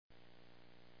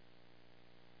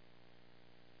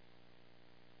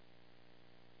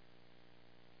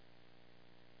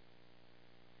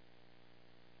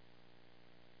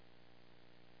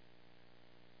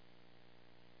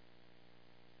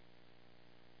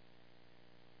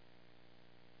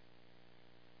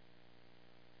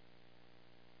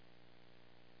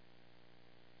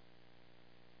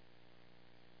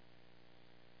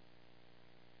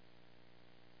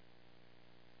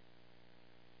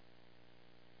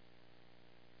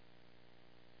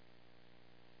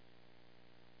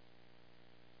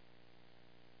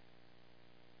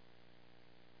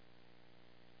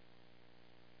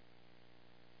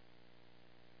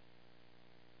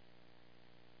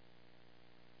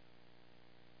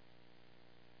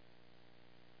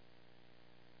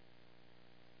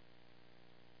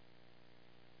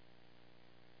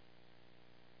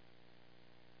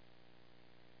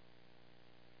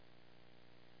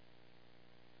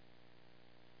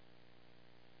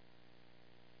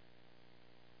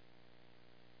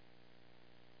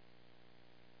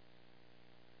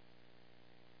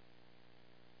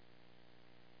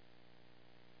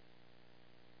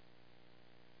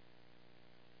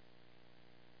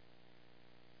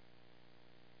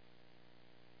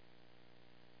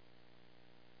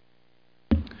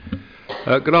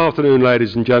Good afternoon,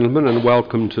 ladies and gentlemen, and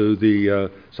welcome to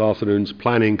this afternoon's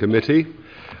Planning Committee.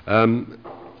 A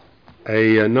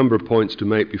number of points to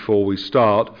make before we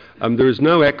start. There is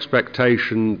no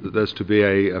expectation that there's to be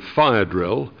a fire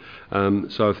drill,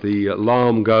 so if the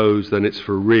alarm goes, then it's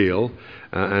for real,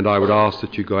 and I would ask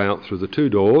that you go out through the two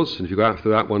doors, and if you go out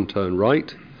through that one, turn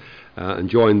right, and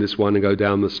join this one and go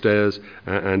down the stairs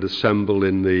and assemble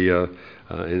in the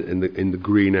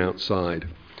green outside.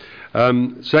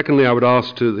 Secondly, I would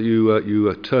ask that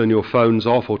you turn your phones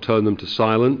off or turn them to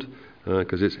silent,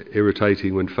 because it's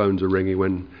irritating when phones are ringing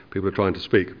when people are trying to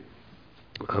speak.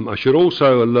 I should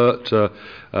also alert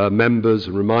members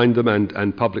and remind them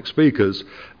and public speakers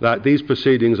that these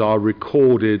proceedings are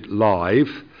recorded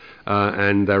live,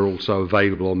 and they're also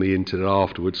available on the internet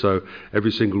afterwards, so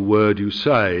every single word you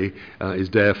say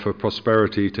is there for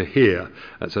prosperity to hear.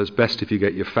 So it's best if you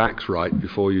get your facts right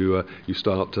before you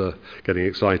start getting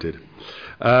excited.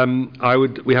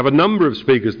 We have a number of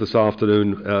speakers this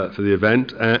afternoon for the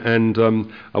event, and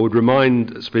I would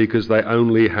remind speakers they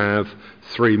only have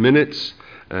 3 minutes,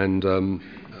 and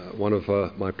one of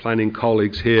my planning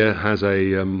colleagues here has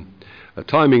a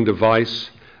timing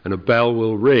device, and a bell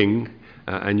will ring,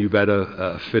 and you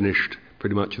better finished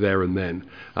pretty much there and then.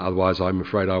 Otherwise, I'm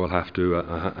afraid I will have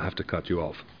to cut you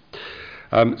off.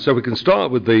 So we can start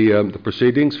with the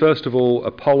proceedings. First of all,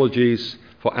 apologies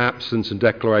for absence and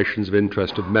declarations of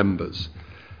interest of members.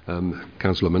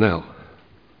 Councillor Manel.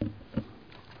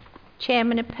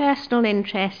 Chairman, a personal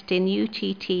interest in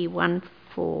UTT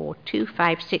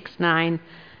 142569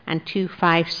 and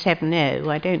 2570.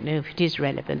 I don't know if it is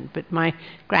relevant, but my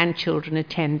grandchildren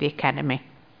attend the academy.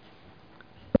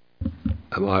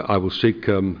 I will seek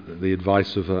the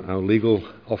advice of our legal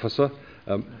officer.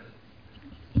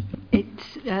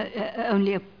 It's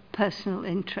only a personal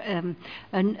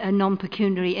a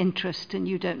non-pecuniary interest, and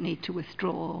you don't need to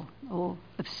withdraw or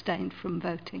abstain from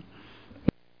voting.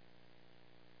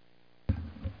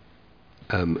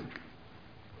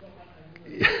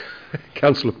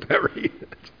 Councillor Perry.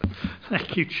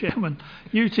 Thank you, Chairman.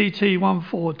 UTT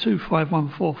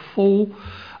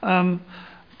 142514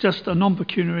 just a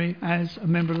non-pecuniary as a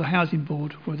member of the Housing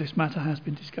Board where this matter has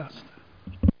been discussed.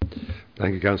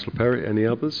 Thank you, Councillor Perry. Any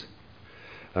others?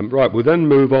 Right, we'll then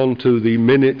move on to the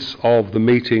minutes of the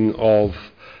meeting of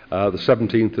the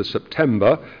 17th of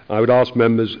September. I would ask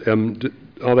members,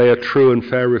 are they a true and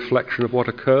fair reflection of what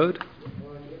occurred?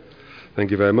 Thank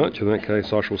you very much. In that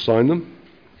case, I shall sign them.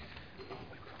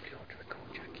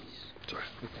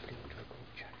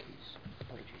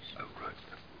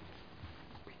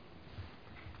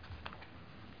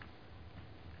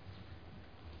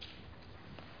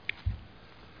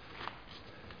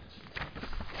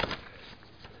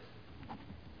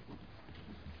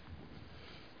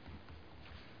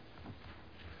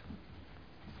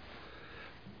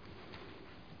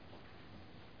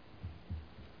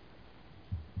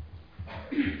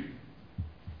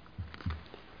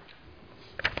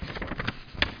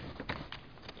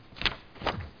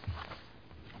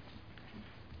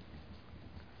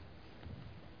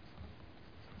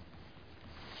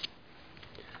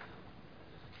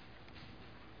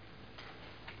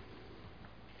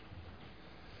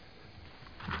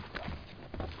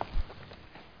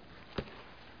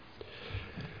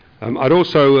 I'd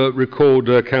also record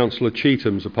Councillor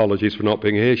Cheatham's apologies for not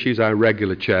being here. She's our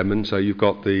regular chairman, so you've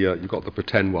got the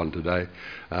pretend one today.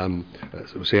 So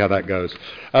we'll see how that goes.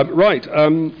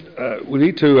 We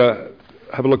need to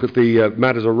have a look at the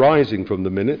matters arising from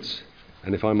the minutes,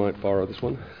 and if I might borrow this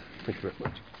one. Thank you very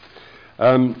much.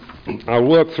 I'll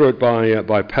work through it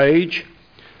by page.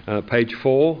 Page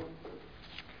 4,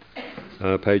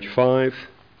 page 5,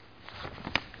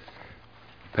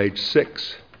 page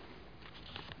 6.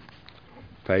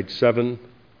 Page 7.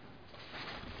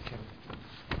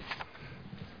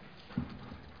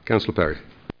 Councillor Perry.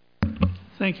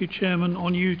 Thank you, Chairman.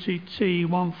 On UTT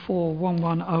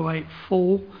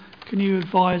 1411084, can you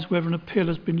advise whether an appeal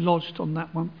has been lodged on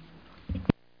that one?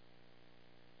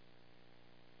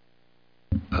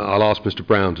 I'll ask Mr.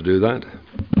 Brown to do that.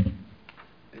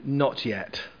 Not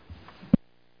yet.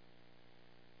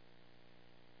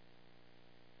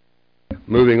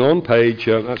 Moving on,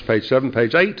 that's page 7,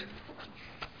 page 8.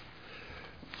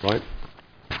 Right.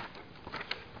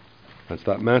 That's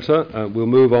that matter. We'll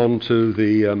move on to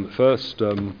the first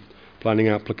planning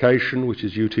application, which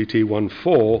is UTT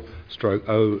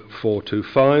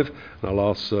 14/0425, and I'll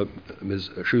ask Ms.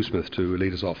 Shoesmith to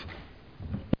lead us off.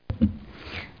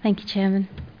 Thank you, Chairman.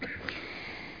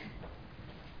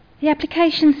 The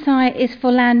application site is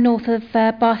for land north of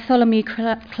Bartholomew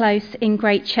Close in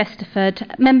Great Chesterford.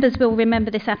 Members will remember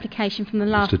this application from the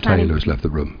last Mr. Taylor has left the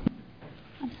room.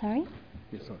 I'm sorry?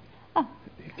 Yes, sorry. Oh.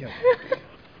 Go.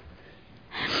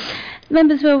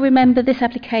 Members will remember this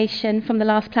application from the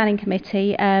last planning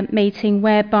committee meeting,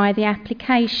 whereby the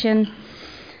application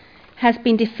has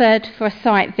been deferred for a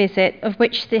site visit, of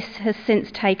which this has since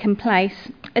taken place.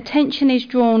 Attention is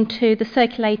drawn to the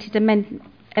circulated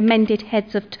amended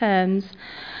heads of terms.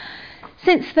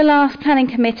 Since the last planning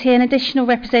committee, an additional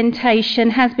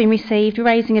representation has been received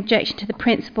raising objection to the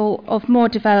principle of more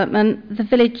development, the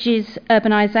village's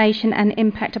urbanisation and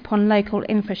impact upon local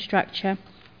infrastructure.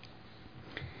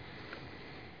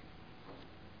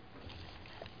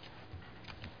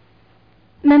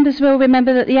 Members will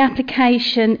remember that the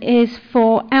application is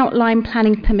for outline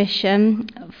planning permission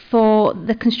for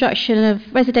the construction of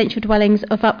residential dwellings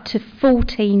of up to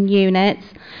 14 units,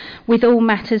 with all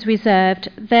matters reserved,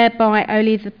 thereby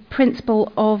only the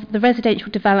principle of the residential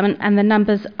development and the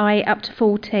numbers i.e. up to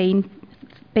 14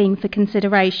 being for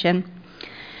consideration.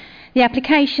 The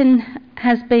application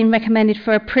has been recommended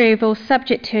for approval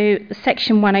subject to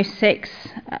Section 106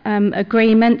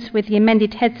 agreement with the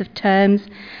amended heads of terms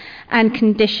and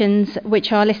conditions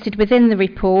which are listed within the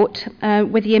report,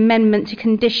 with the amendment to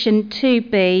condition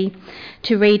 2B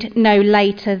to read no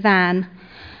later than.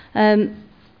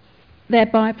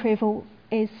 Thereby approval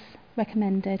is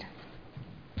recommended.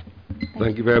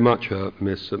 Thank you very much,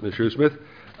 Miss Shoesmith.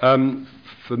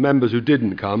 For members who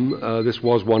didn't come, this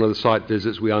was one of the site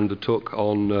visits we undertook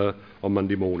on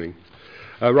Monday morning.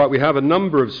 Right, we have a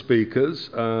number of speakers,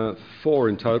 4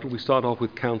 in total. We start off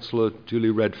with Councillor Julie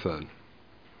Redfern.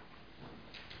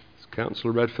 Is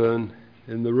Councillor Redfern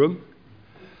in the room?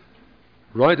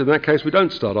 Right, in that case we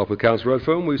don't start off with Councillor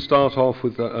Redfern. We start off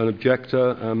with an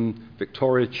objector,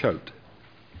 Victoria Choate.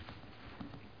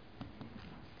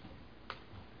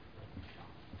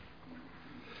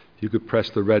 You could press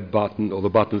the red button or the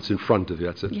button that's in front of you.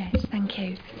 That's it. Yes, thank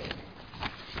you.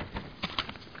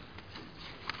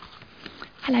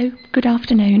 Hello, good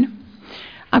afternoon.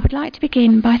 I would like to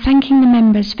begin by thanking the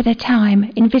members for their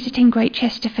time in visiting Great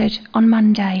Chesterford on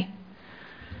Monday.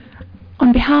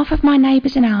 On behalf of my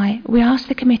neighbours and I, we ask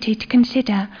the committee to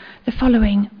consider the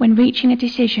following when reaching a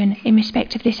decision in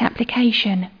respect of this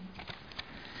application.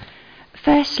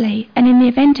 Firstly, and in the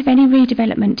event of any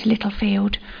redevelopment to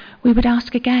Littlefield, we would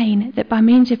ask again that by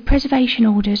means of preservation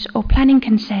orders or planning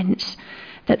consents,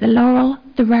 that the laurel,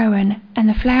 the rowan and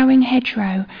the flowering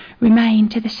hedgerow remain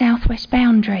to the southwest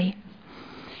boundary.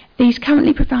 These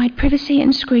currently provide privacy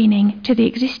and screening to the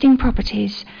existing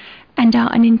properties and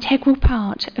are an integral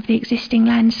part of the existing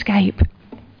landscape.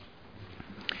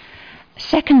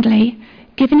 Secondly,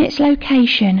 given its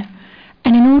location,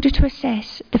 and in order to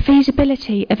assess the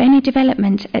feasibility of any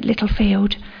development at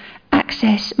Littlefield,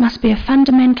 access must be a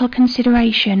fundamental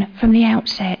consideration from the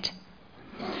outset.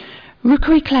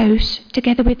 Rookery Close,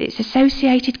 together with its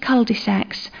associated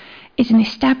cul-de-sacs, is an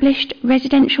established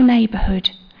residential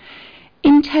neighbourhood.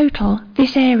 In total,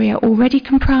 this area already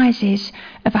comprises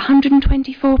of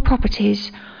 124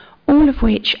 properties, all of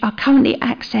which are currently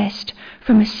accessed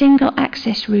from a single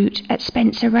access route at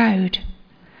Spencer Road.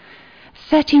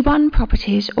 31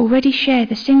 properties already share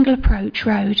the single approach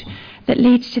road that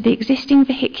leads to the existing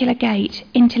vehicular gate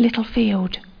into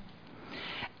Littlefield.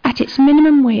 At its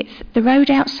minimum width, the road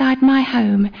outside my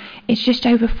home is just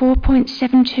over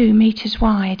 4.72 metres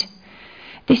wide.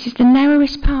 This is the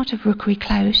narrowest part of Rookery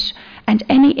Close, and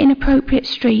any inappropriate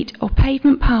street or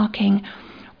pavement parking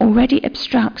already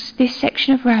obstructs this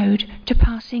section of road to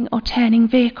passing or turning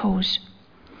vehicles.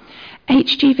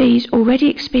 HGVs already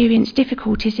experience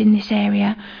difficulties in this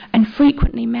area and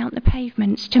frequently mount the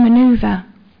pavements to manoeuvre.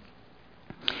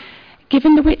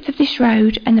 Given the width of this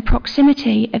road and the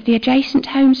proximity of the adjacent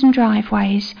homes and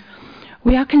driveways,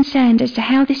 we are concerned as to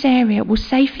how this area will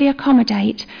safely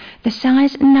accommodate the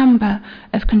size and number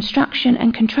of construction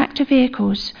and contractor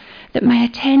vehicles that may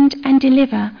attend and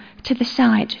deliver to the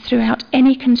site throughout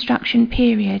any construction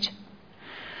period.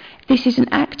 This is an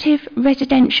active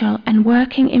residential and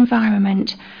working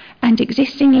environment, and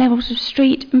existing levels of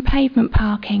street and pavement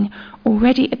parking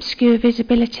already obscure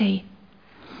visibility.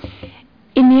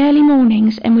 In the early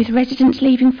mornings and with residents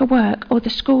leaving for work or the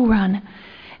school run,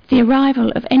 the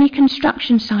arrival of any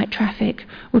construction site traffic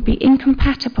would be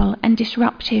incompatible and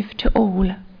disruptive to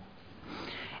all.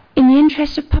 In the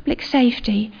interest of public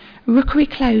safety, Rookery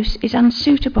Close is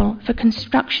unsuitable for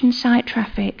construction site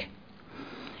traffic.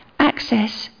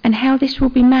 Access and how this will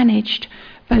be managed,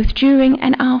 both during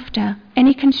and after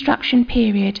any construction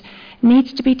period,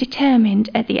 needs to be determined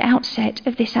at the outset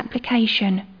of this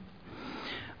application.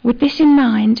 With this in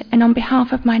mind, and on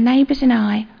behalf of my neighbours and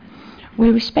I, we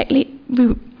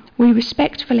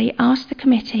respectfully ask the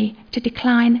committee to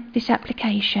decline this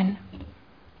application.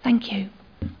 Thank you.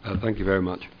 Thank you very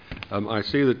much. I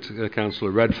see that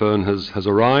Councillor Redfern has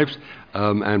arrived,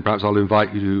 and perhaps I'll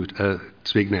invite you to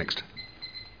speak next.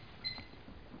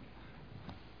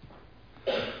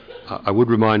 I would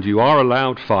remind you are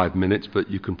allowed 5 minutes, but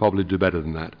you can probably do better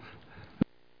than that.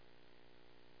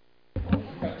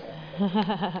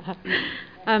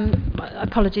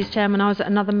 Apologies, Chairman. I was at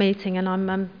another meeting and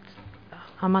I'm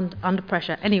under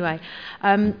pressure. Anyway,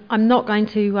 I'm not going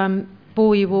to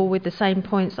bore you all with the same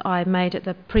points that I made at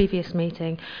the previous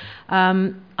meeting.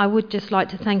 I would just like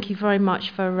to thank you very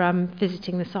much for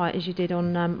visiting the site as you did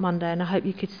on Monday, and I hope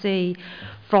you could see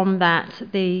from that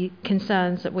the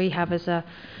concerns that we have as a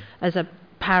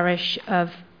parish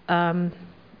of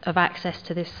access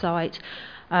to this site.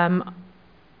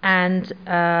 And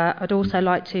I'd also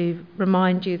like to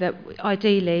remind you that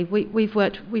ideally we've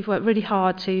worked really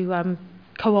hard to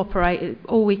cooperate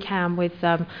all we can with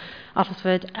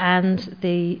Uttlesford and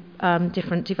the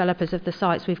different developers of the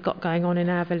sites we've got going on in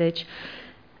our village.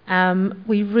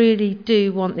 We really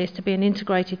do want this to be an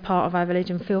integrated part of our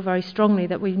village and feel very strongly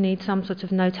that we need some sort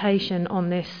of notation on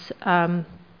this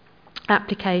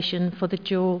application for the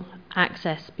dual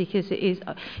access, because it is,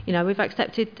 we've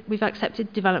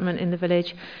accepted development in the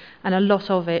village, and a lot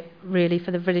of it really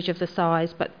for the village of the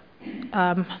size, but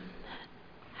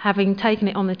having taken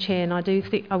it on the chin, I do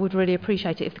think I would really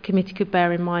appreciate it if the committee could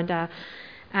bear in mind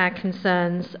our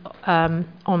concerns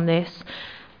on this.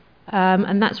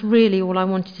 And that's really all I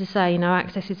wanted to say.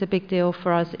 Access is a big deal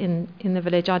for us in the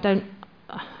village.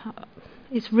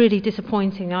 It's really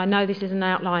disappointing. I know this is an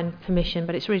outline permission,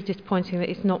 but it's really disappointing that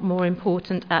it's not more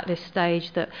important at this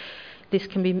stage that this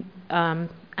can be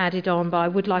added on. But I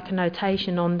would like a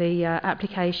notation on the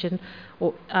application,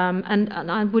 and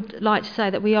I would like to say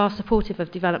that we are supportive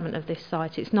of development of this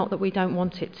site. It's not that we don't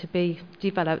want it to be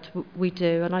developed. We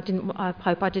do, and I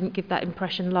hope I didn't give that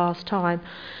impression last time.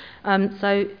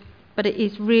 But it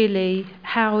is really,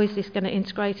 how is this going to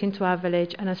integrate into our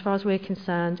village? And as far as we're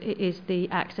concerned, it is the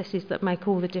accesses that make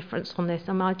all the difference on this.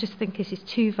 And I just think this is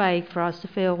too vague for us to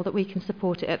feel that we can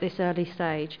support it at this early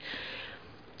stage.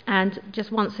 And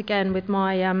just once again, with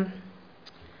my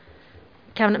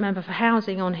Cabinet Member for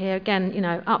Housing on here, again,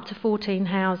 up to 14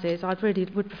 houses. I really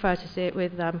would prefer to see it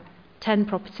with 10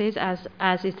 properties, as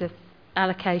is the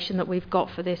allocation that we've got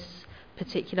for this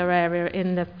particular area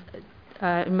in the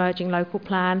emerging local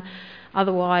plan.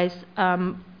 Otherwise,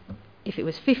 if it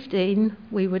was 15,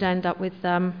 we would end up with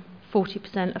 40%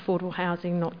 affordable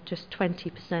housing, not just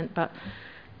 20%, but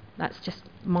that's just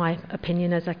my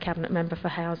opinion as a Cabinet Member for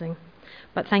Housing.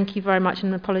 But thank you very much,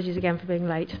 and apologies again for being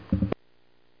late.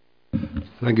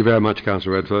 Thank you very much,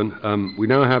 Councillor Redfern. We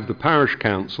now have the Parish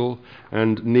Council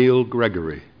and Neil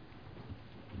Gregory.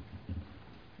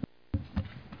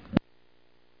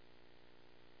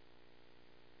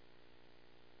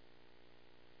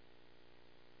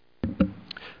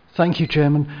 Thank you,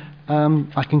 Chairman.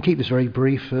 I can keep this very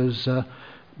brief, as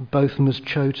both Ms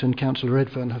Choate and Councillor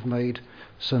Redfern have made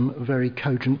some very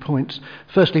cogent points.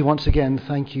 Firstly, once again,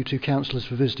 thank you to councillors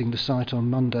for visiting the site on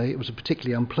Monday. It was a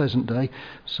particularly unpleasant day,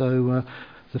 so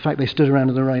the fact they stood around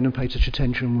in the rain and paid such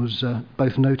attention was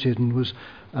both noted and was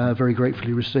very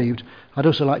gratefully received. I'd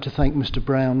also like to thank Mr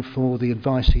Brown for the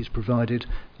advice he's provided.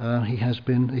 He has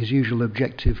been his usual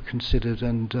objective, considered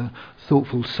and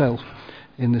thoughtful self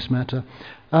in this matter.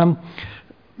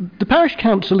 The Parish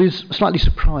Council is slightly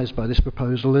surprised by this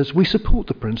proposal, as we support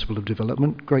the principle of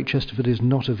development. Great Chesterford is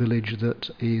not a village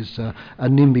that is a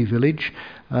NIMBY village.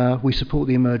 We support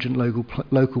the emergent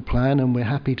local plan, and we're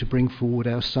happy to bring forward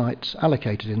our sites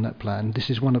allocated in that plan. This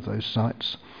is one of those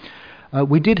sites.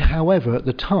 We did, however, at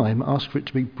the time ask for it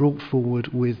to be brought forward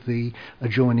with the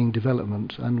adjoining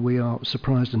development, and we are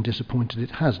surprised and disappointed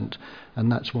it hasn't,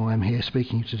 and that's why I'm here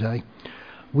speaking today.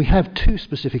 We have two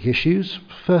specific issues.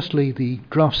 Firstly, the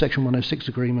draft Section 106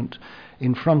 agreement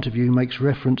in front of you makes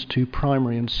reference to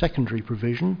primary and secondary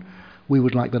provision. We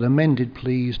would like that amended,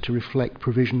 please, to reflect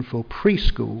provision for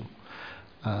preschool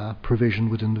provision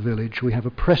within the village. We have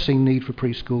a pressing need for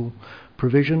preschool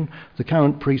provision. The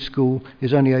current preschool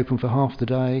is only open for half the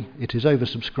day. It is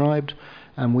oversubscribed,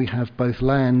 and we have both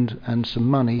land and some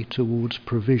money towards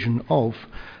provision of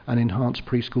an enhanced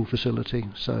preschool facility.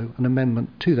 So an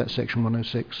amendment to that Section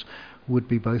 106 would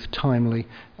be both timely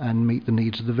and meet the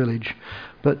needs of the village.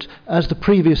 But as the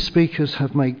previous speakers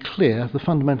have made clear, the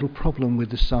fundamental problem with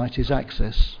this site is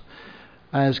access.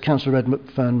 As Councillor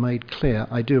Redfern made clear,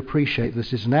 I do appreciate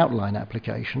this is an outline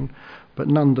application, but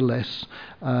nonetheless,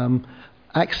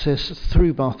 access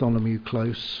through Bartholomew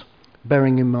Close,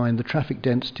 bearing in mind the traffic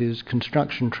densities,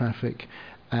 construction traffic,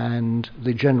 and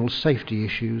the general safety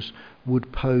issues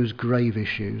would pose grave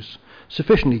issues,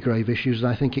 sufficiently grave issues that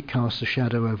I think it casts a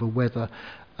shadow over whether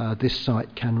this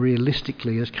site can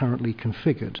realistically, as currently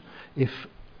configured, if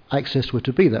access were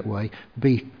to be that way,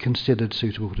 be considered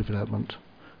suitable for development.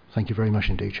 Thank you very much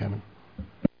indeed, Chairman.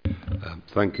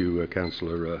 Thank you,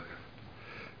 Councillor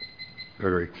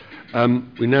Gregory.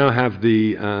 We now have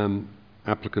the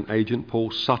applicant agent, Paul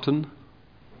Sutton.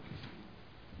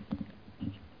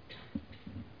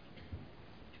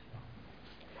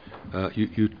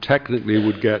 You technically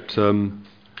would get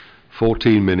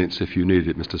 14 minutes if you needed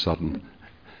it, Mr. Sutton.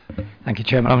 Thank you,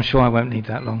 Chairman. I'm sure I won't need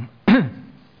that long.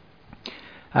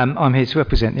 I'm here to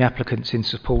represent the applicants in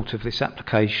support of this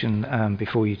application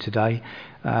before you today.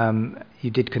 You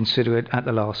did consider it at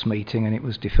the last meeting, and it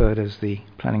was deferred, as the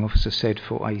planning officer said,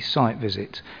 for a site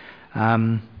visit.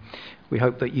 We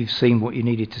hope that you've seen what you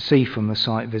needed to see from the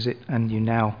site visit, and you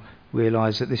now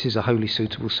realise that this is a wholly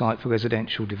suitable site for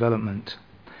residential development.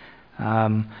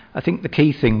 I think the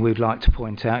key thing we'd like to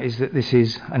point out is that this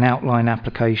is an outline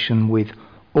application with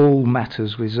all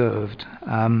matters reserved.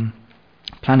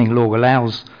 Planning law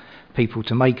allows people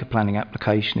to make a planning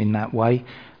application in that way.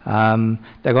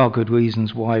 There are good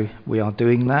reasons why we are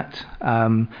doing that.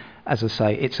 As I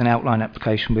say, it's an outline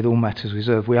application with all matters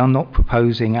reserved. We are not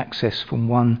proposing access from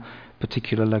one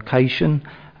particular location.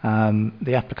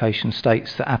 The application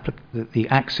states that the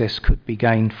access could be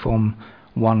gained from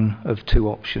one of two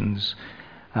options.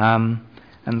 And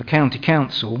the County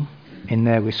Council, in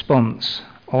their response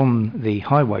on the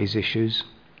highways issues,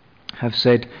 have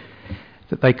said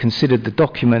that they considered the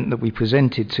document that we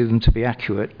presented to them to be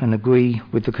accurate and agree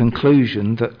with the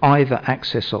conclusion that either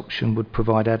access option would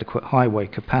provide adequate highway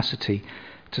capacity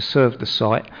to serve the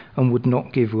site and would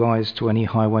not give rise to any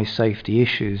highway safety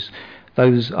issues.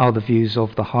 Those are the views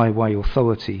of the Highway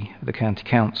Authority, the County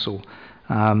Council.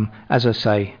 As I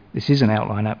say, this is an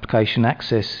outline application.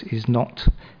 Access is not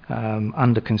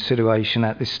under consideration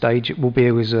at this stage. It will be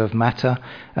a reserved matter,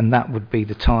 and that would be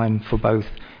the time for both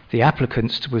the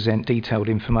applicants to present detailed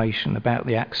information about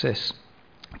the access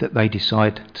that they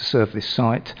decide to serve this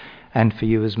site, and for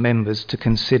you as members to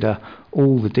consider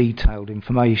all the detailed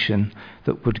information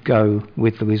that would go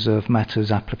with the reserved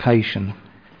matters application.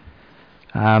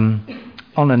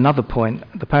 On another point,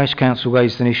 the Parish Council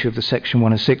raised an issue of the Section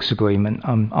 106 agreement.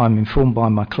 I'm informed by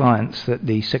my clients that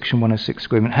the Section 106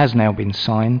 agreement has now been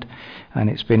signed and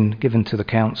it's been given to the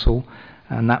Council,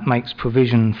 and that makes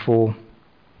provision for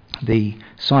the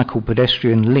cycle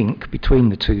pedestrian link between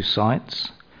the two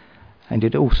sites, and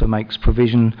it also makes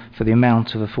provision for the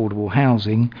amount of affordable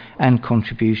housing and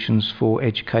contributions for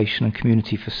education and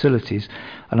community facilities.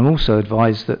 And I'm also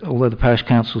advised that although the Parish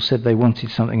Council said they wanted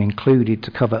something included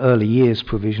to cover early years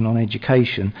provision on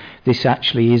education, this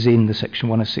actually is in the Section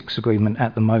 106 agreement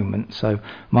at the moment. So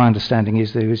my understanding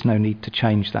is there is no need to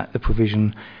change that. The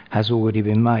provision has already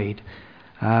been made.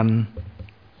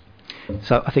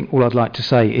 So I think all I'd like to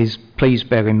say is please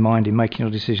bear in mind in making your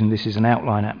decision this is an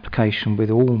outline application with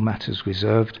all matters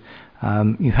reserved.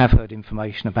 You have heard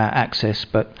information about access,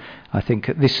 but I think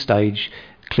at this stage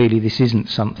clearly this isn't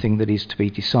something that is to be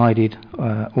decided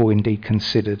or indeed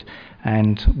considered,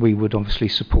 and we would obviously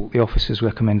support the officer's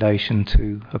recommendation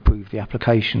to approve the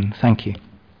application. Thank you.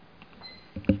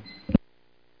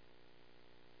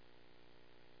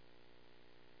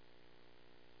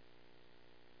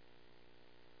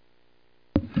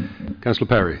 Councillor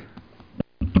Perry.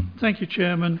 Thank you,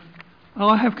 Chairman.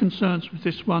 I have concerns with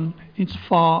this one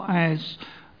insofar as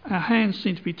our hands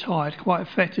seem to be tied quite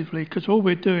effectively, because all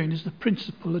we're doing is the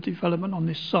principle of development on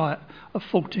this site of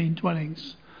 14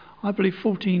 dwellings. I believe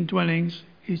 14 dwellings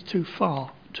is too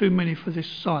far, too many for this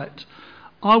site.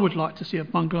 I would like to see a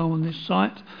bungalow on this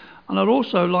site, and I'd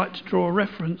also like to draw a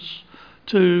reference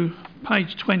to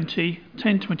page 20,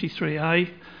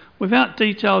 1023A. Without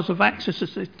details of access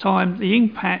at this time, the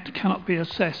impact cannot be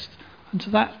assessed. And to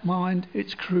that mind,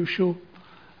 it's crucial.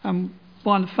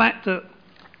 By the fact that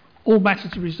all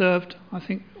matters are reserved, I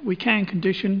think we can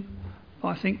condition, but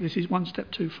I think this is one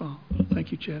step too far.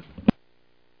 Thank you, Chair.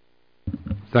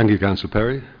 Thank you, Councillor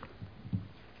Perry.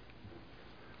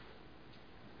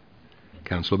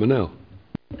 Councillor Manel.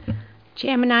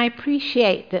 Chairman, I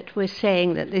appreciate that we're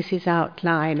saying that this is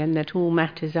outline and that all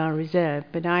matters are reserved,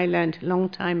 but I learned a long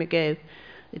time ago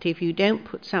that if you don't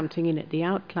put something in at the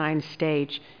outline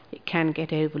stage, it can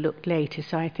get overlooked later.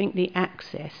 So I think the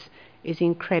access is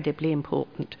incredibly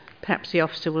important. Perhaps the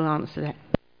officer will answer that.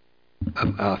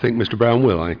 I think Mr. Brown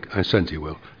will. I sense he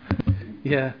will.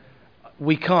 Yeah,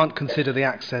 we can't consider the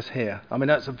access here. I mean,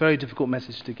 that's a very difficult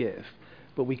message to give.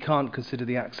 But we can't consider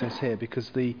the access here because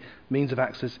the means of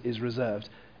access is reserved.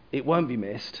 It won't be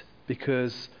missed.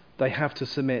 because they have to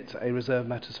submit a reserve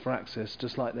matters for access,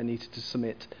 just like they needed to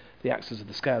submit the access of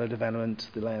the scale of development,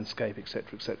 the landscape,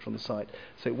 etc., on the site.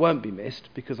 So it won't be missed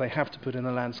because they have to put in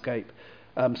a landscape.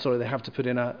 They have to put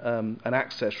in an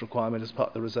access requirement as part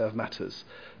of the reserve matters.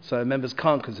 So members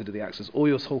can't consider the access. All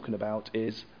you're talking about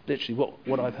is literally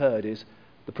what I've heard is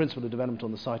the principle of development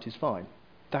on the site is fine.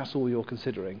 That's all you're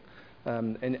considering.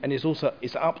 And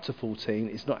it's up to 14.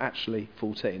 It's not actually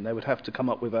 14. They would have to come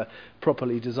up with a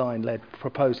properly design-led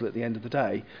proposal at the end of the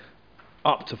day.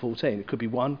 Up to 14. It could be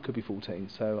 1, could be 14.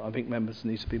 So I think members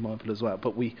need to be mindful as well.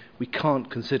 But we can't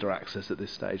consider access at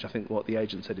this stage. I think what the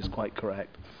agent said is quite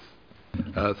correct.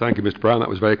 Thank you, Mr. Brown. That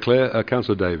was very clear.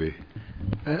 Councillor Davey.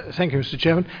 Thank you, Mr.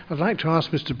 Chairman. I'd like to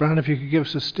ask Mr. Brown if you could give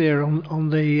us a steer on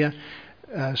the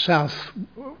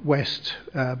south-west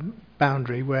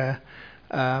boundary where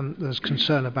there's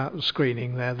concern about the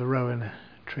screening there, the rowan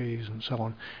trees and so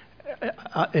on.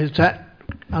 Is that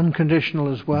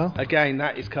unconditional as well? Again,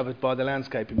 that is covered by the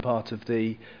landscaping part of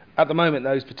the... At the moment,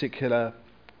 those particular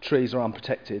trees are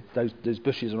unprotected. Those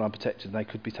bushes are unprotected and they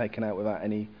could be taken out without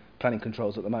any planning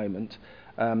controls at the moment.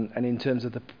 And in terms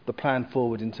of the plan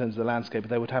forward, in terms of the landscape,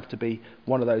 there would have to be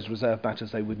one of those reserve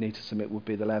matters they would need to submit would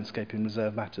be the landscaping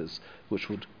reserve matters, which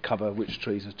would cover which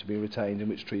trees are to be retained and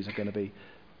which trees are going to be,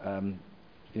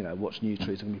 what new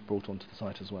trees are going to be brought onto the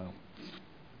site as well.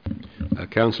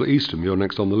 Councillor Eastham, you're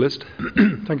next on the list.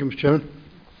 Thank you, Mr. Chairman.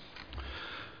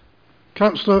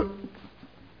 Councillor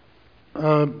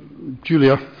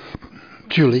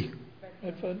Julie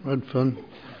Redfern.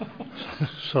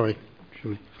 Sorry,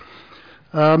 Julie.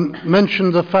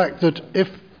 Mentioned the fact that if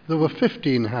there were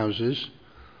 15 houses,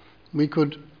 we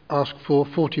could ask for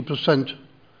 40%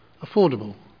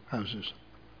 affordable houses.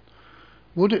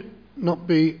 Would it not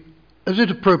be, is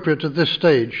it appropriate at this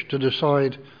stage to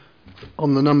decide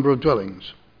on the number of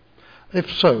dwellings? If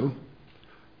so,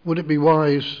 would it be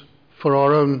wise for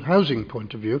our own housing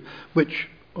point of view, which,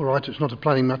 all right, it's not a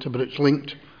planning matter, but it's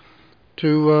linked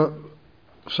to,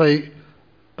 say,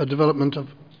 a development of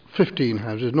 15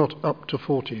 houses, not up to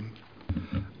 14?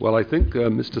 Well, I think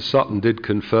Mr. Sutton did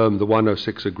confirm the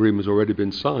 106 agreement has already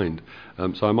been signed.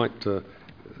 So I might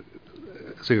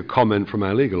seek a comment from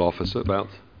our legal officer about...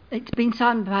 It's been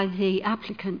signed by the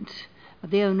applicant,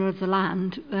 the owner of the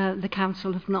land. The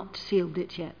council have not sealed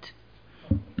it yet.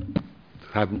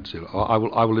 Haven't sealed. I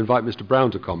will invite Mr.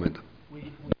 Brown to comment.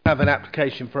 We have an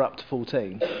application for up to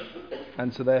 14,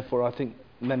 and so therefore I think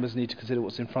members need to consider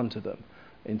what's in front of them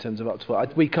in terms of up to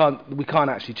 14. We can't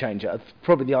actually change it.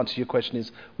 Probably the answer to your question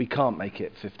is we can't make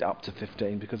it up to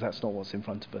 15 because that's not what's in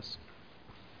front of us.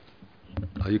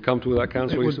 Are you comfortable with that,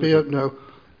 Councillor? It would be no.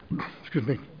 Excuse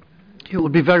me. It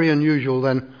would be very unusual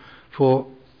then for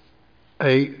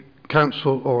a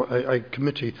council or a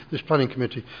committee, this planning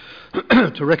committee,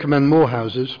 to recommend more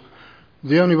houses.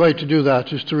 The only way to do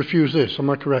that is to refuse this. Am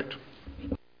I correct?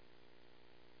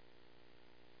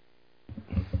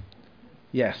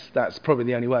 Yes, that's probably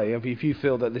the only way. If you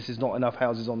feel that this is not enough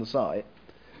houses on the site,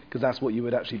 because that's what you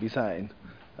would actually be saying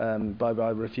by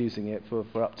refusing it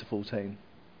for up to 14.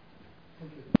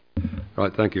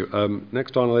 Right, thank you.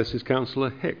 Next on the list is Councillor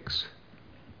Hicks.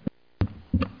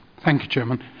 Thank you,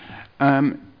 Chairman.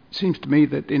 Seems to me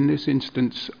that in this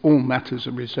instance all matters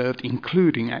are reserved,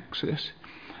 including access.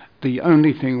 The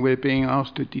only thing we're being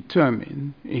asked to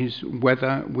determine is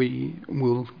whether we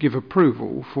will give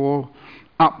approval for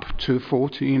up to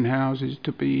 14 houses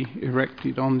to be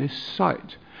erected on this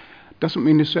site. Doesn't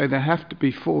mean to say there have to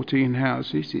be 14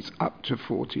 houses, it's up to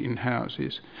 14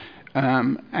 houses.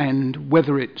 And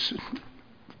whether it's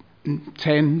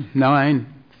 10,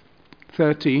 9,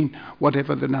 13,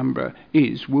 whatever the number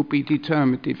is, will be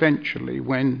determined eventually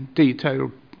when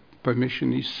detailed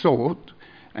permission is sought,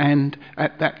 and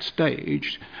at that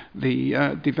stage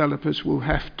the developers will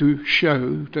have to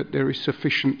show that there is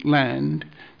sufficient land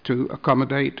to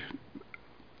accommodate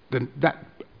that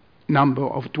number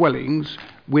of dwellings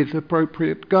with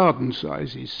appropriate garden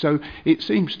sizes. So it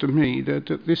seems to me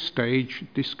that at this stage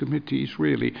this committee is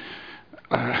really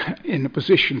in a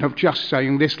position of just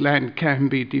saying this land can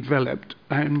be developed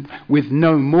with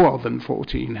no more than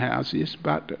 14 houses,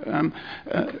 but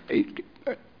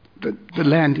the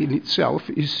land in itself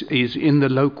is in the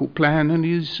local plan and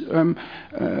is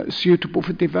suitable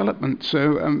for development.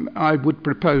 So I would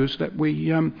propose that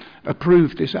we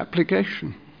approve this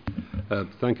application.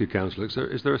 Thank you, Councillor.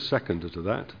 Is there a seconder to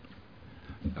that?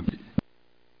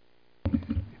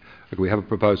 Okay, we have a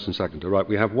proposed and seconder. Right,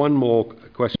 we have one more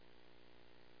question.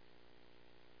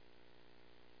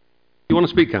 You want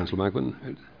to speak, Councillor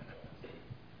Magman?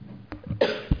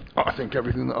 I think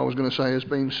everything that I was going to say has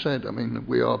been said. I mean,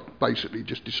 we are basically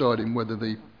just deciding whether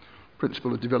the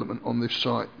principle of development on this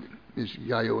site is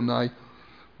yay or nay.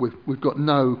 We've got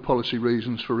no policy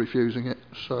reasons for refusing it.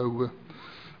 So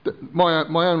my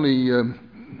only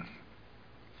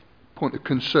point of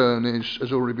concern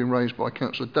has already been raised by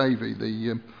Councillor Davey,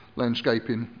 the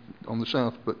landscaping on the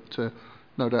south, but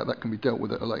no doubt that can be dealt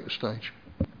with at a later stage.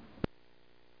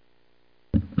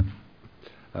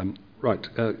 Right,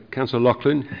 Councillor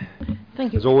Loughlin.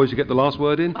 Thank you. As always, you get the last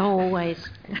word in. Always.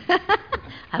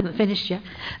 Haven't finished yet.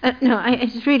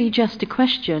 It's really just a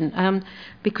question,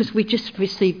 because we just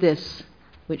received this,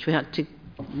 which we had to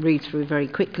read through very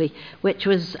quickly, which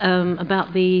was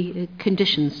about the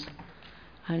conditions.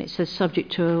 And it says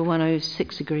subject to a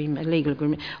 106 agreement, a legal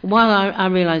agreement. While I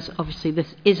realise, obviously,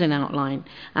 this is an outline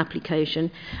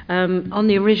application, on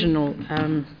the original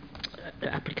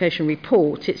application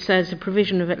report, it says a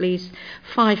provision of at least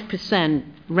 5%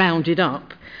 rounded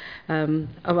up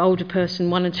of older person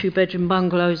 1 and 2 bedroom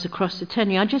bungalows across the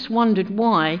tenure. I just wondered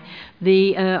why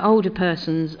the older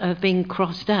persons have been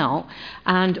crossed out,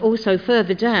 and also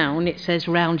further down it says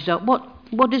rounded up.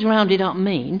 What does rounded up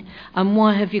mean, and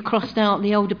why have you crossed out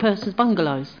the older person's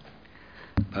bungalows?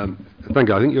 Thank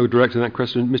you. I think you were directing that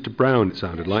question to Mr. Brown, it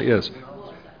sounded like, yes.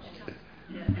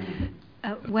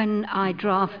 When I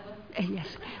draft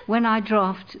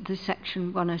the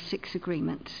Section 106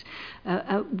 agreements,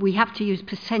 we have to use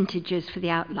percentages for the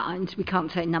outlines. We can't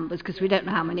say numbers because we don't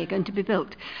know how many are going to be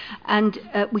built. And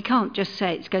we can't just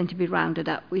say it's going to be rounded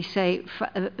up. We say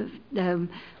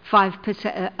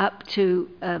 5% up to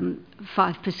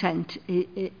 5%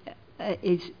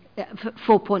 is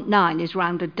 4.9 is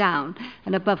rounded down,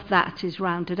 and above that is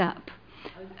rounded up.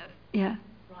 Yeah.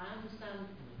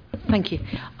 Thank you.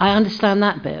 I understand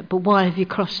that bit, but why have you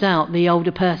crossed out the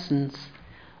older persons?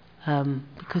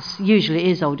 Because usually it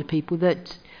is older people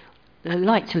that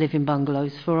like to live in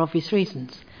bungalows for obvious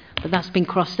reasons. But that's been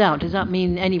crossed out. Does that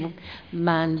mean any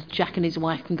man, Jack and his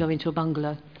wife, can go into a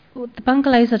bungalow? Well, the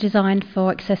bungalows are designed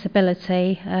for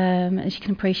accessibility. As you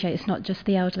can appreciate, it's not just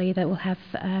the elderly that will have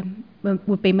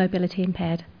would be mobility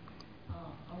impaired.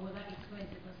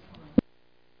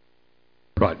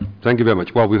 Right, thank you very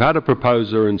much. Well, we've had a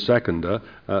proposer and seconder,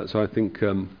 so I think,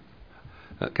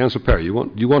 Councillor Perry, you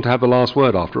want to have the last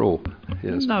word after all?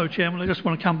 Yes. No, Chairman, I just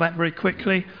want to come back very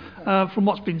quickly. From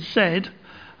what's been said,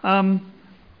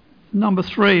 number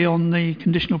 3 on the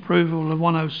conditional approval of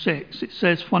 106, it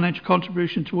says financial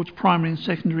contribution towards primary and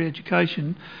secondary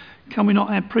education. Can we not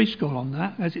add preschool on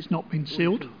that, as it's not been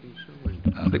sealed?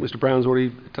 I think Mr. Brown's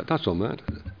already touched on that.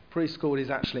 Preschool is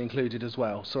actually included as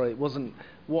well. Sorry, it wasn't.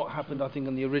 What happened, I think,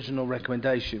 on the original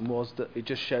recommendation was that it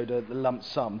just showed the lump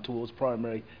sum towards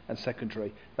primary and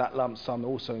secondary. That lump sum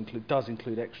also does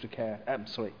include extra care.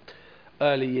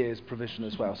 Early years provision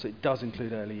as well. So it does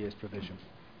include early years provision.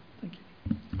 Thank you.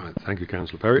 Right, thank you,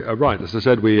 Councillor Perry. Right, as I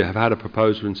said, we have had a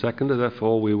proposer and seconder.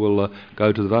 Therefore, we will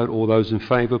go to the vote. All those in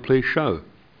favour, please show.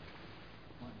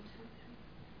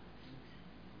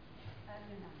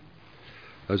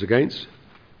 Those against?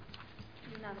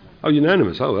 Oh,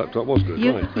 unanimous. Oh, that was good.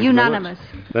 Right. Unanimous.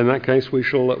 Then in that case, we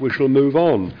shall move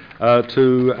on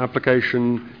to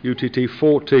application UTT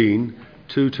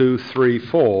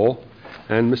 142234,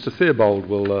 and Mr. Theobald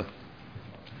will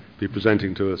be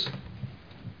presenting to us.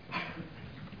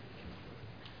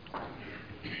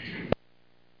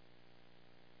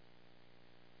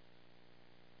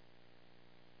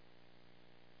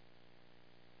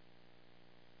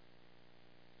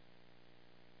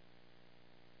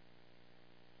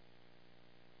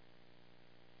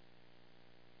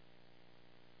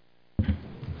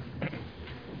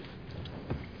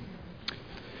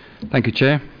 Thank you,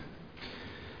 Chair.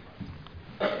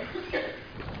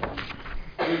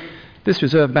 This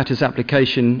Reserve Matters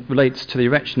application relates to the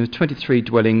erection of 23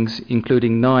 dwellings,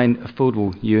 including 9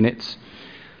 affordable units,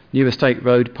 new estate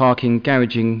road, parking,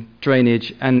 garaging,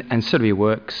 drainage and ancillary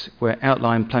works, where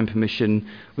outline plan permission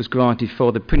was granted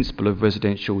for the principle of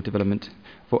residential development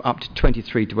for up to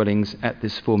 23 dwellings at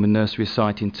this former nursery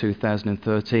site in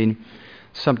 2013,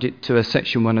 subject to a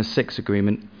Section 106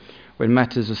 agreement, when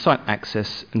matters of site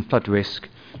access and flood risk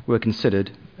were considered,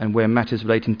 and where matters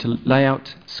relating to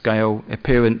layout, scale,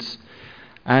 appearance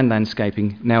and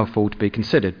landscaping now fall to be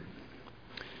considered.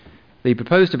 The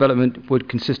proposed development would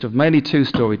consist of mainly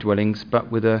 2-storey dwellings,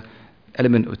 but with an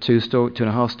element of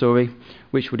 2.5 storey,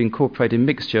 which would incorporate a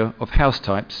mixture of house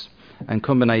types and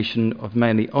combination of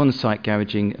mainly on-site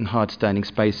garaging and hard standing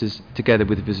spaces together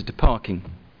with visitor parking.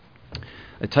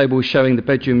 A table showing the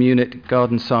bedroom unit,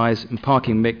 garden size and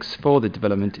parking mix for the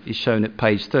development is shown at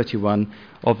page 31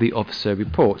 of the officer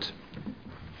report.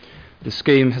 The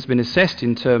scheme has been assessed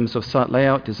in terms of site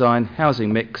layout, design,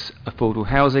 housing mix, affordable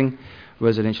housing,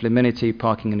 residential amenity,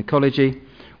 parking and ecology,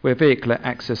 where vehicular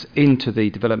access into the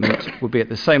development will be at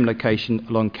the same location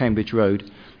along Cambridge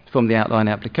Road from the outline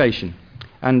application.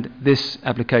 And this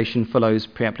application follows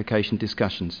pre-application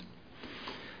discussions.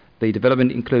 The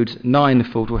development includes 9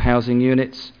 affordable housing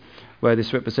units, where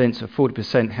this represents a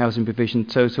 40% housing provision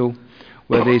total,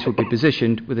 where these will be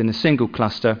positioned within a single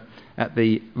cluster at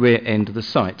the rear end of the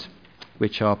site,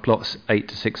 which are plots 8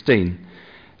 to 16.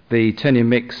 The tenure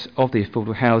mix of the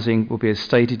affordable housing will be as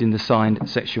stated in the signed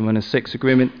Section 106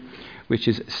 agreement, which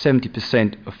is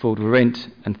 70% affordable rent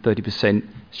and 30%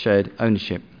 shared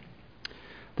ownership.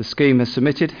 The scheme as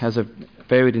submitted has a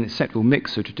varied and acceptable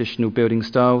mix of traditional building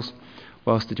styles,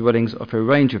 whilst the dwellings offer a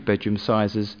range of bedroom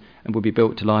sizes and will be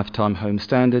built to lifetime home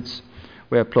standards,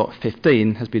 where plot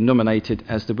 15 has been nominated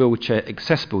as the wheelchair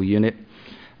accessible unit,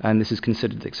 and this is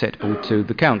considered acceptable to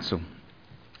the council.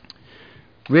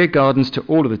 Rear gardens to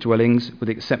all of the dwellings, with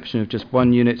the exception of just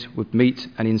one unit, would meet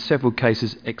and in several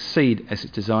cases exceed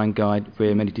Essex Design Guide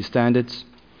rear amenity standards.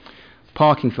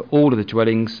 Parking for all of the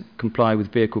dwellings comply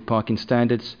with vehicle parking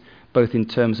standards, both in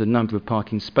terms of number of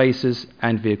parking spaces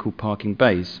and vehicle parking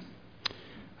bays.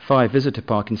 5 visitor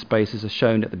parking spaces are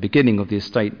shown at the beginning of the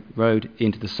estate road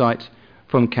into the site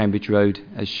from Cambridge Road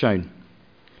as shown.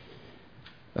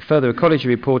 A further ecology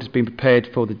report has been prepared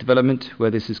for the development,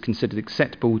 where this is considered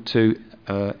acceptable to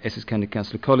Essex County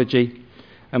Council Ecology,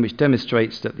 and which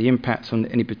demonstrates that the impacts on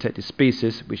any protected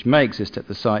species which may exist at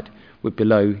the site would be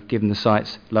low, given the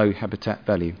site's low habitat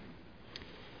value.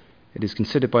 It is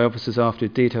considered by officers after a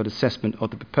detailed assessment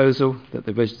of the proposal that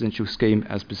the residential scheme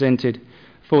as presented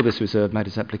for this reserved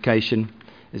matters application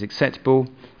is acceptable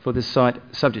for this site,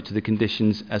 subject to the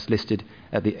conditions as listed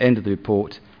at the end of the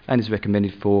report, and is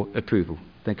recommended for approval.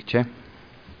 Thank you, Chair.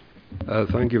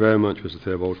 Thank you very much, Mr.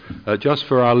 Theobald. Just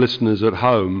for our listeners at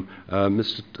home,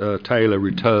 Mr. Taylor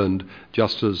returned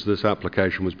just as this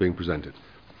application was being presented.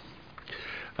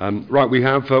 Right, we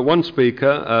have one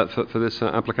speaker for this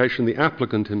application, the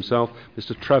applicant himself,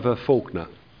 Mr. Trevor Faulkner.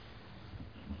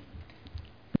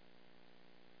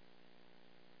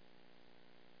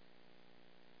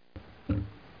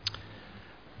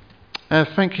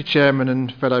 Thank you, Chairman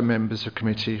and fellow members of the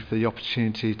committee, for the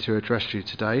opportunity to address you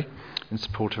today in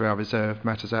support of our reserved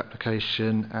matters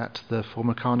application at the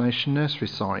former Carnation Nursery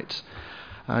site.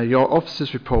 Your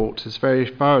officer's report has very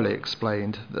thoroughly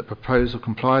explained that the proposal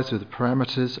complies with the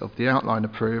parameters of the outline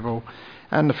approval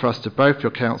and the thrust of both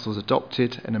your council's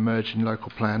adopted and emerging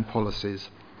local plan policies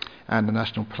and the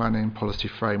national planning policy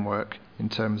framework in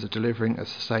terms of delivering a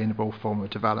sustainable form of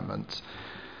development.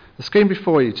 The scheme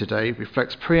before you today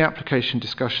reflects pre-application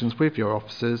discussions with your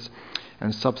officers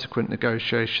and subsequent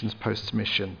negotiations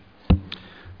post-submission.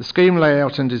 The scheme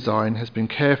layout and design has been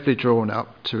carefully drawn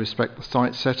up to respect the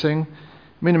site setting,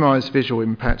 minimise visual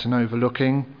impact and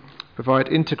overlooking, provide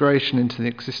integration into the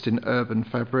existing urban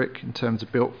fabric in terms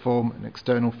of built form and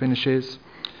external finishes,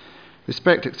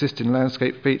 respect existing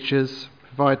landscape features,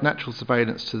 provide natural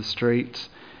surveillance to the street,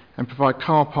 and provide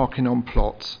car parking on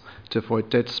plots to avoid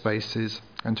dead spaces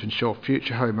and to ensure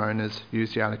future homeowners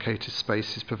use the allocated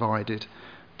spaces provided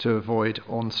to avoid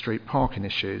on-street parking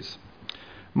issues.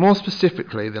 More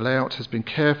specifically, the layout has been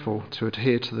careful to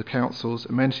adhere to the Council's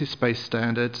amenity space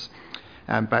standards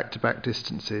and back-to-back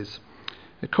distances.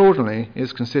 Accordingly, it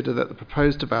is considered that the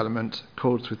proposed development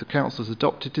accords with the Council's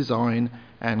adopted design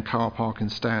and car parking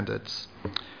standards.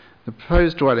 The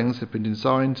proposed dwellings have been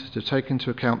designed to take into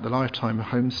account the lifetime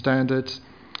home standards,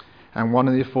 and one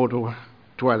of the affordable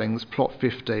dwellings, plot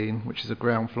 15, which is a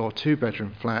ground floor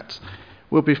 2-bedroom flat,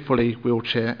 will be fully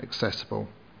wheelchair accessible.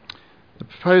 The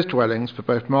proposed dwellings for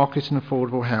both market and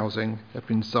affordable housing have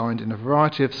been designed in a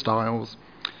variety of styles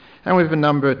and with a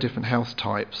number of different house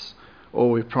types, all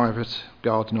with private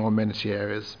garden or amenity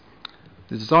areas.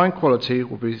 The design quality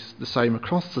will be the same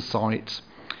across the site,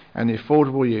 and the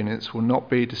affordable units will not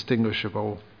be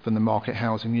distinguishable from the market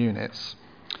housing units.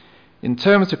 In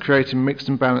terms of creating mixed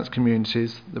and balanced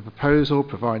communities, the proposal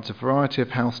provides a variety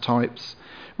of house types,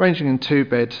 ranging in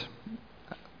 2-bed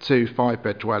to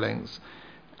 5-bed dwellings.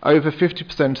 Over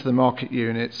 50% of the market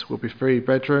units will be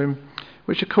 3-bedroom,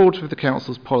 which accords with the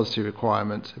Council's policy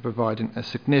requirement of providing a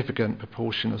significant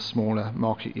proportion of smaller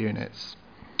market units.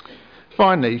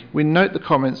 Finally, we note the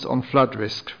comments on flood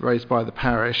risk raised by the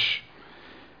parish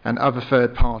and other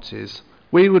third parties.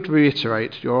 We would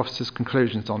reiterate your officer's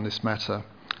conclusions on this matter,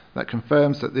 that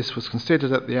confirms that this was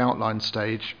considered at the outline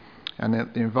stage and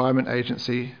that the Environment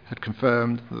Agency had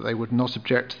confirmed that they would not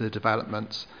object to the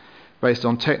developments based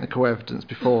on technical evidence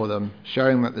before them,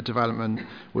 showing that the development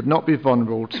would not be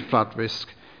vulnerable to flood risk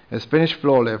as finished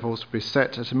floor levels will be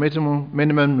set at a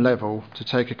minimum level to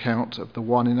take account of the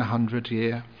 1 in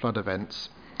 100-year flood events,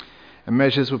 and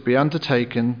measures would be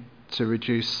undertaken to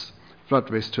reduce flood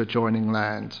risk to adjoining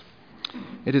land.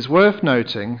 It is worth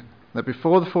noting that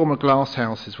before the former glass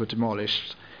houses were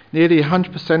demolished, nearly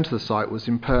 100% of the site was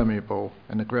impermeable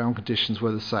and the ground conditions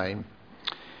were the same,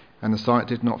 and the site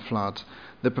did not flood.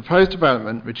 The proposed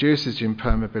development reduces the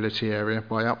impermeability area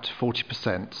by up to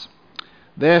 40%.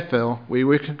 Therefore, we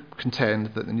would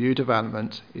contend that the new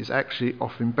development is actually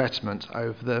offering betterment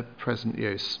over the present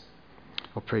use,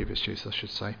 or previous use I should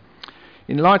say.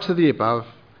 In light of the above,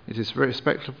 it is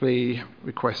respectfully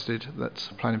requested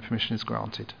that planning permission is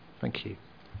granted. Thank you.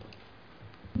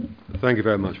 Thank you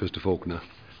very much, Mr. Faulkner.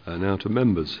 Now to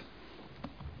members.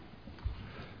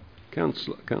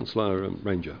 Councillor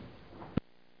Ranger.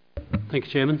 Thank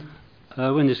you, Chairman.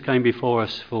 When this came before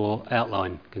us for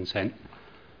outline consent,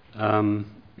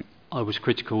 I was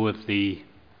critical of the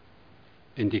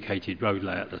indicated road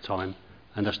layout at the time,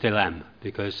 and I still am,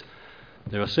 because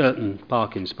there are certain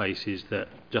parking spaces that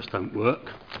just don't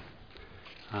work.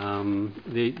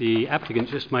 The applicant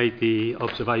just made the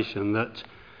observation that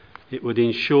it would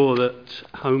ensure that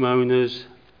homeowners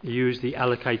use the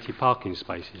allocated parking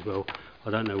spaces. Well,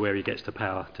 I don't know where he gets the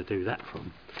power to do that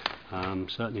from,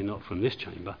 certainly not from this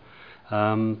chamber.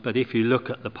 But if you look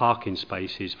at the parking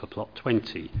spaces for plot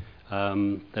 20,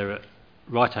 they're at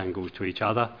right angles to each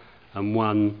other and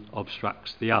one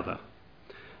obstructs the other.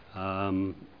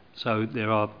 So there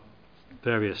are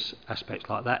various aspects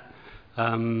like that.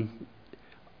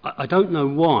 I don't know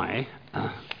why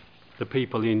the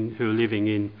people who are living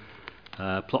in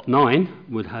plot 9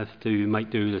 would have to make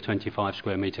do the 25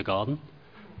 square metre garden.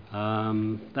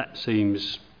 That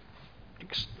seems,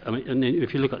 and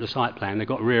if you look at the site plan, they've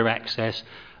got rear access,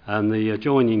 and the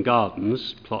adjoining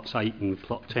gardens, plots 8 and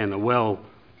plot 10, are well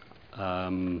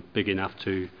big enough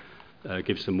to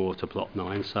give some more to plot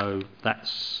 9. So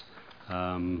that's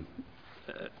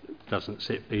doesn't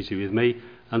sit easy with me.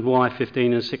 And why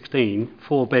 15 and 16,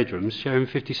 4 bedrooms sharing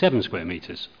 57 square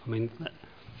metres? I mean,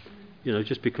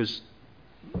 just because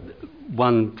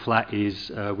one flat is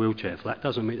a wheelchair flat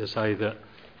doesn't mean to say that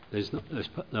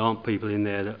there aren't people in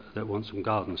there that want some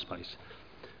garden space.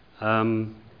 I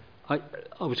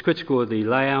was critical of the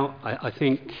layout. I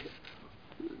think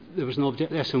there was an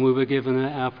object lesson we were given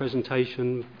at our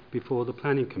presentation before the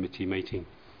planning committee meeting,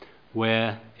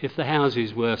 where if the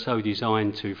houses were so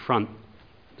designed to front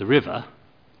the river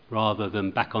rather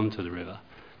than back onto the river,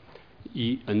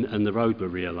 and the road were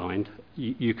realigned,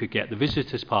 you could get the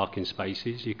visitors' parking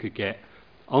spaces, you could get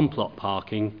on-plot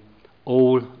parking,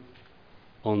 all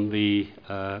on the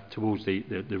towards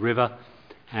the river,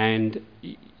 and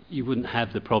you wouldn't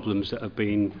have the problems that have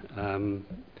been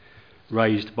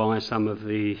raised by some of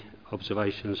the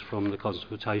observations from the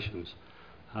consultations.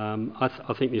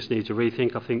 I think this needs a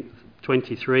rethink. I think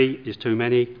 23 is too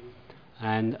many,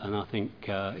 and I think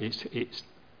it's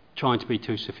trying to be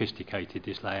too sophisticated,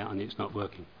 this layout, and it's not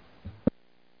working.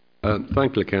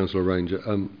 Thank you, Councillor Ranger.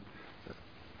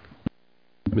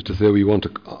 Mr. Thiel, you want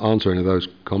to answer any of those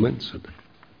comments?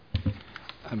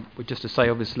 Well, just to say,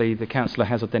 obviously, the councillor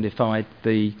has identified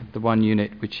the one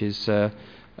unit, which is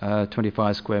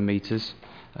 25 square metres.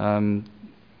 There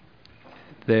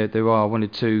are one or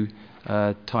two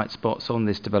tight spots on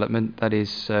this development. That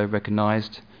is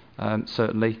recognised.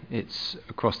 Certainly, it's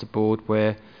across the board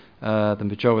where the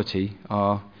majority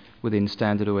are within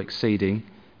standard or exceeding,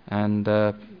 and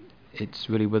it's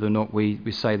really whether or not we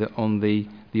say that on the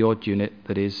odd unit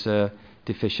that is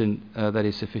deficient, that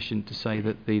is sufficient to say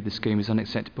that the scheme is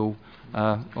unacceptable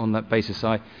on that basis.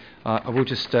 I will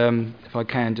just, if I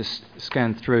can, just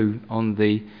scan through on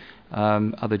the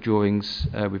other drawings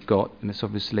we've got, and it's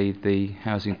obviously the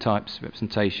housing types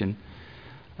representation,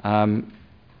 and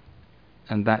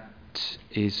that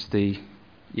is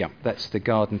that's the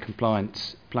garden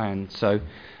compliance plan. So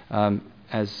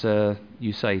as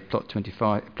you say, plot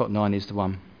 9 is the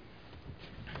one.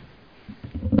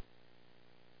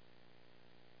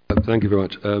 Thank you very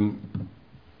much.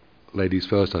 Ladies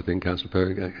first, I think. Councillor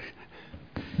Perry.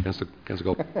 Councillor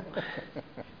Gold.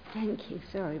 Thank you.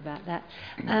 Sorry about that.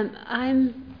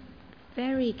 I'm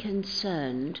very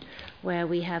concerned where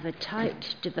we have a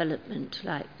tight development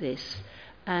like this,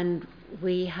 and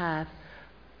we have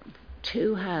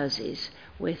 2 houses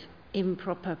with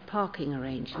improper parking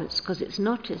arrangements, because it's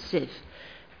not as if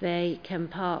they can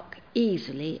park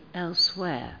easily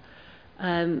elsewhere.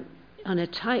 On a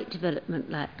tight development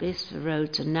like this, the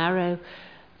roads are narrow,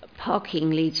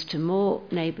 parking leads to more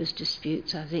neighbours'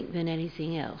 disputes, I think, than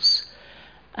anything else.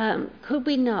 Could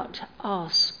we not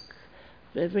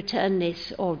return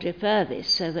this or defer this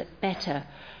so that better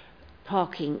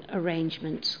parking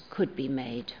arrangements could be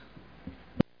made.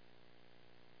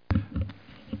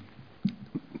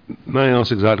 May I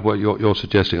ask exactly what you're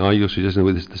suggesting? Are you suggesting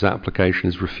that this application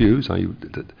is refused? Are you...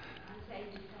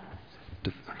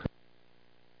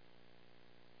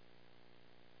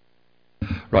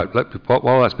 Right,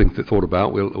 while that's being thought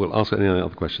about, we'll ask any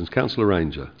other questions. Councillor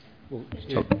Ranger. Well,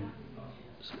 yeah.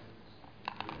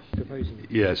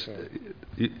 Yes.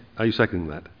 Are you seconding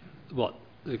that? What?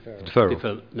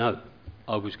 Deferral. No.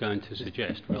 I was going to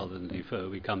suggest, rather than defer,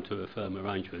 we come to a firm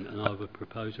arrangement, and I would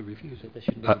propose a refusal. There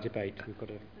shouldn't be a debate. We've got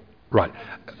to... Right.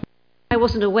 I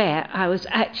wasn't aware I was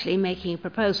actually making a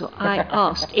proposal. I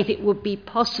asked if it would be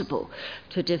possible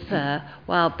to defer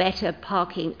while better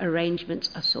parking arrangements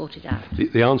are sorted out.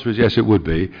 The answer is yes, it would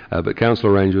be, but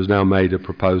Councillor Ranger has now made a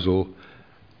proposal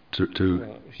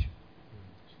to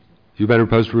you made a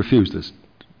proposal to refuse this.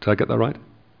 Did I get that right?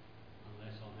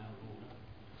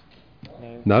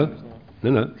 No?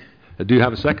 No. Do you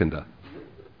have a seconder?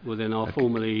 Well, then I'll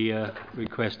formally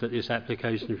request that this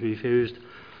application is refused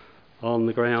on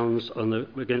the grounds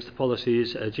against the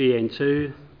policies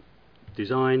GN2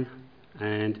 design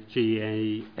and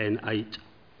GN8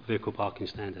 vehicle parking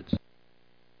standards.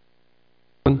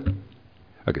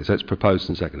 Okay, so it's proposed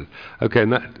and seconded. Okay,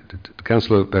 and that,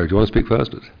 Councillor Berry, do you want to speak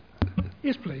first?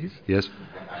 Yes, please. Yes.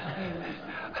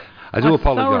 I do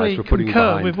apologise for putting you behind.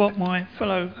 I concur with what my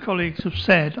fellow colleagues have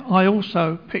said. I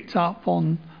also picked up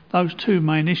on those two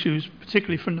main issues,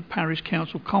 particularly from the parish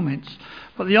council comments.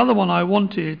 But the other one I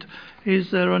wanted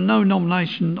is there are no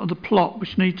nomination of the plot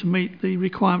which need to meet the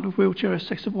requirement of wheelchair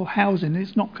accessible housing.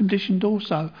 It's not conditioned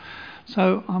also.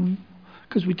 So,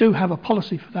 because we do have a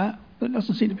policy for that, but it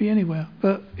doesn't seem to be anywhere.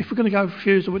 But if we're going to go for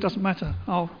refusal, it doesn't matter.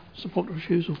 I'll support the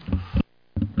refusal.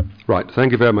 Right,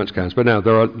 thank you very much, Councillor. But now,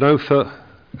 there are no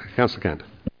Councillor Kent.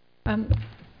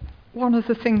 One of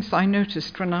the things I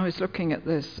noticed when I was looking at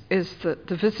this is that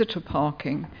the visitor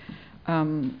parking,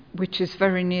 which is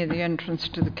very near the entrance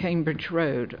to the Cambridge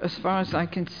Road, as far as I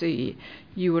can see,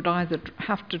 you would either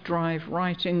have to drive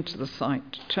right into the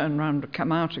site to turn round and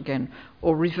come out again,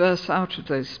 or reverse out of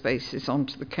those spaces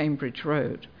onto the Cambridge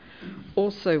Road.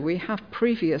 Also, we have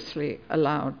previously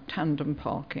allowed tandem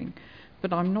parking,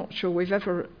 but I'm not sure we've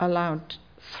ever allowed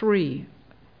 3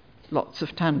 lots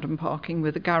of tandem parking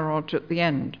with a garage at the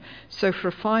end. So for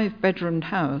a 5-bedroom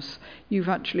house, you've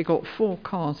actually got 4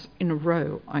 cars in a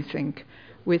row, I think,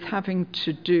 with having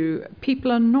to do...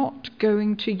 People are not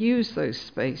going to use those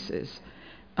spaces.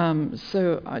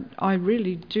 So I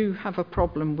really do have a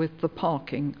problem with the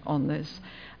parking on this.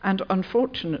 And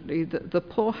unfortunately, the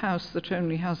poor house that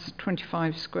only has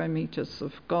 25 square metres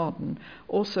of garden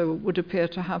also would appear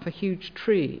to have a huge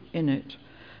tree in it.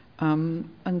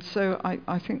 And so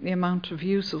I think the amount of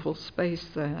usable space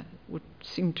there would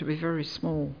seem to be very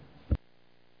small.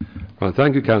 Right,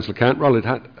 thank you, Councillor Kent.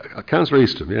 Councillor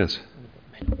Easton, yes.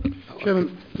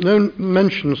 Chairman, no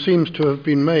mention seems to have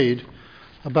been made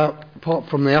about, apart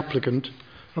from the applicant,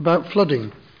 about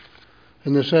flooding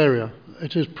in this area.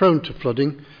 It is prone to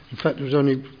flooding. In fact, it was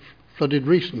only flooded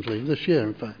recently, this year,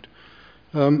 in fact.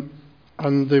 And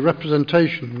the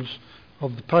representations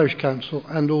of the parish council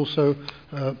and also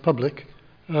public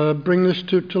bring this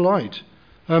to light.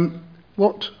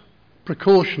 What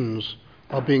precautions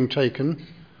are being taken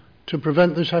to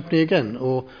prevent this happening again,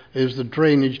 or is the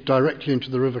drainage directly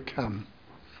into the River Cam?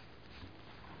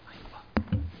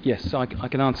 Yes, I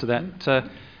can answer that.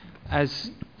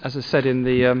 As I said in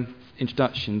the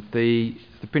introduction, the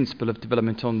principle of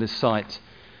development on this site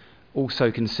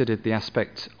also considered the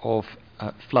aspect of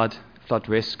flood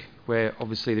risk, where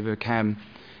obviously the River Cam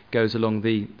goes along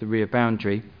the rear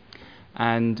boundary.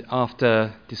 And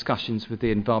after discussions with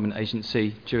the Environment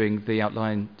Agency during the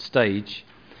outline stage,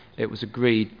 it was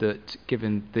agreed that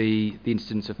given the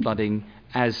incidence of flooding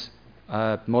as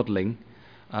modelling,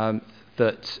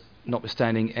 that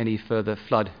notwithstanding any further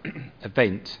flood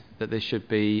event, that there should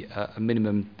be a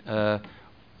minimum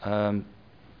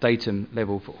datum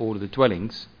level for all of the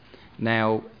dwellings.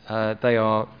 Now, they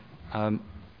are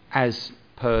as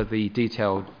per the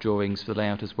detailed drawings for the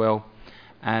layout as well,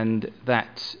 and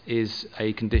that is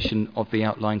a condition of the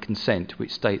outline consent,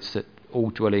 which states that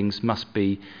all dwellings must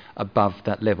be above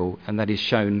that level, and that is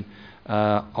shown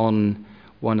on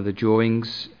one of the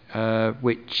drawings,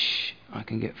 which I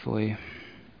can get for you,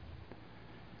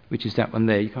 which is that one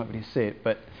there. You can't really see it,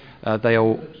 but they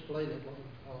all...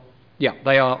 Yeah,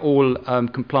 they are all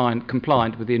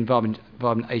compliant with the Environment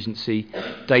Agency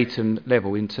datum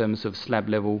level in terms of slab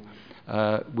level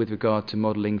with regard to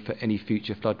modelling for any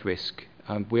future flood risk.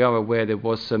 We are aware there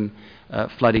was some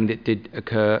flooding that did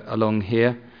occur along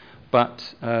here,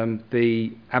 but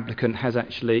the applicant has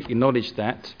actually acknowledged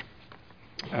that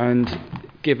And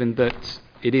given that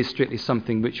it is strictly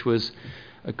something which was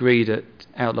agreed at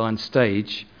outline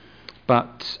stage,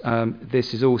 but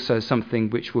this is also something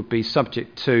which would be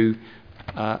subject to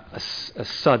a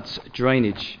SUDS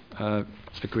drainage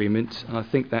agreement, and I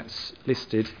think that's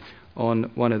listed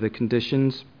on one of the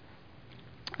conditions.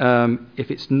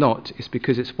 If it's not, it's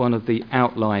because it's one of the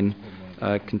outline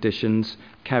conditions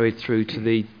carried through to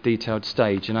the detailed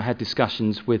stage, and I had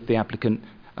discussions with the applicant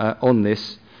on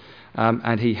this,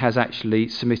 and he has actually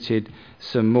submitted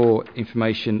some more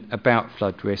information about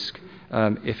flood risk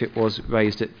if it was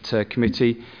raised at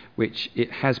committee, which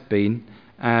it has been,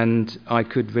 and I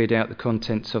could read out the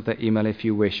contents of that email if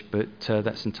you wish, but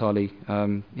that's entirely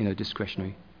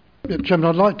discretionary. Yeah, Chairman,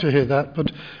 I'd like to hear that,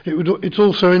 but it's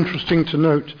also interesting to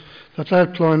note that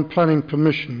outline planning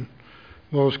permission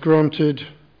was granted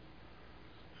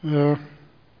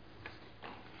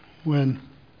when?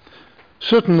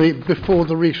 Certainly before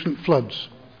the recent floods.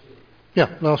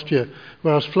 Yeah, last year.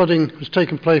 Whereas flooding has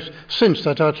taken place since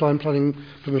that outline planning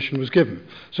permission was given.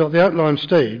 So at the outline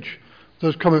stage,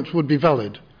 those comments would be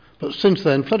valid. But since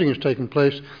then, flooding has taken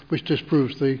place, which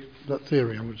disproves that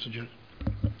theory, I would suggest.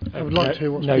 I would like to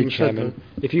hear what's being Chairman. said,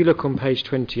 though. If you look on page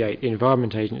 28, the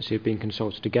Environment Agency have been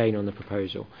consulted again on the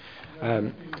proposal.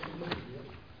 I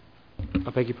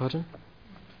beg your pardon?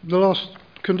 The last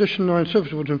condition 9,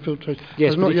 surface water infiltration, yes,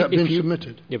 has not yet been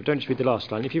submitted. Yeah, but don't just read the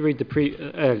last line. If you read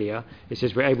the earlier, it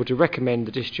says we're able to recommend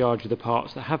the discharge of the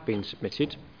parts that have been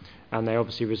submitted, and they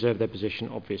obviously reserve their position,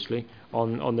 obviously,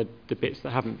 on the bits that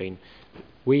haven't been.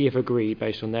 We have agreed,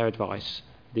 based on their advice,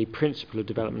 the principle of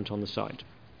development on the site,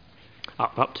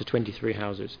 up to 23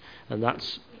 houses, and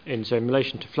that's in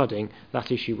relation to flooding.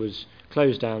 That issue was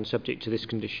closed down, subject to these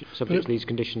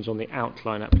conditions on the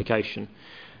outline application.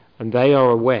 And they are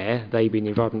aware, they being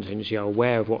the Environment Agency, are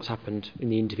aware of what's happened in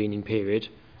the intervening period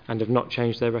and have not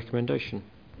changed their recommendation.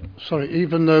 Sorry,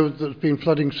 even though there's been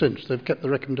flooding since, they've kept the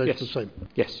recommendation the same?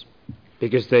 Yes,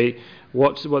 because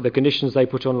what the conditions they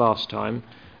put on last time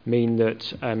mean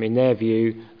that, in their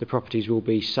view, the properties will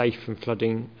be safe from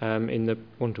flooding in the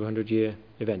 1 to 100 year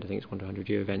event. I think it's 1 to 100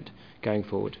 year event going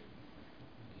forward.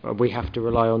 We have to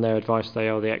rely on their advice. They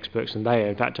are the experts, and they,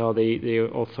 in fact, are the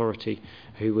authority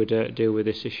who would deal with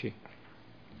this issue.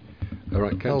 All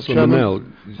right, Councillor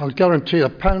Manel. I'll guarantee a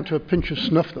pound to a pinch of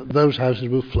snuff that those houses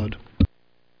will flood.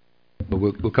 Well,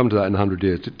 we'll come to that in 100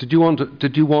 years. Did you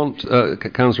want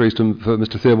Councillor Easton, for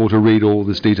Mr. Theobald to read all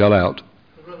this detail out?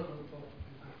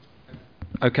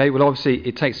 Okay. Well, obviously,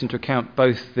 it takes into account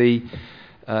both the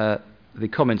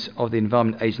comments of the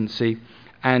Environment Agency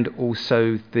and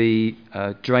also the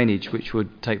drainage which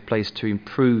would take place to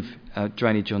improve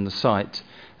drainage on the site.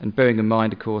 And bearing in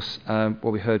mind, of course,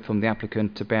 what we heard from the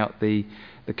applicant about the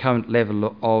current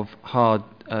level of hard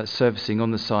surfacing on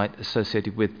the site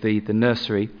associated with the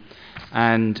nursery,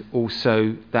 and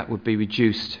also that would be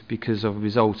reduced because of a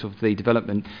result of the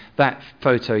development. That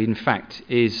photo, in fact,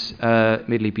 is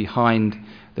immediately behind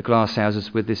the glass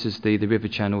houses. With this is the river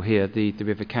channel here, the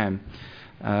River Cam.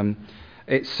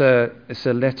 It's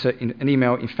a letter, an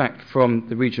email, in fact, from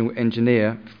the regional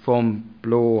engineer from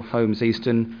Blore Homes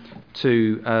Easton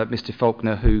to Mr.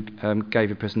 Faulkner, who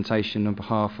gave a presentation on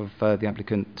behalf of the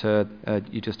applicant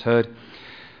you just heard.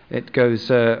 It goes,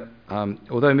 although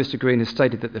Mr. Green has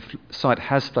stated that the site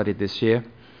has flooded this year,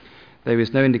 there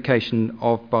is no indication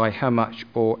of by how much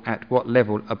or at what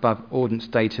level above ordnance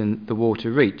datum the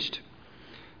water reached.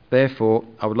 Therefore,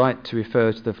 I would like to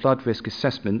refer to the flood risk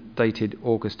assessment dated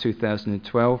August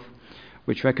 2012,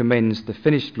 which recommends the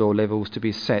finished floor levels to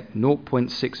be set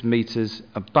 0.6 metres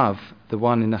above the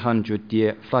 1 in a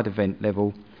 100-year flood event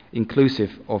level,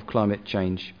 inclusive of climate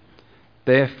change.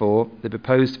 Therefore, the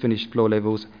proposed finished floor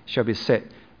levels shall be set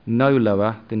no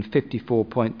lower than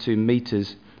 54.2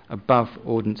 metres above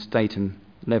ordnance datum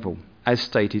level, as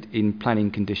stated in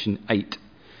Planning Condition 8.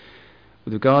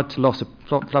 With regard to loss of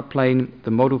floodplain, the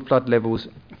model flood levels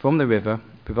from the river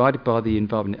provided by the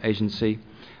Environment Agency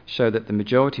show that the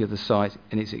majority of the site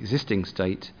in its existing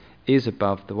state is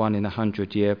above the 1 in a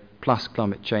 100-year plus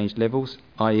climate change levels,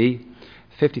 i.e.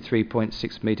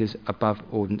 53.6 metres above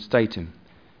ordnance datum.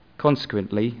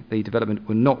 Consequently, the development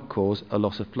will not cause a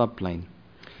loss of floodplain.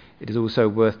 It is also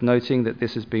worth noting that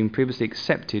this has been previously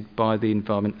accepted by the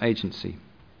Environment Agency.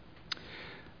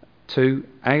 2.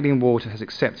 Anglian Water has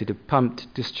accepted a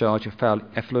pumped discharge of foul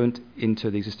effluent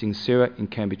into the existing sewer in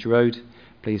Cambridge Road.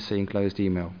 Please see enclosed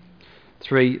email.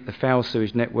 3. The foul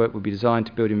sewage network will be designed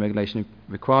to building regulation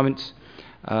requirements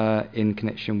in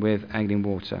connection with Anglian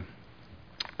Water.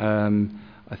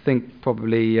 I think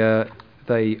probably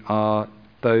they are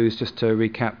those, just to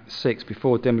recap, 6.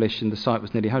 Before demolition, the site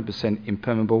was nearly 100%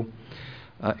 impermeable.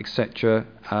 etc.,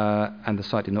 and the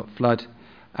site did not flood,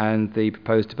 and the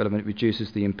proposed development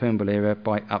reduces the impermeable area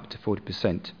by up to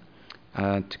 40%.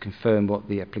 To confirm what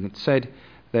the applicant said,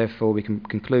 therefore we can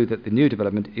conclude that the new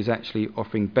development is actually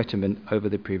offering betterment over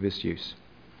the previous use.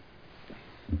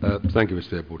 Thank you,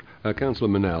 Mr. Fairboard. Councillor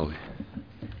Manelli.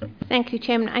 Thank you,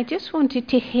 Chairman. I just wanted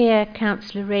to hear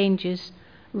Councillor Ranger's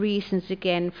reasons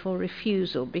again for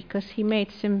refusal, because he made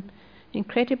some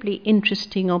incredibly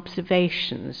interesting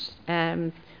observations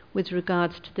with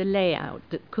regards to the layout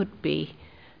that could be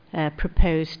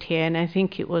proposed here, and I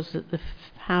think it was that the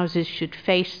houses should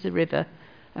face the river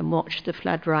and watch the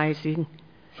flood rising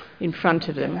in front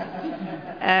of them.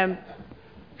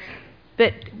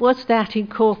 But was that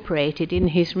incorporated in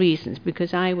his reasons?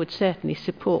 Because I would certainly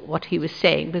support what he was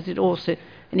saying. Was it also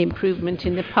an improvement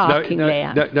in the parking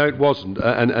layout? No, it wasn't,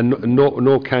 and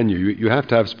nor can you. You have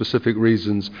to have specific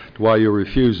reasons to why you're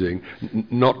refusing,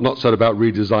 not so about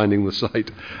redesigning the site.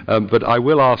 But I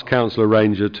will ask Councillor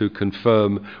Ranger to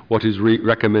confirm what his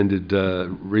recommended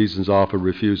reasons are for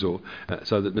refusal,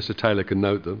 so that Mr. Taylor can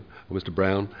note them, or Mr.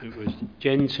 Brown. It was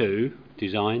Gen 2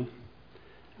 design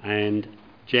and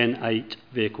Gen 8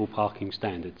 vehicle parking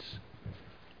standards.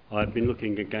 I've been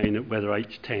looking again at whether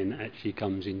H10 actually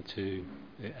comes into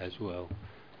it as well,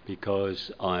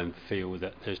 because I feel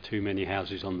that there's too many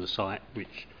houses on the site,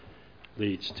 which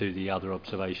leads to the other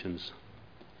observations.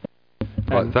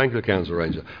 Right, thank you, Councillor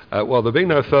Ranger. Well, there being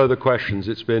no further questions,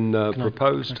 it's been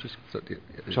proposed.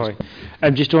 Sorry,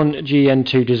 just on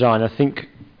GN2 design, I think,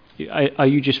 are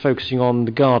you just focusing on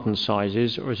the garden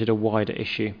sizes, or is it a wider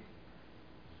issue?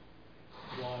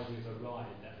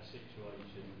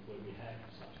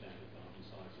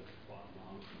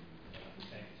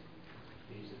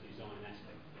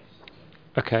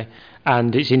 Okay,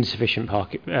 and it's insufficient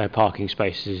parking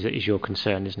spaces is your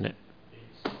concern, isn't it?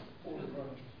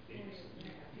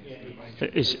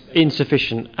 It's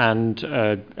insufficient and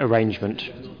arrangement.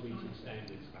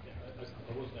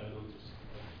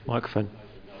 Microphone.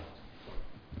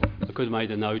 I could have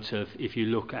made a note of, if you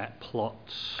look at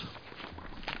plots,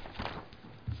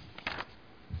 I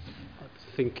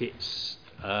think it's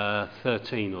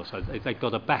 13 or so, they've got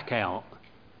to back out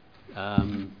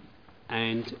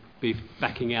and be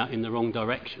backing out in the wrong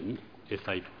direction if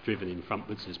they've driven in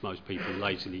frontwards, as most people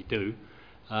lazily do,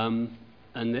 and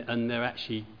they're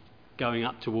actually going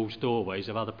up towards doorways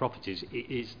of other properties.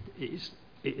 It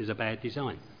is a bad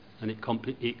design, and it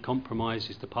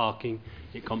compromises the parking,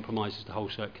 it compromises the whole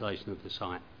circulation of the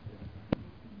site.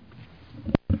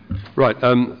 Right,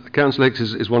 Councillor Hicks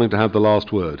is wanting to have the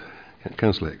last word.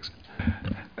 Councillor Hicks.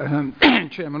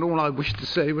 Chairman, all I wish to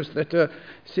say was that it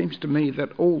seems to me that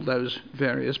all those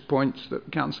various points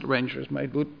that Councillor Ranger has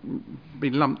made would be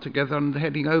lumped together under the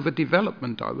heading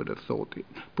overdevelopment, I would have thought.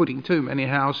 Putting too many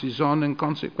houses on and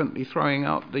consequently throwing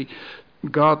out the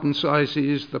garden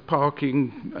sizes, the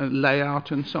parking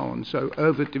layout and so on. So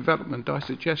overdevelopment, I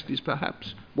suggest, is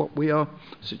perhaps what we are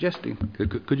suggesting.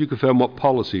 Could you confirm what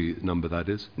policy number that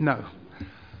is? No.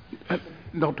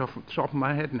 Not off the top of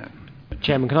my head, no.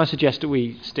 Chairman, can I suggest that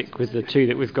we stick with the two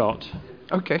that we've got?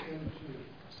 Okay.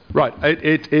 Right,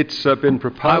 it's been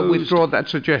proposed... I'll withdraw that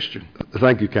suggestion.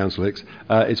 Thank you, Councillor Hicks.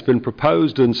 It's been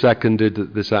proposed and seconded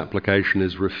that this application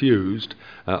is refused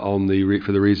for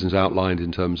the reasons outlined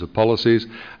in terms of policies.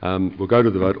 We'll go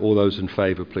to the vote. All those in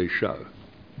favour, please show.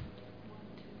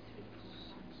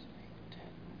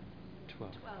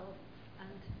 12.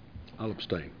 I'll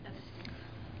abstain.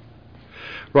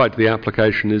 Right, the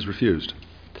application is refused.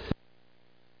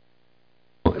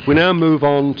 If we now move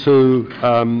on to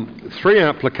 3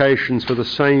 applications for the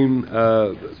same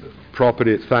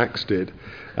property at Thaxted,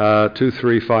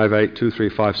 2358,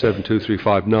 2357,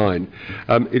 2359,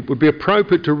 it would be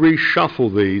appropriate to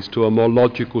reshuffle these to a more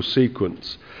logical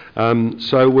sequence.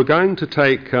 So we're going to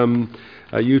take UTT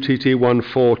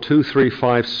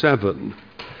 142357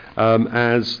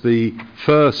 as the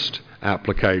first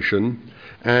application,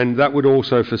 and that would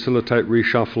also facilitate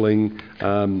reshuffling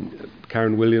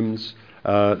Karen Williams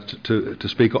to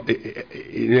speak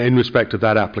in respect of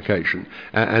that application.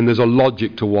 And there's a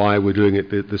logic to why we're doing it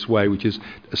this way, which is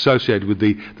associated with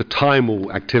the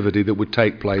timal activity that would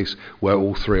take place where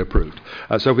all 3 are approved.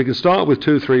 So if we can start with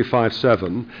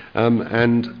 2357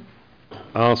 and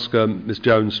ask Ms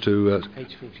Jones to...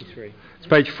 page 43. It's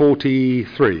page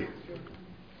 43.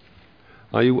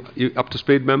 Are you up to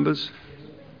speed, members?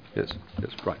 Yes,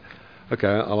 right. Okay,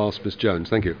 I'll ask Ms Jones.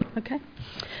 Thank you. Okay.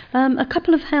 A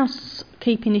couple of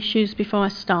housekeeping issues before I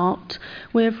start.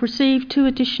 We have received 2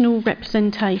 additional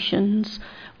representations,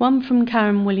 one from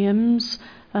Karen Williams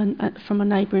from a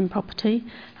neighbouring property.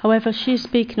 However, she is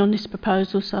speaking on this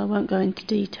proposal, so I won't go into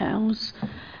details.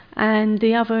 And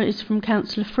the other is from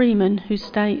Councillor Freeman, who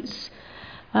states,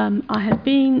 I have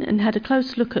been and had a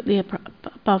close look at the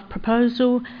above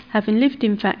proposal, having lived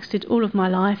in Faxted all of my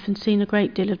life and seen a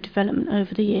great deal of development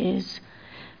over the years.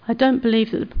 I don't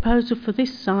believe that the proposal for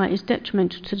this site is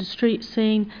detrimental to the street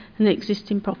scene, and the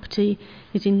existing property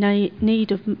is in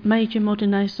need of major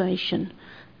modernisation.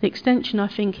 The extension, I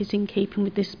think, is in keeping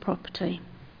with this property.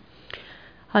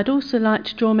 I'd also like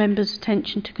to draw members'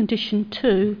 attention to condition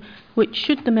 2, which,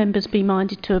 should the members be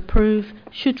minded to approve,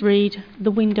 should read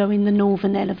the window in the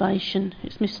northern elevation.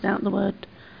 It's missed out the word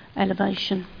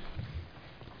elevation.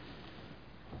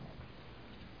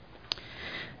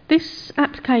 This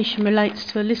application relates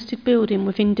to a listed building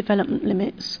within development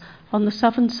limits on the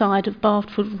southern side of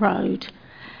Barford Road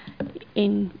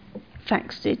in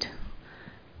Faxted.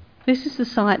 This is the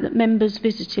site that members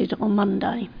visited on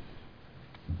Monday.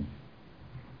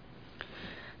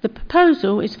 The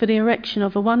proposal is for the erection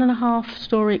of a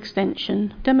 1.5-storey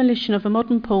extension, demolition of a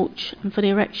modern porch, and for the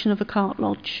erection of a cart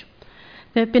lodge.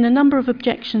 There have been a number of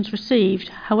objections received.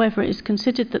 However, it is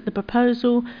considered that the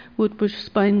proposal would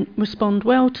respond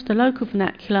well to the local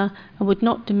vernacular and would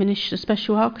not diminish the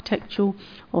special architectural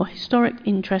or historic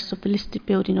interests of the listed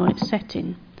building or its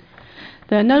setting.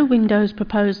 There are no windows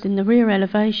proposed in the rear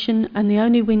elevation, and the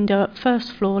only window at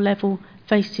first floor level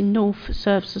facing north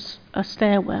serves as a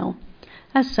stairwell.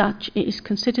 As such, it is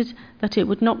considered that it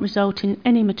would not result in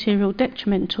any material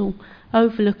detrimental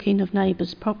overlooking of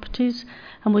neighbours' properties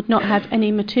and would not have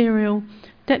any material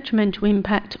detrimental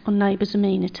impact on neighbours'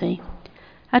 amenity.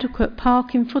 Adequate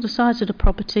parking for the size of the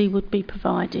property would be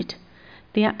provided.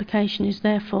 The application is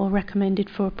therefore recommended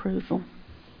for approval.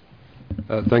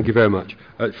 Thank you very much.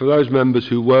 For those members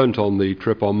who weren't on the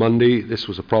trip on Monday, this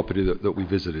was a property that we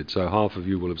visited, so half of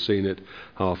you will have seen it,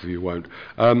 half of you won't.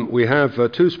 We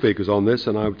have 2 speakers on this,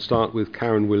 and I would start with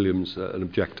Karen Williams, an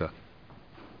objector.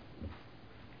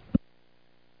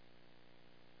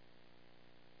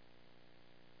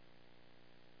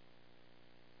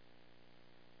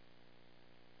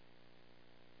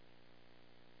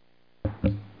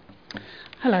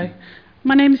 Hello.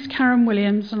 My name is Karen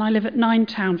Williams and I live at 9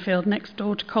 Townfield, next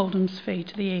door to Coldham's Fee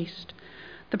to the east.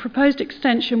 The proposed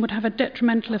extension would have a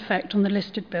detrimental effect on the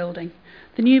listed building.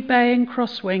 The new bay and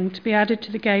cross wing to be added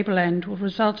to the gable end will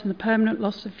result in the permanent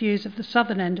loss of views of the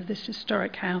southern end of this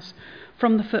historic house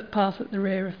from the footpath at the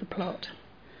rear of the plot.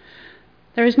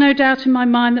 There is no doubt in my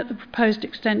mind that the proposed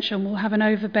extension will have an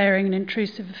overbearing and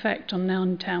intrusive effect on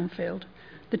 9 Townfield.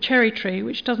 The cherry tree,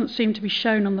 which doesn't seem to be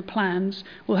shown on the plans,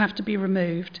 will have to be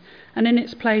removed, and in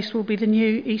its place will be the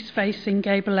new east-facing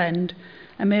gable end,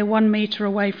 a mere 1 metre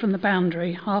away from the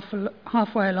boundary,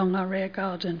 halfway along our rear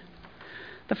garden.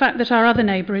 The fact that our other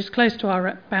neighbour is close to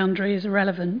our boundary is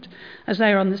irrelevant, as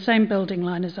they are on the same building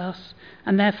line as us,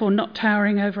 and therefore not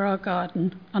towering over our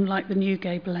garden, unlike the new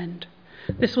gable end.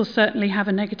 This will certainly have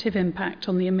a negative impact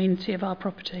on the amenity of our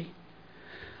property.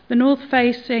 The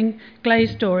north-facing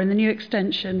glazed door in the new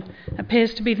extension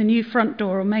appears to be the new front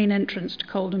door or main entrance to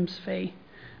Coldham's Fee.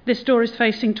 This door is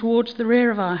facing towards the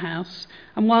rear of our house,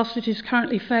 and whilst it is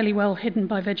currently fairly well hidden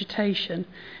by vegetation,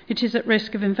 it is at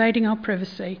risk of invading our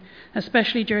privacy,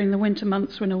 especially during the winter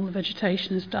months when all the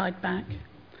vegetation has died back.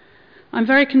 I'm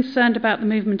very concerned about the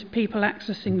movement of people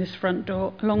accessing this front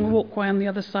door along the walkway on the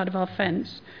other side of our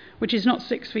fence, which is not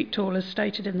 6 feet tall as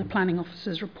stated in the planning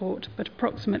officer's report, but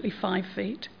approximately 5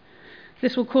 feet.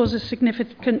 This will cause a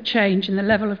significant change in the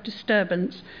level of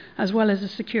disturbance as well as a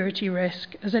security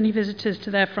risk, as any visitors to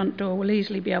their front door will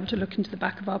easily be able to look into the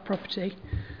back of our property.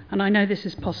 And I know this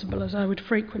is possible, as I would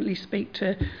frequently speak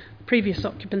to previous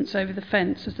occupants over the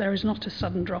fence, as there is not a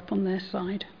sudden drop on their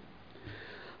side.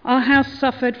 Our house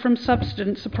suffered from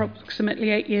subsidence approximately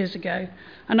 8 years ago,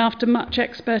 and after much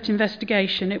expert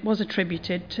investigation it was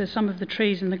attributed to some of the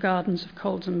trees in the gardens of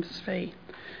Coldham's Fee.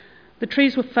 The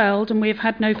trees were felled and we have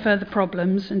had no further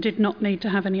problems and did not need to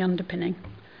have any underpinning.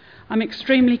 I'm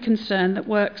extremely concerned that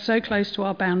work so close to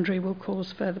our boundary will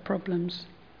cause further problems.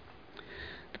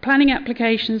 The planning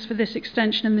applications for this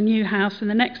extension and the new house and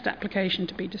the next application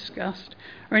to be discussed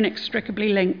are inextricably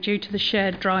linked due to the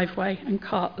shared driveway and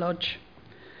cart lodge.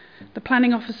 The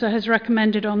planning officer has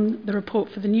recommended on the report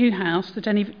for the new house that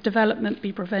any development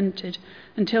be prevented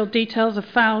until details of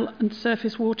foul and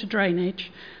surface water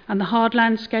drainage and the hard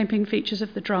landscaping features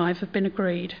of the drive have been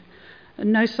agreed.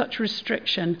 And no such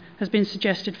restriction has been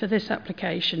suggested for this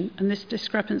application, and this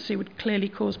discrepancy would clearly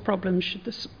cause problems should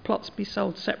the plots be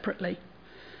sold separately.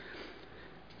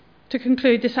 To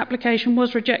conclude, this application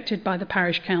was rejected by the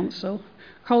parish council.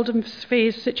 Coldham's Fee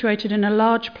is situated in a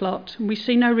large plot, and we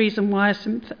see no reason why a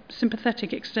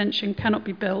sympathetic extension cannot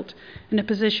be built in a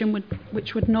position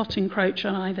which would not encroach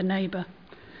on either neighbour.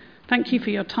 Thank you for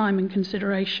your time and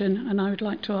consideration, and I would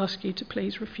like to ask you to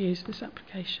please refuse this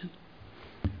application.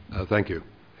 Thank you.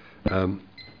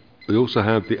 We also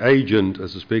have the agent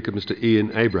as a speaker, Mr.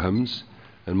 Ian Abrahams,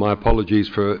 and my apologies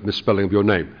for misspelling of your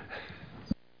name.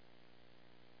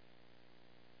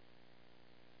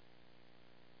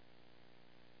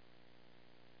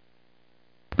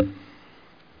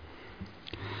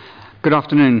 Good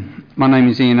afternoon. My name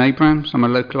is Ian Abrahams. I'm a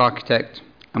local architect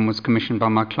and was commissioned by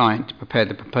my client to prepare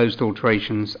the proposed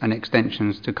alterations and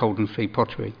extensions to Coldham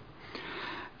Pottery.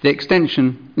 The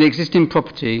existing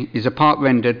property is a part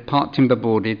rendered, part timber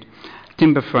boarded,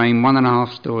 timber frame,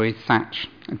 1.5 storey thatch,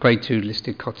 a Grade 2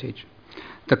 listed cottage.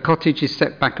 The cottage is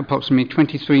set back approximately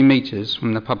 23 metres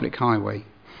from the public highway.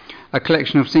 A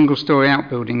collection of single-storey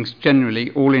outbuildings, generally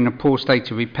all in a poor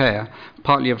state of repair,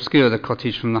 partly obscure the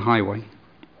cottage from the highway.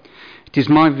 It is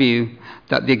my view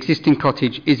that the existing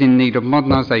cottage is in need of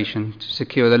modernisation to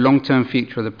secure the long-term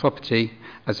future of the property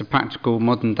as a practical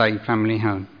modern-day family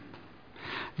home.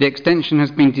 The extension has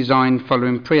been designed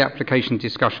following pre-application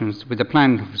discussions with the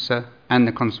planning officer and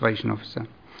the conservation officer.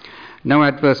 No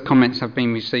adverse comments have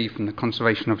been received from the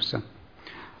conservation officer.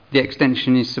 The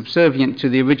extension is subservient to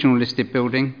the original listed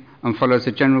building and follows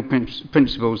the general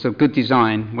principles of good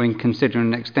design when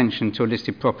considering an extension to a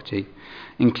listed property,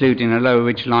 including a lower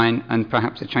ridge line and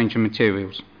perhaps a change of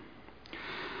materials.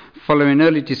 Following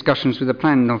early discussions with the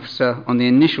planning officer on the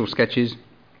initial sketches,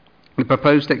 the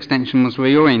proposed extension was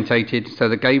reorientated so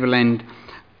the gable end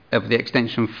of the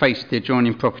extension faced the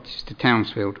adjoining properties to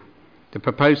Townsfield. The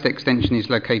proposed extension is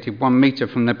located 1 metre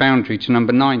from the boundary to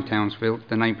number 9 Townsfield,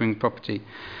 the neighbouring property.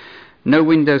 No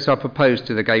windows are proposed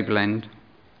to the gable end.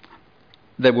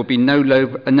 There will be no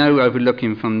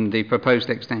overlooking from the proposed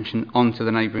extension onto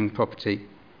the neighbouring property,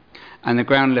 and the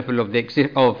ground level of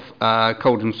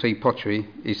Coldham Pottery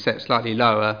is set slightly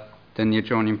lower than the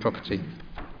adjoining property.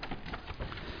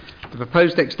 The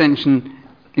proposed extension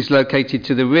is located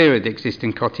to the rear of the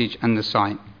existing cottage and the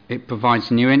site. It provides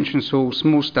a new entrance hall,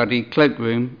 small study,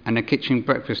 cloakroom, and a kitchen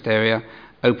breakfast area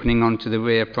opening onto the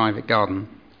rear private garden.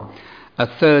 A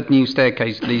third new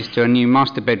staircase leads to a new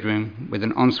master bedroom with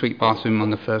an ensuite bathroom on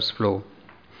the first floor.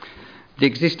 The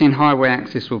existing highway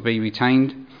access will be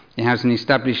retained. It has an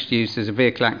established use as a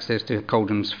vehicle access to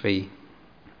Coldham's Fee.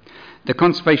 The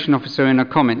Conservation Officer, in her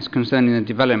comments concerning the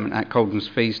development at Coldham's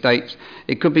Fee, states,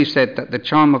 "It could be said that the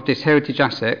charm of this heritage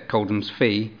asset, Coldham's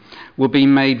Fee, will be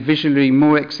made visually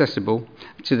more accessible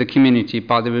to the community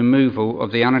by the removal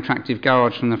of the unattractive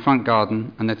garage from the front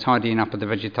garden and the tidying up of the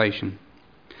vegetation.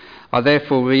 I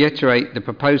therefore reiterate the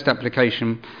proposed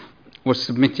application was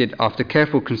submitted after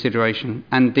careful consideration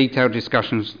and detailed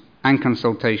discussions and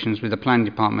consultations with the planning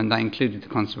department that included the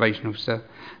Conservation Officer.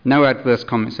 No adverse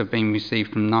comments have been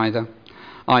received from either.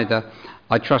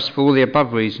 I trust for all the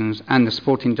above reasons and the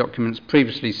supporting documents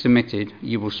previously submitted,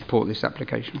 you will support this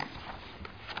application."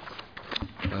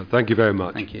 Thank you very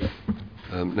much. Thank you.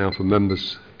 Now for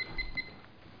members.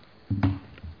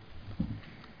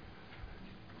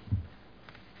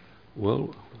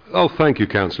 Well, thank you,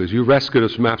 councillors. You rescued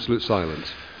us from absolute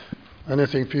silence.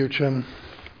 Anything for you, Chairman.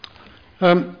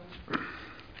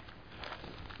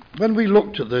 When we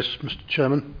looked at this, Mr.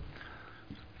 Chairman,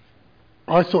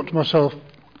 I thought to myself,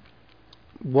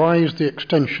 why is the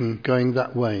extension going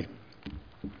that way?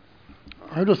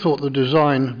 I would have thought the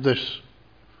design of this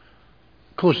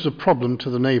causes a problem to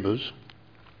the neighbours.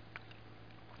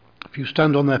 If you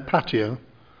stand on their patio,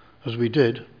 as we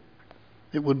did,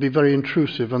 it would be very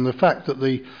intrusive, and the fact that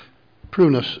the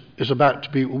prunus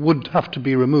would have to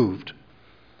be removed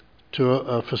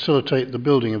to facilitate the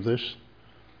building of this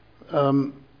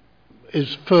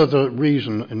is further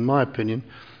reason, in my opinion,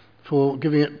 for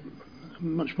giving it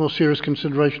much more serious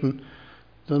consideration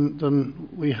than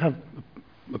we have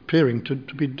appearing to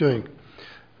be doing.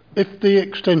 If the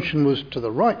extension was to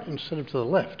the right instead of to the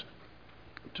left,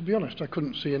 to be honest, I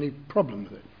couldn't see any problem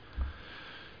with it.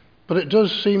 But it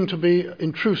does seem to be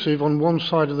intrusive on one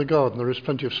side of the garden. There is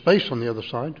plenty of space on the other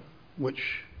side,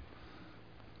 which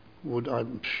would,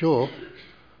 I'm sure,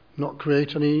 not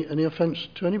create any offence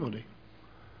to anybody.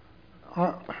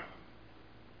 I'm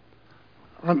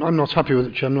not happy with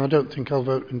it, Chairman. I don't think I'll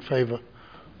vote in favour.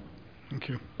 Thank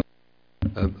you.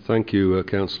 Thank you,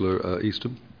 Councillor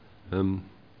Eastham.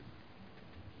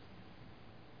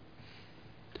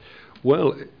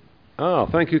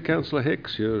 Thank you, Councillor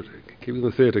Hicks. You're keeping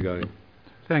the theatre going.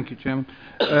 Thank you, Chairman.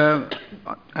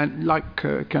 And like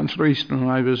Councillor Easton,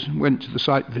 I went to the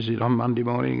site visit on Monday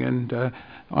morning, and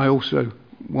I also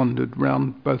wandered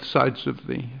round both sides of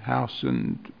the house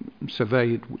and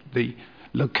surveyed the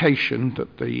location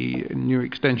that the new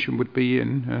extension would be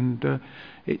in. And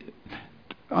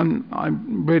I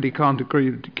really can't agree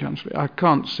with you, Councillor. I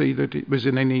can't see that it was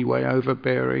in any way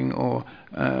overbearing or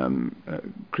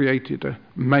created a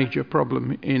major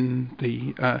problem in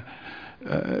the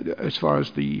as far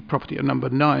as the property at number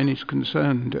 9 is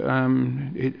concerned.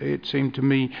 It seemed to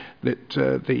me that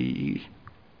the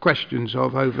questions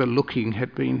of overlooking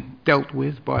had been dealt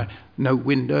with by no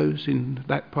windows in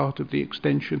that part of the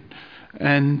extension,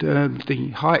 and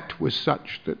the height was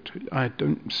such that I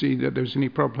don't see that there's any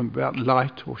problem about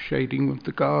light or shading of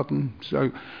the garden.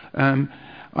 So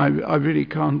I really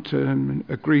can't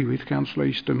agree with Councillor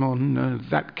Eastham on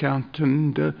that count,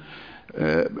 and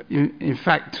in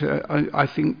fact I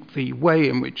think the way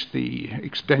in which the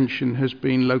extension has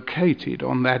been located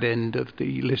on that end of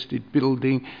the listed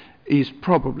building is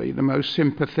probably the most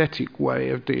sympathetic way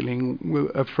of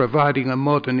of providing a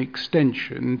modern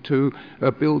extension to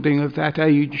a building of that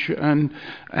age and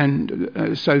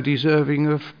so deserving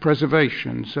of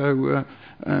preservation. So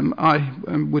I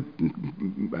would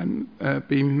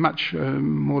be much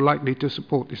more likely to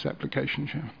support this application,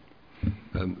 Chairman.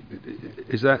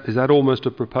 Is that almost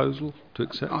a proposal to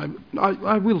accept?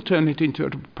 I will turn it into a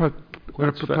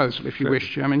proposal if you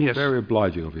wish, Chairman. Yes. Very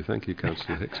obliging of you. Thank you,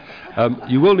 Councillor Hicks.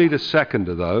 You will need a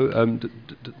seconder, though.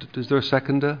 Is there a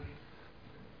seconder?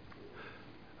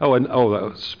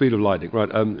 Speed of lightning. Right.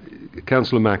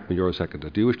 Councillor Mackman, you're a seconder.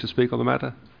 Do you wish to speak on the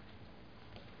matter?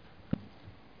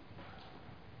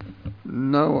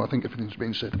 No, I think everything's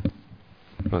been said.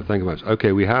 Right, thank you very much.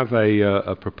 Okay, we have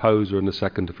a proposer and a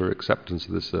seconder for acceptance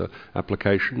of this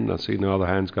application. I see no other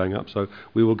hands going up, so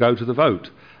we will go to the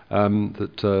vote.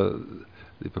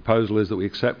 The proposal is that we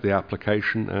accept the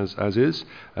application as is,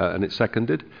 and it's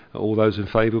seconded. All those in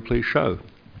favour, please show.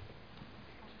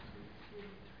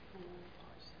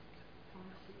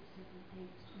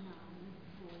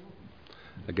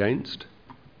 Against?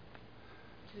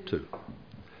 2.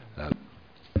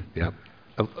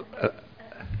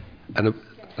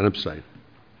 And abstain.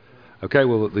 Okay,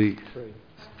 well, the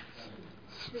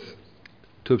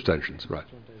 2 abstentions, right.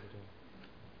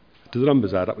 Do the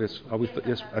numbers add up? Yes. Are we?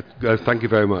 Yes. Thank you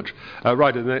very much.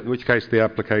 Right. In which case, the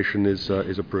application is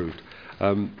approved.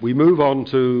 We move on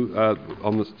to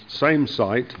on the same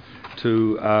site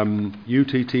to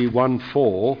UTT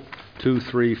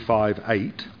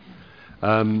 142358.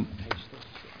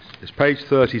 It's page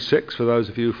 36 for those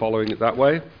of you following it that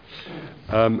way.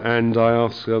 And I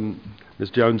ask Ms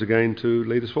Jones again to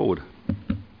lead us forward.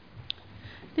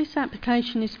 This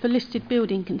application is for listed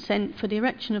building consent for the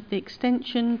erection of the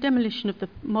extension, demolition of the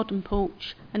modern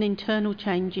porch and internal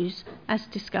changes as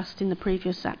discussed in the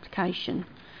previous application.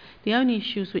 The only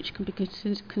issues which can be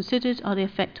considered are the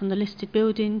effect on the listed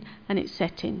building and its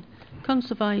setting.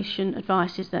 Conservation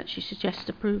advises that she suggests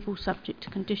approval subject to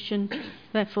condition.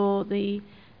 Therefore, the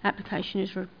application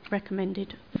is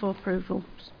recommended for approval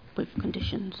with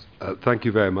conditions. Thank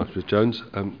you very much, Ms Jones.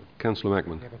 Councillor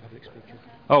Mackman.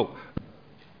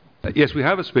 Yes, we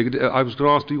have a speaker. I was going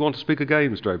to ask, do you want to speak again,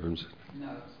 Mr Abrams? No,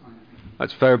 that's fine.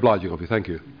 That's very obliging of you, thank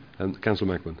you.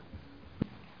 Councillor Mackman.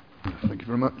 Thank you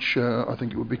very much. I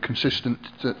think it would be consistent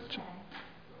that...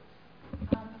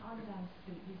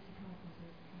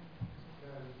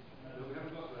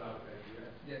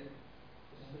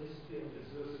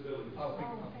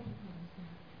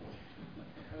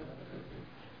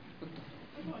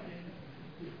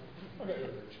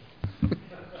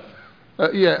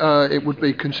 it would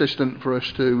be consistent for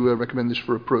us to recommend this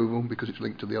for approval because it's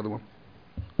linked to the other one.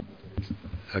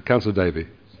 Councillor Davey.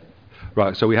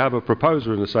 Right, so we have a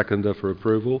proposer and a seconder for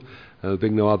approval.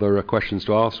 Being no other questions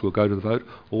to ask, we'll go to the vote.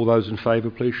 All those in favour,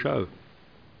 please show.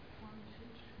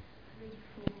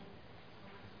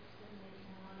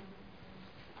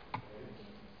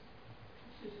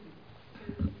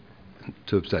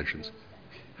 2 abstentions.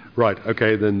 Right,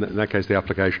 okay, then in that case the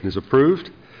application is approved.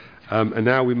 And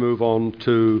now we move on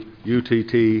to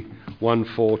UTT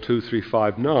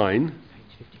 142359,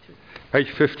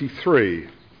 page 53.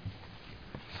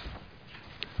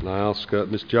 And I ask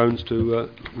Ms Jones to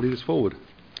lead us forward.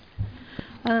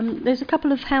 There's a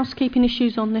couple of housekeeping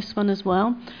issues on this one as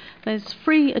well. There's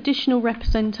 3 additional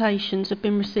representations have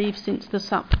been received since the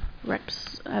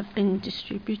sub-reps have been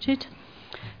distributed.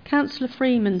 Councillor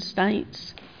Freeman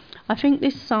states, I think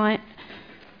this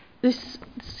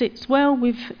sits well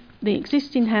with the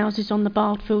existing houses on the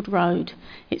Bardfield Road.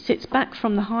 It sits back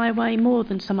from the highway more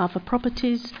than some other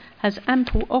properties, has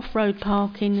ample off-road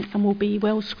parking and will be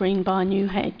well screened by a new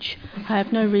hedge. I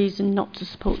have no reason not to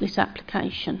support this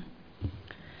application.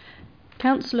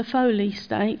 Councillor Foley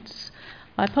states,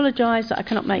 I apologise that I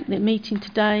cannot make the meeting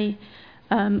today.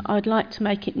 I'd like to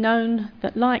make it known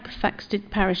that, like Faxted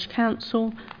Parish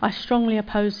Council, I strongly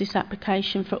oppose this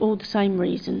application for all the same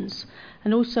reasons,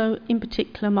 and also in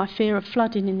particular my fear of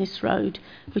flooding in this road,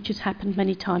 which has happened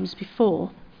many times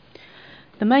before.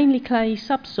 The mainly clay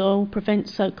subsoil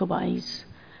prevents soakaways.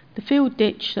 The field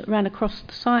ditch that ran across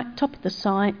the top of the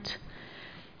site,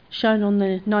 shown on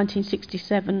the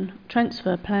 1967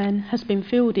 transfer plan, has been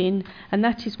filled in, and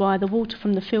that is why the water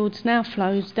from the fields now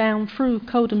flows down through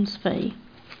Coldham's Fee.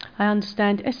 I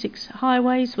understand Essex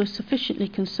Highways were sufficiently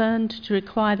concerned to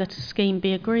require that a scheme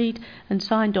be agreed and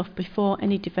signed off before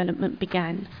any development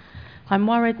began. I'm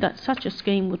worried that such a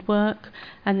scheme would work,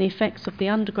 and the effects of the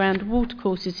underground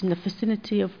watercourses in the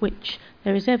vicinity of which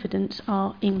there is evidence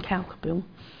are incalculable.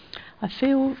 I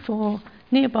feel for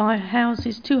nearby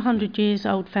houses 200 years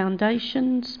old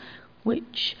foundations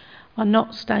which are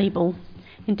not stable.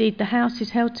 Indeed, the house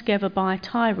is held together by a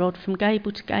tie rod from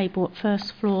gable to gable at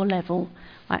first floor level.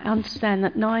 I understand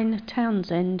that 9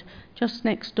 Townsend, just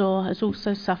next door, has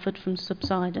also suffered from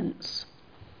subsidence.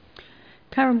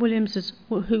 Karen Williams,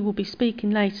 who will be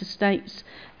speaking later, states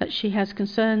that she has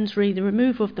concerns re the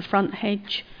removal of the front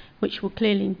hedge, which will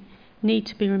clearly need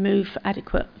to be removed for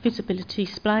adequate visibility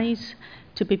displays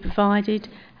to be provided,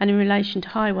 and in relation to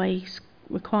highways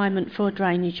requirement for a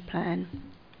drainage plan.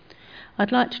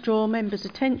 I'd like to draw members'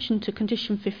 attention to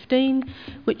condition 15,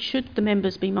 which, should the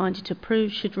members be minded to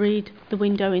approve, should read the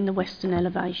window in the western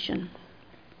elevation.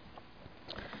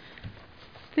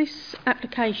 This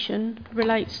application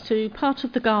relates to part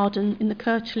of the garden in the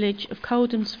curtilage of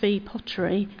Coldham's Fee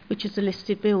Pottery, which is a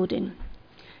listed building.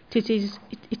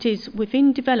 It is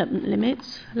within development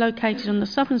limits, located on the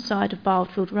southern side of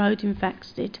Bardfield Road in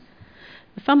Faxted.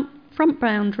 The front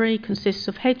boundary consists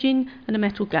of hedging and a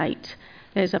metal gate.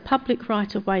 There's a public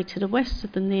right-of-way to the west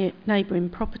of the neighbouring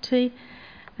property,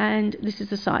 and this is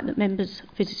the site that members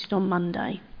visited on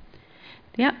Monday.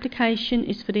 The application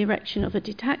is for the erection of a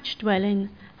detached dwelling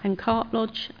and cart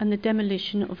lodge and the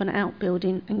demolition of an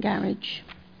outbuilding and garage.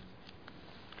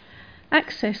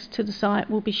 Access to the site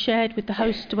will be shared with the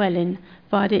host dwelling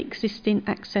via the existing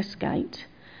access gate.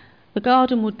 The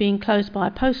garden would be enclosed by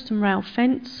a post and rail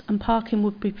fence, and parking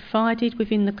would be provided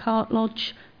within the cart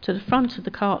lodge, to the front of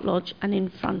the cart lodge and in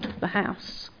front of the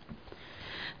house.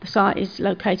 The site is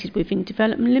located within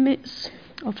development limits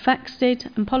of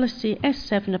Faxted, and policy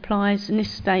S7 applies, and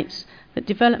this states that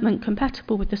development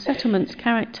compatible with the settlement's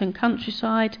character and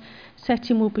countryside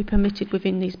setting will be permitted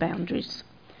within these boundaries.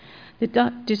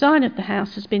 The design of the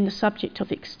house has been the subject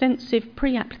of extensive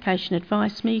pre-application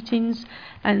advice meetings,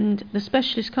 and the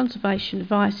specialist conservation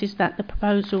advises that the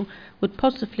proposal would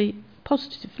positively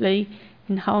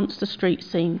enhance the street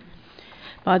scene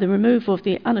by the removal of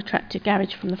the unattractive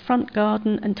garage from the front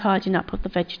garden and tidying up of the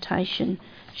vegetation.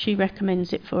 She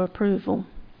recommends it for approval.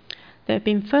 There have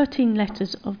been 13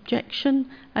 letters of objection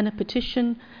and a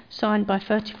petition signed by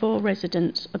 34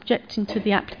 residents objecting to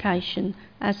the application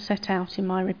as set out in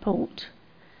my report.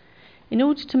 In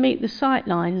order to meet the sight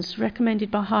lines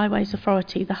recommended by Highways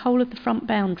Authority, the whole of the front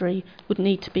boundary would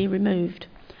need to be removed.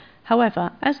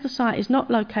 However, as the site is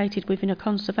not located within a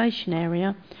conservation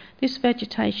area, this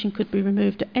vegetation could be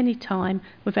removed at any time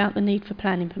without the need for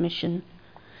planning permission.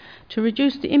 To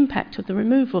reduce the impact of the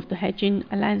removal of the hedging,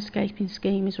 a landscaping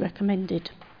scheme is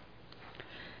recommended.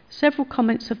 Several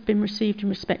comments have been received in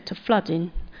respect of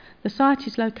flooding. The site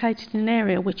is located in an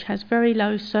area which has very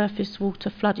low surface water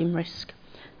flooding risk,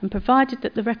 and provided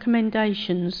that the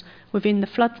recommendations within the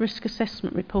flood risk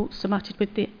assessment report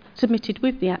submitted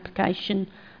with the application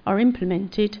are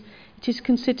implemented, it is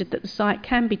considered that the site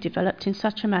can be developed in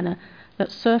such a manner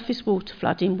that surface water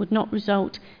flooding would not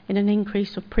result in an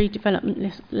increase of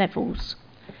pre-development levels.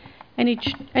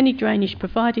 Any drainage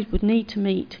provided would need to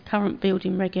meet current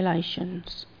building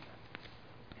regulations.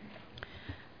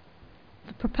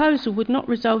 The proposal would not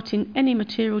result in any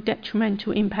material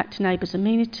detrimental impact to neighbours'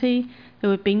 amenity.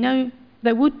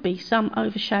 There would be some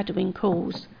overshadowing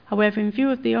caused. However, in view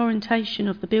of the orientation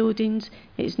of the buildings,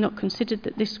 it is not considered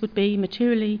that this would be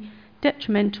materially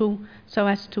detrimental so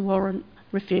as to warrant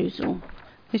refusal.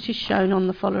 This is shown on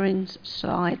the following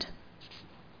slide.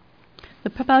 The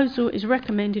proposal is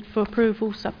recommended for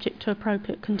approval subject to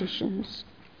appropriate conditions.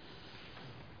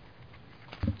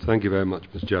 Thank you very much,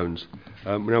 Ms Jones.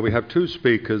 Now we have two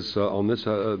speakers on this.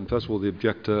 First of all, the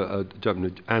objector,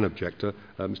 an objector,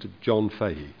 Mr John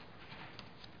Fahey.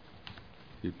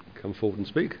 You come forward and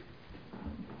speak.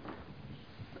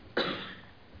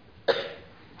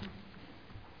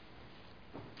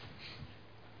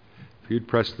 If you'd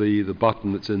press the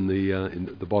button that's in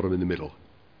the bottom in the middle.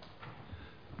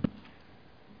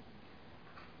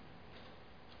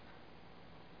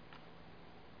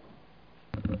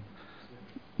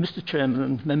 Mr. Chairman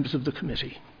and members of the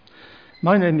committee.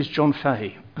 My name is John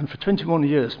Fahey, and for 21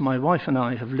 years my wife and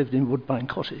I have lived in Woodbine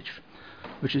Cottage,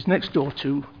 which is next door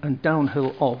to and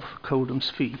downhill of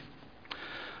Coldham's Fee.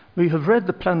 We have read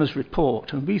the planner's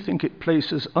report, and we think it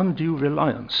places undue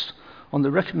reliance on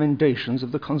the recommendations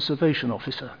of the Conservation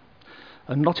Officer,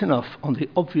 and not enough on the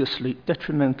obviously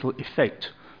detrimental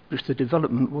effect which the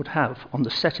development would have on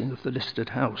the setting of the listed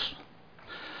house.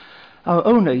 Our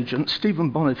own agent, Stephen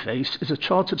Boniface, is a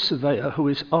chartered surveyor who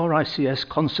is RICS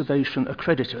Conservation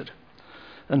accredited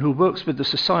and who works with the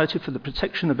Society for the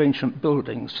Protection of Ancient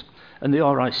Buildings and the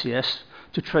RICS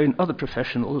to train other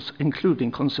professionals, including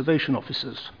conservation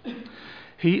officers.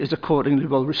 He is accordingly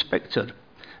well respected,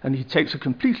 and he takes a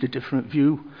completely different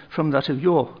view from that of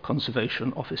your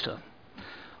conservation officer,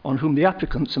 on whom the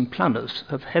applicants and planners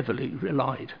have heavily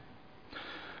relied.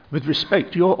 With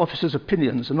respect, your officer's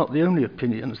opinions are not the only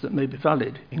opinions that may be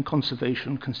valid in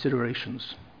conservation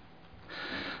considerations.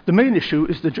 The main issue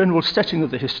is the general setting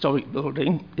of the historic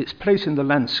building, its place in the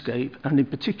landscape, and in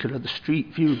particular the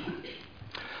street view.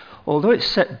 Although it's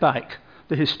set back,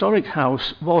 the historic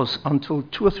house was, until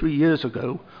 2 or 3 years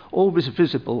ago, always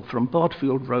visible from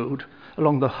Bardfield Road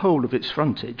along the whole of its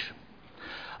frontage.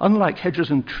 Unlike hedges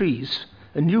and trees,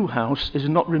 a new house is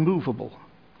not removable.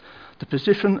 The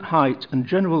position, height, and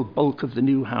general bulk of the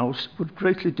new house would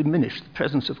greatly diminish the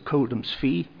presence of Coldham's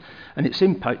Fee and its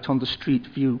impact on the street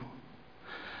view.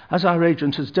 As our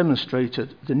agent has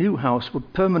demonstrated, the new house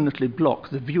would permanently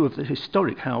block the view of the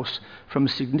historic house from a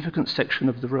significant section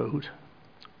of the road.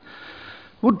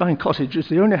 Woodbine Cottage is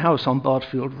the only house on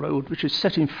Bardfield Road which is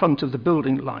set in front of the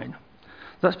building line.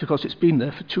 That's because it's been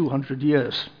there for 200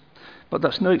 years. But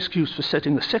that's no excuse for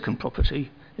setting a second property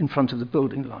in front of the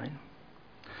building line.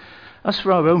 As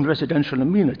for our own residential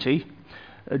amenity,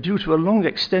 due to a long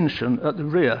extension at the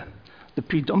rear, the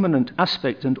predominant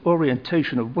aspect and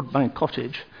orientation of Woodbine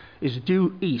Cottage is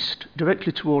due east,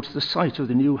 directly towards the site of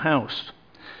the new house.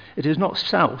 It is not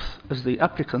south, as the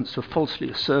applicants have falsely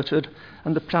asserted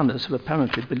and the planners have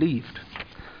apparently believed.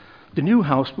 The new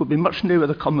house would be much nearer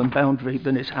the common boundary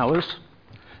than is ours.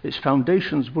 Its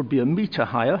foundations would be a metre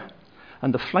higher,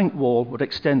 and the flank wall would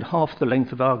extend half the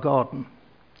length of our garden.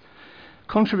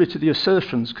 Contrary to the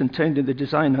assertions contained in the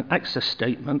design and access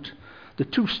statement, the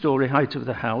 2-storey height of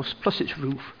the house, plus its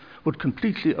roof, would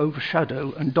completely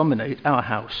overshadow and dominate our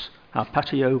house, our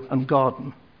patio and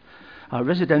garden. Our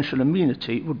residential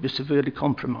amenity would be severely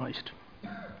compromised.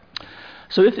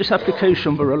 So if this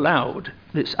application were allowed,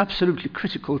 it's absolutely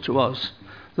critical to us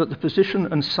that the position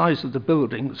and size of the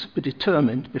buildings be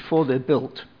determined before they're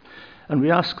built, and we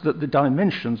ask that the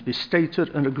dimensions be stated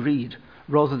and agreed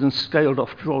rather than scaled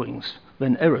off drawings,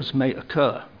 when errors may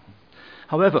occur.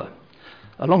 However,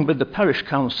 along with the Parish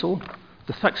Council,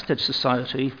 the Thaxted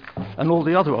Society, and all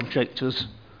the other objectors,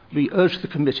 we urge the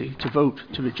committee to vote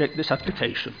to reject this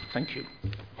application. Thank you.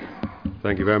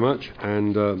 Thank you very much.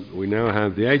 And we now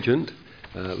have the agent,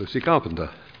 Lucy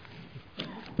Carpenter.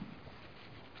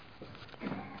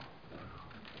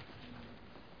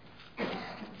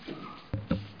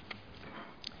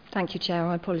 Thank you, Chair.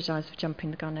 I apologise for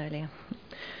jumping the gun earlier.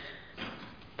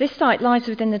 This site lies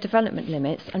within the development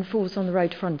limits and falls on the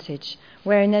road frontage,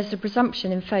 wherein there's a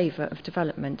presumption in favour of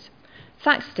development.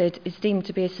 Thaxted is deemed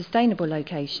to be a sustainable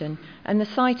location, and the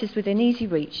site is within easy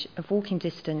reach of walking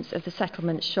distance of the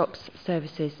settlement's shops,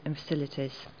 services and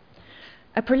facilities.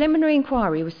 A preliminary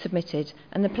inquiry was submitted,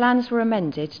 and the plans were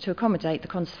amended to accommodate the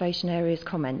Conservation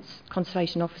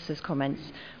Officer's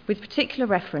comments, with particular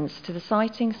reference to the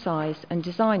siting, size and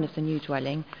design of the new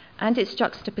dwelling and its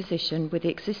juxtaposition with the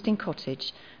existing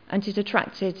cottage, and it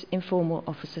attracted informal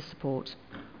officer support.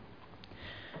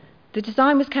 The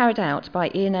design was carried out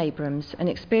by Ian Abrams, an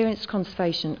experienced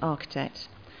conservation architect.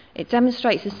 It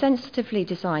demonstrates a sensitively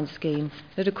designed scheme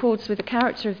that accords with the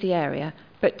character of the area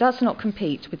but does not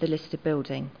compete with the listed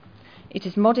building. It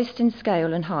is modest in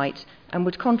scale and height and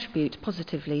would contribute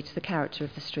positively to the character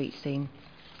of the street scene.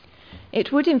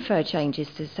 It would infer changes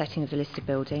to the setting of the listed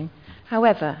building.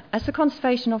 However, as the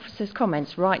Conservation Officer's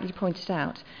comments rightly pointed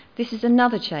out, this is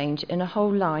another change in a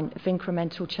whole line of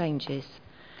incremental changes.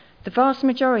 The vast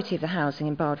majority of the housing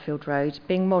in Bardfield Road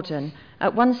being modern,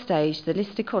 at one stage the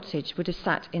listed cottage would have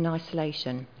sat in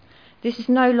isolation. This is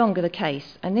no longer the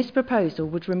case, and this proposal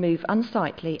would remove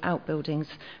unsightly outbuildings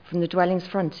from the dwelling's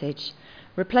frontage,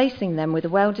 replacing them with a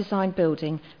well-designed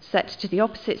building set to the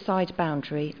opposite side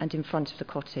boundary and in front of the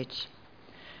cottage.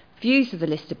 Views of the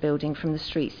listed building from the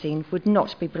street scene would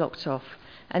not be blocked off,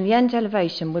 and the end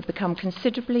elevation would become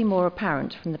considerably more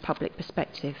apparent from the public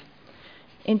perspective.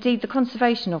 Indeed, the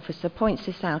Conservation Officer points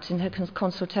this out in her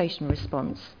consultation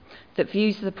response, that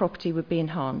views of the property would be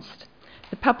enhanced.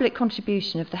 the public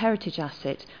contribution of the heritage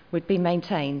asset would be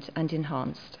maintained and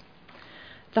enhanced.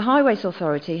 The Highways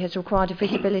Authority has required a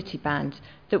visibility band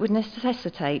that would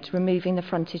necessitate removing the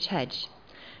frontage hedge.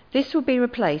 This will be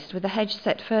replaced with a hedge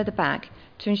set further back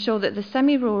to ensure that the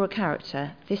semi-rural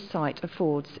character this site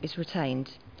affords is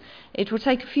retained. It will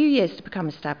take a few years to become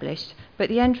established, but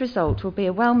the end result will be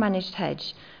a well-managed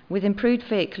hedge with improved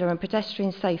vehicular and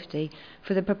pedestrian safety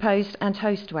for the proposed and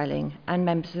host dwelling and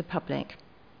members of the public.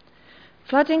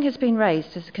 Flooding has been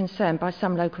raised as a concern by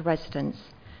some local residents.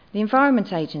 The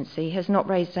Environment Agency has not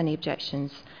raised any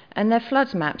objections, and their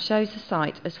flood map shows the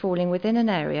site as falling within an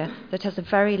area that has a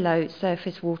very low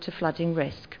surface water flooding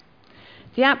risk.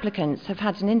 The applicants have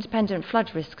had an independent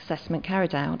flood risk assessment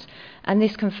carried out, and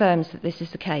this confirms that this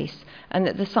is the case, and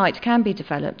that the site can be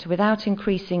developed without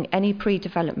increasing any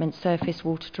pre-development surface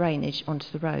water drainage onto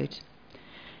the road.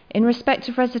 In respect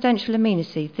of residential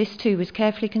amenity, this too was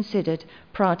carefully considered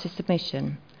prior to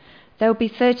submission. There will be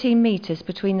 13 metres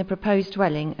between the proposed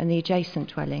dwelling and the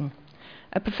adjacent dwelling.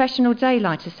 A professional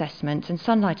daylight assessment and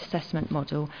sunlight assessment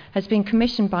model has been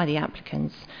commissioned by the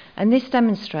applicants, and this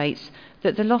demonstrates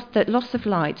that loss of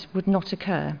light would not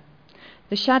occur.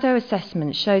 The shadow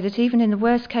assessments show that even in the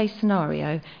worst case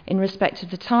scenario, in respect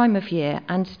of the time of year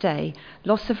and day,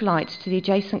 loss of light to the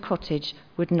adjacent cottage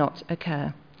would not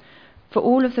occur. For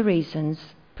all of the reasons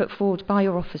put forward by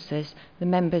your officers, the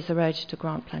members are urged to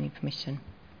grant planning permission.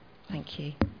 Thank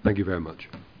you. Thank you very much.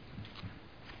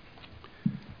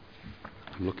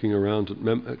 I'm looking around at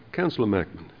Councillor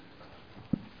Magman.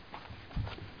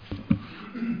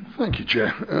 Thank you,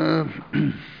 Chair.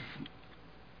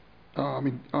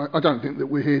 I don't think that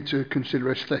we're here to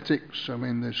consider aesthetics. I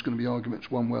mean, there's going to be arguments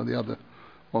one way or the other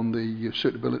on the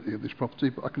suitability of this property,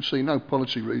 but I can see no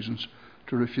policy reasons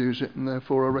to refuse it, and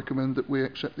therefore I recommend that we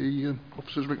accept the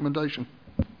officer's recommendation.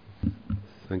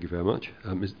 Thank you very much.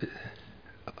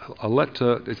 I'll let.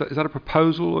 Is that a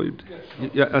proposal? Or yes.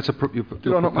 Yeah, that's a.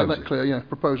 Did I not make that clear? Yeah,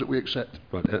 propose that we accept.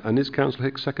 Right, and is Councillor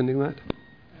Hicks seconding that?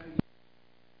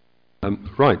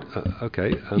 Right.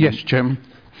 Okay. Yes, Chairman.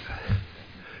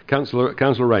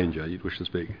 Councillor Ranger, you'd wish to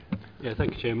speak. Yeah,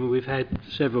 thank you, Chairman. We've had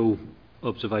several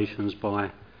observations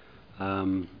by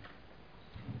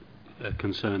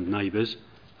concerned neighbours,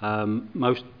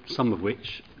 some of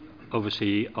which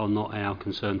obviously are not our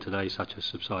concern today, such as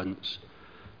subsidence.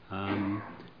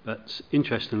 But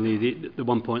interestingly, the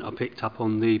one point I picked up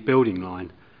on the building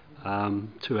line,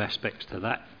 two aspects to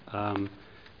that.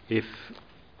 If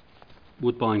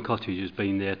Woodbine Cottage has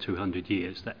been there 200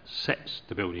 years, that sets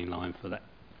the building line for that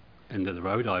end of the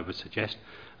road, I would suggest.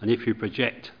 And if you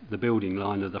project the building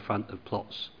line of the front of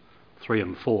plots 3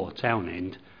 and 4 town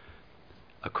end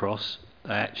across,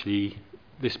 actually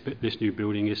this new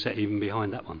building is set even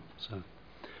behind that one. So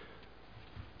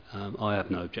I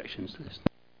have no objections to this.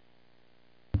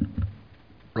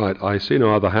 Right, I see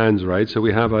no other hands raised, so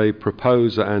we have a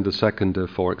proposer and a seconder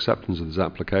for acceptance of this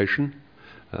application.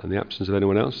 In the absence of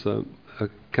anyone else,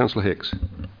 Councillor Hicks.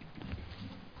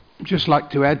 Just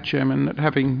like to add, Chairman, that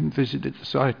having visited the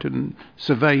site and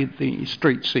surveyed the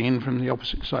street scene from the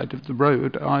opposite side of the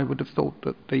road, I would have thought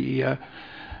that the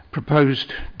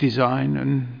proposed design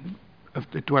and of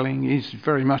the dwelling is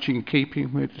very much in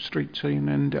keeping with the street scene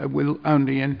and will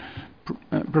only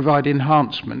provide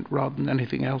enhancement rather than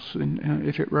anything else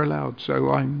if it were allowed.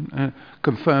 So I'm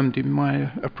confirmed in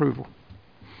my approval.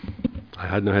 I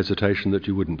had no hesitation that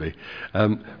you wouldn't be.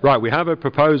 Right, we have a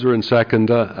proposer and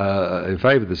seconder in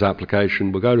favour of this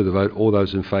application. We'll go to the vote. All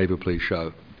those in favour, please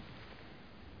show.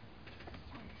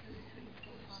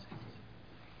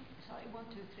 Sorry, 1,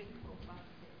 2, 3, 4, 5,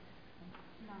 6,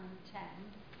 9, 10.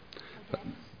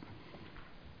 Against.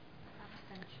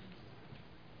 Abstentions.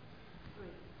 3.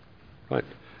 Right,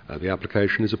 the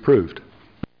application is approved.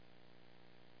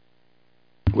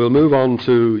 We'll move on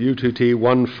to U2T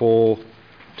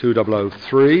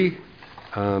 142003,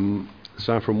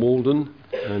 Saffron Walden,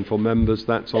 and for members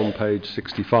that's on page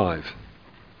 65.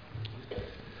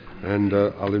 And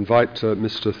I'll invite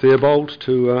Mr. Theobald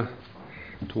to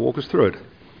walk us through it.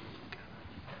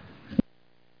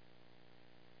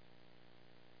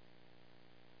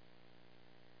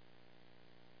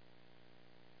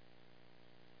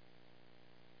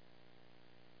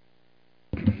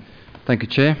 Thank you,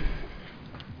 Chair.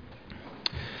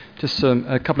 Just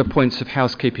a couple of points of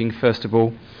housekeeping first of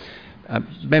all.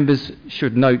 Members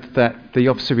should note that the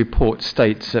officer report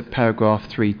states at paragraph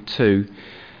 3.2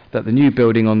 that the new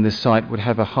building on this site would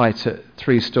have a height at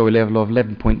 3-storey level of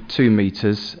 11.2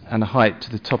 metres and a height to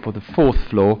the top of the 4th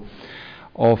floor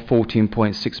of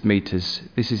 14.6 metres.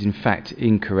 This is in fact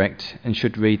incorrect and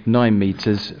should read 9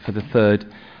 metres for the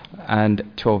 3rd and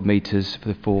 12 metres for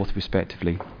the 4th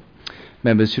respectively.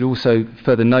 Members should also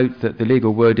further note that the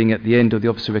legal wording at the end of the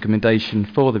officer recommendation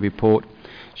for the report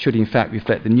should in fact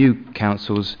reflect the new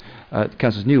council's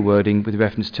new wording with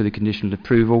reference to the conditional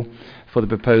approval for the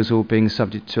proposal being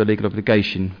subject to a legal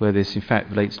obligation, where this in fact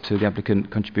relates to the applicant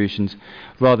contributions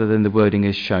rather than the wording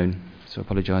as shown. So I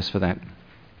apologise for that.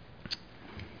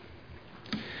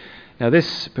 Now,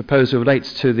 this proposal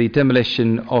relates to the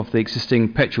demolition of the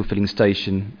existing petrol filling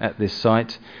station at this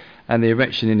site and the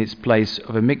erection in its place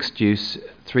of a mixed-use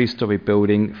 3-storey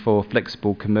building for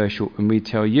flexible commercial and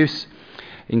retail use,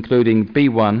 including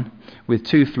B1 with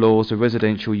 2 floors of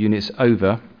residential units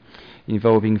over,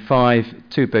 involving 5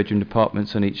 2-bedroom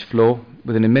apartments on each floor,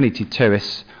 with an amenity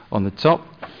terrace on the top,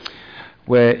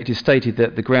 where it is stated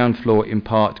that the ground floor in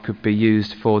part could be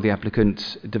used for the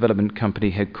applicant's development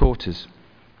company headquarters.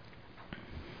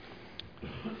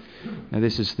 Now,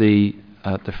 this is the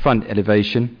front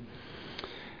elevation.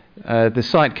 The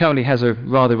site currently has a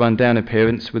rather run-down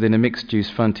appearance within a mixed-use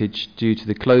frontage due to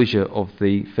the closure of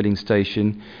the filling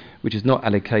station, which is not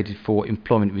allocated for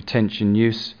employment retention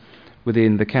use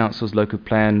within the council's local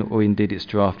plan or indeed its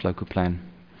draft local plan.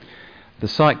 The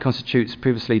site constitutes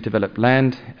previously developed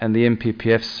land, and the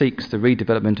MPPF seeks the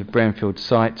redevelopment of brownfield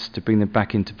sites to bring them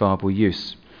back into viable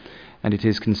use. And it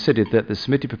is considered that the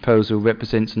submitted proposal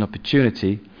represents an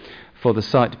opportunity for the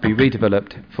site to be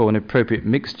redeveloped for an appropriate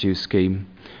mixed-use scheme,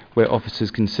 where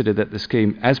officers consider that the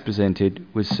scheme as presented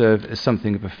would serve as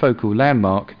something of a focal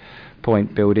landmark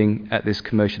point building at this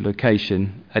commercial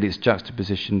location at its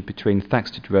juxtaposition between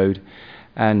Thaxted Road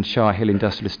and Shire Hill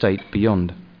Industrial Estate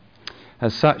beyond.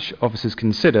 As such, officers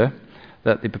consider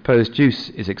that the proposed use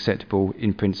is acceptable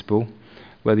in principle,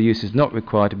 where the use is not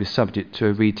required to be subject to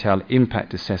a retail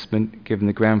impact assessment given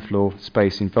the ground floor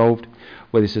space involved,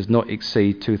 where this does not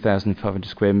exceed 2,500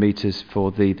 square metres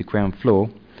for the ground floor,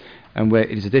 and where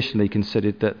it is additionally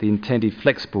considered that the intended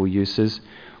flexible uses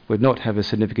would not have a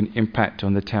significant impact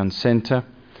on the town centre,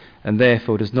 and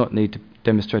therefore does not need to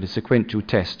demonstrate a sequential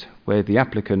test, where the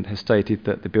applicant has stated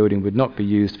that the building would not be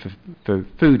used for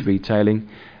food retailing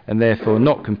and therefore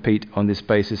not compete on this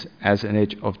basis as an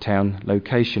edge of town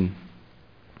location.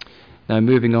 Now,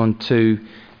 moving on to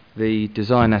the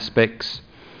design aspects,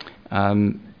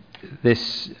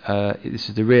 this is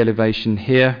the rear elevation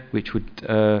here, which would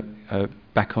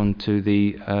back onto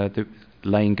the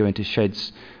lane going to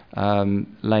Sheds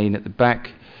lane at the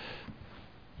back.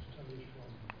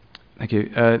 Thank you.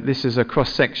 This is a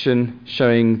cross-section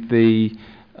showing the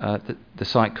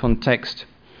site context.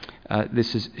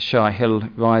 This is Shire Hill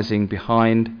rising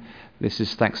behind. This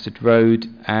is Thaxted Road,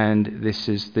 and this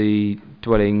is the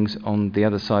dwellings on the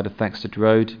other side of Thaxted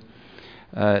Road.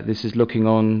 This is looking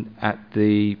on at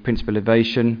the principal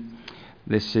elevation.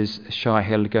 This is Shire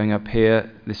Hill going up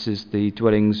here. This is the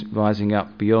dwellings rising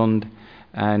up beyond,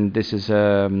 and this is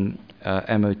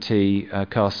MOT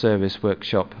car service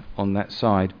workshop on that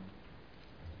side.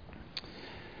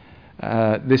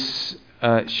 This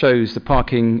shows the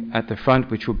parking at the front,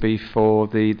 which will be for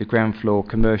the ground floor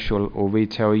commercial or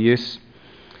retail use.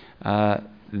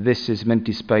 This is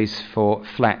amenity space for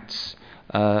flats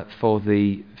for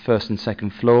the first and second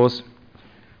floors.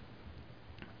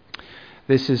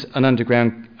 This is an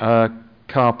underground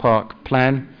car park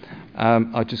plan.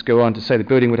 I'll just go on to say the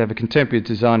building would have a contemporary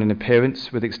design and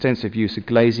appearance with extensive use of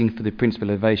glazing for the principal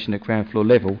elevation at ground floor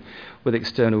level with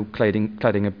external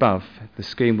cladding above. The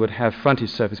scheme would have frontage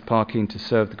surface parking to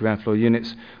serve the ground floor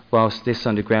units, whilst this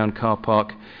underground car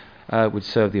park would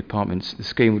serve the apartments. The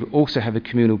scheme would also have a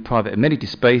communal private amenity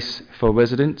space for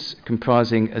residents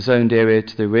comprising a zoned area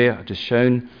to the rear, I've just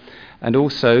shown, and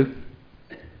also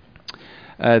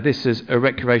this is a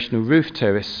recreational roof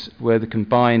terrace where the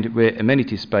combined rear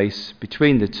amenity space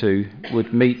between the two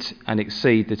would meet and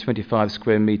exceed the 25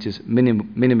 square metres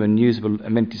minimum usable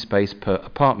amenity space per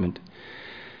apartment.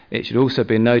 It should also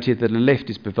be noted that a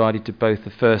lift is provided to both the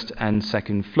first and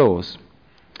second floors.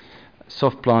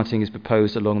 Soft planting is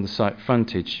proposed along the site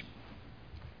frontage.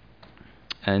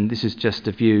 And this is just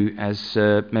a view, as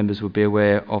members will be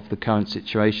aware of the current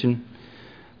situation.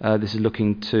 This is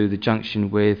looking to the junction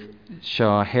with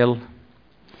Shire Hill,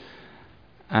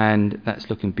 and that's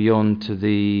looking beyond to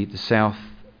the south,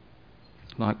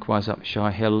 likewise up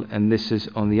Shire Hill, and this is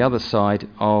on the other side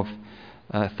of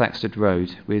Thaxted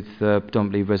Road with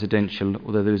predominantly residential,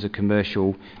 although there is a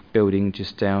commercial building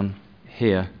just down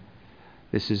here.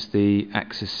 This is the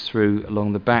access through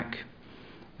along the back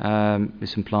with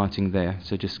some planting there.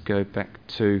 So just go back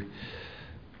to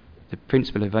the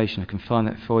principal elevation. I can find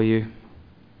that for you.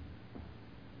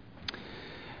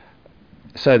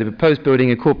 So the proposed building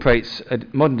incorporates a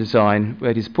modern design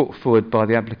where it is put forward by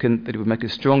the applicant that it would make a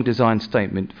strong design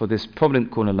statement for this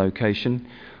prominent corner location,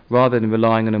 rather than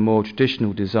relying on a more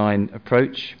traditional design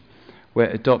approach, where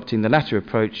adopting the latter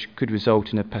approach could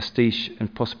result in a pastiche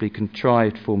and possibly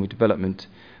contrived form of development,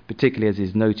 particularly as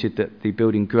is noted that the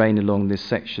building grain along this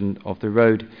section of the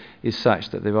road is such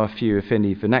that there are few, if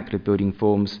any, vernacular building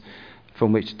forms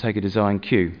from which to take a design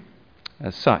cue.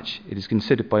 As such, it is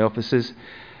considered by officers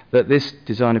that this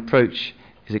design approach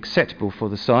is acceptable for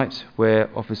the site, where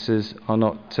officers are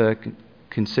not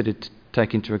considered to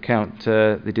take into account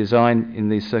the design in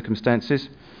these circumstances,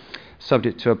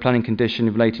 subject to a planning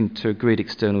condition relating to agreed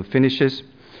external finishes,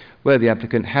 where the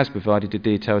applicant has provided a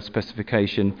detailed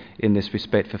specification in this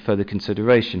respect for further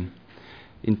consideration.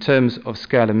 In terms of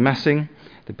scale and massing,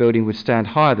 the building would stand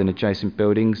higher than adjacent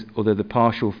buildings, although the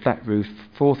partial flat roof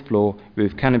fourth floor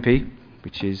roof canopy,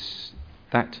 which is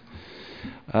that,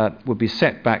 would be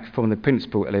set back from the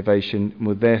principal elevation and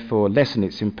would therefore lessen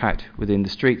its impact within the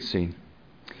street scene.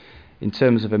 In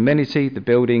terms of amenity, the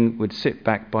building would sit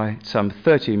back by some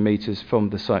 13 metres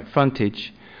from the site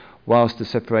frontage, whilst the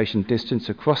separation distance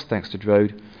across Thaxted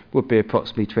Road would be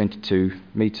approximately 22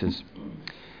 metres.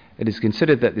 It is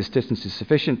considered that this distance is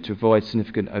sufficient to avoid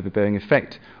significant overbearing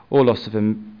effect or loss of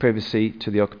privacy to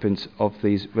the occupants of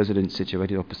these residents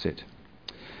situated opposite.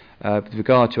 With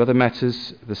regard to other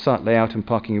matters, the site layout and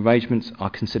parking arrangements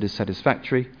are considered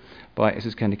satisfactory by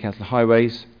Essex County Council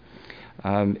Highways.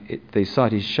 The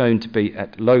site is shown to be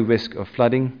at low risk of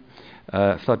flooding,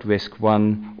 flood risk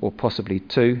 1 or possibly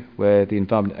 2, where the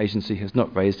Environment Agency has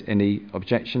not raised any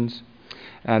objections.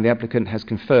 And the applicant has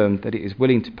confirmed that it is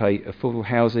willing to pay affordable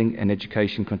housing and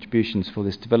education contributions for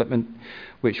this development,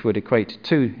 which would equate to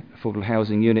 2 affordable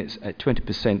housing units at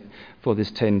 20% for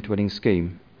this 10-dwelling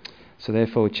scheme. So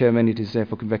therefore, Chairman, it is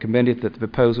therefore recommended that the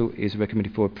proposal is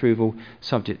recommended for approval,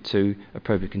 subject to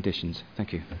appropriate conditions.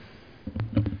 Thank you.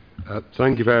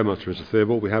 Thank you very much, Mr.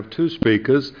 Theobald. We have 2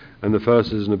 speakers, and the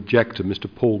first is an objector,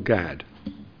 Mr. Paul Gadd.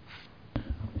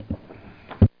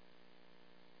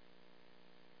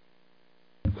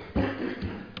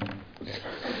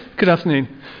 Good afternoon.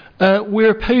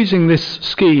 We're opposing this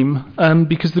scheme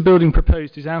because the building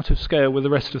proposed is out of scale with the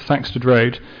rest of Thaxted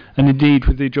Road and indeed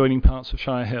with the adjoining parts of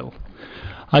Shire Hill.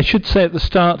 I should say at the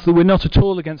start that we're not at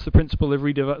all against the principle of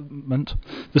redevelopment.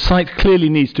 The site clearly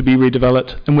needs to be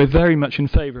redeveloped, and we're very much in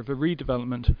favour of a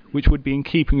redevelopment which would be in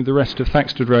keeping with the rest of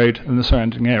Thaxted Road and the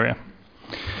surrounding area.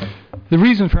 The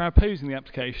reason for our opposing the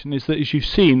application is that, as you've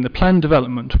seen, the planned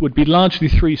development would be largely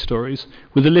 3 storeys,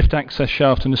 with a lift access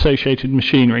shaft and associated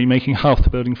machinery making half the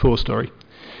building 4-storey.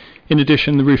 In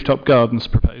addition, the rooftop gardens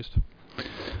proposed.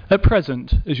 At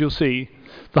present, as you'll see,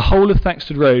 the whole of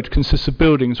Thaxted Road consists of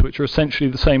buildings which are essentially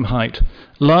the same height,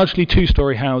 largely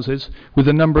 2-storey houses with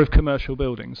a number of commercial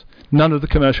buildings. None of the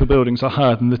commercial buildings are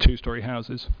higher than the 2-storey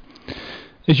houses.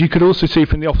 As you could also see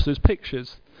from the officers'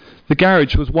 pictures, the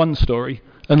garage was 1-storey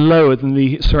and lower than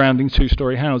the surrounding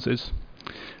 2-storey houses.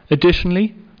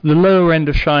 Additionally, the lower end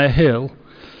of Shire Hill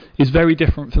is very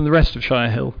different from the rest of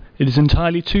Shire Hill. It is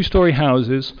entirely 2-storey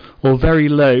houses or very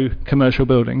low commercial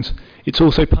buildings. It's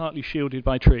also partly shielded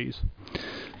by trees.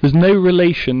 There's no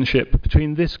relationship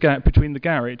between between the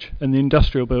garage and the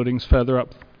industrial buildings further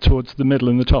up towards the middle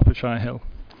and the top of Shire Hill.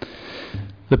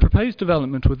 The proposed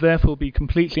development would therefore be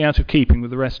completely out of keeping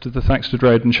with the rest of the Thaxted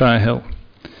Road and Shire Hill.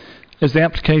 As the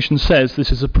application says,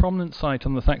 this is a prominent site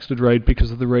on the Thaxted Road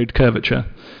because of the road curvature,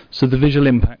 so the visual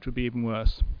impact would be even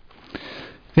worse.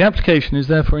 The application is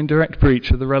therefore in direct breach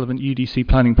of the relevant UDC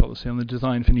planning policy on the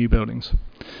design for new buildings.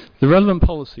 The relevant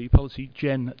policy, Policy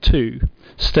Gen 2,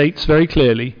 states very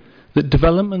clearly that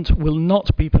development will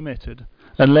not be permitted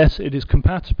unless it is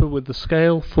compatible with the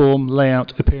scale, form,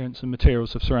 layout, appearance and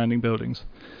materials of surrounding buildings.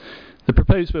 The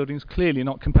proposed building is clearly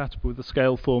not compatible with the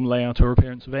scale, form, layout or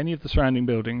appearance of any of the surrounding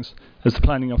buildings, as the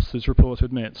Planning Officer's report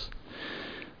admits.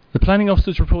 The Planning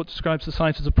Officer's report describes the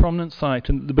site as a prominent site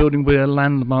and that the building will be a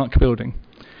landmark building.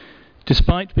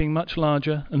 Despite being much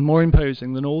larger and more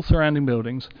imposing than all surrounding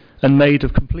buildings and made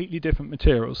of completely different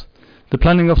materials, the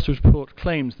Planning Officer's report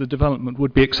claims the development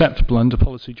would be acceptable under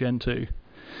Policy Gen 2.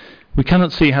 We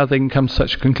cannot see how they can come to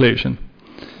such a conclusion.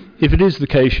 If it is the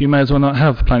case, you may as well not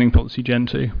have Planning Policy Gen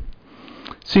 2.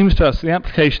 It seems to us the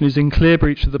application is in clear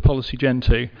breach of the Policy Gen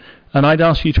 2, and I'd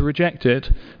ask you to reject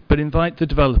it, but invite the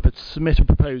developer to submit a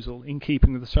proposal in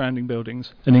keeping with the surrounding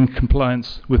buildings and in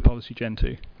compliance with Policy Gen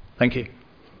 2. Thank you.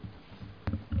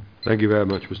 Thank you very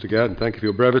much, Mr. Gadd, and thank you for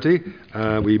your brevity.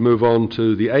 We move on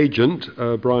to the agent,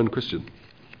 Brian Christian.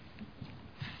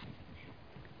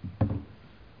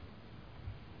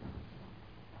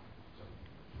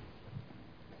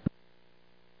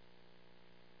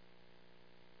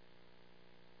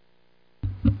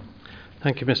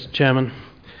 Thank you, Mr. Chairman.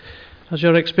 As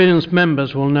your experienced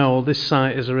members will know, this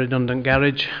site is a redundant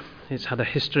garage. It's had a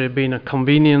history of being a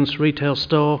convenience retail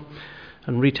store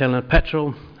and retailing of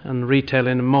petrol and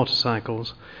retailing of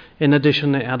motorcycles. In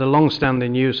addition, it had a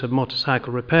long-standing use of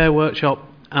motorcycle repair workshop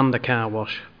and a car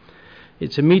wash.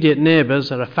 Its immediate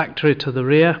neighbours are a factory to the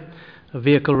rear, a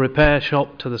vehicle repair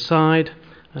shop to the side,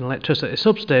 an electricity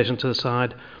substation to the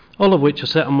side, all of which are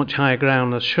set on much higher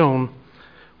ground as shown.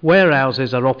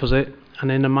 Warehouses are opposite,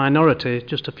 and in a minority,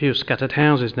 just a few scattered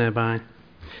houses nearby.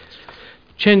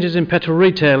 Changes in petrol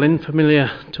retailing, familiar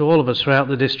to all of us throughout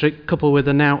the district, coupled with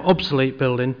the now obsolete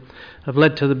building, have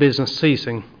led to the business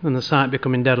ceasing and the site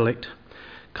becoming derelict.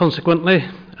 Consequently,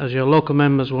 as your local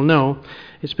members will know,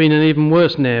 it's been an even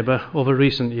worse neighbour over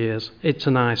recent years. It's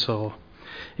an eyesore.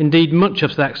 Indeed, much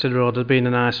of Thaxted Road has been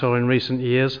an eyesore in recent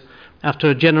years, after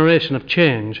a generation of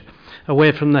change,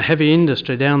 away from the heavy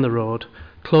industry down the road,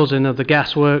 closing of the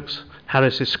gasworks,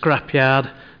 Harris's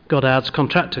scrapyard, Goddard's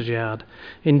contractor's yard.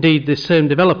 Indeed, this same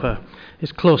developer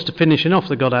is close to finishing off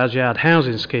the Goddard's yard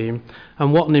housing scheme,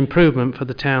 and what an improvement for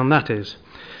the town that is.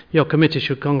 Your committee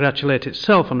should congratulate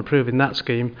itself on approving that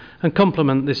scheme and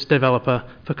compliment this developer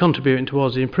for contributing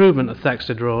towards the improvement of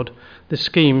Thaxted Road. This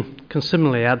scheme can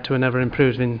similarly add to an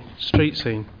ever-improving street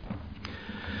scene.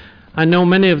 I know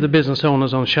many of the business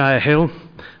owners on Shire Hill.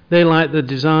 They like the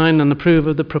design and approve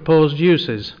of the proposed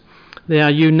uses. They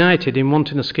are united in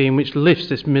wanting a scheme which lifts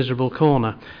this miserable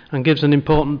corner and gives an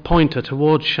important pointer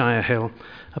towards Shire Hill,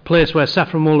 a place where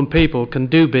Saffron Walden people can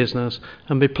do business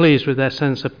and be pleased with their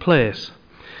sense of place.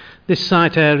 This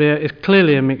site area is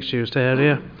clearly a mixed-use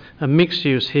area, and mixed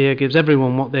use here gives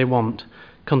everyone what they want,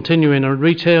 continuing a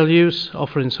retail use,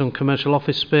 offering some commercial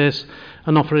office space,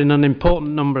 and offering an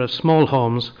important number of small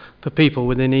homes for people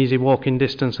within easy walking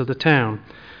distance of the town.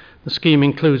 The scheme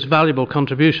includes valuable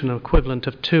contribution equivalent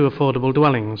of 2 affordable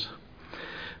dwellings.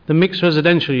 The mixed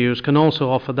residential use can also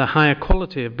offer the higher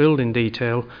quality of building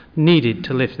detail needed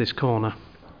to lift this corner.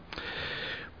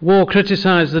 War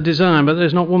criticised the design, but there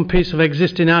is not one piece of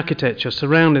existing architecture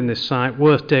surrounding this site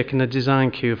worth taking a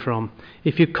design cue from.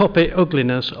 If you copy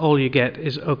ugliness, all you get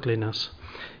is ugliness.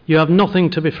 You have nothing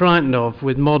to be frightened of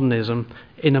with modernism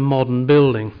in a modern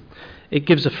building. It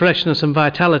gives a freshness and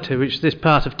vitality which this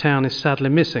part of town is sadly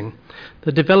missing.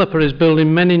 The developer is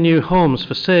building many new homes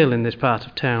for sale in this part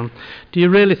of town. Do you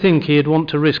really think he'd want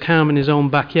to risk harming his own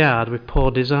backyard with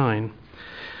poor design?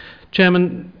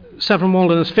 Chairman, Saffron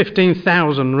Walden has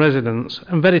 15,000 residents,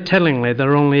 and very tellingly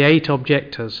there are only 8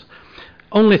 objectors,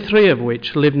 only 3 of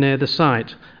which live near the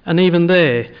site, and even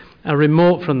they are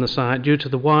remote from the site due to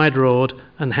the wide road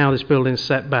and how this building is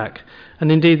set back.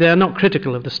 And indeed they are not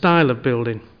critical of the style of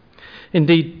building.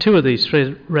 Indeed, 2 of these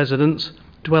 3 residents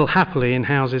dwell happily in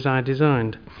houses I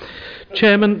designed.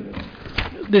 Chairman,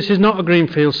 this is not a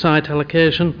greenfield site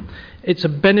allocation. It's a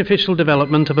beneficial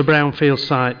development of a brownfield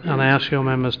site, and I ask your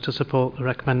members to support the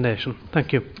recommendation.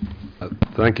 Thank you.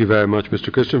 Thank you very much, Mr.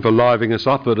 Christian, for livening us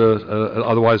up at an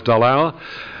otherwise dull hour.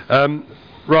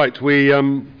 Right, we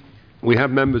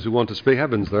have members who want to speak.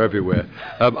 Heavens, they're everywhere.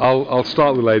 I'll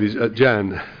start with ladies.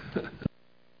 Jan.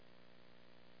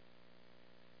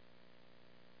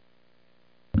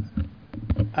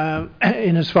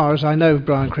 In as far as I know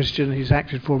Brian Christian, he's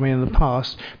acted for me in the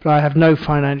past, but I have no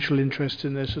financial interest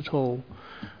in this at all.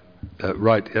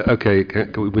 Right, okay,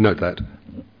 can we note that?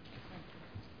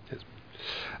 Yes.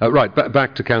 Right,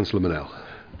 back to Councillor Manel.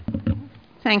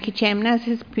 Thank you, Chairman. As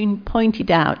has been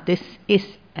pointed out, this is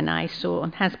an eyesore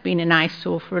and has been an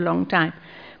eyesore for a long time.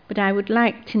 But I would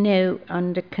like to know,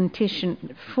 under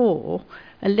condition 4,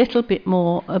 a little bit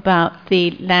more about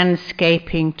the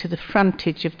landscaping to the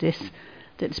frontage of this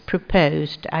that's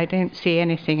proposed. I don't see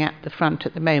anything at the front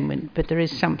at the moment, but there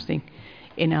is something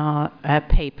in our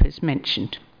papers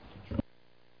mentioned.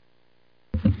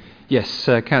 Yes,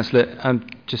 Councillor,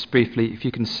 just briefly, if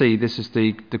you can see, this is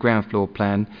the ground floor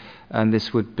plan, and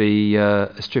this would be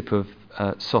a strip of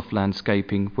soft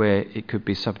landscaping where it could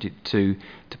be subject to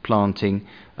planting.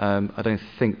 I don't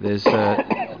think there's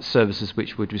services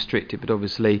which would restrict it, but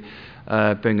obviously,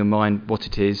 bearing in mind what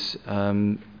it is,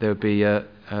 there would be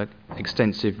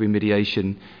extensive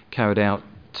remediation carried out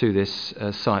to this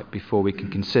site before we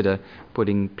can consider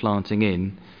putting planting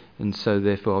in. And so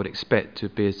therefore I would expect to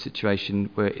be a situation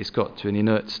where it's got to an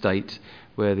inert state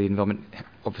where the environment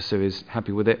officer is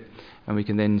happy with it, and we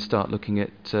can then start looking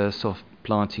at soft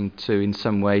planting to in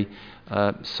some way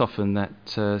soften that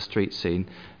street scene.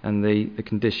 And the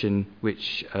condition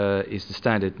which is the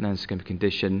standard landscape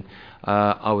condition,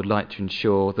 I would like to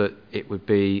ensure that it would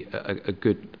be a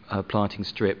good planting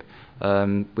strip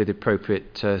with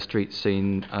appropriate street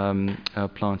scene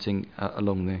planting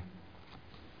along there.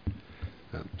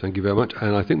 Thank you very much.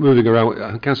 And I think moving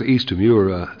around, Councillor Eastham, you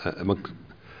were among...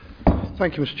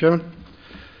 Thank you, Mr. Chairman.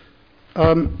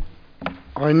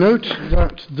 I note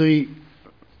that the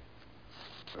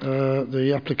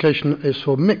application is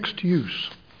for mixed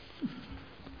use.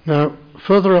 Now,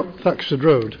 further up Thaxted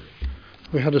Road,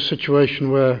 we had a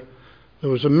situation where there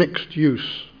was a mixed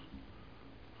use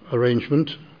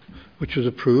arrangement which was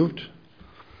approved.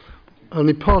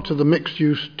 Only part of the mixed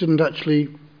use didn't actually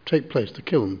take place, the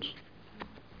kilns.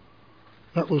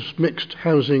 That was mixed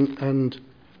housing and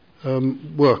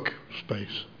work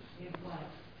space.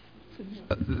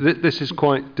 This is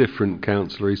quite different,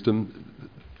 Councillor Eastham.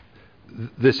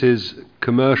 This is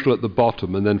commercial at the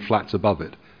bottom and then flats above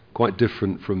it. Quite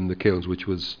different from the kilns, which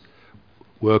was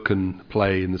work and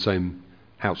play in the same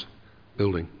house,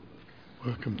 building.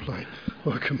 Work and play.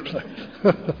 Work and play.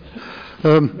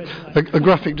 A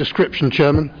graphic description,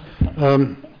 Chairman,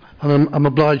 and I'm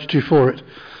obliged to you for it,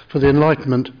 for the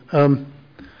enlightenment.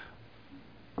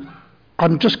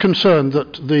 I'm just concerned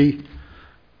that the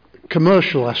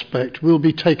commercial aspect will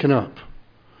be taken up.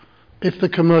 If the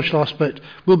commercial aspect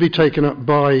will be taken up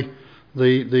by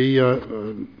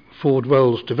the Ford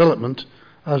Wells development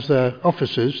as their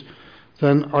offices,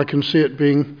 then I can see it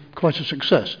being quite a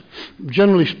success.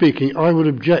 Generally speaking, I would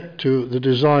object to the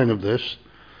design of this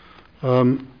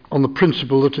on the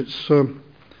principle that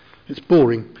it's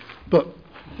boring. But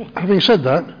having said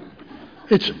that,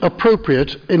 it's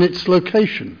appropriate in its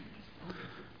location.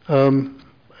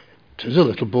 It is a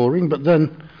little boring, but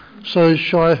then so is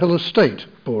Shire Hill Estate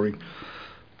boring.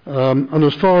 And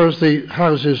as far as the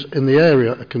houses in the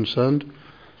area are concerned,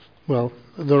 well,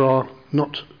 there's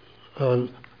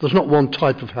not one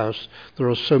type of house. There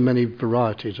are so many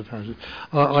varieties of houses.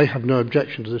 I have no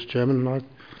objection to this, Chairman, and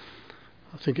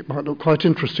I think it might look quite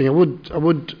interesting. I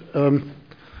would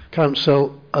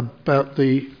counsel about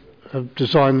the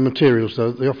design and materials,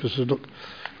 though. The officers look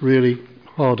really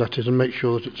hard at it and make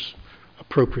sure that it's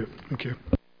appropriate. Thank you.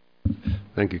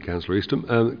 Thank you, Councillor Eastham.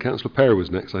 Councillor Perry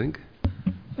was next, I think.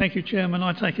 Thank you, Chairman.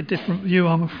 I take a different view,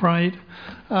 I'm afraid.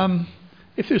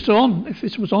 If this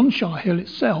was on Shire Hill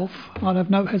itself, I'd have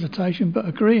no hesitation but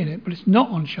agree in it. But it's not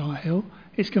on Shire Hill.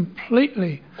 It's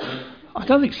completely... I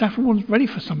don't think Saffron Walden's ready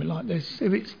for something like this.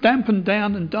 If it's dampened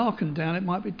down and darkened down, it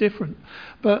might be different.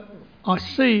 But I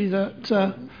see that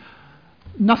I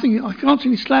can't see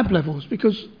any slab levels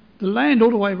because the land all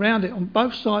the way around it on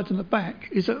both sides and the back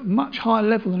is at a much higher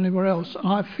level than anywhere else, and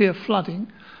I fear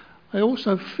flooding. I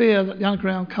also fear that the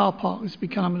underground car park has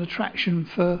become an attraction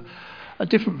for a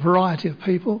different variety of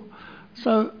people.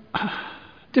 So,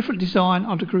 different design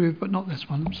I'd agree with, but not this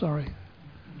one, I'm sorry.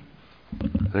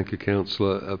 Thank you,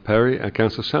 Councillor Perry.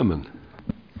 Councillor Salmon.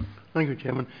 Thank you,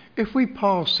 Chairman. If we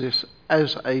pass this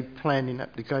as a planning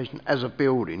application, as a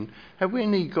building, have we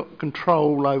any got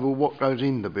control over what goes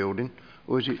in the building,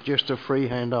 or is it just a free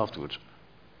hand afterwards?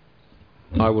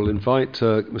 I will invite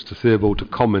Mr. Theobald to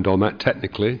comment on that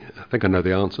technically. I think I know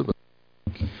the answer. But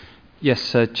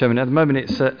Yes, Chairman. At the moment,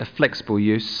 it's a flexible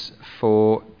use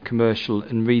for commercial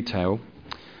and retail.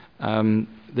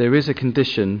 There is a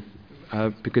condition,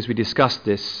 because we discussed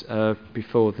this long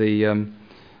before the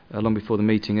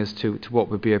meeting, as to what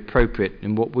would be appropriate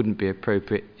and what wouldn't be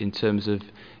appropriate in terms of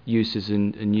uses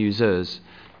and users.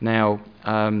 Now,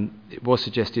 it was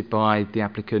suggested by the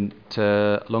applicant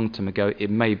a long time ago it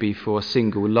may be for a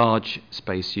single large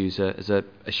space user, as a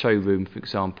showroom, for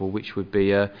example, which would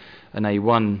be an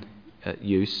A1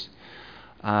 use.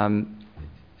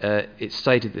 It's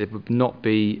stated that there would not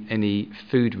be any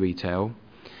food retail,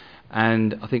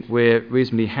 and I think we're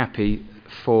reasonably happy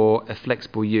for a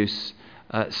flexible use,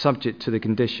 subject to the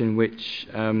condition which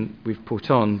we've put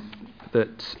on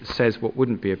that says what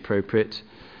wouldn't be appropriate,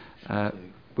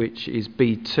 which is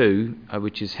B2,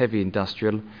 which is heavy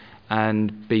industrial,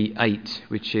 and B8,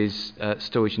 which is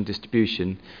storage and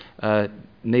distribution.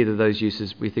 Neither of those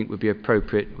uses we think would be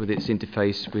appropriate with its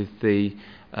interface with the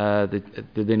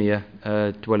linear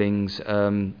dwellings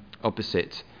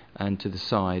opposite and to the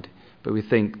side. But we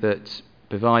think that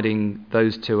providing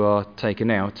those two are taken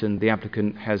out, and the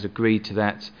applicant has agreed to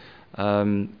that,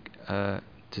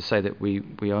 to say that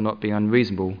we are not being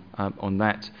unreasonable on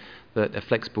that a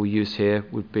flexible use here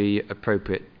would be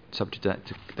appropriate, subject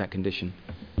to that condition.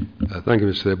 Thank you,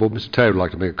 Mr. Theobald. Mr. Taylor would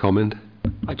like to make a comment.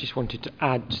 I just wanted to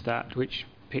add to that, which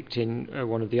picked in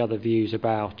one of the other views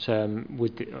about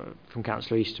from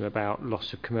Councillor Eastham about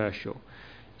loss of commercial.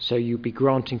 So you'd be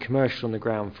granting commercial on the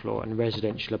ground floor and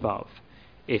residential above.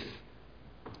 If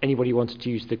anybody wanted to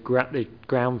use the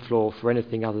ground floor for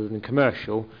anything other than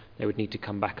commercial, they would need to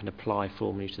come back and apply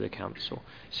formally to the council.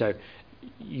 So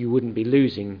you wouldn't be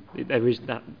losing. There is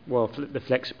that, the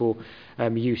flexible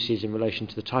uses in relation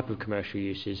to the type of commercial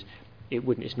uses.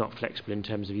 It's not flexible in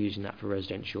terms of using that for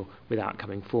residential without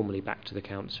coming formally back to the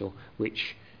council,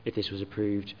 which, if this was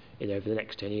approved, over the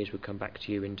next 10 years would come back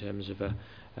to you in terms of an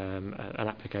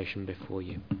application before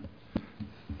you.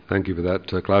 Thank you for that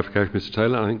clarification, Mr.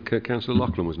 Taylor. I think Councillor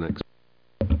Loughlin was next.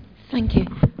 Thank you.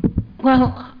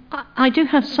 Well, I do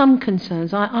have some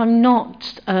concerns. I'm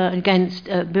not against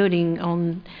building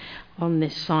on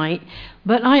this site,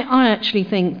 but I actually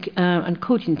think,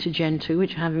 according to Gen 2,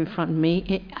 which I have in front of me,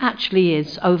 it actually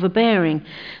is overbearing.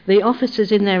 The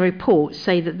officers in their report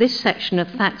say that this section of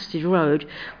Thaxted Road,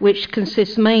 which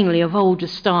consists mainly of older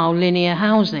style linear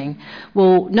housing,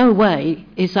 well, no way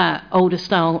is that older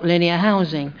style linear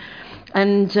housing.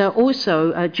 And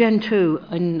also, Gen 2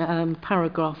 in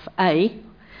paragraph A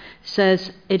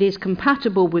says it is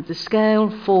compatible with the scale,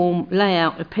 form,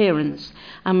 layout, appearance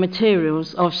and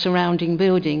materials of surrounding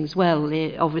buildings. Well,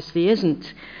 it obviously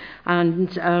isn't.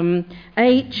 And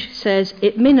H says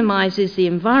it minimises the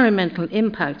environmental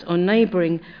impact on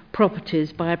neighbouring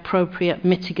properties by appropriate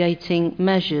mitigating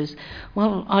measures.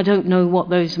 Well, I don't know what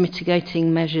those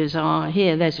mitigating measures are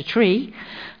here. There's a tree,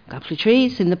 a couple of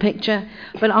trees in the picture,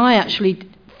 but I actually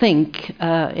think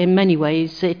in many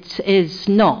ways it is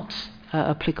not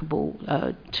applicable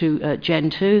to Gen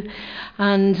 2,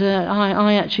 and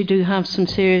I actually do have some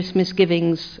serious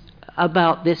misgivings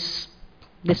about this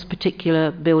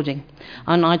particular building,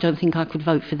 and I don't think I could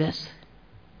vote for this.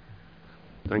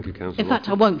 Thank you, Councillor. In fact,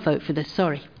 I won't vote for this,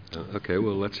 sorry. Okay,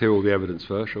 well, let's hear all the evidence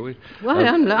first, shall we? Well,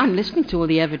 I'm listening to all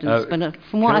the evidence, but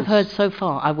from what I've heard so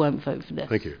far, I won't vote for this.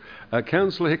 Thank you.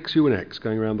 Councillor Hicks, you were next,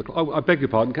 going around the clock. Oh, I beg your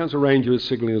pardon, Councillor Ranger is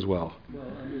signalling as well. Well,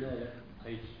 I mean,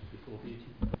 I age before beauty.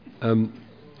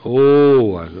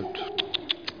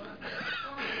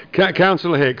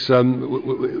 Councillor Hicks,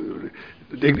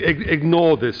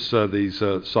 ignore these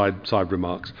side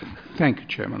remarks. Thank you,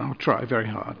 Chairman. I'll try very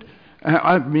hard.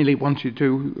 I merely wanted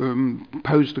to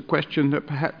pose the question that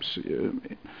perhaps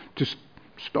to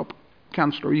stop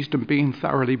Councillor Easton being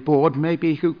thoroughly bored,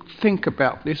 maybe he could think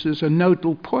about this as a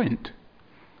nodal point.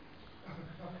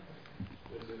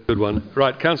 Good one.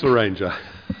 Right, Councillor Ranger.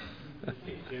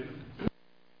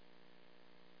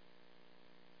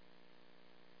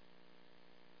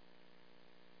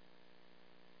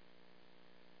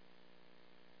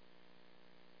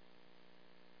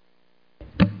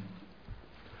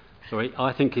 Sorry,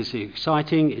 I think it's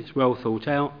exciting, it's well thought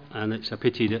out, and it's a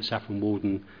pity that Saffron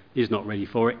Walden is not ready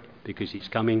for it, because it's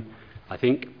coming, I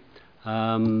think.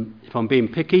 If I'm being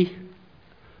picky,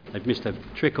 they've missed a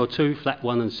trick or two. Flat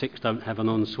 1 and 6 don't have an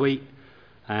ensuite,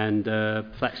 and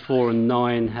flats 4 and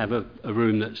 9 have a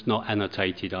room that's not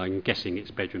annotated. I'm guessing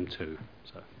it's bedroom 2.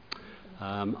 So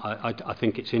I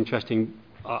think it's interesting.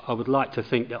 I would like to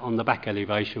think that on the back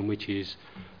elevation, which is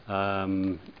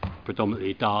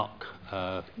predominantly dark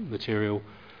material,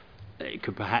 it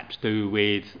could perhaps do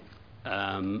with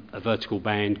a vertical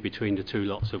band between the two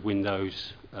lots of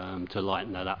windows to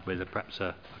lighten that up with perhaps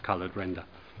a coloured render.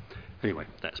 Anyway,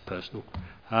 that's personal.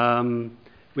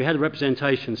 We had a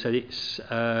representation said it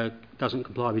doesn't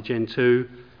comply with Gen 2.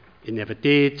 It never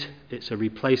did. It's a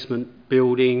replacement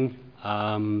building.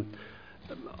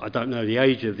 I don't know the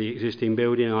age of the existing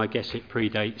building. I guess it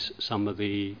predates some of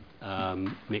the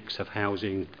mix of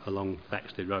housing along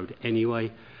Thaxted Road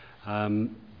anyway.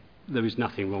 There is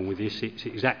nothing wrong with this. It's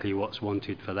exactly what's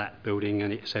wanted for that building,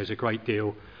 and it says a great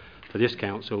deal for this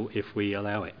council if we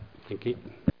allow it. Thank you.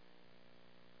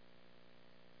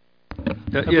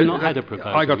 Have we not had a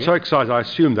proposal I got yet? so excited, I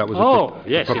assumed that was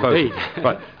yes, a proposal. indeed.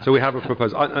 Right, so we have a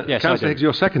proposal. Yes, Councillor Higgs,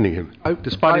 you're seconding him,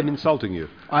 despite him insulting you.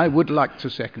 I would like to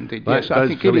second it, Right, yes. I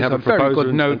think it is a very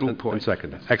good nodal point. And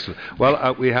second. Excellent.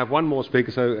 Well, we have one more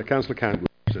speaker, so Councillor Cant will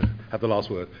have the last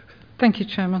word. Thank you,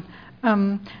 Chairman.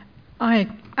 I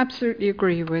absolutely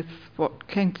agree with what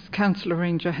Councillor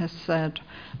Ranger has said.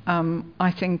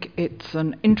 I think it's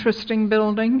an interesting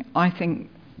building. I think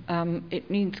it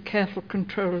needs careful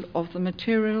control of the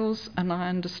materials, and I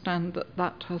understand that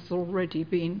that has already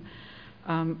been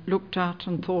looked at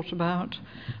and thought about.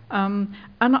 And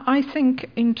I think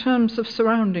in terms of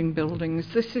surrounding buildings,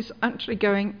 this is actually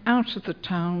going out of the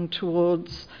town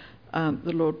towards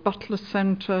the Lord Butler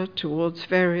Centre, towards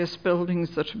various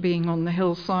buildings that are being on the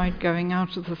hillside, going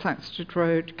out of the Thaxted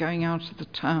Road, going out of the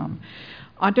town.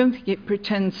 I don't think it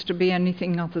pretends to be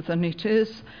anything other than it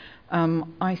is.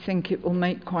 I think it will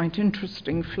make quite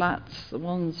interesting flats. The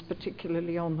ones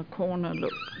particularly on the corner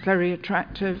look very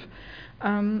attractive.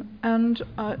 And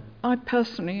I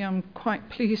personally am quite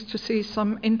pleased to see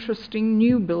some interesting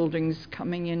new buildings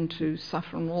coming into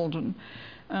Saffron Walden.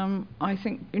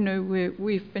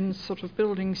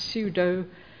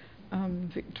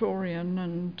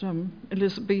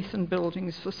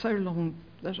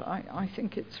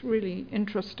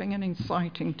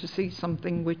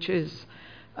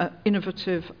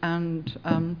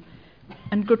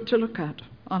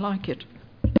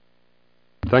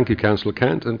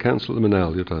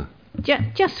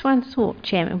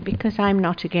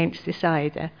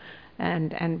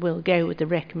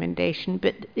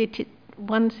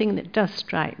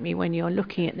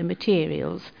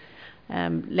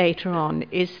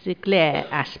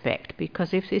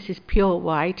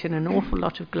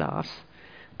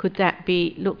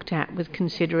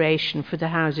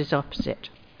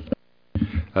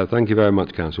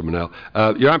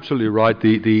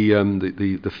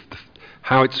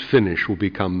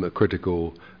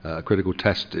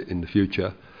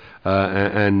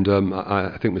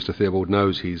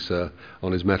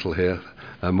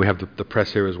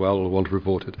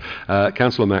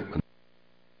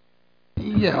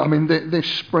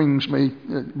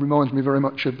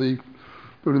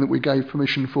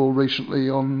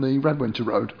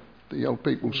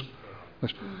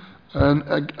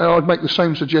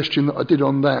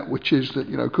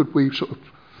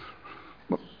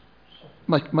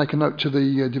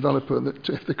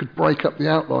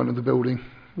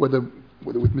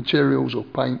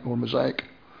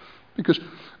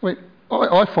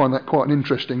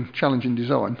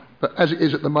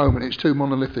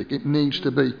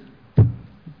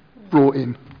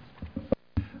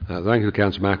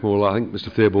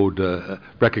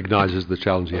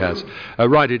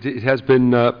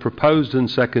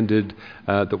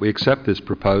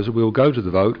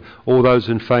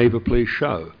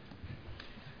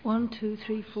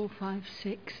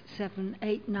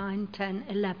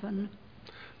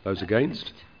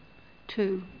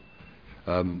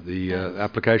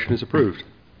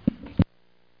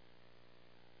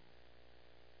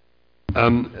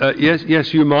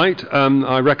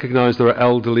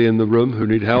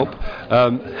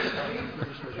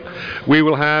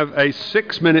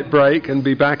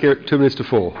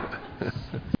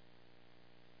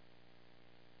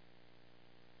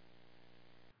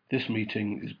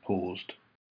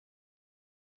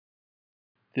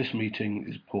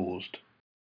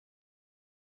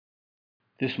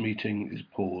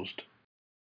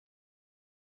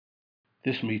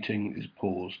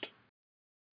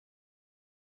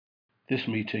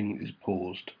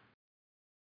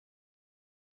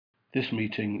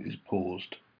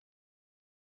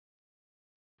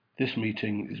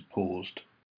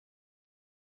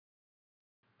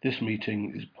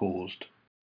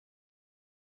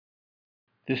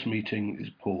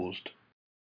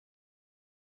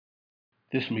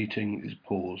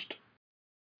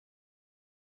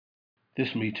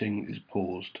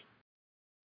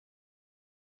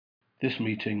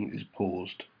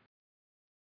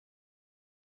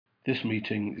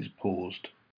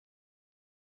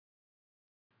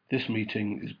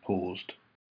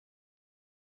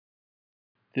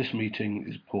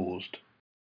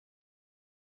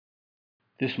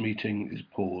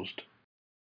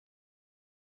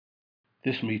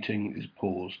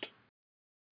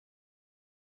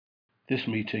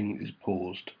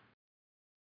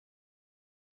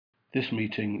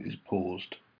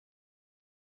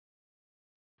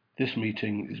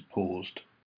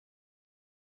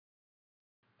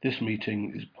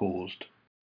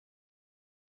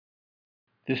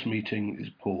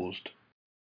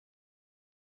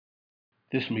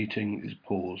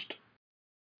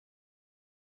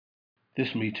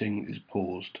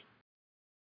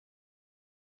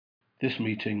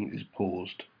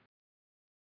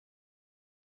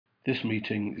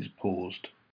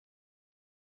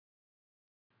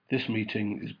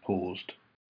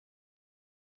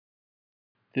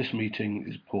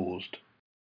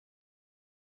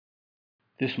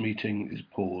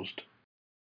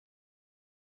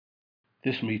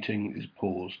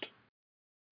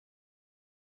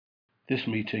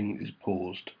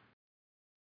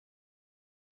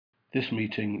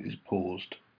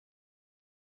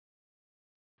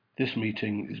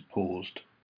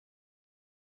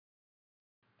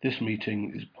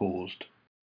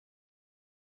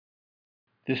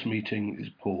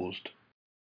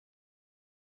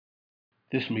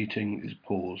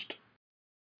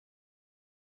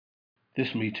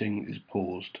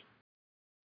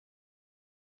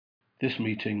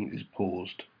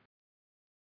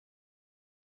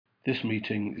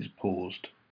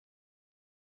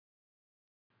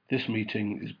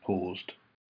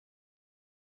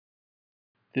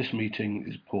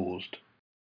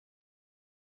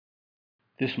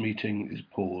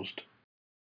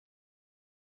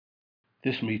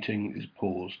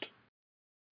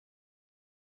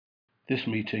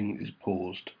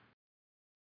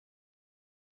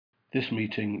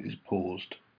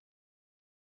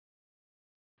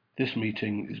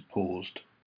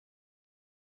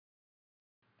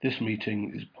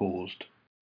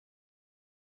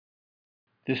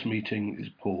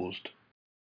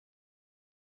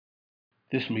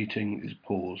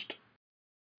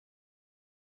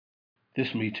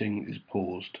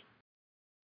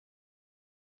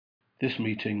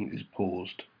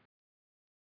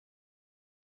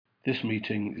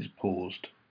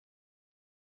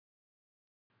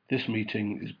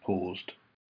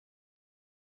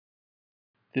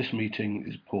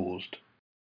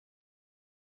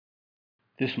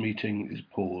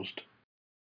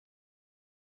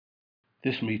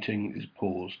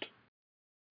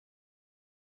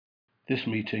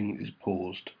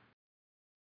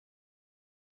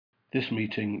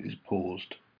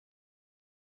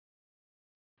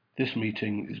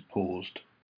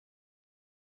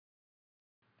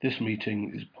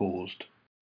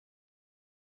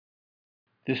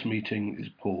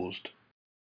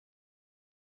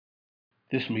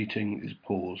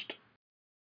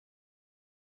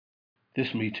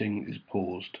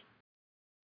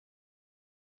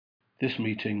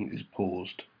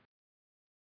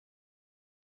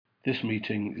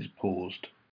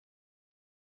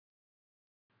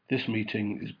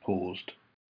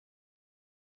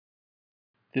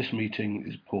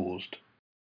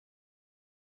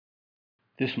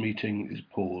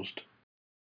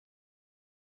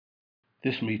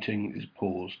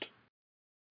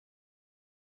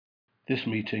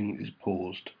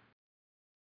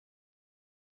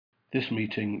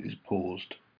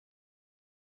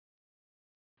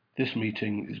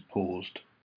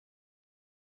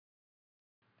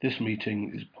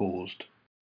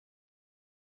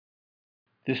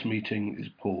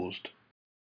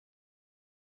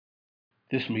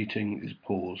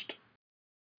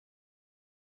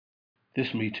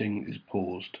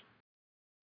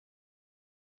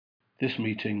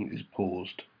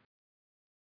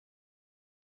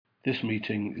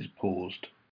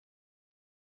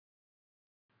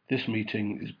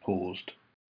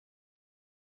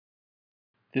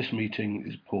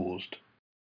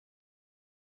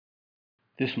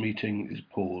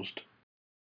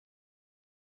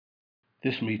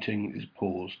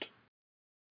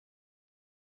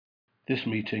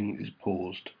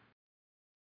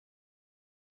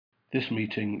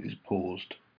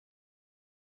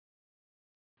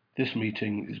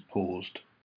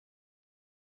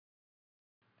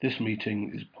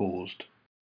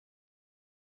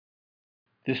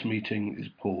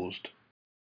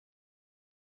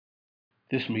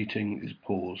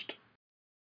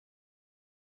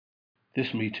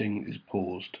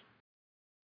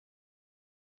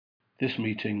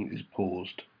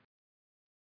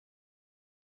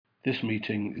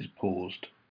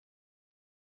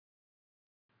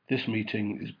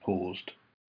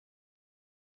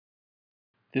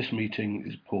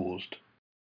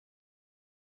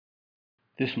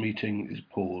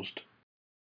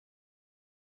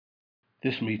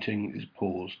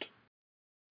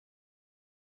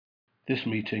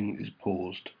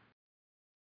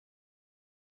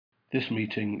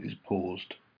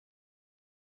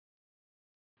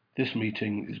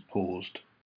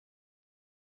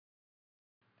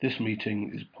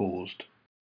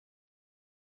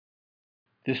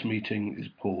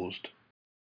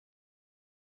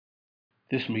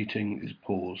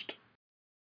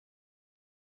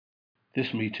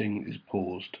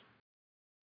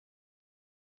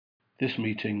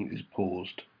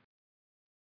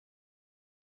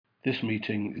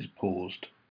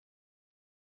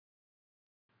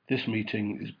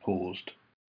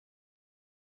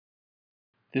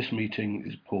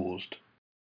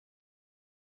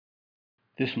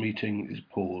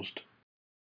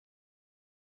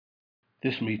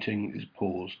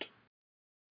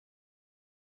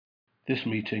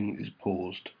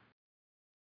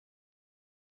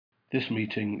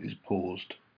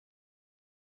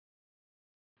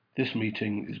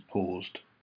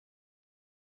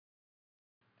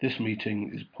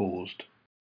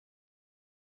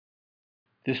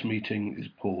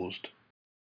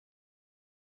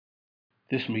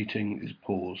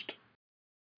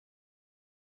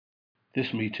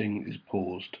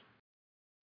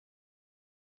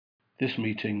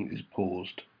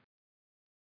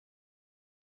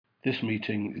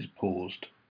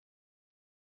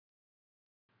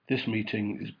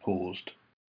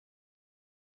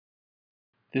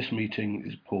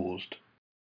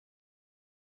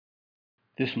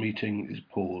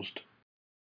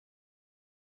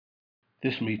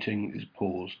 This meeting is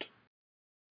paused.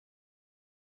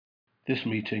 This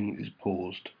meeting is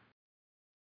paused.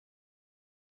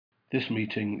 This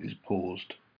meeting is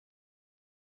paused.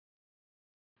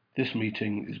 This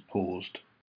meeting is paused.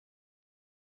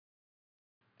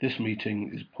 This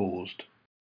meeting is paused.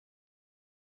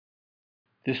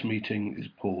 This meeting is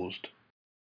paused.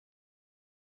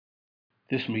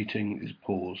 This meeting is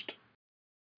paused.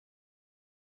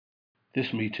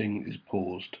 This meeting is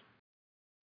paused.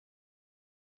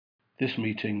 This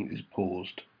meeting is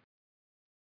paused.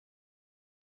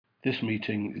 This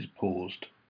meeting is paused.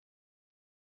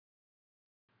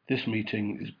 This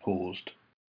meeting is paused.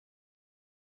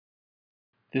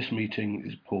 This meeting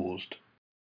is paused.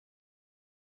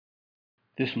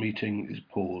 This meeting is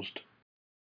paused.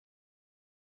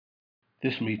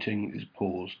 This meeting is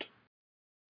paused.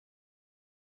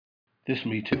 This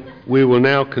meeting. We will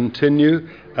now continue,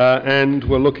 and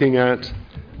we're looking at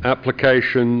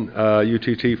application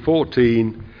UTT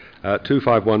 14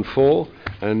 2514,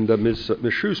 and Ms.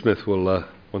 Shoesmith will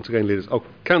once again lead us. Oh,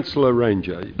 Councillor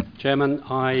Ranger. Chairman,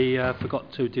 I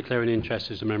forgot to declare an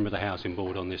interest as a member of the Housing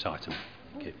Board on this item.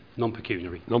 Okay.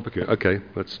 Non-pecuniary. Non-pecuniary. Okay,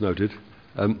 that's noted.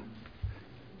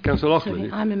 Councillor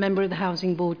Loughlin. I'm a member of the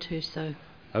Housing Board too, so.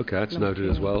 Okay, that's noted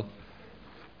as well.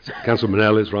 Councillor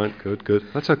Manel is right. Good, good.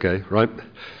 That's okay, right?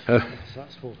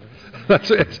 That's for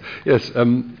That's it. Yes,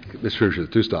 Ms. Shrewsbury,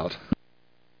 to start.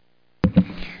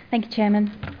 Thank you,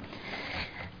 Chairman.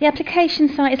 The application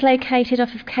site is located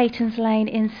off of Caton's Lane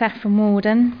in Saffron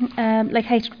Walden,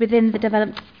 located within the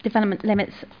development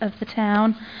limits of the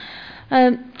town.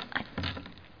 I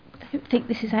don't think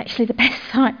this is actually the best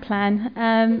site plan,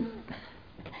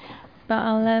 but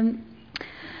I'll...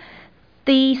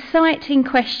 The site in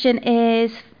question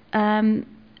is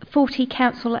 40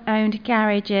 council-owned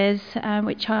garages,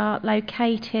 which are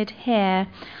located here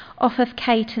off of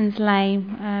Caton's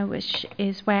Lane, which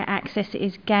is where access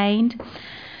is gained.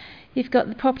 You've got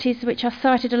the properties which are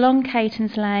sited along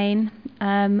Caton's Lane,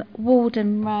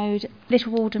 Walden Road,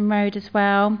 Little Walden Road as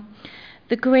well.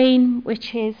 The green,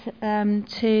 which is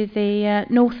to the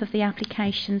north of the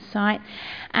application site,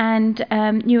 and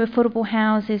new affordable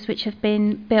houses which have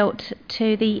been built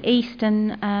to the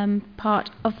eastern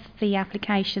part of the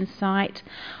application site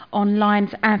on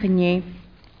Limes Avenue.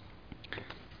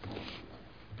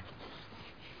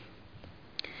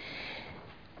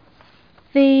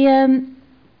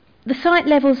 The site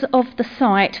levels of the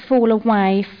site fall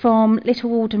away from Little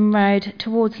Walden Road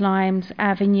towards Limes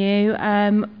Avenue,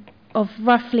 of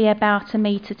roughly about 1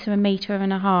 metre to 1.5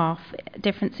 metres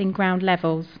difference in ground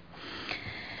levels.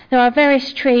 There are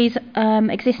various trees,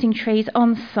 existing trees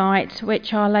on site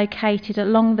which are located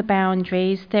along the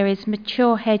boundaries. There is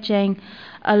mature hedging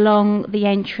along the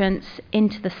entrance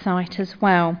into the site as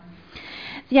well.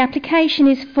 The application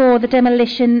is for the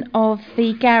demolition of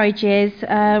the garages,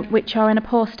 which are in a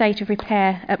poor state of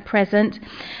repair at present,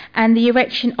 and the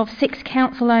erection of 6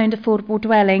 council-owned affordable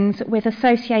dwellings with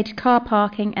associated car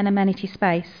parking and amenity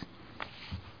space.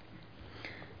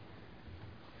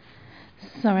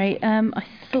 Sorry, I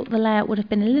thought the layout would have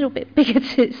been a little bit bigger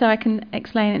so I can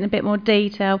explain it in a bit more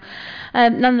detail.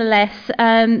 Nonetheless,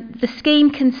 the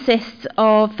scheme consists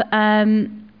of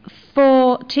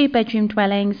 4 two-bedroom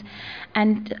dwellings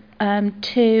and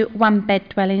 2 one-bed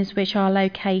dwellings which are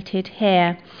located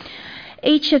here.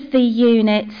 Each of the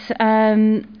units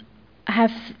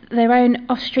have their own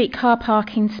off-street car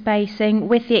parking spacing,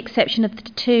 with the exception of the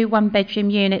 2 one-bedroom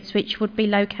units which would be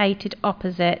located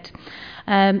opposite,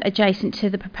 adjacent to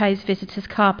the proposed visitors'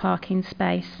 car parking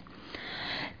space.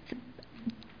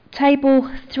 Table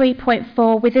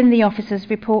 3.4 within the officer's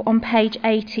report on page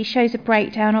 80 shows a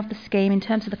breakdown of the scheme in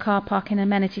terms of the car parking and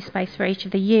amenity space for each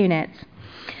of the units.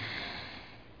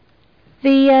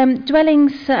 The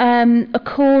dwellings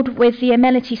accord with the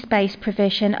amenity space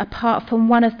provision, apart from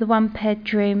one of the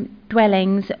one-bedroom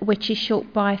dwellings, which is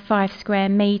short by 5 square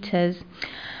metres.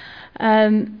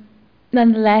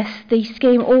 Nonetheless, the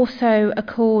scheme also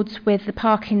accords with the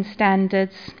parking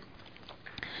standards.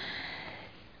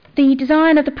 The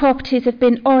design of the properties have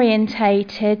been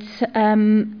orientated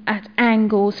at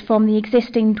angles from the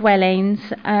existing dwellings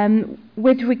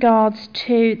with regards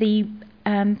to the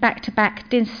back-to-back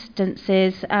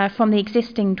distances from the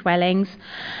existing dwellings.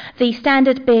 The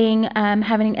standard being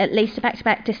having at least a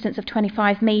back-to-back distance of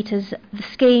 25 metres. The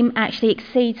scheme actually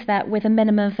exceeds that with a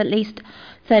minimum of at least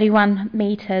 31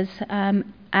 metres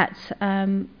at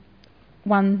a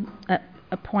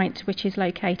point which is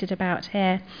located about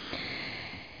here.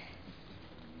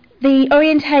 The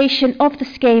orientation of the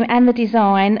scheme and the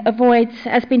design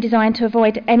has been designed to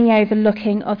avoid any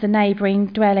overlooking of the neighbouring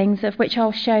dwellings, of which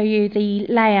I'll show you the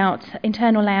layout,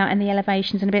 internal layout and the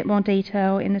elevations in a bit more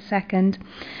detail in a second.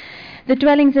 The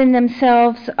dwellings in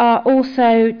themselves are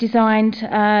also designed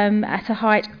at a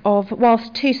height of,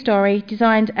 whilst two-storey,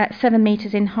 designed at 7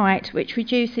 metres in height, which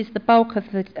reduces the bulk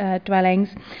of the dwellings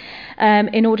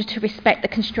in order to respect the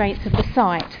constraints of the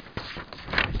site.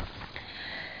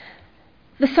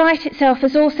 The site itself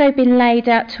has also been laid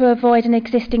out to avoid an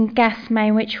existing gas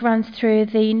main which runs through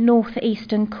the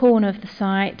northeastern corner of the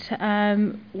site,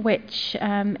 which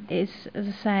is, as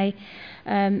I say,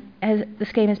 the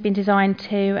scheme has been designed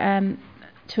to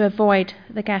avoid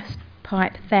the gas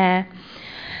pipe there.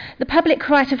 The public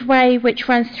right-of-way which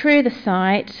runs through the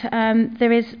site,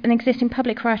 there is an existing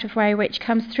public right-of-way which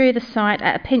comes through the site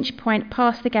at a pinch point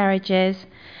past the garages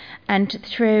and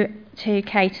through to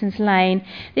Caton's Lane.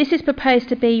 This is proposed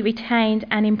to be retained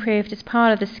and improved as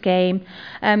part of the scheme,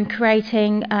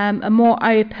 creating a more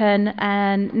open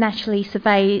and naturally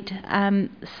surveyed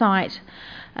site,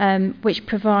 which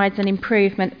provides an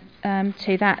improvement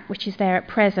to that which is there at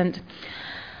present.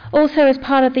 Also, as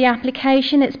part of the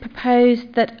application, it's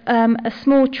proposed that a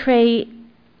small tree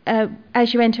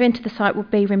as you enter into the site will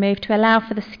be removed to allow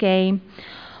for the scheme.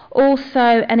 Also,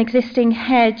 an existing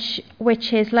hedge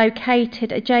which is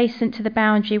located adjacent to the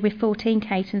boundary with 14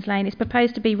 Caton's Lane is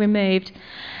proposed to be removed,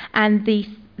 and the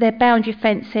boundary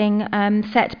fencing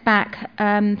set back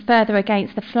further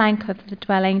against the flank of the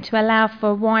dwelling to allow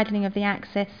for widening of the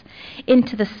access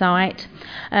into the site,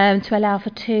 to allow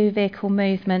for 2 vehicle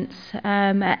movements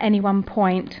at any one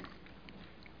point.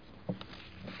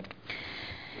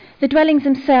 The dwellings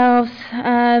themselves,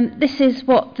 this is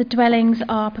what the dwellings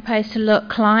are proposed to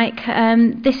look like.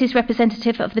 This is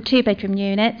representative of the 2-bedroom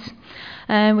units,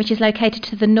 which is located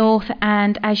to the north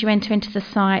and as you enter into the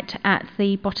site at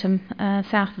the bottom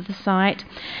south of the site.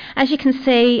 As you can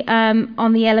see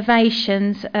on the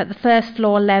elevations at the first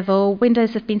floor level,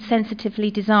 windows have been sensitively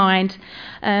designed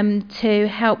to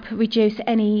help reduce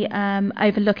any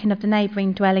overlooking of the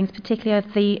neighbouring dwellings, particularly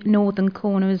of the northern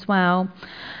corner as well.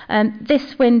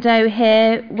 This window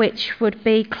here, which would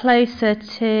be closer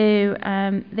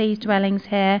to these dwellings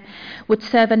here, would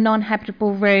serve a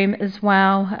non-habitable room as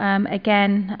well,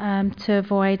 again to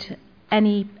avoid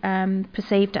any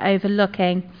perceived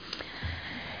overlooking.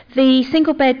 The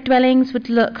single bed dwellings would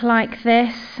look like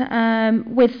this,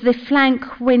 with the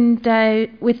flank window,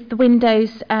 with the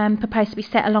windows proposed to be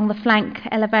set along the flank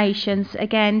elevations,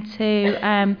 again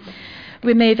to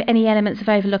remove any elements of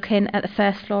overlooking at the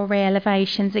first floor rear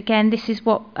elevations. Again, this is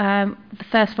what the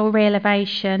first floor rear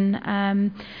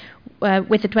elevation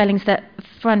with the dwellings that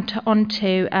front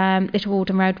onto Little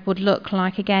Alden Road would look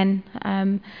like. Again,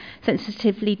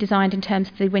 sensitively designed in terms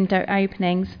of the window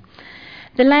openings.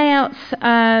 The layouts,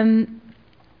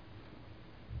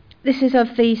 this is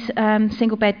of these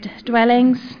single bed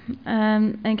dwellings,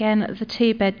 again the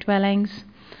 2-bed dwellings.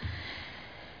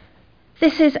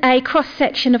 This is a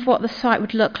cross-section of what the site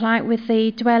would look like, with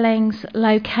the dwellings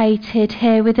located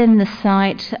here within the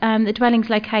site. The dwellings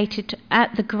located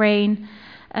at the green,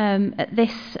 at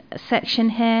this section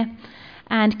here,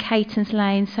 and Caton's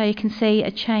Lane, so you can see a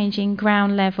change in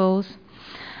ground levels.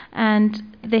 And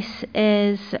this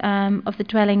is of the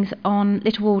dwellings on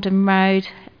Little Alden Road,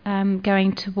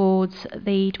 going towards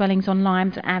the dwellings on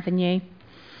Limes Avenue.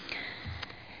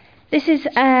 This is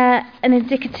an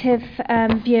indicative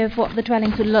view of what the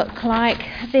dwellings would look like.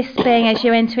 This being as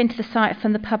you enter into the site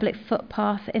from the public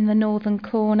footpath in the northern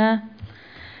corner,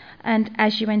 and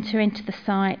as you enter into the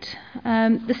site.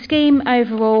 The scheme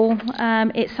overall,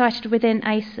 it's sited within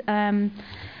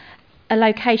a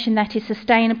location that is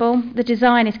sustainable. The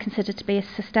design is considered to be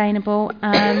sustainable,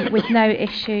 with no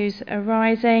issues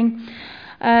arising.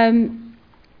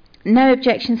 No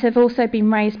objections have also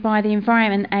been raised by the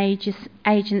Environment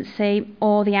Agency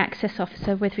or the Access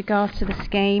Officer with regards to the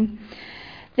scheme.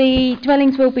 The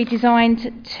dwellings will be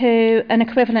designed to an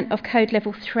equivalent of Code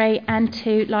Level 3 and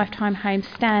to Lifetime Home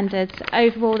standards.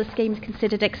 Overall, the scheme is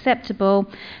considered acceptable.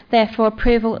 Therefore,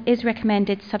 approval is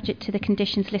recommended subject to the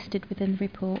conditions listed within the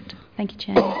report. Thank you,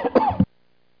 Chair.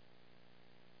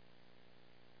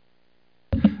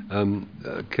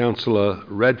 Councillor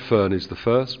Redfern is the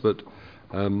first, but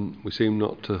we seem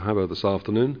not to have her this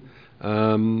afternoon.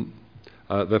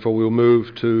 Therefore, we'll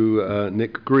move to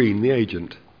Nick Green, the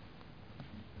agent.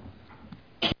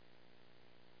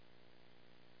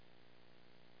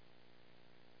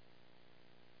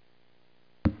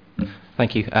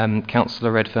 Thank you.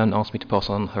 Councillor Redfern asked me to pass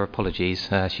on her apologies.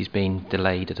 She's been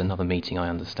delayed at another meeting, I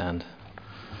understand.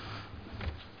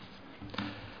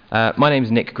 My name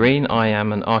is Nick Green. I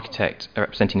am an architect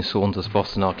representing Saunders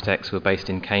Boston Architects, who are based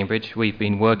in Cambridge. We've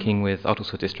been working with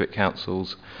Uttlesford District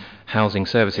Council's Housing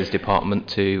Services Department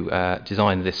to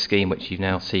design this scheme which you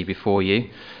now see before you.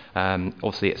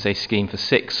 Obviously, it's a scheme for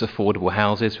 6 affordable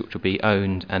houses which will be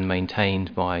owned and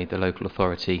maintained by the local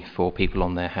authority for people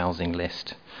on their housing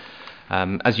list.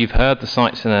 As you've heard, the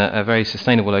site's in a very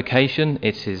sustainable location.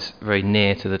 It is very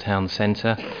near to the town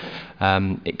centre.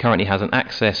 It currently has an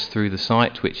access through the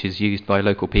site which is used by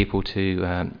local people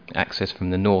to access from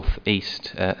the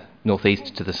northeast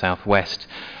to the southwest,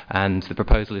 and the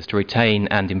proposal is to retain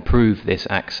and improve this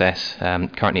access.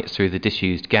 Currently it's through the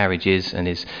disused garages and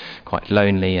is quite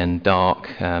lonely and dark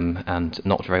and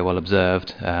not very well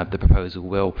observed. The proposal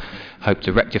will hope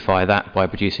to rectify that by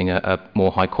producing a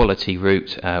more high quality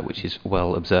route which is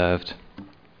well observed.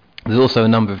 There's also a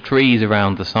number of trees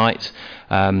around the site.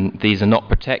 These are not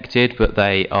protected, but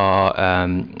they are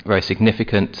very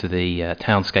significant to the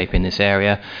townscape in this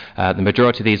area. The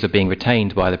majority of these are being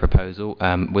retained by the proposal,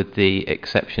 with the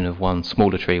exception of one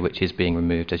smaller tree which is being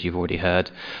removed, as you've already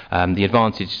heard. The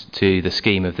advantage to the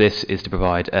scheme of this is to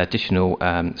provide additional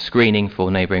screening for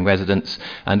neighbouring residents,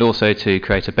 and also to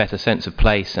create a better sense of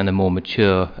place and a more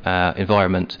mature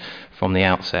environment from the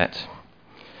outset.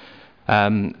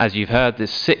 As you've heard,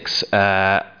 there's six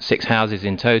houses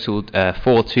in total, 4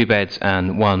 2-beds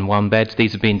and 1 1-bed.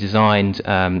 These have been designed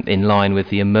in line with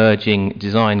the emerging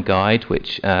design guide,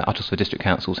 which Uttlesford District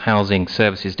Council's Housing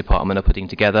Services Department are putting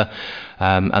together,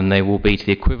 and they will be to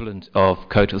the equivalent of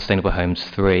Code of Sustainable Homes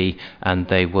 3, and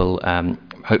they will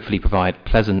hopefully provide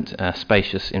pleasant,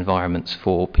 spacious environments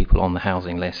for people on the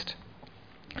housing list.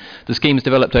 The scheme has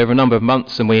developed over a number of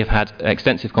months, and we have had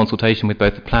extensive consultation with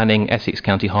both the Planning, Essex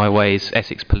County Highways,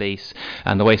 Essex Police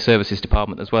and the Waste Services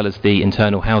Department, as well as the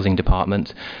Internal Housing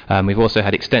Department. We've also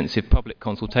had extensive public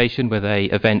consultation with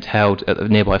an event held at the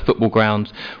nearby football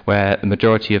ground where the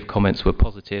majority of comments were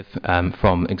positive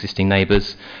from existing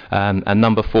neighbours. And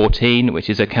number 14, which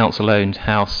is a council-owned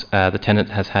house, the tenant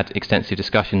has had extensive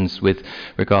discussions with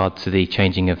regard to the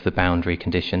changing of the boundary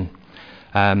condition.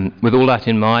 With all that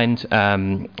in mind,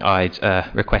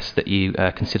 I'd request that you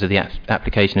consider the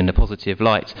application in a positive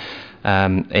light,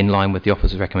 in line with the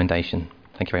officer's recommendation.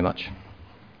 Thank you very much.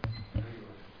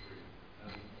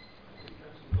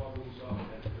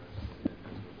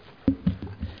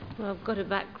 Well, I've got a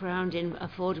background in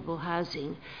affordable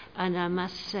housing, and I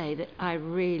must say that I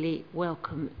really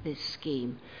welcome this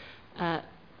scheme.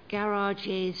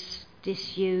 Garages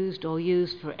disused or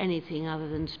used for anything other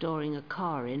than storing a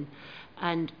car in,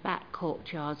 and back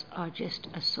courtyards are just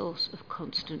a source of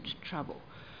constant trouble.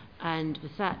 And the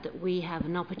fact that we have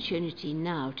an opportunity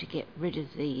now to get rid of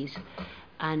these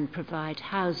and provide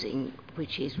housing,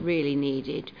 which is really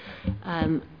needed,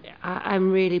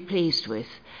 I'm really pleased with.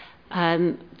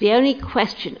 The only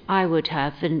question I would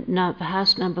have for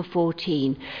house number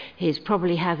 14 is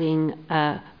probably having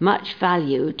much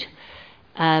valued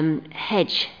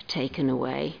hedge taken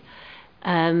away.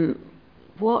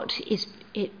 What is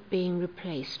it being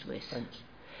replaced with? Fence.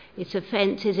 It's a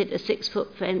fence. Is it a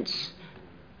 6-foot fence?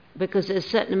 Because there's a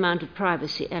certain amount of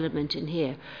privacy element in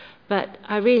here. But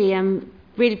I really am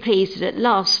really pleased that at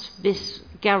last this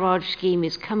garage scheme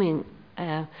is coming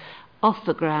off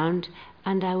the ground,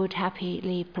 and I would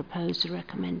happily propose a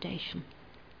recommendation.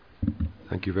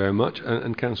 Thank you very much.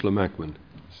 And Councillor Magman.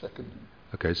 Second.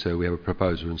 Okay, so we have a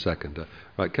proposer and seconder.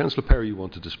 Right, Councillor Perry, you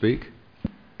wanted to speak?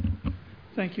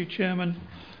 Thank you, Chairman.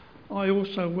 I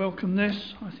also welcome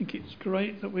this. I think it's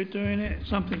great that we're doing it. It's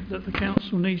something that the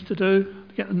council needs to do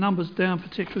to get the numbers down,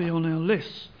 particularly on our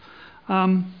lists.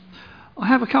 I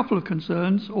have a couple of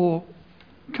concerns or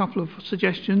a couple of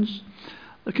suggestions.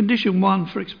 The condition 1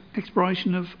 for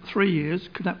expiration of 3 years,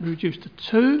 could that be reduced to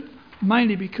 2?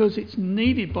 Mainly because it's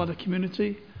needed by the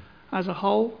community as a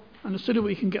whole, and the sooner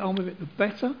we can get on with it, the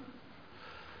better.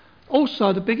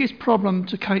 Also, the biggest problem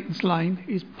to Catons Lane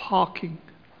is parking.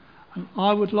 And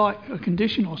I would like a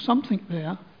condition or something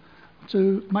there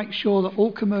to make sure that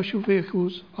all commercial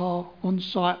vehicles are on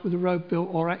site with the road built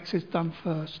or access done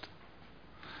first.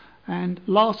 And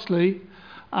lastly,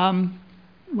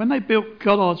 when they built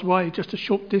Gollard's Way just a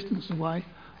short distance away,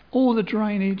 all the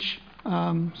drainage,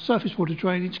 surface water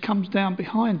drainage, comes down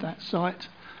behind that site,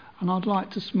 and I'd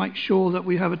like to make sure that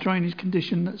we have a drainage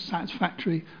condition that's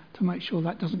satisfactory to make sure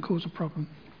that doesn't cause a problem.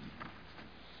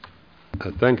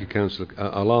 Thank you, Councillor.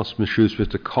 I'll ask Ms Shoesmith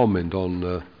to comment on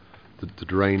the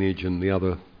drainage and the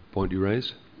other point you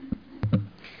raised.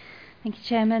 Thank you,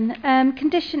 Chairman.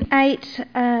 Condition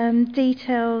 8,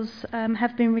 details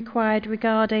have been required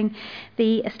regarding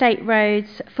the estate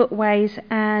roads, footways,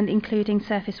 and including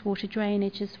surface water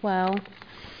drainage as well.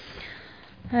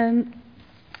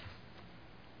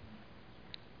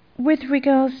 With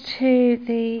regards to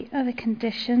the other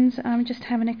conditions, I'm just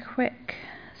having a quick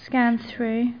scan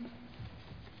through.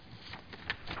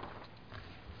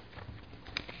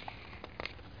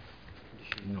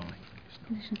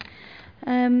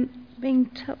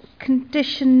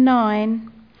 Condition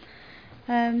 9.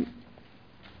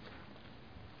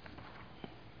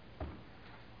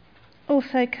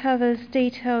 Also covers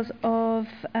details of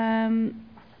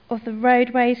the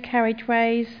roadways,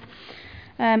 carriageways,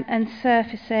 and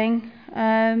surfacing.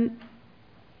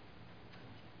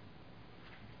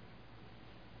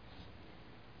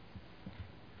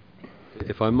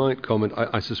 If I might comment,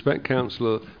 I suspect,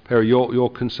 Councillor Perry, you're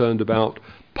concerned about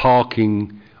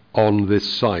parking on this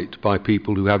site by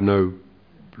people who have no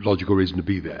logical reason to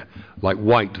be there, like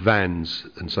white vans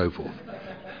and so forth.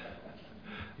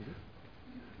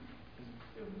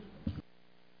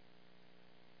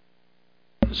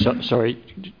 Sorry,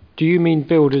 do you mean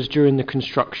builders during the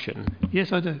construction?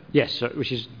 Yes, I do. Yes,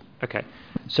 which is okay.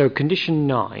 So condition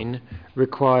 9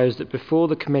 requires that before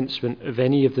the commencement of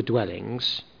any of the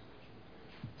dwellings,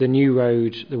 the new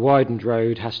road, the widened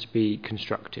road, has to be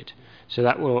constructed. So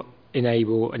that will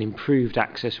enable an improved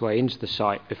access way into the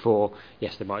site before,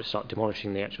 yes, they might start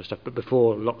demolishing the actual stuff, but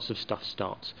before lots of stuff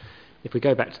starts. If we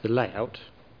go back to the layout,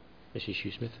 Mrs.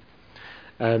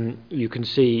 Shoesmith, you can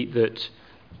see that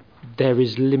there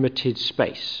is limited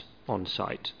space on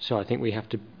site. So I think we have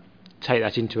to take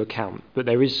that into account. But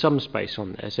there is some space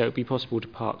on there, so it would be possible to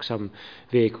park some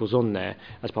vehicles on there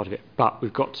as part of it. But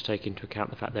we've got to take into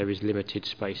account the fact there is limited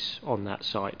space on that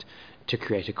site to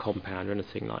create a compound or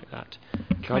anything like that.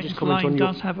 Can I just comment on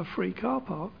does have a free car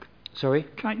park. Sorry?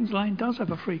 Caton's Lane does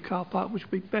have a free car park, which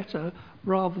would be better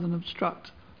rather than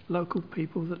obstruct local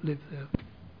people that live there.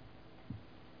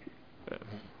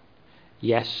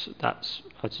 Yes,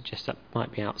 I'd suggest that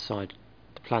might be outside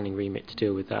the planning remit to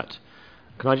deal with that.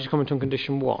 Can I just comment on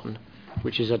condition 1,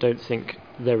 which is I don't think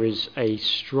there is a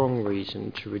strong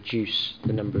reason to reduce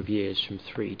the number of years from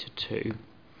 3 to 2.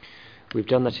 We've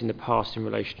done that in the past in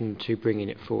relation to bringing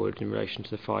it forward in relation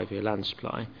to the 5-year land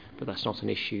supply, but that's not an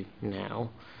issue now.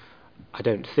 I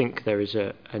don't think there is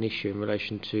an issue in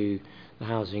relation to the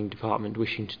Housing Department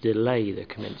wishing to delay the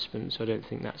commencement, so I don't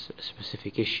think that's a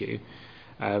specific issue.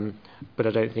 But I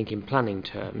don't think in planning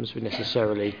terms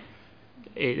necessarily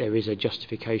there is a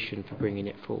justification for bringing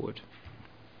it forward.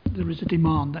 There is a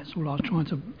demand, that's all I was trying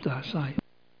to say.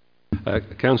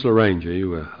 Councillor Ranger, you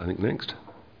were, I think, next.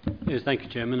 Yes, thank you,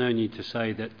 Chairman. Only to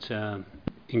say that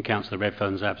in Councillor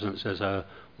Redfern's absence as a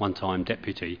one-time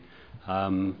deputy,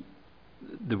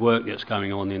 the work that's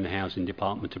going on in the Housing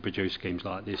Department to produce schemes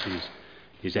like this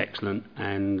is excellent,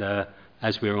 and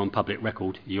as we're on public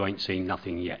record, you ain't seen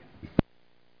nothing yet.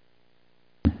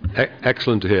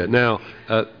 Excellent to hear. Now,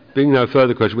 being no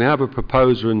further question, we have a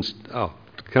proposer and...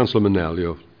 Councillor Manel,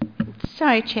 you're...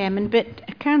 Sorry, Chairman,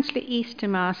 but Councillor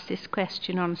Eastham asked this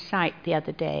question on site the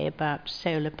other day about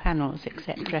solar panels,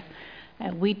 etc.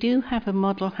 We do have a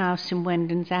model house in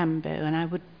Wendon's Ambo, and I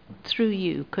would, through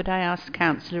you, could I ask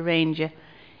Councillor Ranger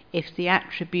if the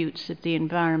attributes of the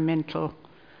environmental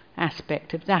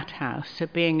aspect of that house are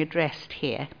being addressed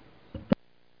here?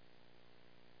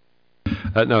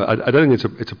 No, I don't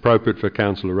think it's appropriate for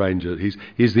Councillor Ranger.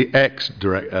 He's the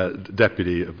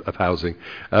ex-deputy of housing,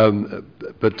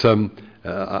 but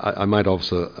I might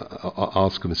also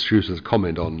ask Ms. Schuster's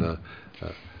comment on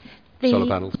solar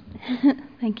panels.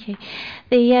 Thank you.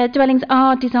 The dwellings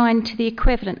are designed to the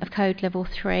equivalent of Code Level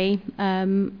 3,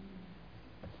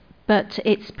 but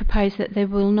it's proposed that there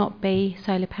will not be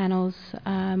solar panels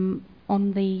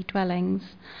on the dwellings.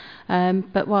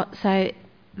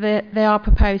 They are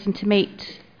proposing to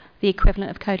meet the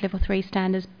equivalent of Code Level 3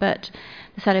 standards, but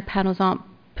the solar panels aren't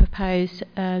proposed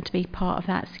to be part of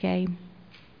that scheme.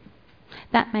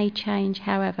 That may change,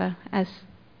 however, as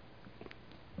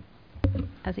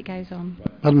it goes on.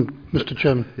 Mr.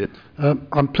 Chairman,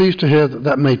 I'm pleased to hear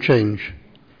that may change,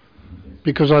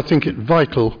 because I think it's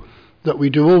vital that we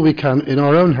do all we can in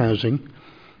our own housing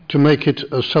to make it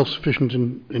as self-sufficient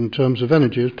in terms of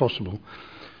energy as possible.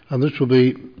 And this will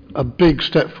be a big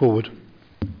step forward.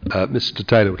 Mr.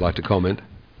 Taylor would like to comment.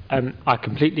 I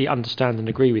completely understand and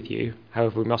agree with you.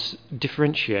 However, we must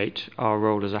differentiate our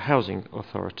role as a housing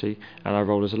authority and our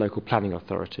role as a local planning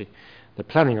authority. The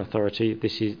planning authority,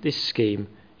 this scheme,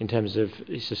 in terms of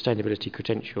its sustainability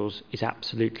credentials, is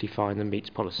absolutely fine and meets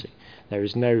policy. There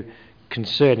is no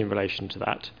concern in relation to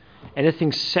that.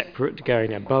 Anything separate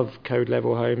going above code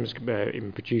level homes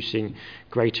in producing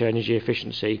greater energy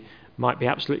efficiency might be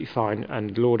absolutely fine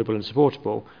and laudable and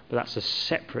supportable, but that's a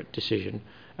separate decision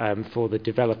for the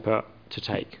developer to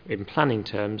take. In planning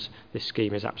terms, this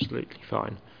scheme is absolutely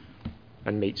fine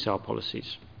and meets our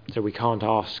policies. So we can't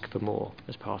ask for more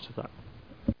as part of that.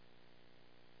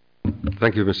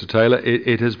 Thank you, Mr. Taylor.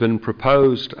 It has been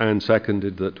proposed and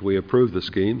seconded that we approve the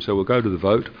scheme, so we'll go to the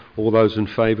vote. All those in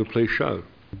favour, please show.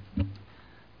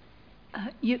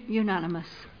 Unanimous.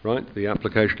 Right, the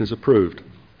application is approved.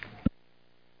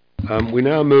 We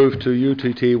now move to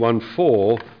UTT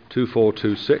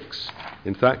 142426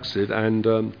 in Thaxted, and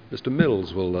Mr.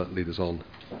 Mills will lead us on.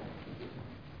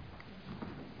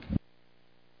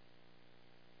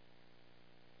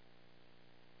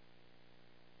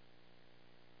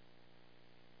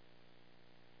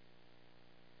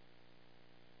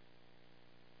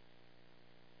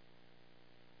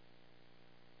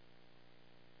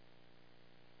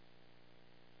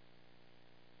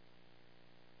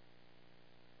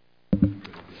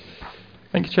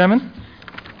 Thank you, Chairman.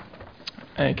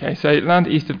 Okay, so land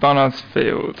east of Barnard's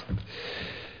Field.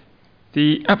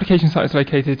 The application site is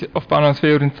located off Barnard's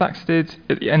Field in Thaxted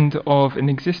at the end of an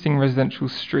existing residential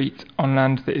street on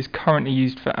land that is currently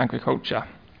used for agriculture.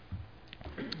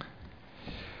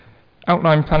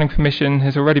 Outline planning permission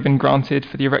has already been granted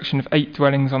for the erection of 8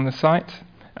 dwellings on the site,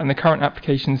 and the current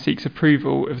application seeks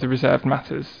approval of the reserved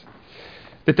matters.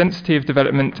 The density of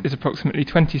development is approximately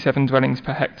 27 dwellings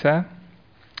per hectare,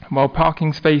 while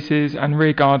parking spaces and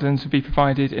rear gardens will be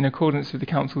provided in accordance with the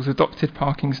Council's adopted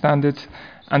parking standards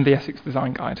and the Essex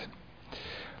Design Guide.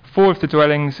 4 of the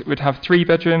dwellings would have 3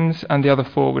 bedrooms and the other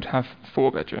 4 would have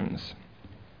 4 bedrooms.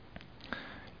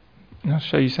 And I'll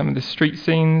show you some of the street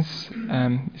scenes.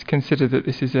 It's considered that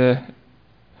this is a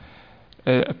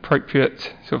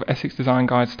appropriate sort of Essex Design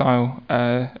Guide style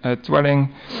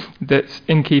dwelling that's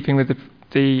in keeping with the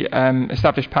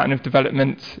established pattern of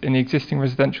development in the existing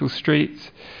residential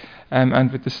street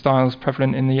and with the styles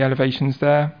prevalent in the elevations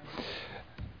there.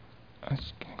 I've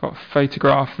got a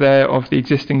photograph there of the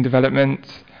existing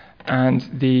development, and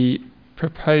the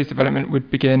proposed development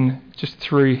would begin just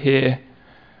through here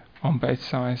on both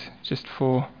sides, just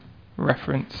for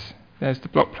reference. There's the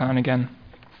block plan again.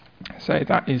 So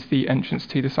that is the entrance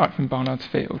to the site from Barnard's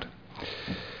Field.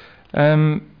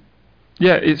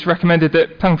 It's recommended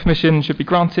that planning permission should be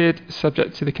granted,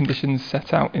 subject to the conditions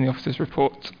set out in the officer's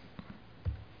report.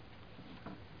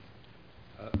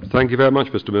 Thank you very much,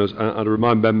 Mr. Mills. And I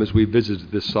remind members we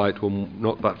visited this site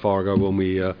not that far ago when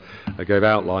we gave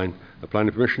outline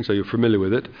planning permission, so you're familiar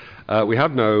with it. We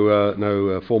have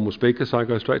no formal speaker, so I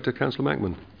go straight to Councillor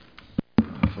Mackman.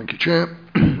 Thank you, Chair.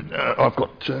 I've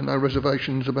got no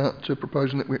reservations about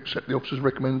proposing that we accept the officer's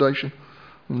recommendation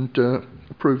and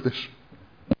approve this.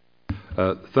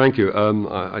 Thank you.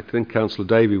 I think Councillor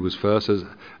Davey was first,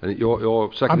 and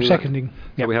you're seconding. I'm seconding. So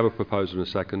yep. We have a proposer and a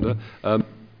seconder.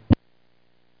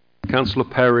 Councillor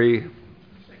Perry,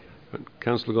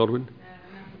 Councillor Godwin.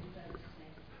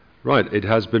 Right. It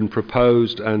has been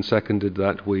proposed and seconded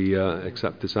that we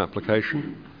accept this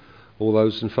application. All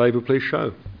those in favour, please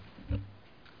show.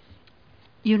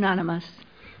 Unanimous.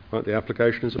 Right. The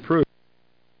application is approved.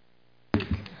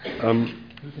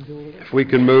 If we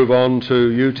can move on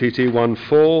to UTT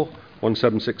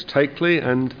 14176 Takeley,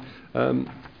 and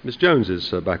Ms Jones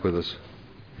is back with us.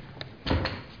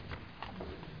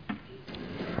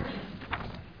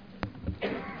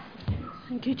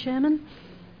 Thank you, Chairman.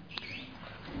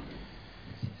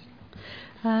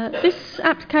 This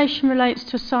application relates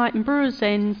to a site in Brewers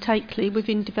End, Takeley,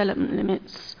 within development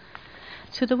limits.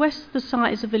 To the west of the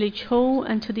site is a village hall,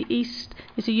 and to the east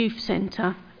is a youth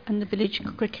centre and the village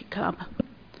cricket club.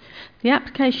 The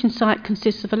application site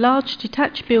consists of a large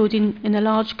detached building in a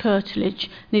large curtilage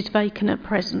and is vacant at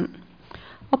present.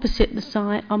 Opposite the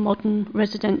site are modern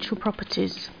residential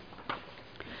properties.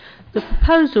 The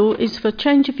proposal is for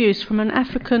change of use from an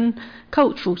African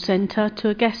cultural centre to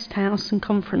a guest house and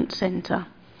conference centre.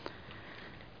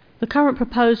 The current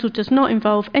proposal does not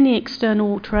involve any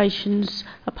external alterations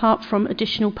apart from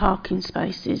additional parking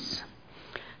spaces.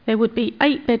 There would be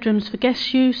 8 bedrooms for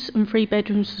guest use and 3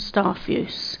 bedrooms for staff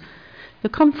use. The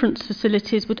conference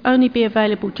facilities would only be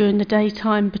available during the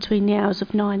daytime between the hours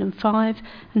of 9 and 5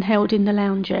 and held in the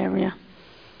lounge area.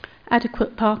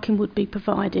 Adequate parking would be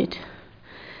provided.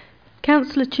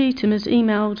 Councillor Cheetham has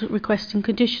emailed requesting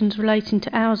conditions relating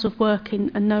to hours of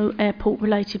working and no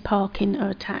airport-related parking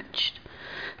are attached.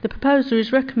 The proposal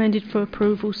is recommended for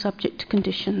approval subject to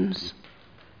conditions.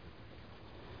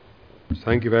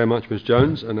 Thank you very much, Ms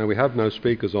Jones. And now we have no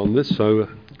speakers on this, so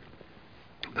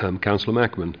Councillor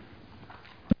Mackman.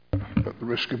 At the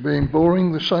risk of being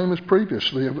boring, the same as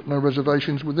previously. I've got no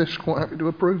reservations with this. Quite happy to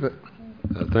approve it.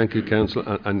 Thank you,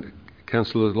 Councillor. And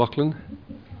Councillor Loughlin?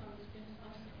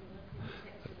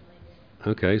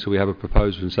 Okay, so we have a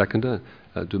proposer and seconder.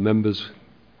 Do members...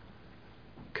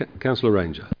 Councillor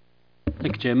Ranger.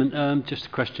 Thank you, Chairman. Just a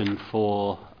question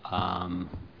for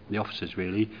the officers,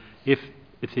 really. If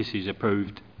this is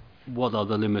approved, what are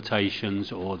the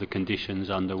limitations or the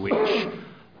conditions under which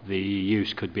the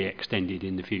use could be extended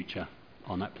in the future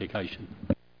on application?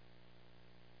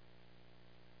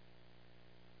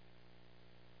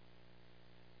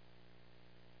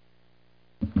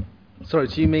 Sorry,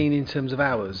 do you mean in terms of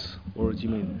hours, or do you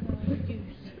mean...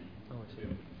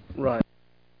 Right.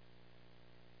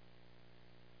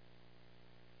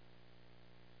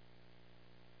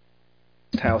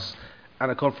 House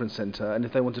and a conference centre, and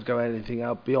if they wanted to go anything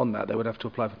out beyond that, they would have to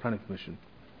apply for planning permission.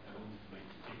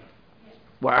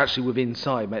 Well, actually, within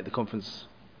inside, make the conference.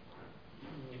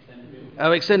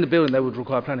 Oh, extend the building, they would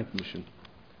require planning permission.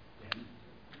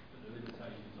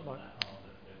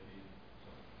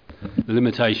 The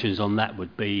limitations on that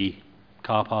would be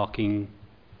car parking,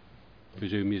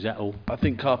 presume, is that all? I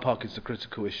think car park is the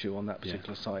critical issue on that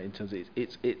particular site in terms of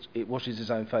it washes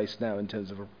its own face now in terms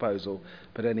of a proposal,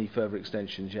 but any further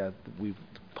extensions,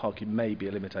 parking may be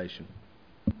a limitation.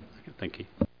 Thank you.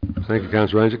 Thank you,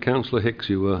 Councillor Ranger. Councillor Hicks,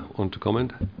 you want to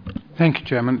comment? Thank you,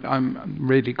 Chairman.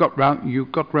 You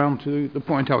got round to the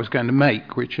point I was going to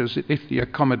make, which is if the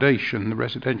accommodation, the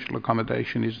residential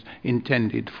accommodation, is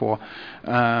intended for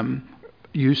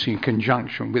use in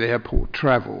conjunction with airport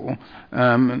travel,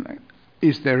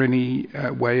 is there any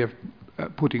way of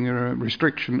putting a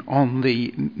restriction on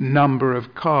the number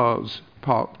of cars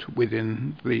parked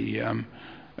within the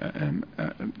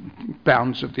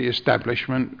bounds of the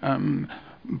establishment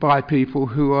by people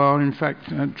who are in fact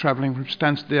travelling from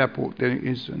Stansted Airport? There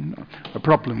is a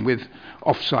problem with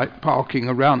off-site parking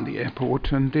around the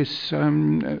airport, and this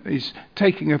is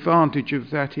taking advantage of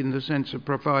that in the sense of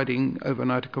providing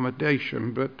overnight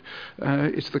accommodation, but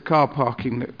it's the car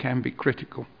parking that can be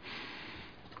critical.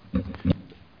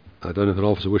 I don't know if an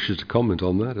officer wishes to comment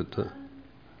on that.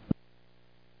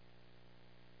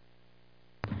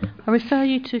 I refer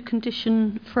you to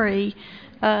condition 3,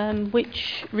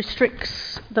 which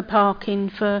restricts the parking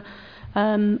for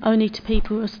only to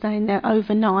people who are staying there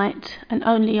overnight, and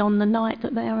only on the night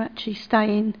that they are actually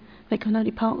staying. They can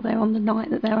only park there on the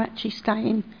night that they're actually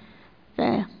staying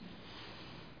there.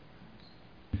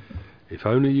 If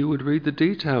only you would read the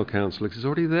detail, Councillor, because it's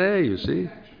already there, you see.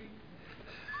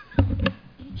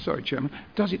 Sorry, Chairman.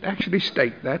 Does it actually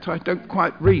state that? I don't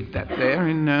quite read that there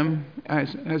in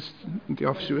as the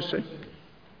officer was saying.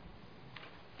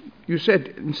 You said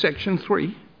in section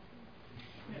 3?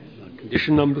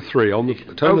 Condition number 3 on the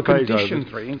turn the page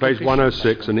over, page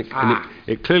 106, and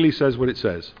it clearly says what it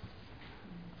says.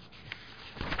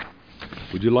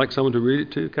 Would you like someone to read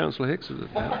it to you, Councillor Hicks?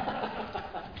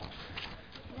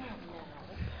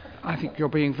 I think you're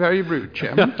being very rude,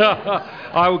 Chairman.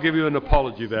 I will give you an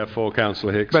apology, therefore,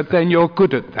 Councillor Hicks. But then you're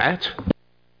good at that.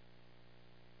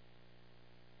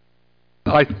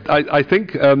 I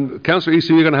think, Councillor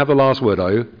Easton, you're going to have the last word,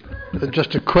 are you?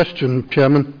 Just a question,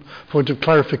 Chairman, point of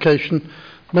clarification.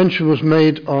 Mention was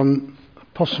made on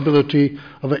possibility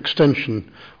of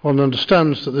extension. One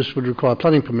understands that this would require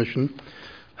planning permission.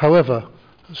 However,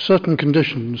 certain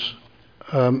conditions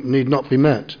need not be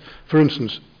met. For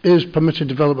instance, have permitted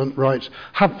development rights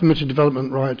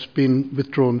been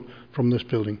withdrawn from this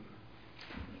building?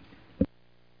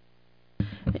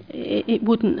 It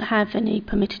wouldn't have any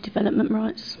permitted development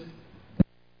rights.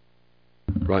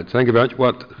 Right, thank you very much.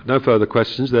 Well, no further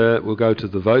questions there. We'll go to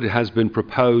the vote. It has been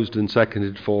proposed and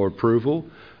seconded for approval.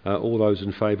 All those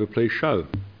in favour, please show.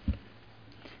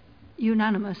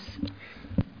 Unanimous.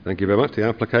 Thank you very much. The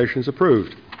application is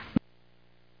approved.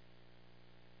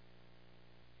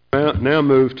 Now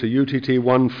move to UTT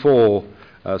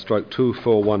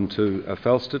 14/2412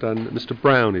 Felsted, and Mr.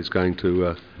 Brown is going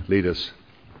to lead us.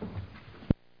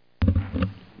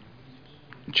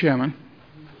 Chairman,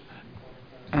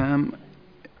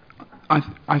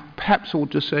 I perhaps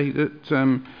ought to say that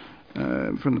from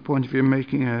the point of view of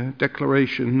making a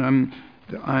declaration,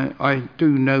 I do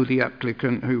know the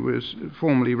applicant, who was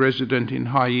formerly resident in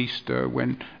High Easter,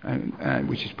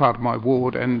 which is part of my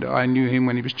ward, and I knew him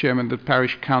when he was chairman of the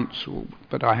parish council,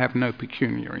 but I have no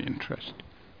pecuniary interest.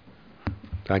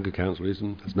 Thank you, Councillor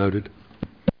Easton. That's noted.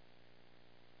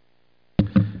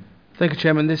 Thank you,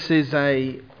 Chairman. This is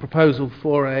a proposal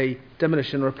for a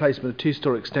demolition and replacement of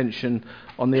two-storey extension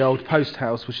on the old post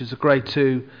house, which is a Grade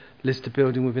 2 listed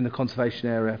building within the conservation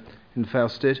area in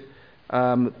Felsted.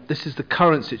 This is the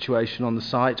current situation on the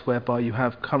site, whereby you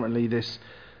have currently this,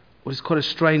 what is quite a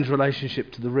strange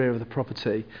relationship to the rear of the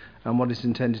property, and what it's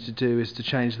intended to do is to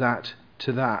change that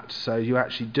to that. So you're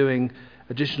actually doing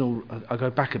additional, I'll go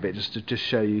back a bit just to just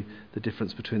show you the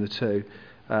difference between the two.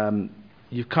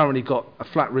 You've currently got a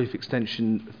flat roof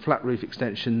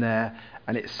extension there,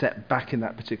 and it's set back in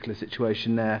that particular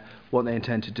situation there. What they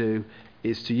intend to do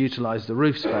is to utilise the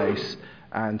roof space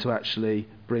and to actually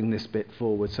bring this bit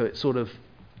forward. So it sort of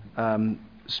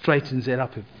straightens it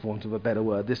up, if for want of a better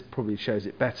word. This probably shows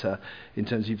it better in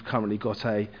terms of you've currently got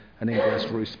an ingress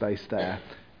roof space there,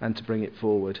 and to bring it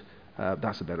forward,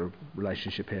 that's a better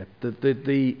relationship here.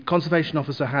 The Conservation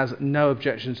Officer has no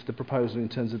objections to the proposal in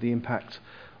terms of the impact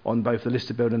on both the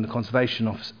listed building and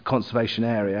the conservation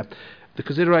area. The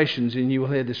considerations, and you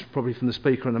will hear this probably from the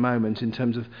speaker in a moment, in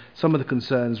terms of some of the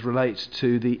concerns relate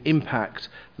to the impact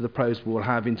that the proposal will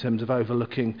have in terms of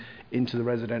overlooking into the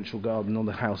residential garden on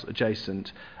the house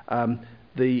adjacent.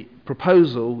 The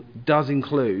proposal does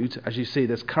include, as you see,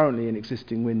 there's currently an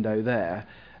existing window there,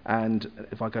 and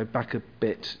if I go back a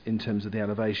bit in terms of the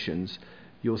elevations,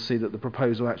 you'll see that the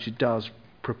proposal actually does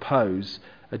propose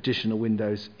additional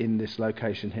windows in this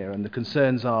location here, and the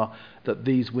concerns are that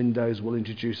these windows will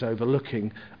introduce overlooking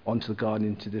onto the garden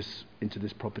into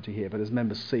this property here. But as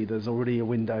members see, there's already a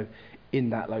window in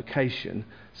that location,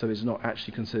 so it's not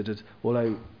actually considered,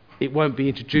 although it won't be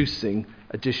introducing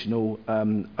additional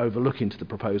overlooking to the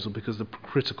proposal because the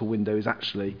critical window is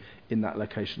actually in that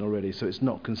location already, so it's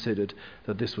not considered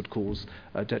that this would cause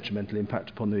a detrimental impact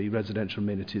upon the residential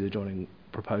amenity of the adjoining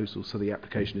proposal. So the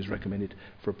application is recommended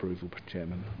for approval,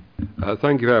 Chairman.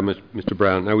 Thank you very much, Mr.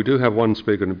 Brown. Now we do have one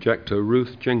speaker and objector,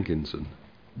 Ruth Jenkinson.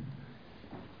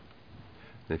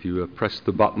 If you press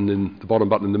the button in the bottom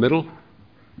button in the middle.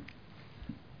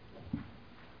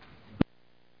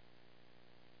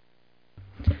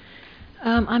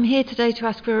 I'm here today to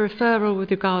ask for a referral with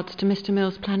regards to Mr.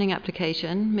 Mills' planning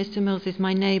application. Mr. Mills is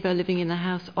my neighbour living in the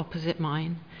house opposite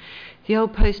mine. The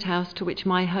old post house to which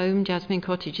my home, Jasmine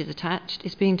Cottage, is attached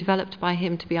is being developed by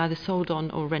him to be either sold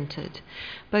on or rented.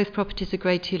 Both properties are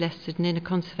Grade 2 listed and in a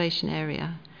conservation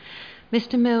area.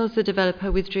 Mr. Mills, the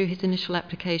developer, withdrew his initial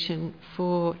application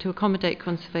to accommodate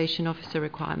Conservation Officer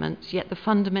requirements, yet the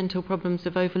fundamental problems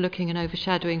of overlooking and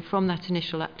overshadowing from that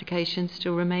initial application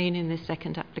still remain in this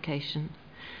second application.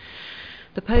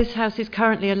 The post house is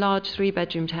currently a large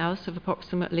 3-bedroomed house of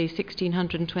approximately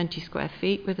 1,620 square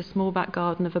feet with a small back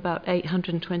garden of about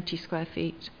 820 square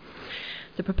feet.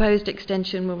 The proposed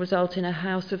extension will result in a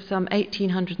house of some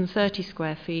 1,830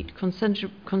 square feet,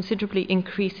 considerably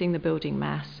increasing the building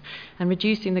mass and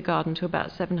reducing the garden to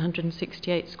about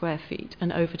 768 square feet,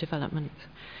 an overdevelopment.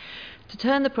 To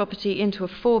turn the property into a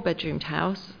 4-bedroomed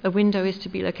house, a window is to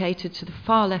be located to the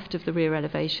far left of the rear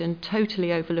elevation,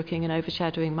 totally overlooking and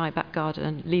overshadowing my back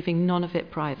garden, leaving none of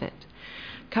it private.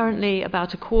 Currently,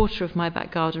 about a quarter of my back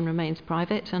garden remains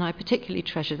private, and I particularly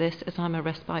treasure this as I'm a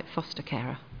respite foster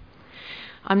carer.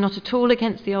 I'm not at all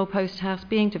against the old post house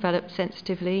being developed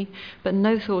sensitively, but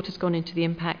no thought has gone into the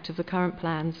impact of the current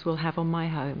plans will have on my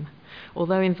home.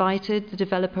 Although invited, the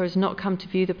developer has not come to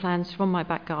view the plans from my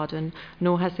back garden,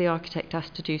 nor has the architect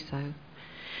asked to do so.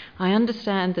 I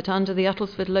understand that under the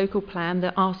Uttlesford local plan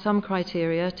there are some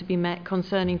criteria to be met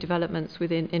concerning developments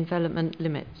within envelopment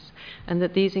limits, and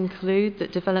that these include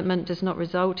that development does not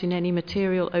result in any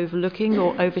material overlooking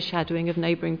or overshadowing of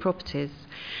neighbouring properties,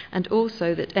 and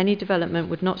also that any development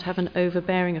would not have an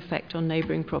overbearing effect on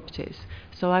neighbouring properties.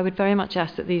 So I would very much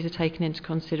ask that these are taken into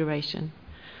consideration.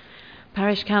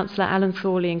 Parish Councillor Alan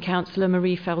Thorley and Councillor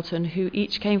Marie Felton, who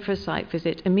each came for a site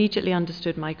visit, immediately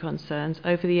understood my concerns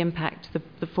over the impact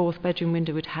the 4th bedroom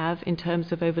window would have in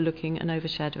terms of overlooking and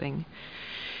overshadowing.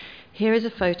 Here is a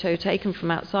photo taken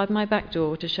from outside my back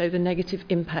door to show the negative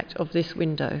impact of this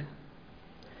window.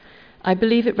 I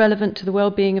believe it relevant to the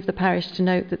well-being of the parish to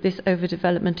note that this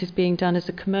overdevelopment is being done as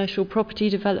a commercial property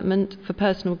development for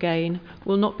personal gain,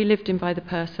 will not be lived in by the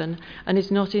person, and is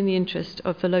not in the interest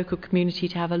of the local community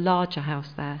to have a larger house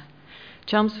there.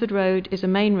 Chelmsford Road is a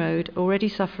main road already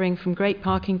suffering from great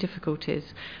parking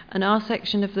difficulties, and our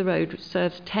section of the road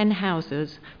serves 10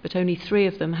 houses, but only 3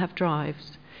 of them have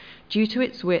drives. Due to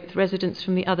its width, residents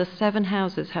from the other 7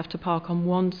 houses have to park on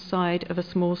one side of a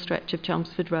small stretch of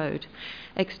Chelmsford Road.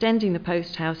 Extending the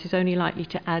post house is only likely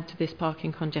to add to this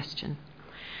parking congestion.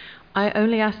 I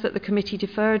only ask that the committee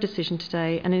defer a decision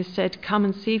today and instead come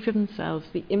and see for themselves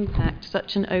the impact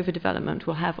such an overdevelopment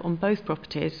will have on both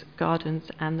properties, gardens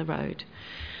and the road.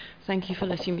 Thank you for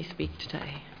letting me speak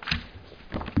today.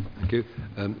 Thank you.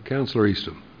 Councillor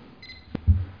Eastham.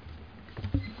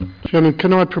 Chairman,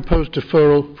 can I propose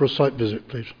deferral for a site visit,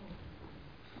 please?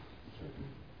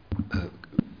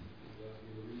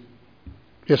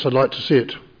 Yes, I'd like to see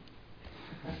it.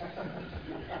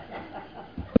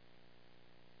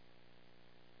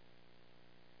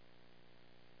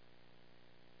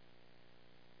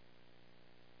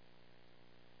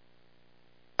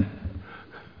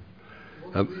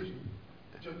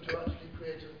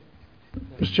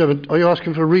 Mr. Chairman, are you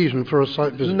asking for a reason for a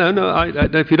site visit? No.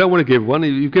 If you don't want to give one,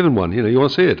 you've given one. You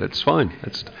want to see it. It's fine.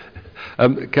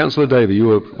 Councillor Davey, you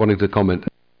were wanting to comment.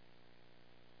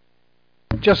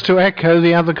 Just to echo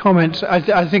the other comments,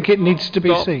 I think it needs to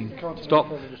be seen. Stop.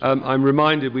 I'm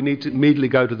reminded we need to immediately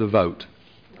go to the vote.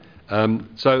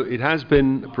 So it has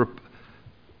been...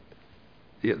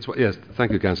 Yes,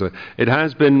 thank you, Councillor. It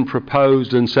has been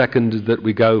proposed and seconded that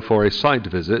we go for a site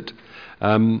visit.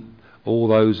 All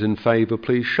those in favour,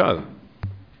 please show.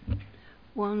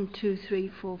 1, 2, 3,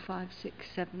 4, 5, 6,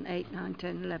 7, 8, 9,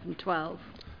 10, 11, 12.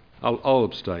 I'll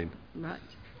abstain. Right.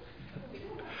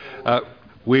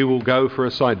 We will go for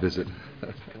a site visit.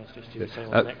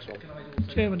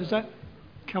 Chairman, does that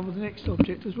cover the next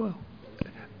object as well?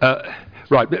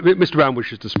 Right, Mr. Brown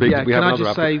wishes to speak. Yeah, We can have I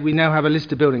just say we now have a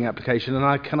listed building application,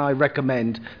 and can I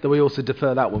recommend that we also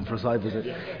defer that one for a site visit?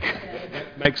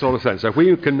 Makes a lot of sense. So if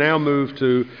we can now move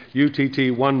to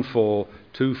UTT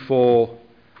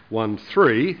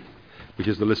 142413, which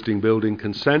is the listing building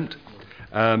consent,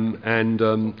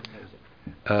 it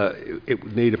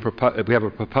would need we have a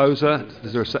proposer.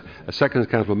 Is there a second,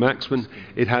 Councillor Maxman?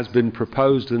 It has been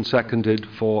proposed and seconded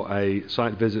for a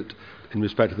site visit in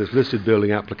respect of this listed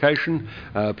building application.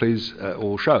 Please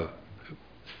all show.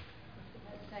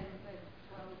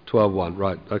 12-1,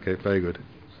 right. Okay, very good.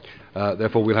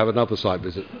 Therefore, we'll have another site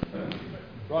visit.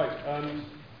 Right.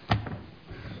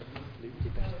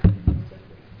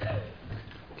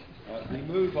 We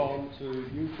move on to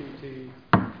UTT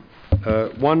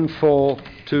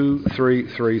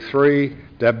 142333,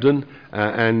 Debden,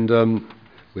 and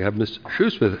we have Ms.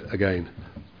 Shoesmith again.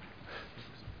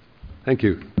 Thank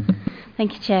you.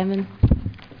 Thank you, Chairman.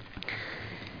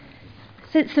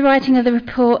 Since the writing of the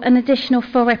report, an additional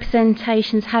 4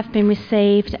 representations have been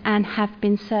received and have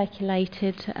been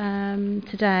circulated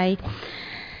today.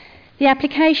 The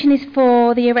application is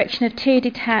for the erection of 2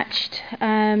 detached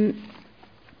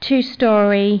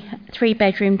 2-storey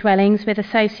 3-bedroom dwellings with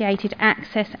associated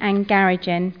access and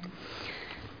garaging.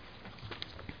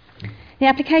 The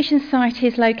application site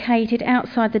is located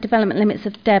outside the development limits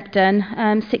of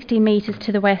Debden, 60 metres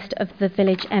to the west of the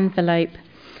village envelope.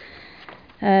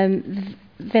 The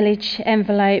village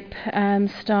envelope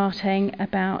starting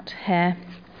about here.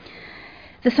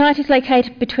 The site is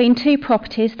located between 2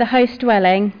 properties, the host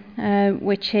dwelling,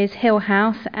 which is Hill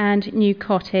House, and New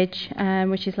Cottage,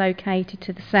 which is located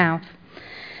to the south.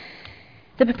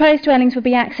 The proposed dwellings will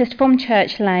be accessed from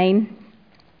Church Lane.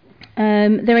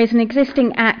 There is an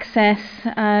existing access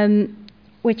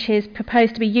which is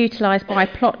proposed to be utilised by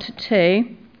Plot 2,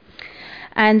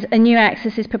 and a new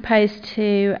access is proposed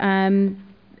to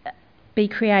be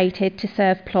created to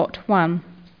serve Plot 1.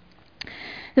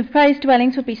 The proposed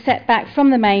dwellings would be set back from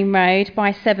the main road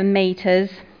by 7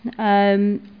 metres,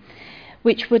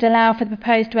 which would allow for the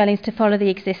proposed dwellings to follow the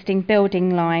existing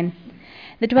building line.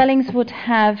 The dwellings would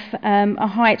have a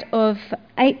height of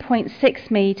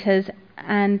 8.6 metres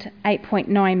and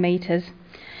 8.9 metres.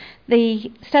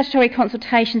 The statutory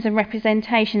consultations and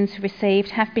representations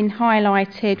received have been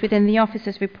highlighted within the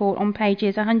officer's report on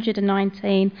pages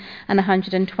 119 and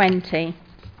 120.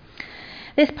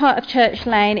 This part of Church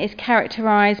Lane is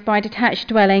characterised by detached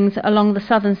dwellings along the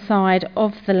southern side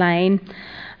of the lane,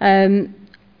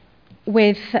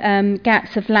 with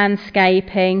gaps of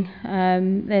landscaping.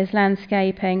 There's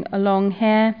landscaping along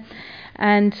here,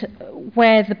 and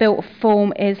where the built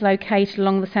form is located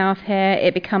along the south here,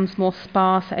 it becomes more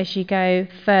sparse as you go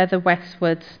further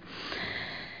westwards.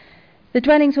 The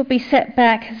dwellings will be set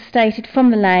back, as stated,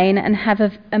 from the lane and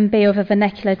be of a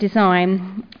vernacular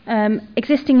design.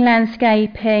 Existing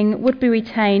landscaping would be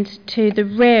retained to the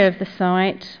rear of the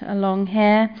site along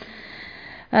here.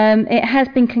 It has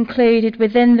been concluded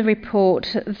within the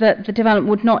report that the development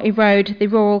would not erode the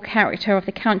rural character of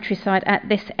the countryside at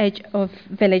this edge of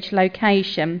village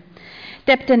location.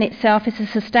 Debden itself is a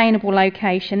sustainable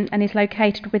location and is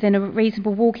located within a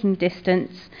reasonable walking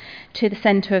distance to the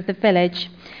centre of the village.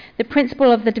 The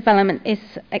principle of the development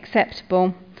is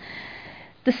acceptable.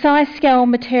 The size, scale,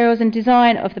 materials and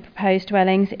design of the proposed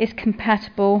dwellings is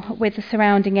compatible with the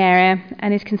surrounding area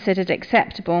and is considered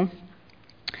acceptable.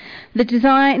 The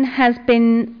design has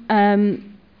been,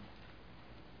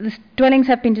 the dwellings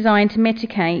have been designed to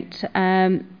mitigate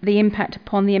the impact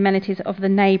upon the amenities of the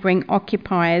neighbouring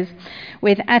occupiers,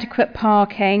 with adequate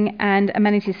parking and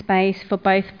amenity space for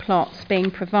both plots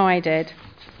being provided.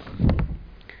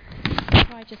 If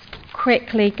I just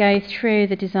quickly go through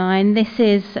the design, this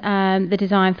is the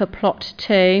design for Plot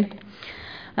 2,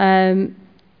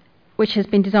 which has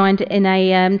been designed in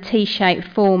a T-shaped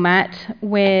format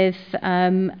with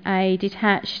a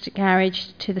detached garage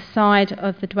to the side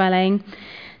of the dwelling.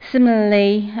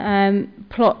 Similarly,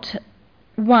 plot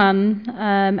 1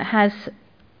 has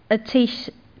a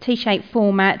T-shaped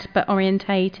format but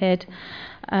orientated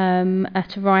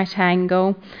at a right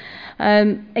angle.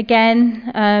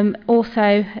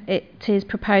 Also it is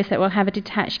proposed that we'll have a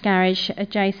detached garage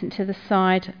adjacent to the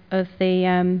side of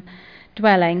the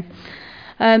dwelling.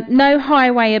 No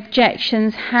highway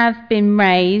objections have been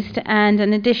raised, and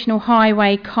an additional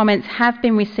highway comments have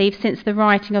been received since the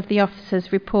writing of the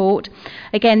officer's report.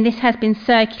 Again, this has been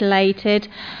circulated.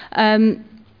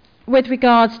 With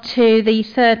regards to the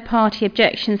third-party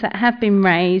objections that have been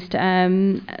raised,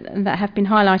 that have been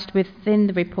highlighted within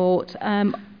the report,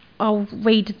 I'll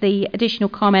read the additional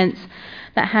comments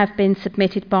that have been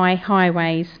submitted by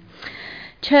Highways.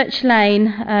 Church Lane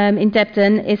in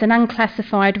Debden is an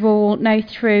unclassified rural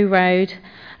no-through road,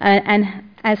 and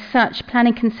as such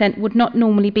planning consent would not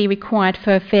normally be required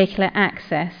for vehicular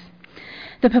access.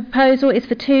 The proposal is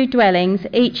for 2 dwellings,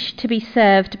 each to be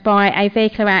served by a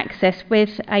vehicular access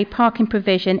with a parking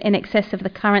provision in excess of the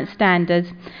current standards,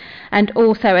 and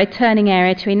also a turning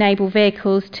area to enable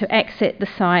vehicles to exit the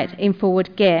site in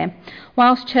forward gear.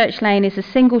 Whilst Church Lane is a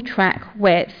single track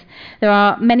width, there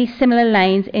are many similar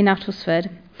lanes in Uttlesford.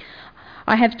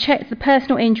 I have checked the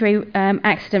personal injury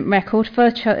accident record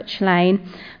for Church Lane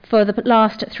for the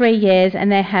last 3 years,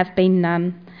 and there have been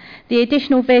none. The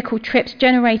additional vehicle trips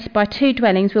generated by 2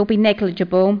 dwellings will be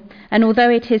negligible, and although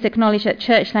it is acknowledged that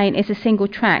Church Lane is a single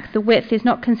track, the width is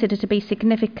not considered to be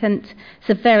significant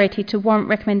severity to warrant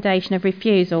recommendation of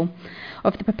refusal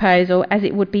of the proposal, as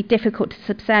it would be difficult to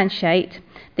substantiate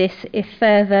this if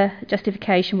further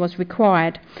justification was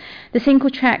required. The single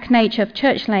track nature of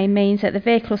Church Lane means that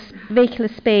the vehicular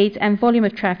speeds and volume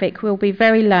of traffic will be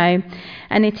very low,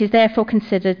 and it is therefore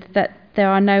considered that there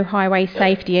are no highway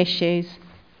safety issues.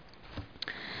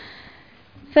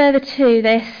 Further to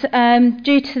this,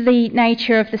 due to the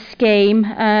nature of the scheme,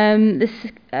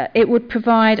 it would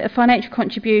provide a financial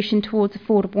contribution towards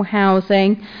affordable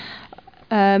housing,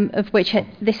 of which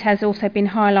this has also been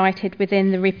highlighted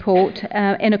within the report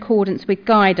in accordance with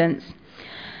guidance.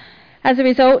 As a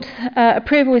result,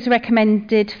 approval is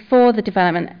recommended for the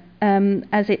development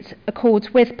as it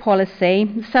accords with policy,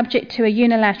 subject to a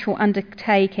unilateral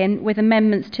undertaking with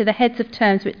amendments to the heads of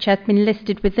terms which have been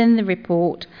listed within the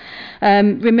report,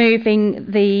 removing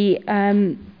the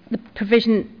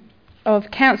provision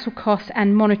of council costs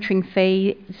and monitoring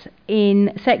fees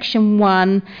in section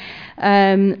 1,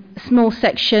 small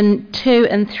section 2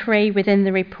 and 3 within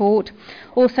the report.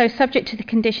 Also subject to the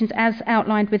conditions as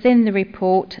outlined within the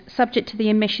report, subject to the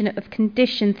omission of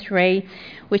condition 3,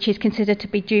 which is considered to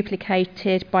be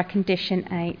duplicated by condition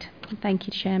 8. Thank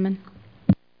you, Chairman.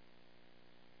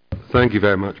 Thank you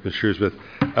very much, Ms Shrewsbury.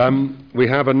 We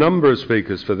have a number of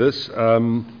speakers for this,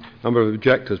 number of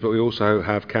objectors, but we also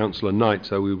have Councillor Knight,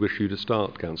 so we wish you to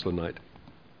start, Councillor Knight.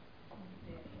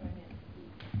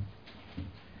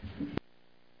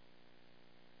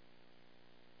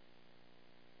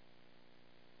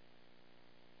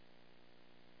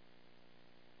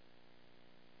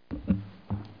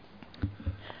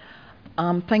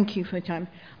 Thank you for your time.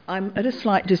 I'm at a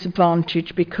slight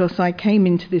disadvantage because I came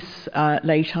into this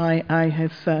late. I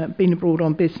have been abroad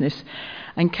on business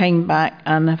and came back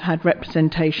and have had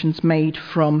representations made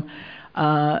from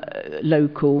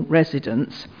local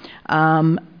residents.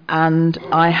 And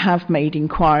I have made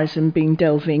inquiries and been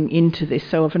delving into this.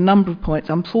 So of a number of points,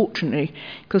 unfortunately,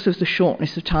 because of the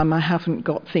shortness of time, I haven't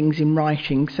got things in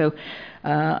writing. So,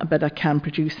 but I can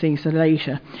produce things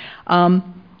later.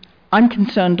 I'm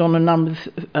concerned on a number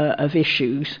of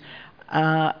issues.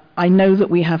 I know that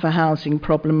we have a housing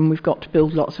problem and we've got to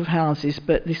build lots of houses,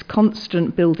 but this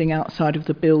constant building outside of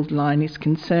the build line is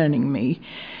concerning me.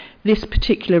 This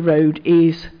particular road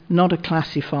is not a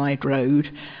classified road.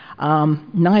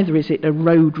 Neither is it a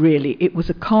road really. It was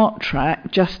a cart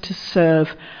track just to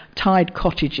serve tied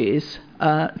cottages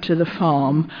to the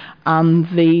farm and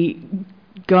the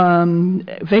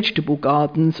vegetable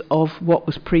gardens of what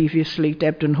was previously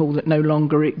Debden Hall that no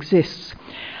longer exists.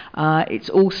 It's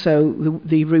also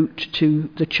the route to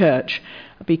the church.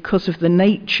 Because of the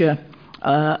nature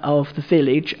of the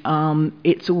village,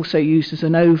 it's also used as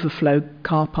an overflow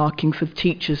car parking for the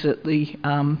teachers at the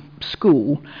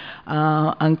school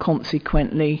and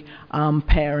consequently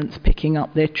parents picking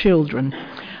up their children.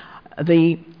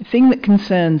 The thing that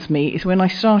concerns me is when I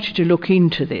started to look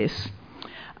into this,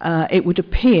 it would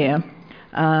appear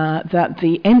that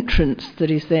the entrance that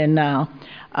is there now,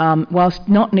 whilst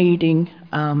not needing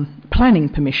planning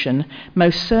permission,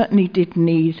 most certainly did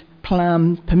need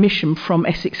permission from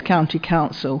Essex County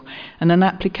Council, and an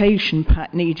application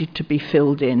pack needed to be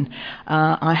filled in.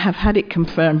 I have had it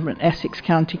confirmed from Essex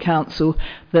County Council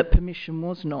that permission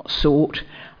was not sought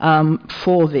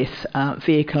for this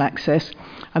vehicle access.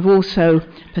 I've also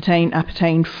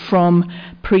obtained from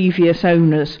previous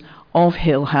owners of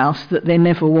Hill House that there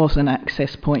never was an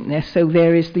access point there, so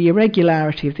there is the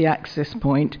irregularity of the access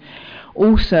point.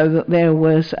 Also that there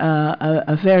was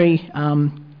a very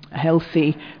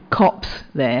healthy copse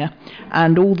there,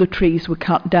 and all the trees were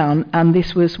cut down, and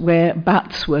this was where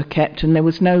bats were kept, and there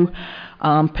was no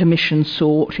permission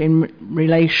sought in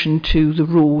relation to the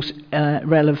rules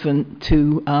relevant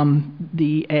to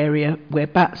the area where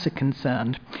bats are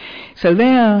concerned. So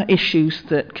there are issues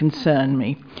that concern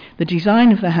me. The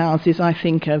design of the houses, I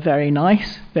think, are very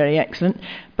nice, very excellent,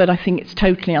 but I think it's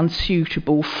totally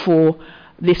unsuitable for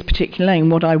this particular lane.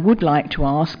 What I would like to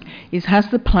ask is, has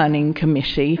the planning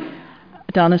committee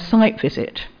done a site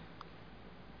visit?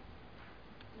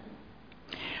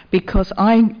 Because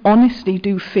I honestly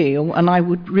do feel, and I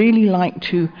would really like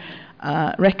to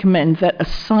recommend that a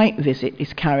site visit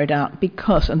is carried out,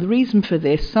 because, and the reason for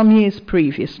this, some years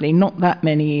previously, not that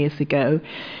many years ago,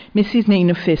 Mrs.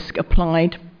 Nina Fisk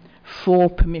applied for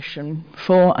permission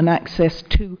for an access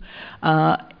to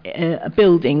a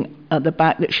building at the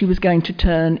back that she was going to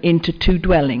turn into 2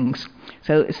 dwellings.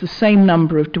 So it's the same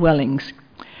number of dwellings.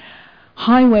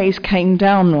 Highways came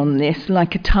down on this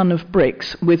like a ton of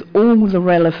bricks, with all the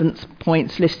relevant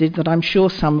points listed that I'm sure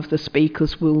some of the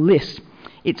speakers will list.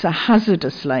 It's a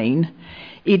hazardous lane.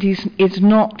 It's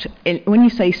not, when you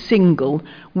say single,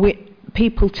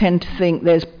 people tend to think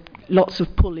there's lots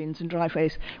of pull-ins and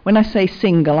driveways. When I say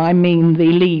single, I mean the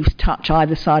leaves touch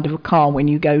either side of a car when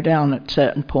you go down at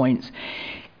certain points.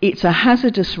 It's a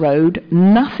hazardous road.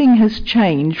 Nothing has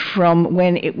changed from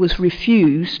when it was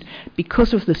refused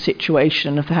because of the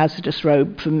situation of the hazardous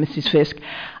road from Mrs. Fisk.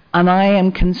 And I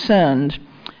am concerned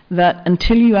that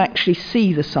until you actually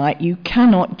see the site, you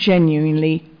cannot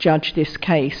genuinely judge this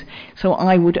case. So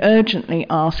I would urgently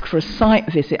ask for a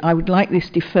site visit. I would like this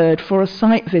deferred for a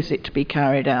site visit to be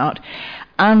carried out,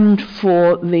 and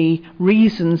for the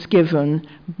reasons given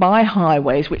by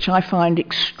Highways, which I find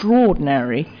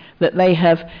extraordinary, that they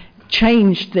have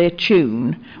changed their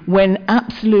tune when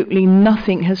absolutely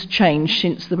nothing has changed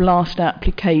since the last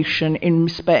application in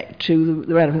respect to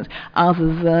the relevance,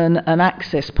 other than an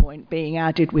access point being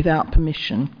added without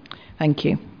permission. Thank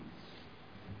you.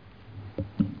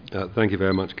 Thank you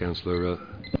very much, Councillor.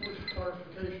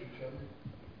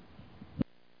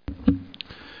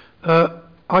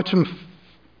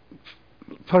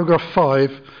 Paragraph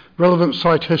 5, relevant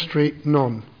site history,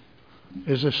 none.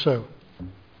 Is this so?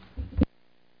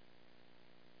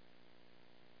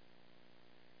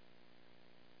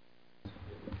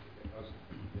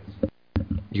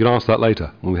 You can ask that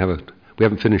later when we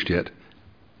haven't finished yet.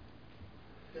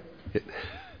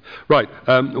 Right,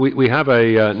 we have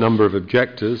a number of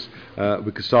objectors.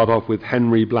 We could start off with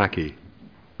Henry Blackie.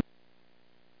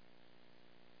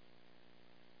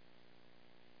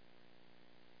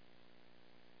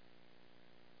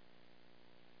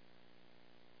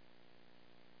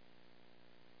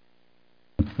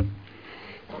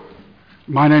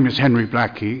 My name is Henry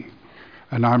Blackie,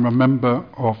 and I'm a member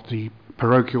of the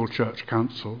Parochial Church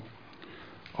Council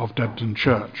of Debden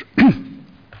Church.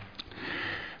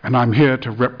 And I'm here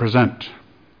to represent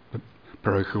the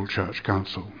Parochial Church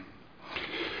Council.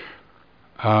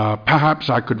 Perhaps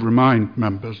I could remind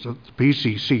members that the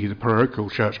PCC, the Parochial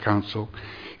Church Council,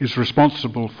 is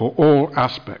responsible for all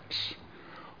aspects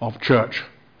of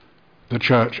the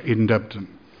church in Debden,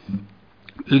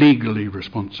 legally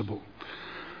responsible.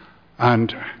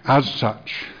 And as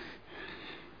such,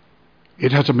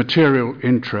 it has a material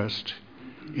interest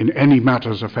in any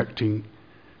matters affecting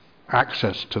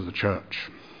access to the church.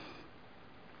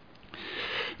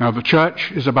 Now, the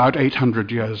church is about 800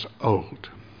 years old,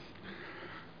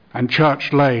 and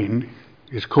Church Lane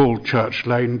is called Church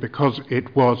Lane because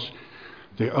it was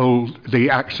the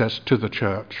access to the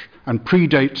church and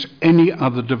predates any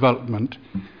other development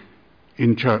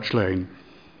in Church Lane.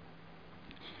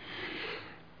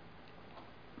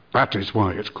 That is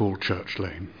why it's called Church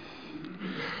Lane.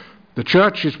 The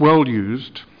church is well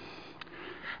used,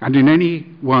 and in any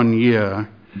one year,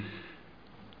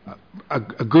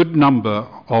 a good number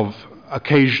of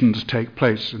occasions take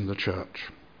place in the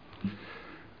church.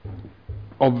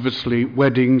 Obviously,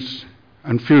 weddings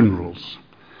and funerals.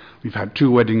 We've had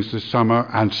 2 weddings this summer,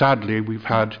 and sadly, we've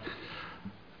had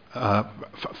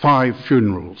 5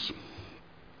 funerals.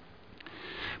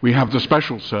 We have the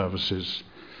special services.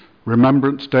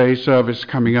 Remembrance Day service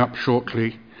coming up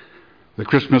shortly, the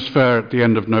Christmas fair at the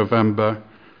end of November,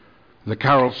 the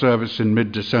carol service in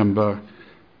mid-December,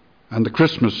 and the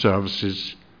Christmas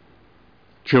services,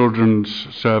 children's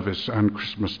service and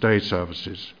Christmas Day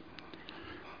services.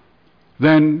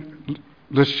 Then,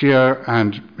 this year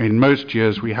and in most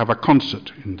years, we have a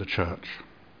concert in the church.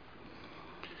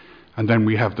 And then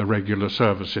we have the regular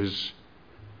services.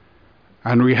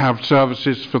 And we have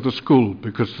services for the school,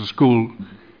 because the school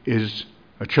is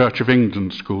a Church of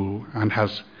England school and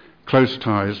has close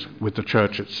ties with the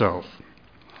church itself.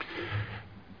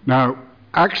 Now,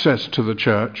 access to the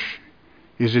church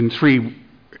is in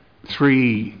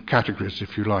three categories,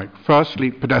 if you like.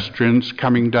 Firstly, pedestrians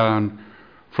coming down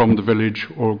from the village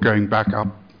or going back up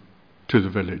to the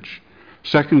village.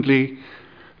 Secondly,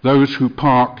 those who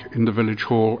park in the village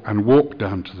hall and walk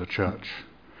down to the church.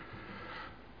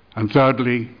 And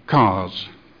thirdly, cars.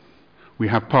 We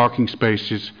have parking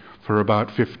spaces for about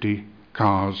 50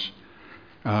 cars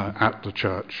at the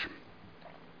church.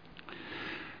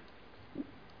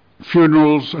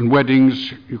 Funerals and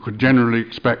weddings, you could generally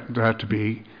expect there to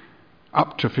be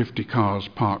up to 50 cars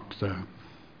parked there.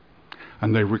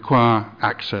 And they require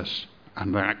access,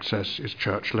 and the access is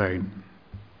Church Lane.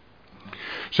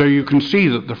 So you can see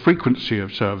that the frequency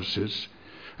of services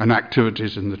and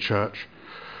activities in the church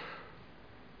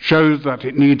shows that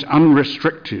it needs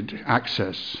unrestricted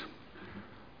access,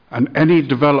 and any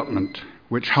development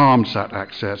which harms that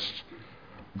access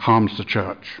harms the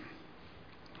church.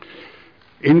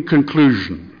 In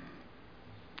conclusion,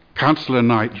 Councillor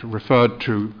Knight referred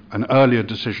to an earlier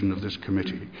decision of this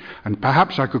committee, and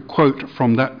perhaps I could quote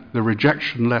from the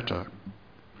rejection letter.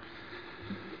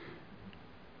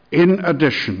 In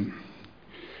addition,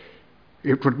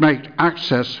 it would make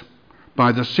access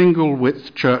by the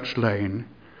single-width Church Lane,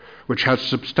 which has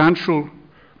substantial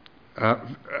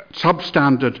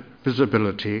substandard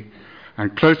visibility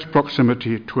and close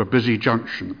proximity to a busy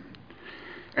junction.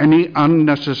 Any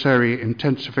unnecessary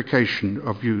intensification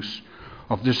of use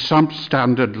of this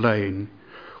substandard lane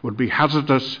would be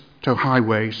hazardous to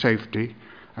highway safety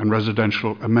and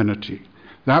residential amenity.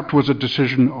 That was a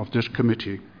decision of this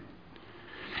committee.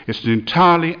 It's an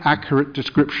entirely accurate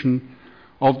description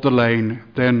of the lane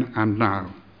then and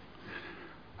now.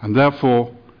 And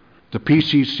therefore, the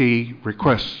PCC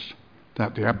requests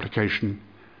that the application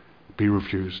be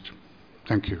refused.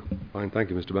 Thank you. Fine, thank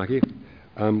you, Mr. Mackey.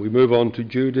 We move on to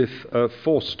Judith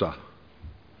Forster.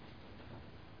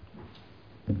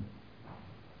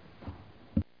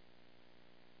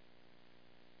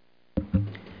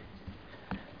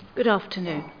 Good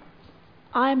afternoon.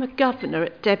 I am a governor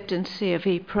at Debden C of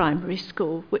E Primary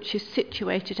School, which is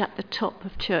situated at the top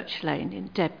of Church Lane in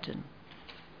Debden.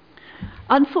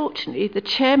 Unfortunately, the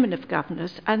chairman of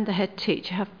governors and the head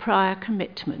teacher have prior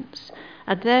commitments,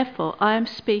 and therefore I am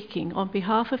speaking on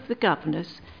behalf of the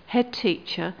governors, head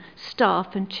teacher,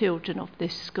 staff and children of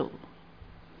this school.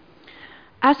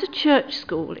 As a church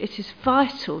school, it is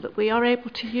vital that we are able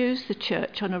to use the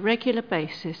church on a regular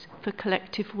basis for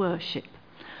collective worship.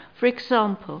 For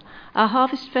example, our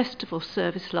Harvest Festival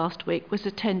service last week was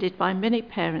attended by many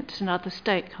parents and other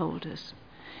stakeholders.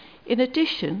 In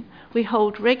addition, we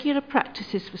hold regular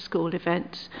practices for school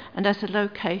events and as a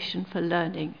location for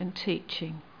learning and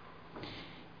teaching.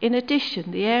 In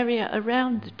addition, the area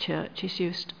around the church is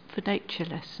used for nature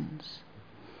lessons.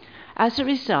 As a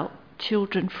result,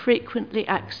 children frequently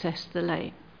access the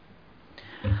lane.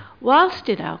 Whilst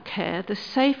in our care, the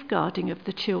safeguarding of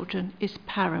the children is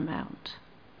paramount.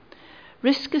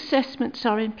 Risk assessments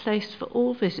are in place for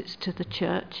all visits to the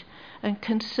church, and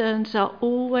concerns are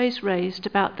always raised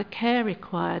about the care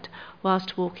required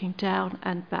whilst walking down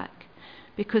and back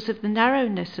because of the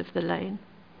narrowness of the lane,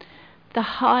 the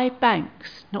high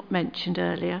banks not mentioned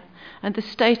earlier, and the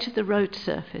state of the road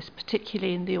surface,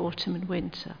 particularly in the autumn and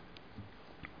winter.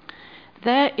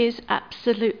 There is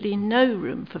absolutely no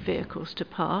room for vehicles to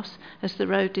pass, as the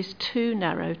road is too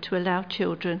narrow to allow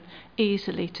children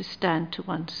easily to stand to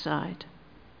one side.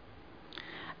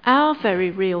 Our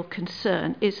very real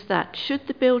concern is that, should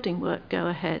the building work go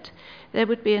ahead, there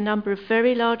would be a number of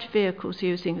very large vehicles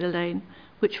using the lane,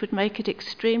 which would make it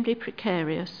extremely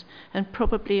precarious and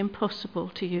probably impossible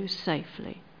to use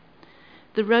safely.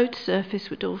 The road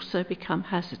surface would also become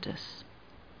hazardous.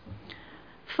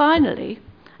 Finally,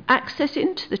 access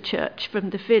into the church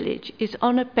from the village is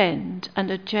on a bend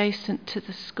and adjacent to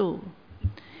the school.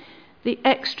 The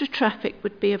extra traffic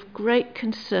would be of great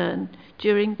concern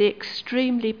during the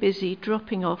extremely busy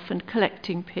dropping off and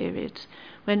collecting periods,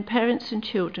 when parents and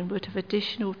children would have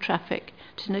additional traffic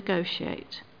to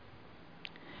negotiate.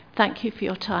 Thank you for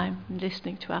your time and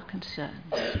listening to our concerns.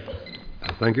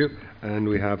 Thank you. And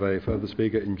we have a further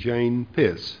speaker in Jane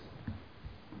Pearce.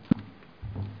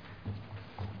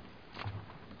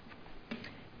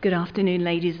 Good afternoon,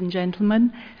 ladies and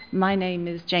gentlemen. My name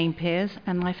is Jane Pearce,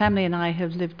 and my family and I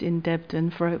have lived in Debden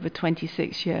for over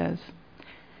 26 years.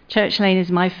 Church Lane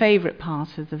is my favourite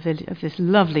part of this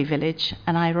lovely village,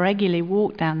 and I regularly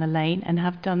walk down the lane and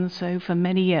have done so for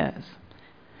many years.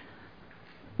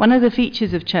 One of the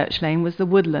features of Church Lane was the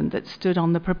woodland that stood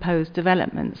on the proposed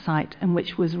development site and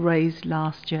which was raised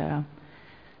last year.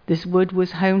 This wood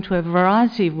was home to a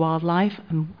variety of wildlife,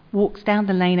 and walks down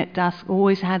the lane at dusk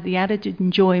always had the added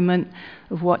enjoyment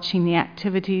of watching the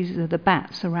activities of the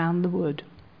bats around the wood.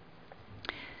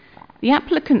 The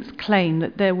applicants claim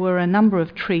that there were a number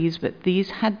of trees, but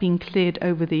these had been cleared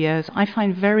over the years. I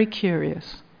find very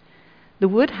curious. The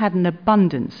wood had an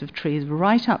abundance of trees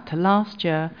right up to last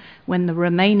year, when the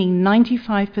remaining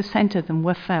 95% of them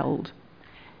were felled.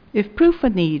 If proof were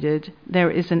needed,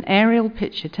 there is an aerial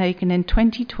picture taken in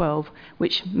 2012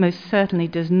 which most certainly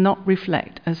does not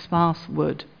reflect a sparse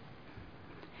wood.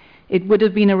 It would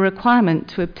have been a requirement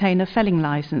to obtain a felling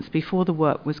license before the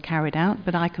work was carried out,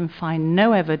 but I can find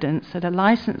no evidence that a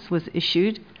license was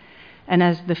issued, and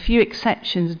as the few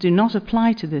exceptions do not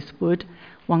apply to this wood,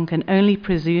 one can only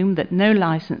presume that no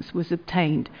license was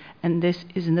obtained, and this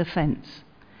is an offence.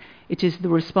 It is the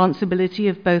responsibility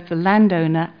of both the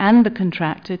landowner and the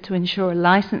contractor to ensure a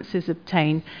license is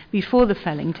obtained before the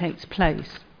felling takes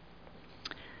place.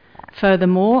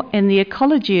 Furthermore, in the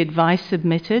ecology advice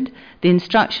submitted, the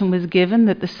instruction was given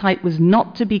that the site was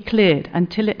not to be cleared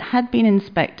until it had been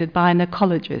inspected by an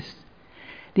ecologist.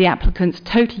 The applicants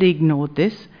totally ignored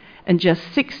this, and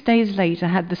just 6 days later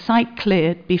had the site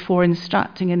cleared before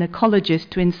instructing an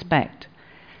ecologist to inspect.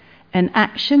 An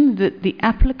action that the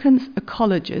applicant's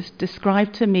ecologist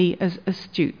described to me as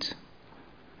astute.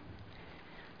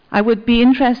 I would be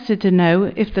interested to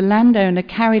know if the landowner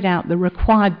carried out the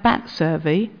required bat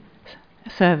survey,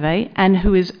 and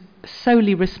who is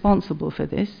solely responsible for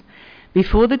this,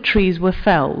 before the trees were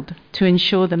felled, to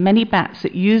ensure the many bats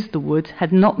that used the wood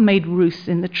had not made roosts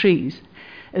in the trees,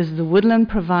 as the woodland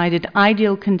provided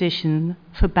ideal conditions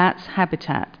for bats'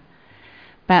 habitat.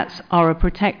 Bats are a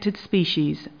protected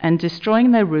species, and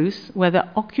destroying their roosts, whether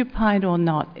occupied or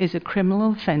not, is a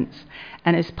criminal offence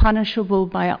and is punishable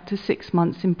by up to 6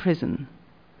 months in prison.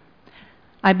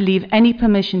 I believe any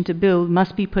permission to build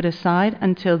must be put aside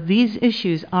until these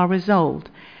issues are resolved,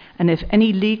 and if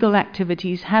any legal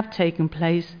activities have taken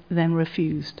place, then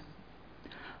refused.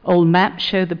 Old maps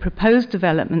show the proposed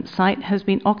development site has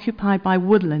been occupied by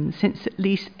woodland since at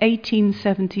least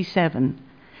 1877.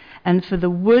 And for the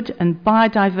wood and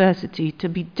biodiversity to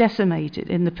be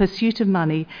decimated in the pursuit of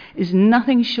money is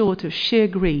nothing short of sheer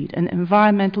greed and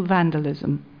environmental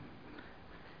vandalism.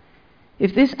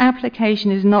 If this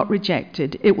application is not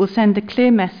rejected, it will send a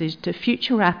clear message to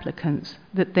future applicants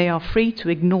that they are free to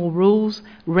ignore rules,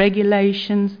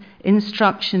 regulations,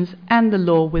 instructions, and the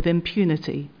law with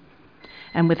impunity,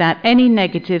 and without any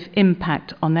negative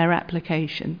impact on their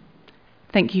application.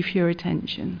 Thank you for your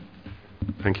attention.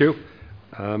 Thank you.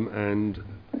 And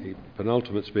the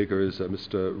penultimate speaker is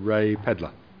Mr. Ray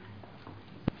Pedler.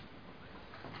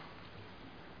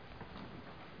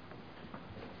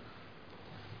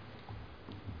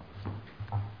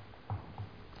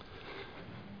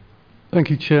 Thank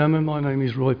you, Chairman. My name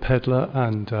is Roy Pedler,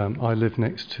 and I live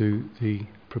next to the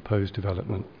proposed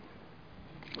development.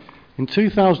 In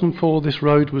 2004, this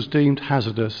road was deemed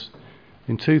hazardous.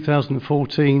 In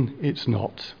 2014, it's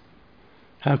not.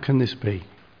 How can this be?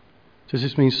 Does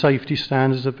this mean safety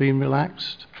standards have been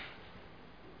relaxed?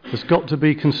 There's got to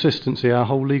be consistency. Our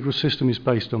whole legal system is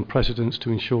based on precedents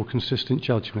to ensure consistent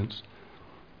judgments.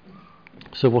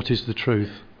 So what is the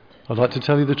truth? I'd like to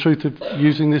tell you the truth of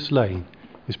using this lane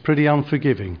is pretty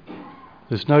unforgiving.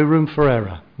 There's no room for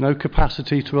error, no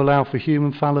capacity to allow for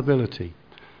human fallibility.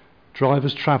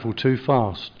 Drivers travel too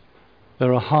fast.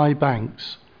 There are high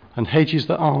banks and hedges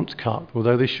that aren't cut,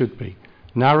 although they should be,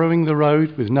 narrowing the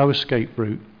road with no escape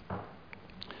route.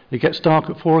 It gets dark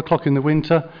at 4 o'clock in the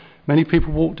winter. Many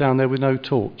people walk down there with no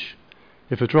torch.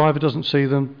 If a driver doesn't see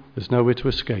them, there's nowhere to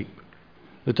escape.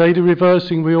 The daily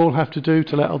reversing we all have to do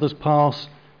to let others pass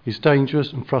is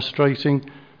dangerous and frustrating,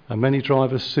 and many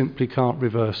drivers simply can't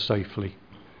reverse safely.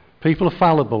 People are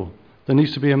fallible. There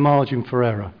needs to be a margin for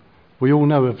error. We all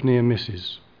know of near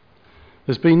misses.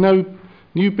 There's been no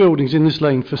new buildings in this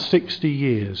lane for 60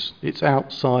 years. It's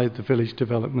outside the village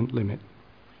development limit.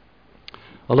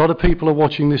 A lot of people are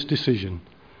watching this decision.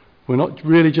 We're not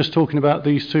really just talking about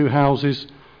these 2 houses.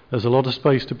 There's a lot of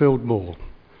space to build more.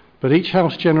 But each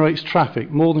house generates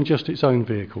traffic more than just its own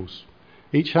vehicles.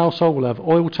 Each household will have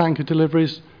oil tanker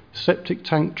deliveries, septic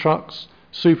tank trucks,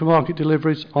 supermarket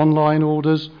deliveries, online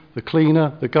orders, the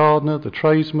cleaner, the gardener, the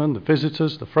tradesman, the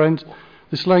visitors, the friends.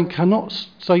 This lane cannot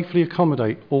safely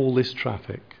accommodate all this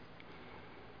traffic.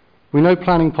 We know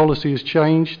planning policy has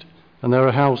changed and there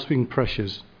are housing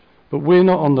pressures, but we're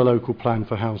not on the local plan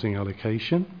for housing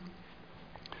allocation.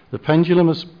 The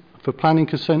pendulum for planning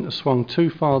consent has swung too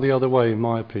far the other way, in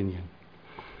my opinion.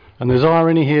 And there's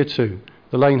irony here too.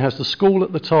 The lane has the school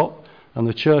at the top and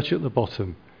the church at the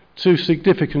bottom, two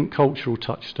significant cultural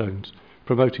touchstones,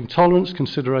 promoting tolerance,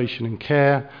 consideration and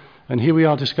care. And here we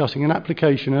are discussing an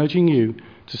application urging you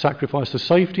to sacrifice the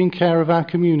safety and care of our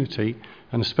community,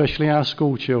 and especially our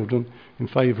school children, in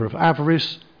favour of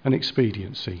avarice and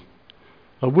expediency.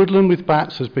 A woodland with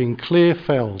bats has been clear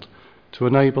felled to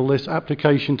enable this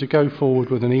application to go forward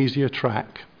with an easier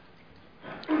track.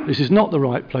 This is not the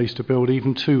right place to build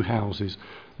even 2 houses,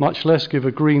 much less give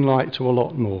a green light to a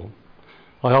lot more.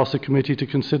 I ask the committee to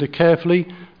consider carefully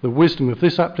the wisdom of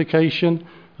this application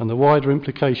and the wider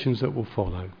implications that will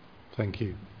follow. Thank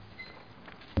you.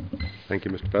 Thank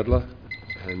you, Mr. Pedler.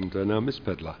 And now Ms.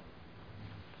 Pedler.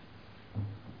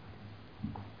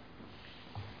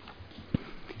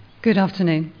 Good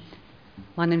afternoon.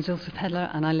 My name is Ilse Pedler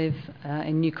and I live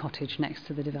in New Cottage next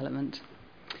to the development.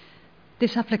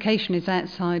 This application is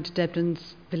outside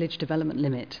Debden's village development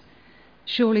limit.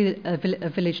 Surely a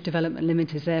village development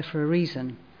limit is there for a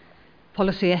reason.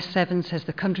 Policy S7 says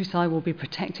the countryside will be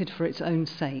protected for its own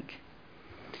sake.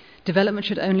 Development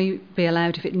should only be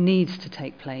allowed if it needs to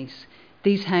take place.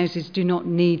 These houses do not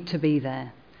need to be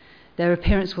there. Their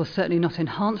appearance will certainly not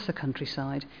enhance the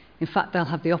countryside. In fact, they'll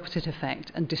have the opposite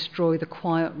effect and destroy the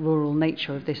quiet rural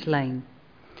nature of this lane.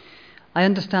 I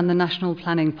understand the National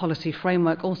Planning Policy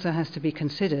Framework also has to be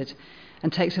considered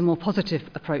and takes a more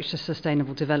positive approach to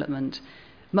sustainable development.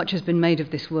 Much has been made of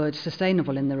this word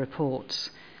sustainable in the reports.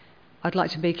 I'd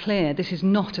like to be clear, this is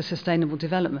not a sustainable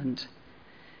development.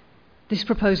 This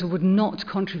proposal would not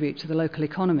contribute to the local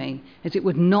economy, as it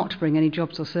would not bring any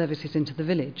jobs or services into the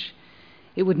village.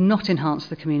 It would not enhance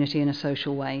the community in a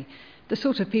social way. The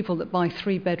sort of people that buy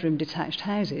 3-bedroom detached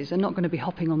houses are not going to be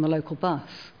hopping on the local bus.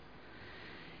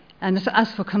 And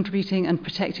as for contributing and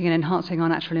protecting and enhancing our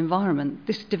natural environment,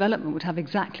 this development would have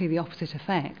exactly the opposite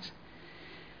effect.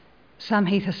 Sam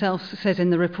Heath herself says in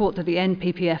the report that the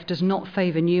NPPF does not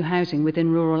favour new housing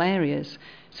within rural areas,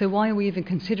 so why are we even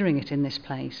considering it in this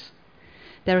place?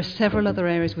 There are several other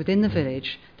areas within the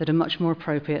village that are much more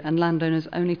appropriate, and landowners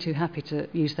only too happy to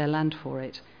use their land for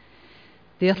it.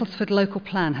 The Uttlesford local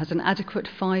plan has an adequate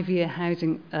 5-year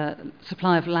housing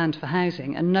supply of land for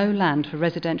housing, and no land for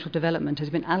residential development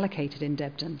has been allocated in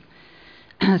Debden.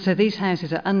 So these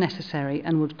houses are unnecessary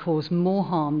and would cause more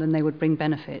harm than they would bring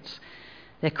benefits.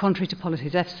 They're contrary to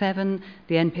policies F7,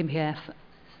 the NPPF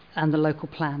and the local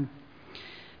plan.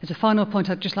 As a final point,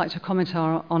 I'd just like to comment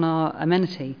on our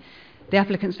amenity. The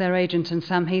applicants, their agent and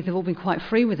Sam Heath have all been quite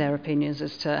free with their opinions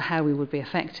as to how we would be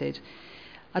affected.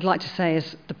 I'd like to say,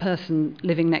 as the person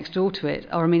living next door to it,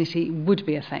 our amenity would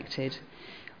be affected.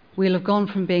 We'll have gone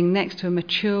from being next to a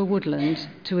mature woodland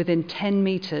to within 10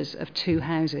 metres of 2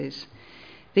 houses.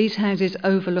 These houses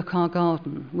overlook our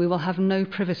garden. We will have no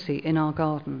privacy in our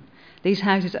garden. These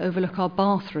houses overlook our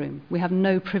bathroom. We have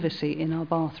no privacy in our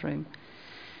bathroom.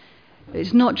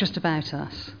 It's not just about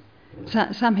us.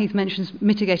 Sam Heath mentions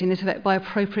mitigating this effect by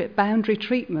appropriate boundary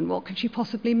treatment. What could she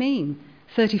possibly mean?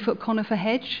 30-foot conifer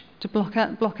hedge to block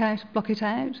it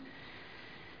out?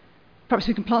 Perhaps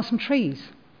we can plant some trees.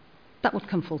 That would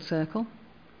come full circle.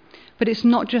 But it's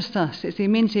not just us, it's the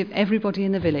amenity of everybody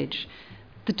in the village.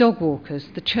 The dog walkers,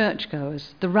 the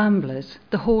churchgoers, the ramblers,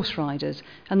 the horse riders,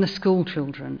 and the school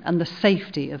children, and the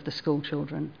safety of the school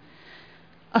children.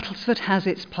 Uttlesford has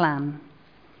its plan.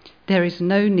 There is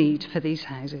no need for these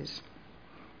houses.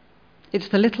 It's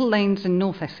the little lanes in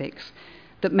North Essex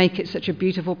that make it such a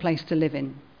beautiful place to live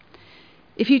in.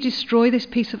 If you destroy this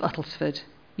piece of Uttlesford,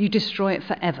 you destroy it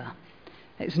forever.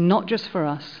 It's not just for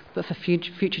us, but for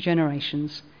future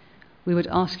generations. We would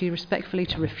ask you respectfully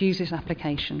to refuse this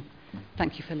application.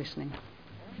 Thank you for listening.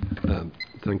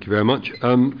 Thank you very much.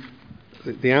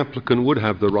 The applicant would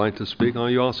have the right to speak. Are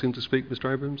you asking to speak,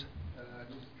 Mr. Abrams?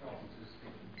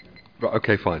 Right,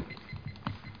 okay, fine.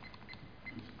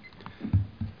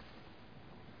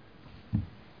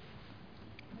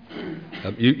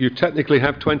 You technically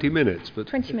have 20 minutes, but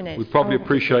 20 minutes. we'd probably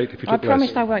appreciate if you took I promise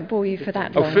less. I won't bore you for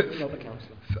that long.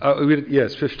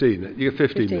 Yes, 15. You get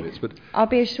 15 minutes. But I'll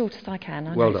be as short as I can.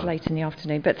 I know it's late in the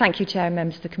afternoon. But thank you, Chair and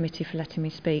members of the committee, for letting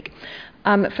me speak.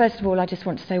 First of all, I just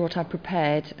want to say what I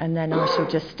prepared, and then I shall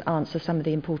just answer some of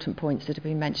the important points that have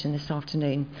been mentioned this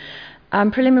afternoon.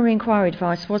 Preliminary inquiry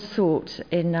advice was sought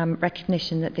in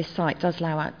recognition that this site does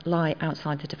lie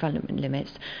outside the development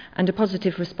limits, and a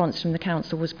positive response from the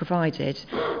council was provided,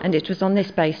 and it was on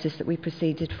this basis that we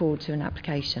proceeded forward to an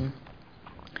application.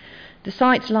 The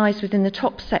site lies within the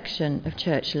top section of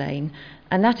Church Lane,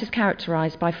 and that is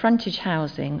characterised by frontage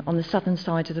housing on the southern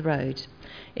side of the road.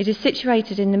 It is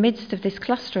situated in the midst of this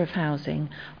cluster of housing,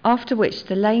 after which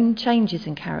the lane changes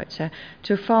in character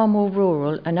to a far more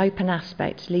rural and open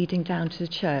aspect leading down to the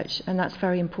church, and that's a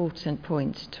very important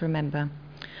point to remember.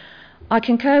 I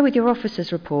concur with your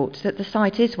officer's report that the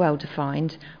site is well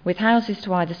defined, with houses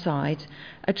to either side,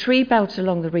 a tree belt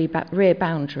along the rear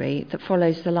boundary that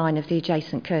follows the line of the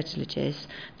adjacent curtilages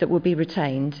that will be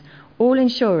retained, all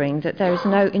ensuring that there is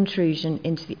no intrusion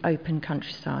into the open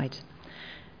countryside.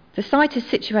 The site is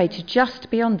situated just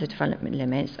beyond the development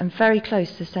limits and very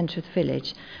close to the centre of the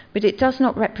village, but it does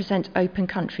not represent open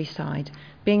countryside,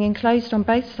 being enclosed on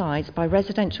both sides by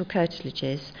residential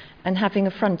curtilages and having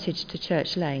a frontage to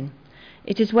Church Lane.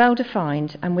 It is well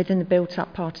defined and within the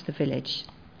built-up part of the village.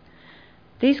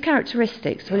 These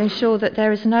characteristics will ensure that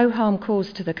there is no harm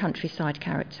caused to the countryside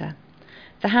character.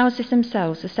 The houses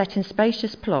themselves are set in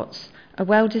spacious plots, are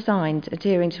well designed,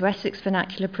 adhering to Essex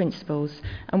vernacular principles,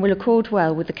 and will accord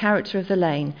well with the character of the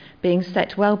lane, being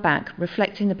set well back,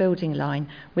 reflecting the building line,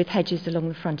 with hedges along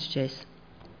the frontages.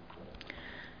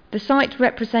 The site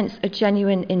represents a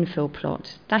genuine infill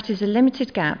plot, that is a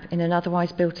limited gap in an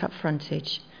otherwise built-up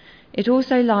frontage. It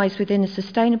also lies within a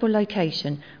sustainable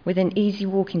location within easy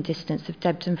walking distance of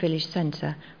Debden village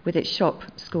centre, with its shop,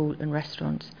 school and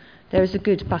restaurant. There is a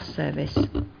good bus service.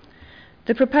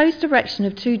 The proposed erection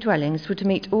of 2 dwellings would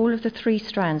meet all of the 3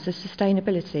 strands of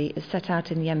sustainability as set out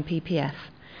in the MPPF.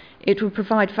 It will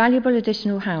provide valuable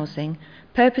additional housing,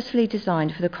 purposefully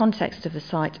designed for the context of the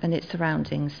site and its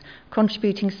surroundings,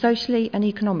 contributing socially and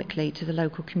economically to the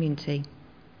local community.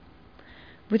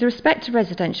 With respect to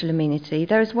residential amenity,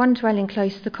 there is 1 dwelling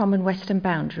close to the common western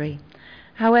boundary.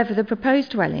 However, the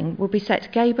proposed dwelling will be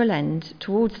set gable end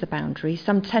towards the boundary,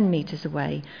 some 10 metres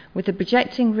away, with the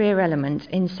projecting rear element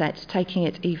inset taking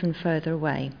it even further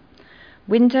away.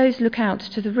 Windows look out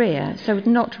to the rear, so would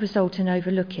not result in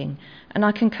overlooking, and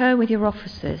I concur with your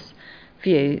officer's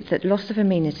view that loss of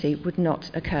amenity would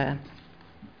not occur.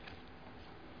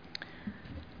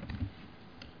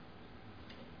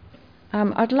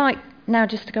 I'd like now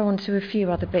just to go on to a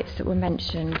few other bits that were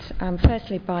mentioned,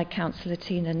 firstly by Councillor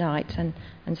Tina Knight and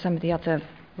some of the other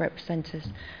representatives,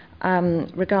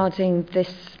 regarding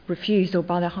this refusal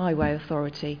by the Highway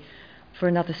Authority for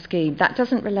another scheme. That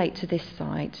doesn't relate to this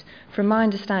site. From my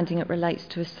understanding, it relates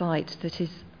to a site that is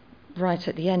right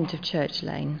at the end of Church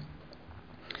Lane.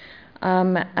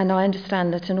 And I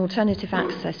understand that an alternative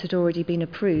access had already been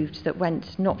approved that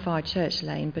went not via Church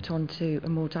Lane but onto a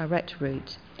more direct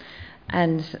route,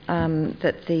 and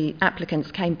that the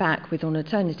applicants came back with an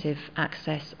alternative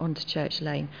access onto Church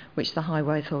Lane, which the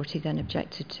Highway Authority then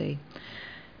objected to.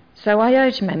 So I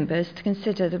urge members to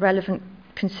consider the relevant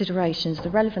considerations, the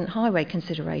relevant highway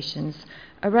considerations,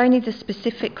 are only the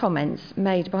specific comments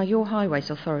made by your Highways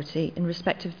Authority in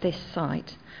respect of this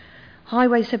site.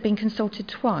 Highways have been consulted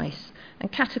twice, and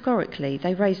categorically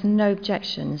they raised no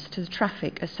objections to the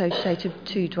traffic associated with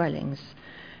 2 dwellings.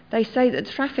 They say that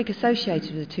the traffic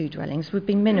associated with the 2 dwellings would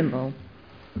be minimal.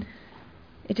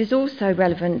 It is also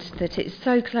relevant that it's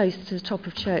so close to the top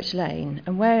of Church Lane,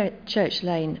 and where Church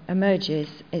Lane emerges,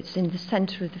 it's in the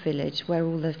centre of the village where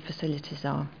all the facilities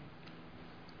are.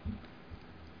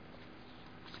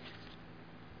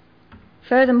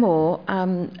 Furthermore,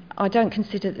 I don't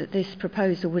consider that this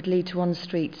proposal would lead to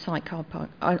on-street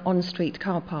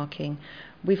car parking.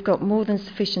 We've got more than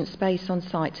sufficient space on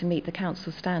site to meet the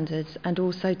council standards, and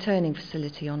also turning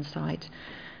facility on site.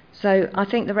 So I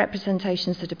think the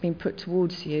representations that have been put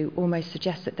towards you almost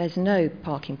suggest that there's no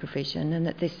parking provision and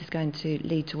that this is going to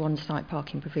lead to on-site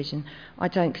parking provision. I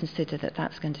don't consider that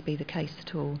that's going to be the case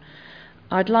at all.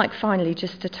 I'd like finally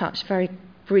just to touch very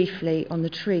briefly on the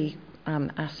tree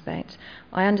aspect.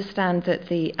 I understand that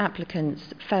the applicants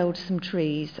felled some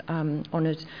trees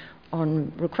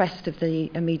on request of the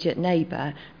immediate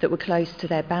neighbour that were close to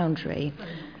their boundary.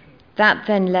 That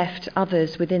then left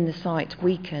others within the site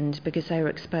weakened because they were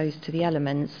exposed to the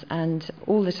elements, and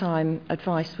all the time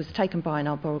advice was taken by an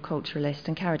arboriculturalist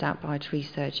and carried out by a tree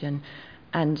surgeon,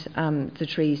 and the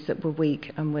trees that were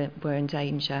weak and were in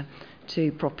danger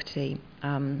to property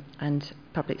and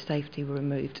public safety were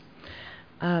removed.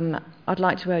 I'd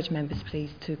like to urge members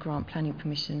please to grant planning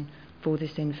permission for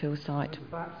this infill site.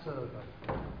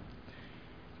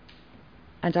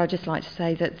 And I'd just like to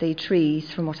say that the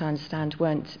trees, from what I understand,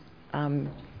 weren't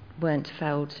weren't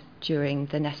felled during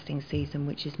the nesting season,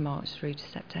 which is March through to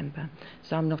September.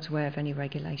 So I'm not aware of any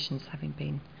regulations having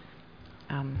been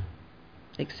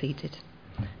exceeded.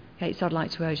 Okay, so I'd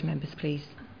like to urge members, please,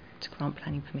 to grant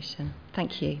planning permission.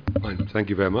 Thank you. Fine. Thank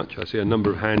you very much. I see a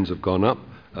number of hands have gone up.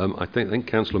 I think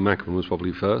Councillor Macklin was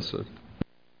probably first. So.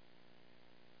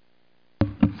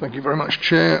 Thank you very much,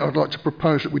 Chair. I'd like to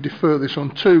propose that we defer this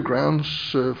on two grounds.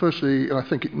 Firstly, I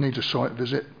think it needs a site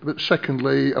visit, but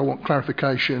secondly, I want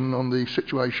clarification on the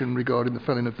situation regarding the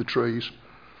felling of the trees,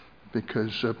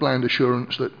 because bland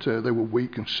assurance that they were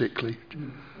weak and sickly.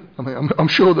 I mean, I'm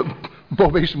sure that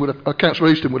Bob Easton Councillor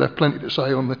Easton would have plenty to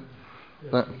say on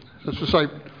that. As I say,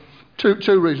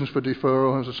 two reasons for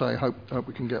deferral. As I say, hope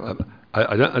we can get that.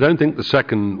 I don't think the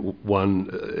second one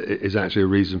is actually a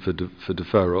reason for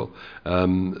deferral,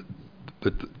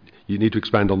 but you need to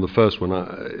expand on the first one.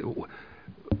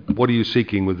 What are you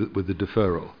seeking with the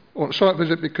deferral? Well, site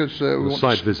visit because we want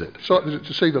site visit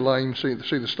to see the lane, see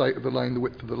the state of the lane, the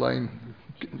width of the lane.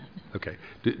 Okay.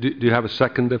 Do you have a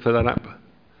seconder for that app?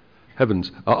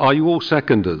 Heavens, are you all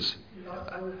seconders?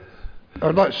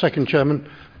 I'd like to second, Chairman.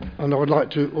 And I would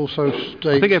like to also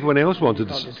state... I think everyone else wanted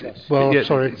to... Well, yeah,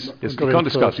 sorry. You can't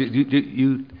discuss.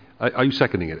 Are you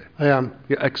seconding it? I am.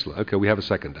 Yeah, excellent. Okay, we have a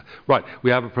seconder. Right, we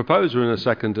have a proposer and a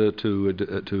seconder to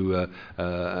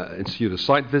institute a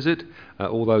site visit.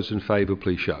 All those in favour,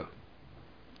 please show.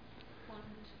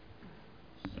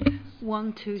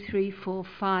 1, 2, 3, 4,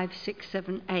 5, 6,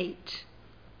 7, 8.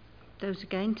 Those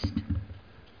against?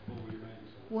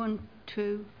 1,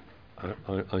 2...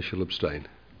 I shall abstain.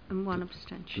 And 1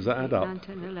 abstention. Does that add up? 9,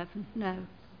 10, 11. No,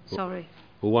 sorry.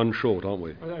 We're one short, aren't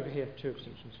we? Over here, 2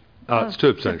 abstentions. It's 2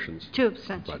 abstentions. 2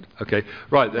 abstentions. Right. Okay.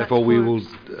 Right. Therefore, we will.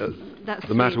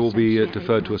 The matter will be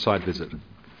deferred to a site visit.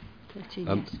 13,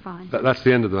 yes, fine. That's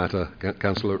the end of the matter,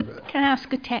 Councillor. Can I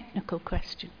ask a technical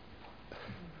question?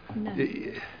 No.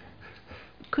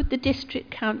 Could the District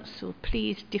Council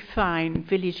please define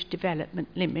village development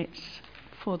limits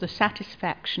for the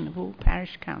satisfaction of all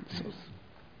parish councils?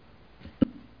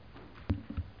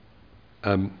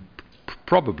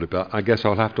 Probably, but I guess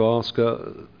I'll have to ask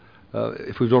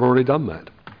if we've not already done that.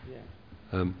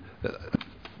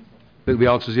 The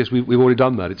answer is yes, we've already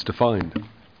done that. It's defined.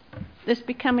 There's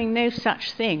becoming no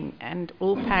such thing, and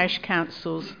all parish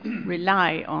councils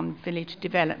rely on village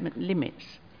development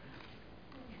limits.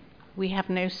 We have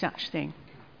no such thing.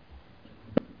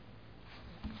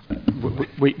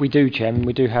 We do, Chairman.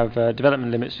 We do have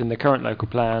development limits in the current local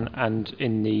plan and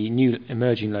in the new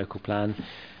emerging local plan.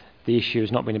 The issue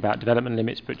has not been about development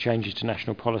limits but changes to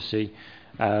national policy,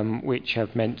 which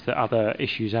have meant that other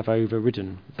issues have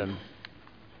overridden them.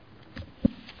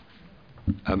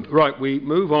 Right, we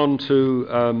move on to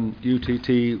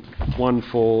UTT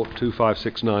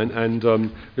 142569, and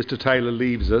Mr. Taylor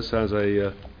leaves us as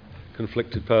a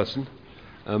conflicted person,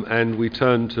 and we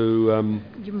turn to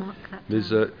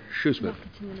Ms. Shoesmith.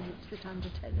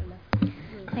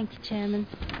 Thank you, Chairman.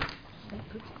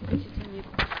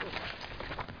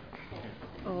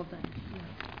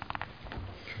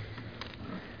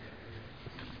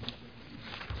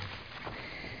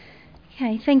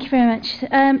 Okay, thank you very much.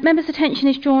 Members' attention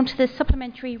is drawn to the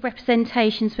supplementary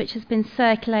representations which has been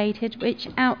circulated, which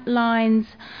outlines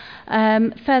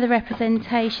further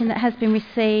representation that has been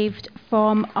received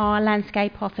from our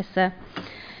landscape officer.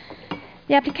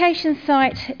 The application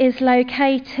site is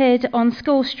located on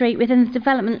School Street within the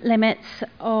development limits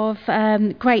of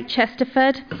Great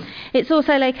Chesterford. It's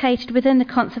also located within the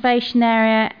conservation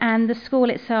area, and the school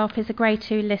itself is a Grade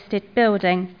 2 listed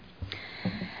building.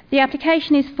 The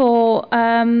application is for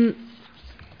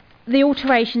the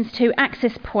alterations to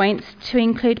access points to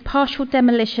include partial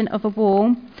demolition of a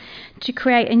wall, to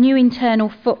create a new internal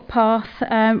footpath,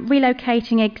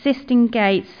 relocating existing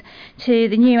gates to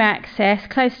the new access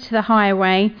close to the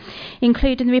highway,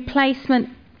 including the replacement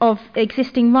of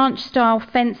existing ranch-style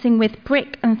fencing with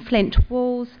brick and flint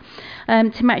walls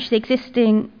to match the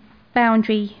existing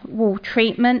boundary wall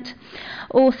treatment.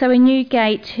 Also a new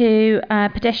gate to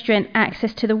pedestrian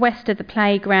access to the west of the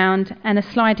playground, and a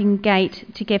sliding gate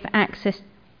to give access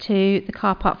to the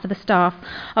car park for the staff.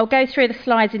 I'll go through the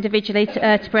slides individually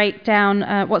to break down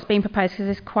what's being proposed, because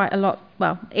there's quite a lot,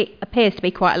 well, it appears to be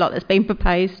quite a lot that's been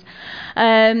proposed.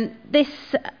 This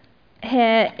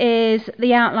here is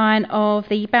the outline of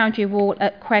the boundary wall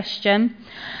at question.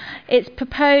 It's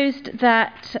proposed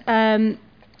that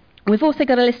we've also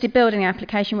got a listed building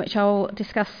application which I'll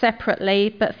discuss separately,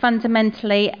 but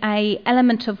fundamentally a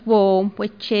element of wall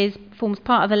which forms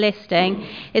part of a listing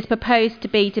is proposed to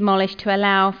be demolished to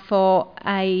allow for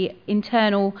a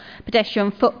internal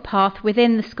pedestrian footpath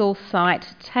within the school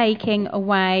site, taking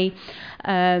away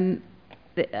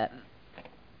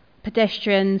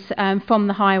pedestrians from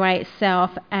the highway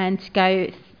itself and to go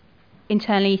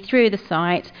internally through the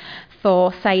site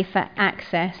for safer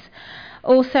access.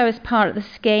 Also, as part of the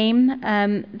scheme,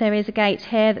 there is a gate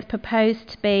here that's proposed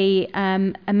to be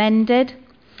amended.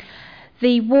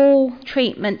 The wall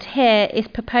treatment here is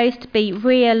proposed to be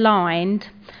realigned,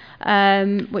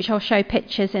 which I'll show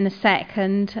pictures in a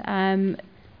second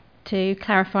to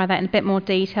clarify that in a bit more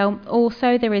detail.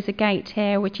 Also, there is a gate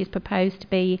here which is proposed to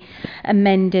be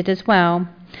amended as well.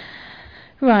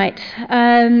 Right,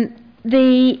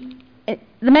 the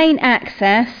main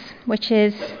access, which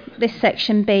is this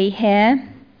section B here,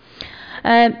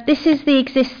 this is the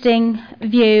existing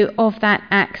view of that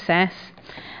access.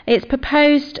 It's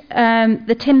proposed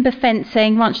the timber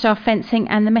fencing, ranch-style fencing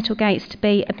and the metal gates to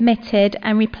be omitted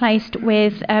and replaced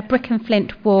with a brick and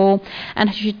flint wall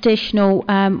and a traditional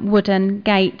wooden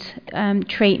gate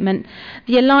treatment.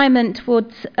 The alignment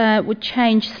would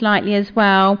change slightly as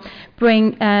well,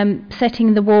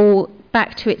 setting the wall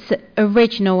back to its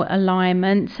original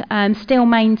alignment, still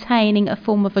maintaining a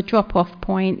form of a drop-off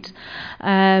point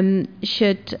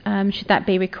should that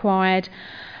be required.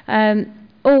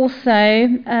 Also,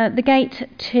 the gate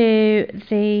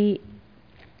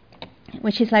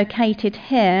which is located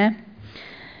here,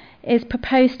 is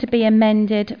proposed to be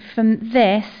amended from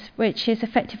this, which is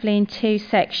effectively in two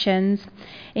sections,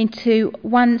 into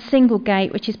one single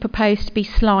gate, which is proposed to be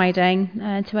sliding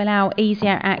to allow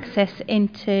easier access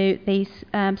into the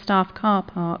staff car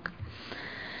park.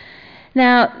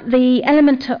 Now, the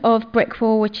element of brick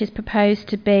wall which is proposed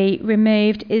to be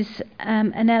removed is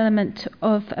an element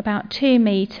of about 2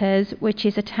 metres, which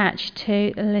is attached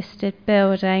to a listed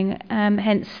building,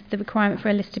 hence the requirement for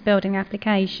a listed building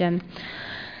application.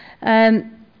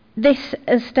 This,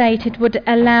 as stated, would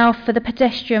allow for the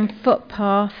pedestrian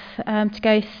footpath to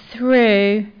go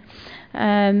through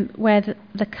where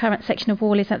the current section of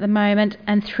wall is at the moment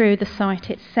and through the site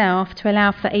itself to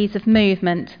allow for ease of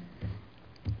movement.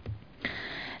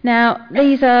 Now,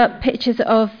 these are pictures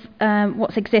of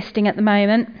what's existing at the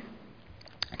moment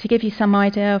to give you some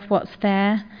idea of what's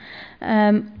there.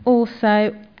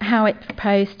 Also, how it's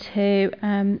proposed to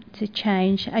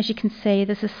change. As you can see,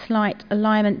 there's a slight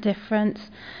alignment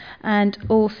difference and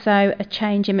also a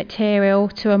change in material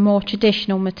to a more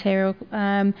traditional material,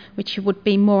 which would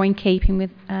be more in keeping with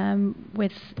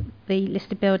the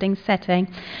listed building setting.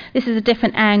 This is a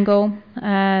different angle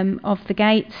of the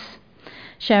gates,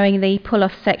 showing the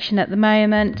pull-off section at the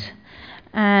moment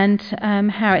and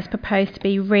how it's proposed to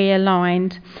be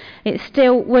realigned. It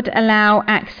still would allow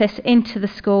access into the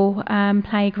school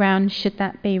playground should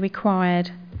that be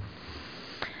required.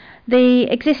 The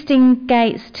existing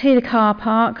gates to the car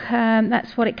park,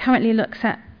 that's what it currently looks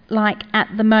like at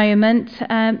the moment.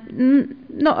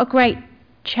 Not a great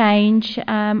change,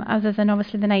 other than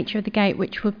obviously the nature of the gate,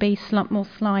 which would be more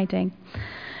sliding.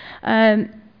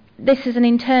 This is an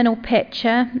internal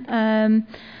picture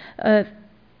of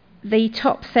the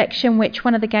top section, which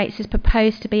one of the gates is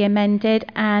proposed to be amended,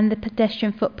 and the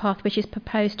pedestrian footpath, which is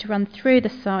proposed to run through the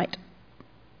site,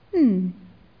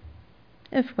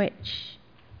 of which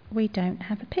we don't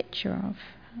have a picture of.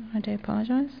 I do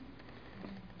apologise.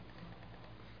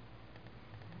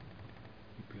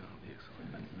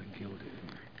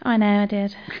 I know I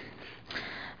did.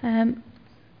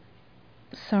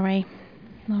 Sorry.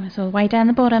 Oh, it's all the way down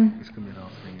the bottom. It's going to be an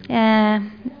last thing. Yeah,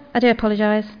 I do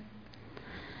apologise.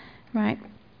 Right.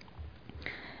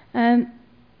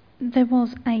 There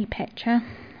was a picture,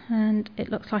 and it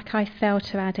looks like I failed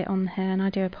to add it on here, and I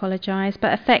do apologise.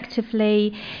 But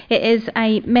effectively, it is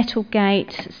a metal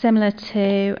gate similar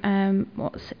to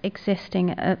what's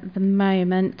existing at the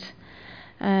moment.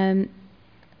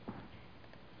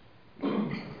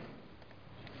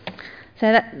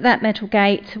 So that metal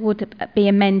gate would be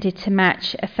amended to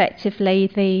match effectively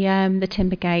the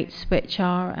timber gates which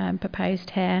are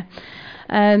proposed here.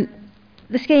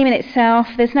 The scheme in itself,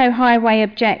 there's no highway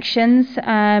objections,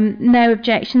 no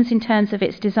objections in terms of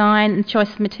its design and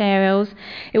choice of materials.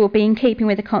 It will be in keeping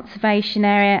with the conservation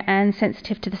area and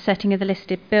sensitive to the setting of the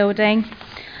listed building.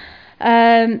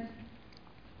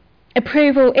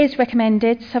 Approval is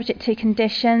recommended subject to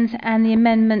conditions and the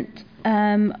amendment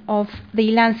of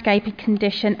the landscaping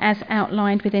condition as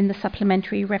outlined within the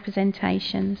supplementary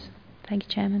representations. Thank you,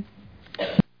 Chairman.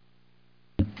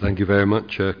 Thank you very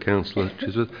much, Councillor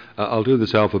Chisworth. I'll do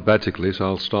this alphabetically, so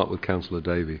I'll start with Councillor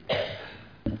Davey.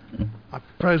 I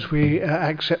propose we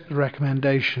accept the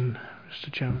recommendation,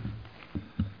 Mr.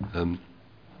 Chairman.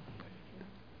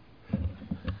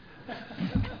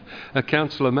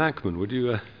 Councillor Mackman, would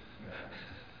you...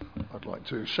 I'd like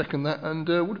to second that. And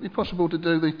would it be possible to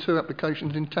do the two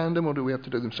applications in tandem, or do we have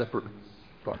to do them separately?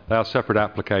 Right. They are separate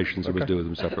applications and we Okay. deal with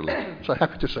them separately. So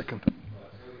happy to second.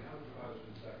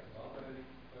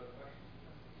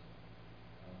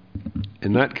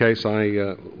 In that case,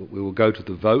 we will go to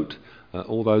the vote.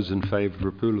 All those in favour of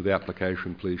approval of the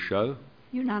application, please show.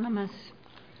 Unanimous.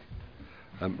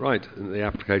 Right, and the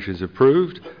application is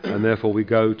approved, and therefore we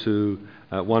go to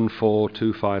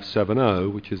 142570,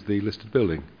 which is the listed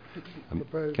building.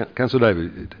 Proposed. Councillor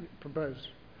David. Proposed.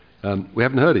 We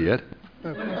haven't heard it yet.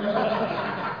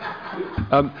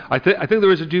 I think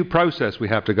there is a due process we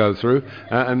have to go through,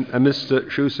 and Mr.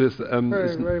 Shusith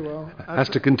Very well. has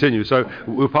to continue. So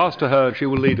we'll pass to her, and she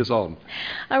will lead us on.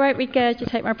 I won't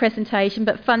regurgitate my presentation,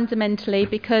 but fundamentally,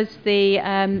 because the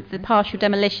partial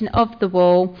demolition of the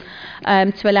wall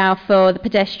to allow for the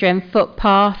pedestrian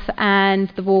footpath and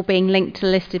the wall being linked to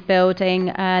the listed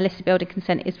building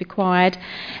consent is required.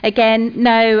 Again,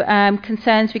 no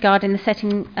concerns regarding the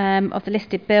setting of the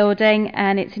listed building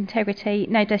and its integrity,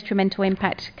 no detrimental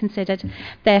impact considered.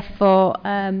 Therefore,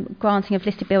 granting of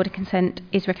listed building consent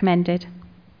is recommended.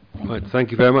 Right,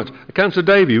 thank you very much. Councillor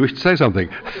Davey, you wish to say something?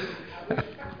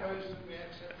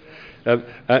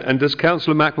 And does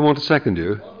Councillor Macklin want to second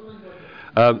you?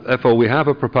 Therefore, we have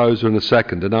a proposer and a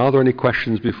second. And are there any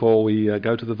questions before we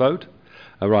go to the vote?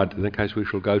 Right, in that case, we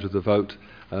shall go to the vote.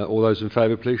 All those in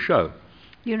favour, please show.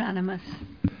 Unanimous.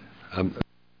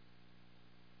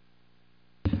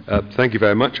 Thank you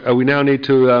very much. We now need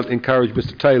to encourage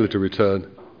Mr. Taylor to return.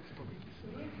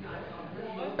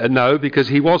 No, because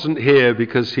he wasn't here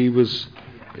because he's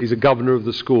a governor of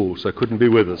the school, so couldn't be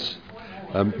with us.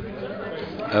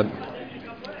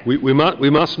 We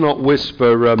must not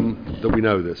whisper that we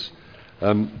know this.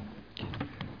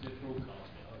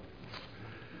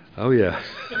 Oh yeah.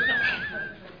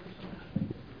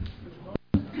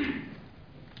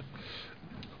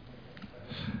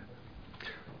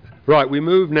 Right, we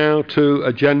move now to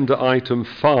agenda item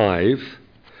 5,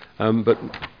 but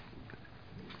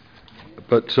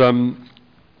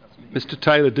Mr.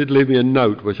 Taylor did leave me a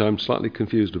note which I'm slightly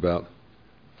confused about.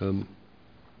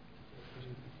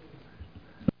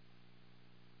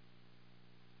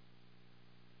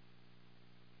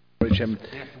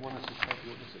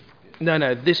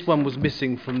 No, this one was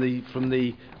missing from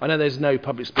the. I know there's no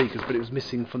public speakers, but it was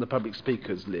missing from the public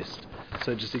speakers list.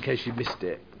 So just in case you missed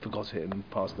it, forgot it, and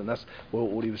passed them. That's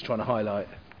all he was trying to highlight.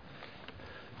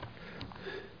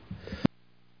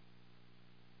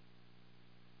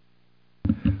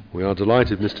 We are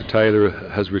delighted Mr. Taylor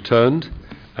has returned,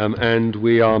 and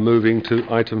we are moving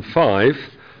to item 5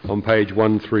 on page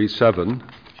 137.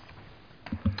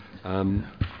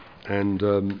 And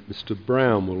Mr.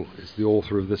 Brown is the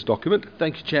author of this document.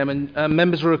 Thank you, Chairman.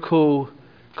 Members will recall,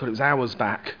 God, it was hours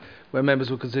back, where members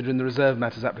were considering the Reserve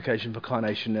Matters application for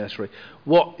Carnation Nursery.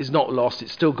 What is not lost,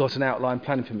 it's still got an outline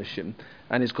planning permission,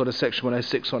 and it's got a section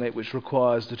 106 on it, which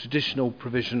requires the traditional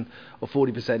provision of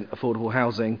 40% affordable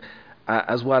housing,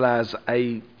 as well as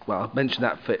I'll mention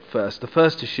that first. The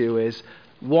first issue is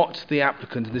what the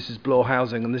applicant, and this is Bloor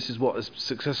Housing, and this is what has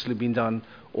successfully been done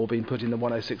or been put in the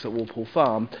 106 at Walpole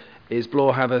Farm, is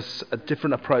Bloor have a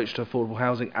different approach to affordable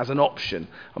housing as an option.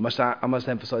 I must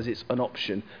emphasise it's an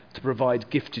option to provide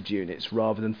gifted units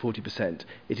rather than 40%.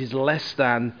 It is less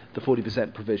than the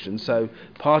 40% provision. So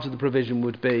part of the provision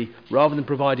would be, rather than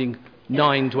providing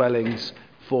 9 dwellings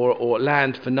or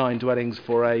land for 9 dwellings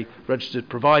for a registered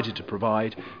provider to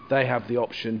provide, they have the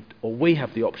option, or we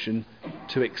have the option,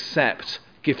 to accept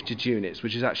gifted units,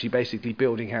 which is actually basically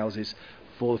building houses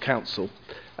for the council.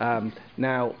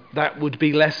 Now, that would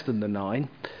be less than the 9,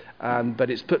 but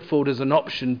it's put forward as an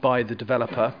option by the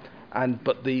developer,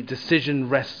 but the decision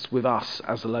rests with us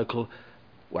as a local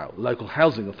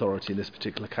housing authority in this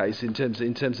particular case, in terms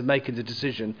of making the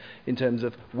decision, in terms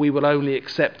of we will only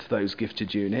accept those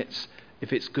gifted units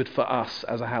if it's good for us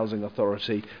as a housing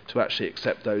authority to actually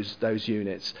accept those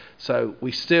units. So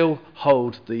we still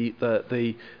hold the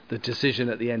decision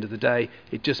at the end of the day.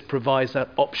 It just provides that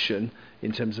option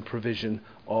in terms of provision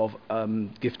of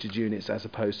gifted units as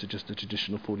opposed to just the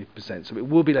traditional 40%. So it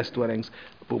will be less dwellings,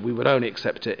 but we would only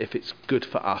accept it if it's good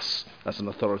for us as an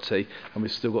authority, and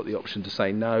we've still got the option to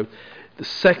say no. The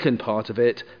second part of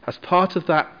it, as part of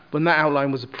that, when that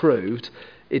outline was approved,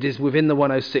 it is within the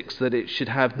 106 that it should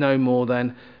have no more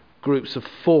than groups of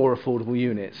 4 affordable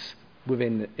units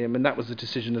within, and that was the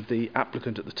decision of the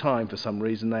applicant at the time. For some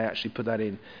reason they actually put that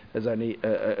in as only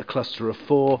a cluster of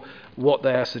 4. What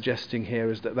they are suggesting here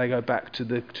is that they go back to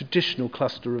the traditional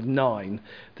cluster of 9.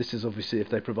 This is obviously if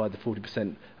they provide the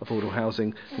 40% affordable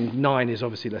housing. 9 is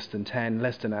obviously less than 10,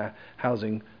 less than our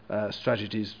housing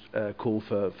strategies call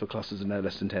for clusters of no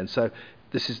less than 10. So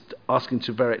this is asking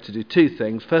to Berwick to do two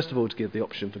things. First of all, to give the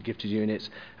option for gifted units,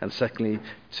 and secondly,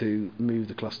 to move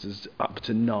the clusters up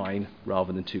to 9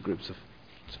 rather than 2 groups of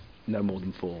no more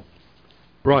than 4.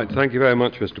 Right, thank you very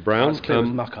much, Mr. Brown. That's clear as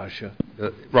muck, I'm sure.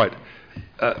 Right.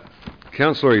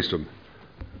 Councillor Eastham.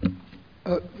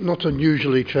 Not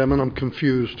unusually, Chairman, I'm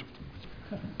confused.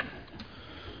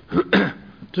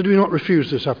 Did we not refuse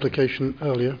this application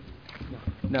earlier?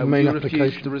 No, we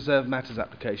refused the reserved matters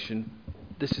application.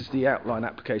 This is the outline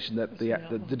application,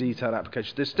 the detailed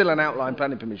application. There's still an outline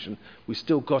planning permission. We've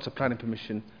still got a planning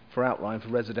permission for outline for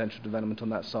residential development on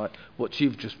that site. What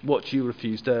you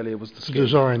refused earlier was the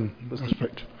design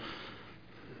aspect.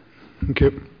 Thank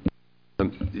you.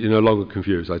 You're no longer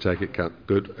confused, I take it.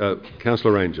 Good.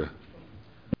 Councillor Ranger.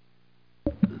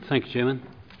 Thank you, Chairman.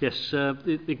 Yes,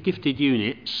 the gifted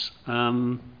units,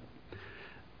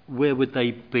 where would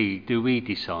they be? Do we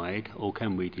decide, or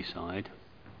can we decide?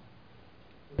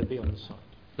 They'll be on the site.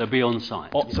 They'll be on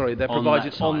site. Oh, sorry, they're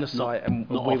provided on the site, site, and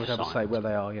we would have to say where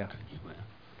they are, yeah.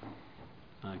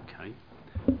 Okay.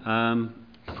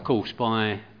 Of course,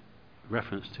 by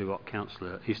reference to what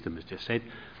Councillor Eastham has just said,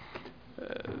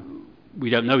 we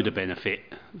don't know the benefit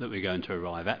that we're going to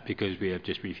arrive at because we have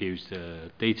just refused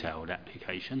a detailed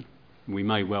application. We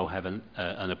may well have an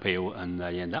appeal and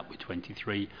they end up with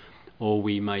 23, or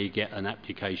we may get an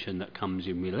application that comes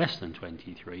in with less than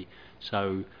 23.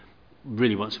 So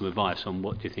really want some advice on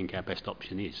what do you think our best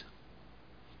option is.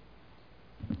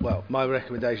 Well, my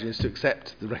recommendation is to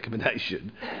accept the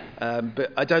recommendation,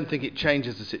 but I don't think it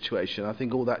changes the situation. I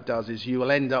think all that does is you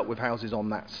will end up with houses on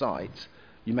that site.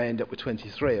 You may end up with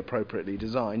 23 appropriately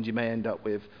designed. You may end up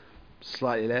with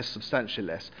slightly less, substantially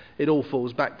less. It all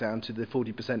falls back down to the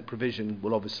 40% provision.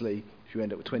 Well, obviously, if you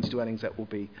end up with 20 dwellings, that will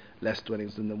be less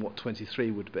dwellings than what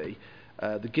 23 would be.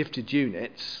 The gifted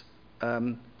units,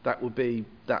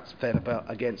 that's fair about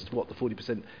against what the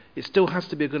 40%. It still has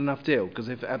to be a good enough deal, because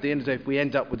if at the end of the day, if we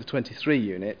end up with the 23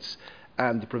 units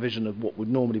and the provision of what would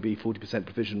normally be 40%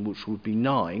 provision, which would be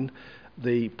 9,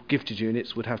 the gifted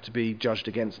units would have to be judged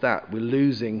against that. We're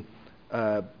losing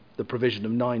the provision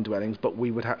of 9 dwellings, but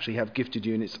we would actually have gifted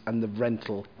units and the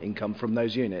rental income from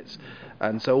those units.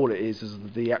 And so all it is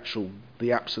the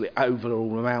absolute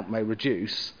overall amount may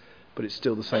reduce, but it's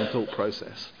still the same thought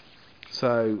process.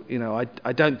 So,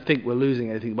 I don't think we're losing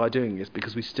anything by doing this,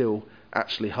 because we still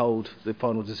actually hold the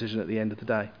final decision at the end of the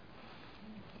day.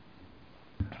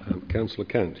 Councillor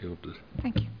Kent,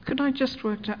 Thank you. Could I just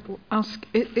ask,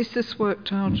 is this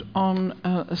worked out on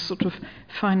a sort of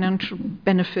financial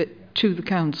benefit to the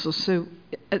council? So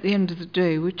at the end of the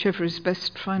day, whichever is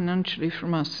best financially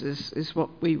from us is what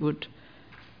we would...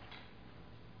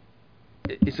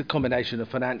 It's a combination of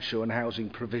financial and housing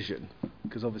provision,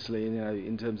 because obviously,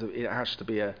 in terms of it has to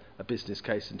be a business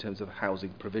case in terms of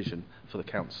housing provision for the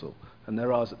council, and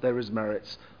there is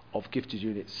merits of gifted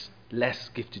units, less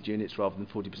gifted units rather than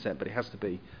 40%, but it has to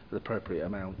be the appropriate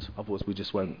amount. Otherwise,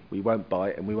 we won't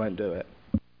buy it and we won't do it.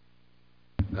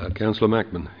 Councillor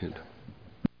Mackman.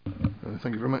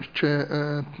 Thank you very much,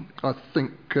 Chair. I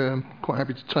think quite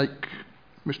happy to take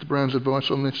Mr. Brown's advice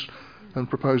on this and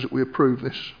propose that we approve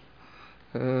this.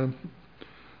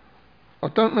 I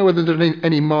don't know whether there's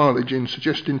any mileage in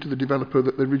suggesting to the developer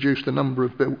that they reduce the number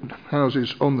of built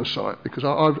houses on the site, because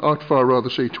I'd far rather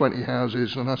see 20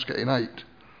 houses and us getting 8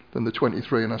 than the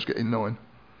 23 and us getting 9.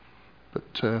 But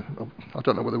I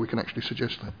don't know whether we can actually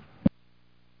suggest that.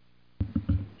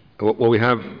 Well, we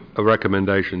have a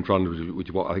recommendation in front of us, which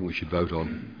is what I think we should vote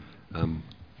on.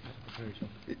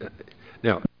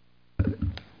 Now,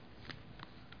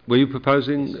 were you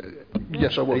proposing?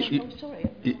 Yes, I was.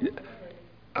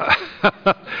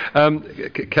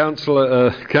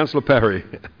 Councillor Perry.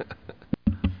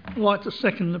 I'd like to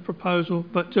second the proposal,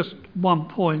 but just one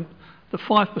point. The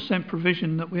 5%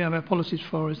 provision that we have our policies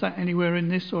for, is that anywhere in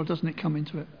this, or doesn't it come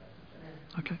into it?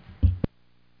 Okay.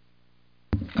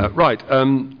 Right.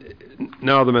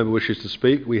 Now the member wishes to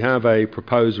speak. We have a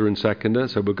proposer and seconder,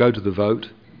 so we'll go to the vote.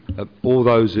 All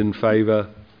those in favour,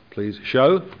 please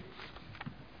show.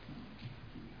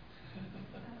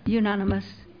 Unanimous.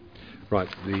 Right,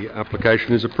 the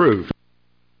application is approved.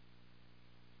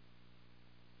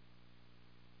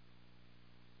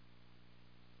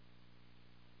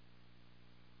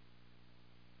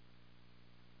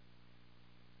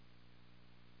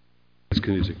 It's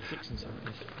confusing.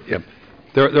 Yeah,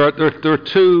 there are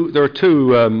two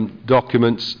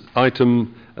documents.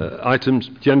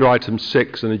 Agenda item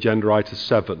 6 and agenda item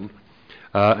 7,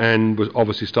 and we're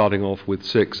obviously starting off with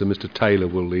 6, and Mr. Taylor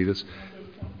will lead us.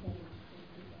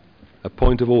 A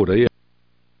point of order, yeah.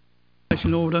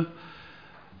 Order.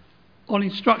 On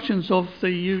instructions of the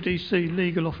UDC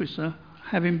legal officer,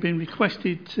 having been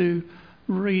requested to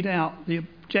read out the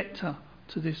objector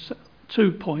to this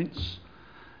 2 points,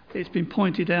 it's been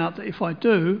pointed out that if I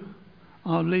do,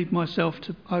 I'll leave myself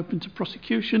open to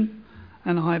prosecution,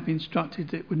 and I have been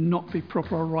instructed that it would not be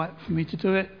proper or right for me to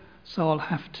do it, so I'll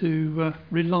have to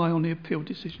rely on the appeal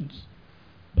decisions.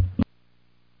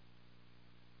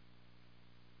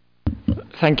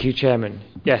 Thank you, Chairman.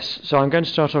 Yes, so I'm going to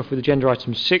start off with agenda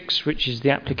item 6, which is the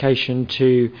application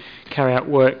to carry out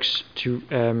works to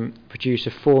produce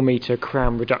a 4-metre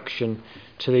crown reduction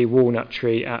to the walnut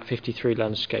tree at 53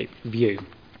 Landscape View.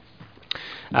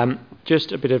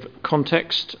 Just a bit of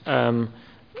context.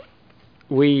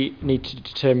 We need to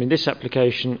determine this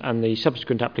application and the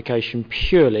subsequent application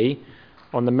purely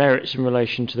on the merits in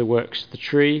relation to the works of the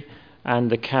tree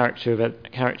and the character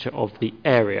of the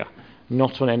area,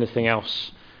 not on anything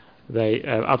else.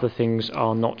 Other things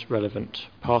are not relevant.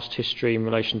 Past history in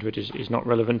relation to it is not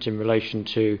relevant in relation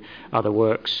to other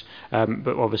works,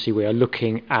 but obviously we are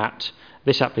looking at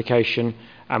this application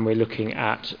and we're looking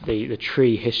at the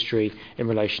tree history in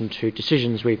relation to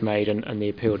decisions we've made and the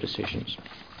appeal decisions.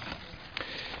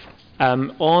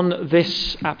 On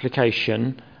this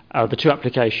application, the 2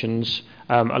 applications,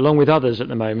 along with others at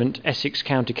the moment, Essex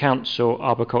County Council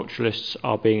arboriculturalists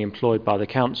are being employed by the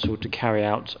council to carry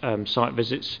out site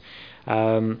visits,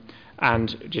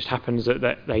 and it just happens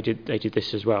that they did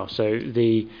this as well. So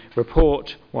the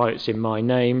report, while it's in my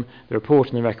name, the report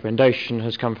and the recommendation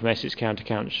has come from Essex County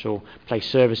Council Place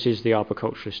Services, the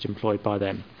arboriculturalist employed by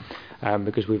them,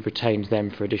 because we've retained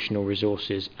them for additional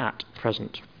resources at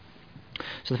present.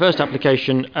 So the first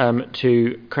application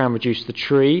to crown reduce the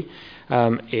tree,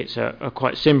 it's a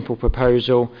quite simple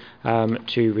proposal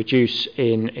to reduce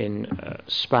in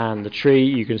span the tree.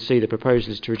 You can see the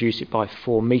proposal is to reduce it by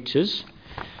 4 metres.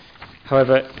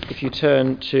 However, if you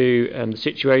turn to the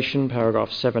situation,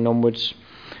 paragraph 7 onwards,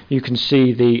 you can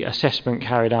see the assessment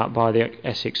carried out by the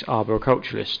Essex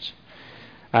arboriculturalist.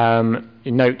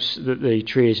 It notes that the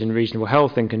tree is in reasonable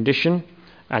health and condition,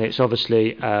 and it's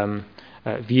obviously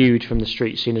viewed from the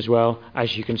street scene as well,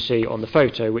 as you can see on the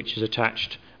photo which is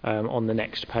attached on the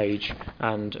next page,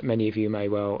 and many of you may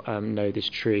well know this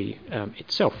tree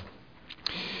itself.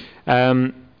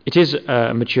 It is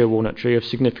a mature walnut tree of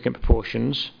significant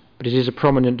proportions, but it is a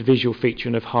prominent visual feature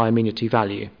and of high amenity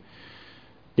value.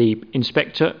 The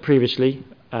inspector previously,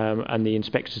 and the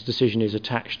inspector's decision is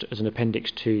attached as an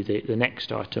appendix to the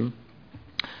next item,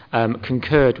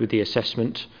 concurred with the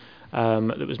assessment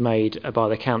that was made by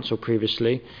the council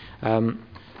previously.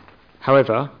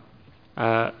 However,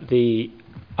 the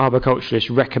arboriculturalist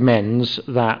recommends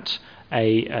that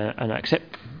an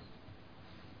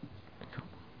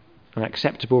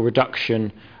acceptable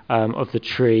reduction of the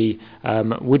tree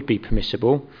would be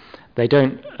permissible. They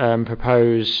don't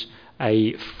propose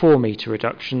a 4-metre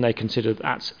reduction. They consider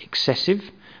that's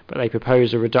excessive, but they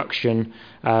propose a reduction,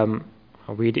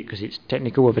 I'll read it because it's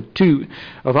technical, of up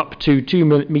to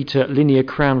 2-metre linear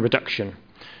crown reduction.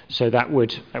 So that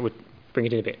would bring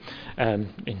it in a bit.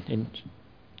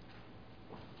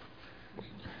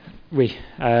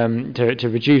 To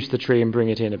reduce the tree and bring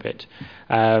it in a bit,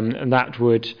 and that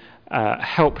would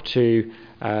help to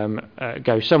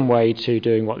go some way to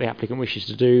doing what the applicant wishes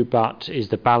to do, but is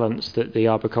the balance that the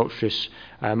arboriculturist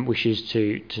wishes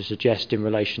to suggest in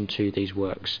relation to these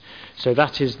works. So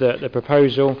that is the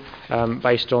proposal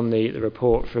based on the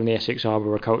report from the Essex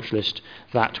arboriculturalist,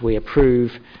 that we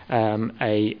approve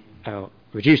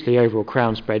reduce the overall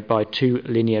crown spread by 2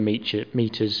 linear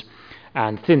metres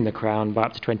and thin the crown by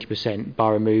up to 20% by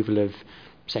removal of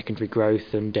secondary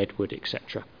growth and deadwood,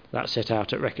 etc. That's set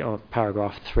out at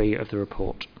paragraph 3 of the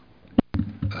report.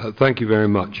 Thank you very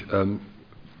much.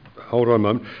 Hold on a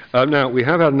moment. Now, we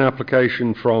have had an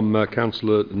application from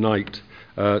Councillor Knight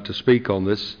to speak on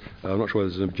this. I'm not sure whether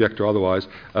there's an objector or otherwise,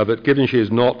 but given she is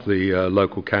not the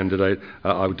local candidate,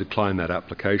 I would decline that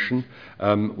application.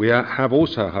 We have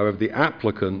also, however, the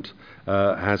applicant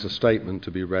has a statement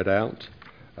to be read out,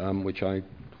 which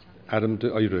Adam,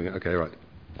 are you doing it? Okay, right.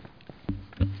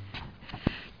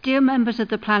 Dear members of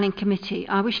the Planning Committee,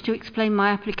 I wish to explain my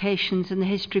applications and the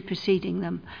history preceding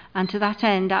them, and to that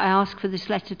end I ask for this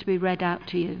letter to be read out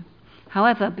to you.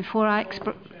 However, before I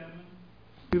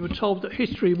we were told that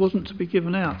history wasn't to be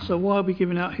given out, so why are we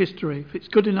giving out history? If it's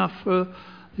good enough for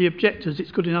the objectors,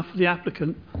 it's good enough for the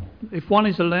applicant. If one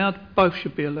is allowed, both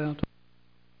should be allowed.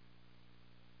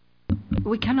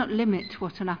 We cannot limit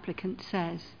what an applicant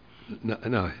says.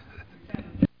 No.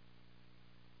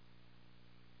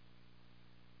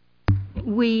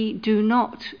 We do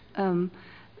not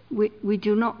we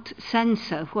do not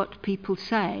censor what people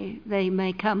say. They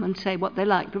may come and say what they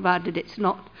like, provided it's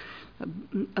not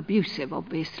abusive,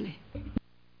 obviously.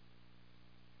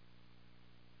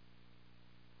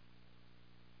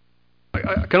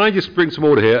 Can I just bring some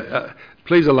order here?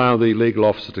 Please allow the legal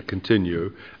officer to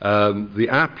continue. The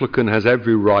applicant has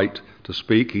every right to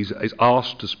speak. He's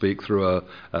asked to speak through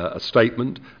a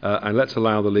statement, and let's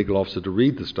allow the legal officer to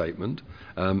read the statement.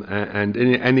 And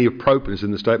any appropriateness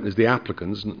in the statement is the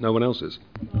applicant's, no one else's.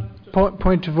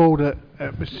 Point of order,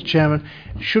 Mr. Chairman.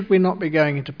 Should we not be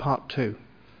going into part 2?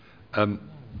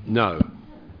 No.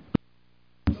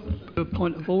 A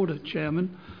point of order,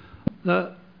 Chairman,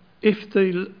 that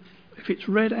if it's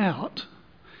read out,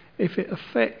 if it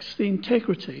affects the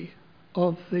integrity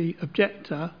of the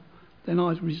objector, then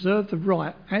I reserve the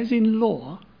right, as in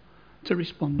law, to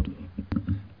respond.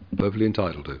 Perfectly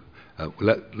entitled to.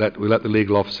 We'll let the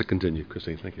legal officer continue.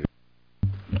 Christine, thank you.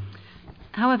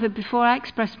 However, before I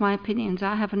express my opinions,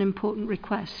 I have an important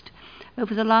request.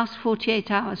 Over the last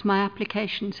 48 hours, my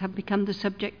applications have become the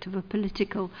subject of a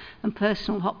political and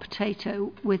personal hot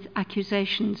potato, with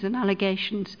accusations and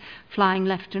allegations flying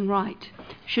left and right.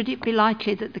 Should it be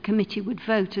likely that the committee would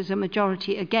vote as a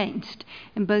majority against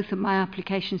in both of my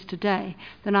applications today,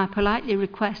 then I politely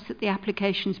request that the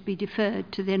applications be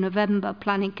deferred to the November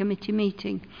Planning Committee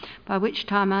meeting, by which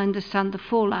time I understand the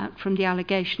fallout from the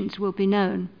allegations will be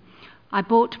known. I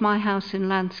bought my house in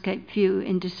Landscape View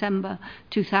in December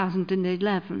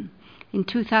 2011. In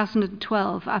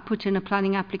 2012, I put in a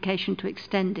planning application to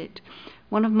extend it.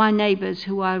 One of my neighbours,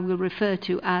 who I will refer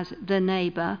to as the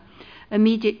neighbour,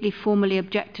 immediately formally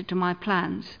objected to my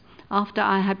plans. After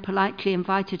I had politely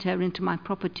invited her into my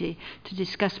property to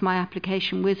discuss my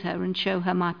application with her and show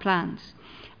her my plans.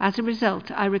 As a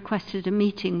result, I requested a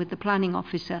meeting with the planning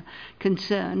officer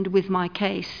concerned with my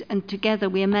case, and together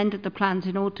we amended the plans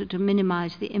in order to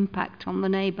minimise the impact on the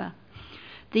neighbour.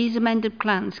 These amended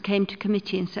plans came to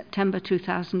committee in September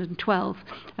 2012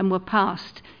 and were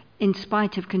passed in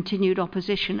spite of continued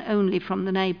opposition only from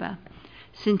the neighbour.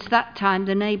 Since that time,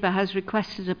 the neighbour has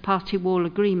requested a party wall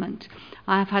agreement.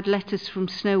 I have had letters from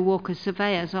Snow Walker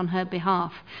surveyors on her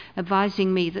behalf,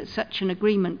 advising me that such an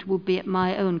agreement would be at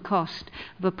my own cost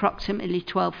of approximately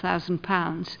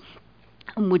 £12,000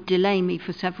 and would delay me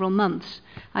for several months.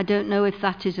 I don't know if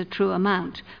that is a true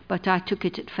amount, but I took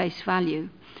it at face value.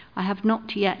 I have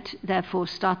not yet, therefore,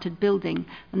 started building,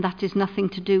 and that is nothing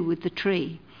to do with the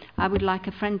tree. I would like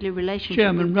a friendly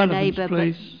relationship with the neighbour,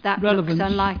 but that looks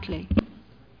unlikely.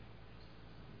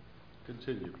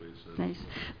 Continue, please. Please.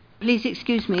 Please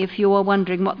excuse me if you are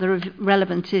wondering what the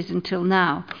relevance is until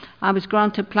now. I was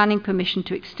granted planning permission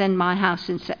to extend my house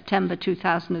in September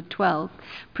 2012.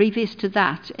 Previous to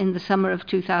that, in the summer of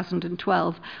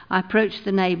 2012, I approached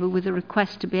the neighbour with a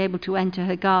request to be able to enter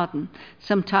her garden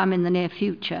sometime in the near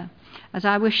future, as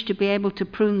I wished to be able to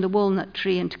prune the walnut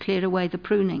tree and to clear away the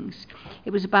prunings.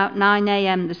 It was about 9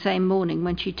 a.m. the same morning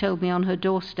when she told me on her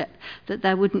doorstep that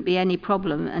there wouldn't be any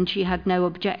problem and she had no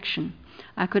objection.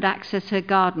 I could access her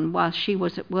garden while she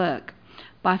was at work.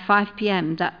 By 5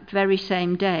 p.m. that very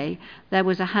same day, there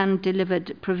was a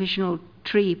hand-delivered provisional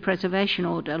tree preservation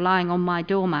order lying on my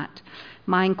doormat.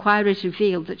 My inquiries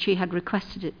revealed that she had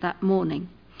requested it that morning.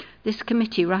 This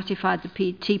committee ratified the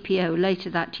TPO later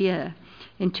that year.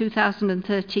 In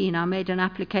 2013, I made an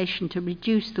application to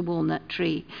reduce the walnut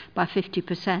tree by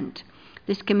 50%.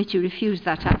 This committee refused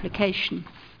that application.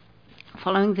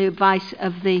 Following the advice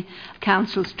of the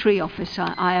Council's tree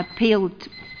officer, I appealed.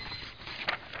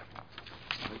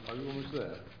 Are you almost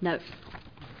there? No.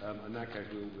 In that case,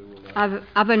 we will.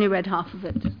 I've only read half of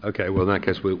it. Okay, well, in that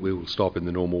case, we will stop in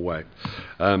the normal way.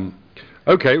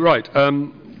 Okay, right.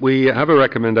 We have a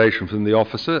recommendation from the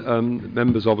officer.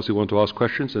 Members obviously want to ask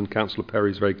questions, and Councillor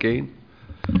Perry is very keen.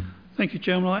 Thank you,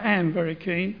 Chairman. I am very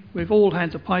keen. We've all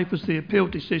had the papers, the appeal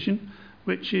decision,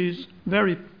 which is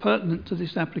very pertinent to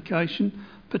this application,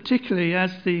 particularly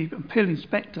as the appeal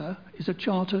inspector is a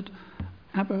chartered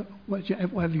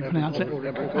whatever you pronounce it.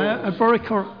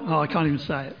 I can't even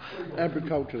say it.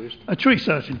 Agriculturist. A tree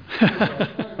surgeon.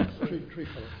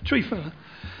 Tree fella.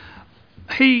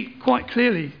 He quite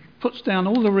clearly puts down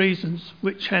all the reasons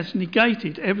which has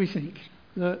negated everything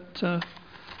that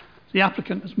the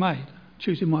applicant has made,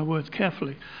 choosing my words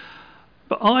carefully.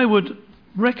 But I would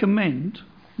recommend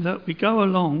that we go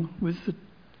along with the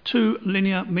 2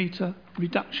 linear metre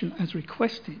reduction as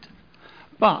requested.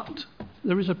 But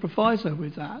there is a proviso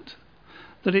with that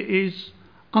it is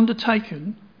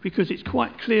undertaken because it's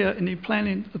quite clear in the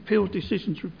Planning Appeal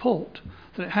Decisions report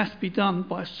that it has to be done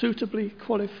by a suitably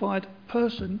qualified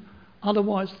person,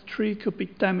 otherwise the tree could be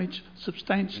damaged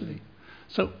substantially.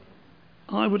 So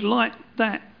I would like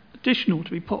that additional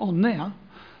to be put on there,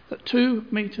 that 2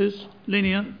 metres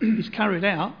linear is carried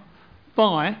out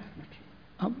by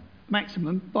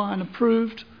maximum by an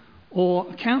approved or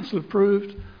a council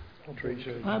approved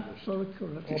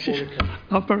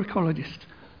arboricologist.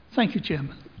 Thank you,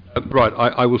 Chairman. Right,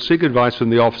 I will seek advice from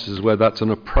the officers whether that's an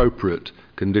appropriate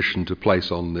condition to place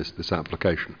on this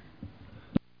application.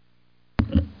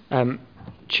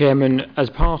 Chairman, as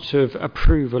part of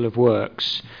approval of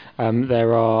works,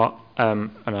 there are,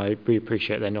 and I really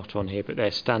appreciate they're not on here, but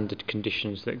they're standard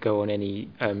conditions that go on any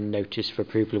notice for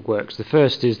approval of works. The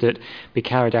first is that be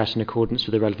carried out in accordance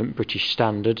with the relevant British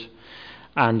standard,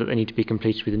 and that they need to be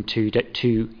completed within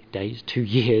 2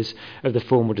 years of the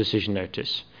formal decision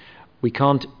notice. We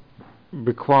can't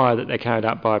require that they're carried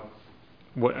out by,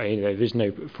 there is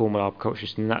no formal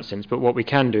arboriculturist in that sense, but what we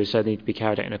can do is say they need to be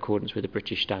carried out in accordance with the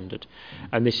British standard,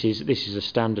 and this is a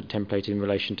standard template in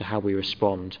relation to how we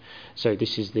respond. So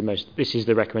this is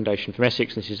the recommendation from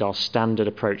Essex. This is our standard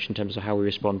approach in terms of how we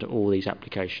respond to all these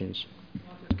applications.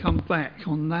 Come back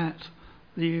on that.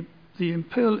 The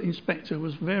Imperial Inspector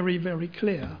was very, very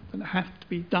clear that it had to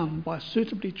be done by a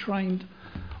suitably trained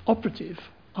operative,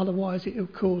 otherwise it will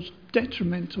cause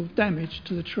detrimental damage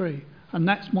to the tree. And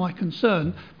that's my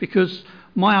concern, because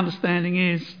my understanding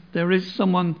is there is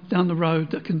someone down the road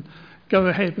that can go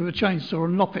ahead with a chainsaw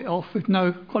and lop it off with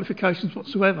no qualifications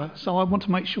whatsoever. So I want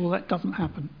to make sure that doesn't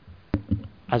happen.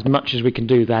 As much as we can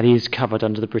do, that is covered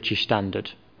under the British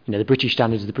standard. The British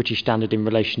standard is the British standard in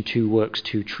relation to works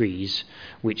to trees,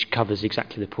 which covers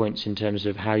exactly the points in terms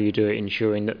of how you do it,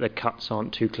 ensuring that the cuts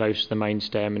aren't too close to the main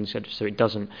stem, etc., so it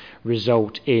doesn't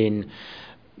result in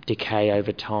decay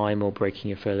over time or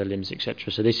breaking of further limbs,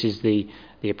 etc. So this is the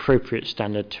appropriate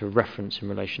standard to reference in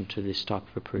relation to this type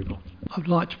of approval. I'd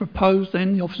like to propose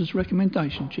then the officer's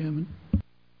recommendation, Chairman.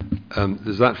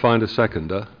 Does that find a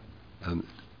seconder?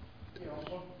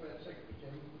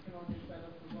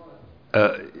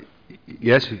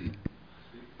 Yes.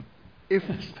 If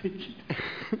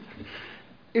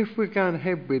we're going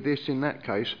ahead with this in that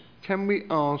case, can we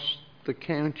ask the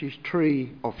county's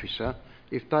tree officer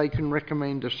if they can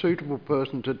recommend a suitable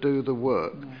person to do the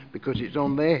work, because it's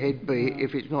on their head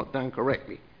if it's not done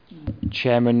correctly?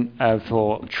 Chairman,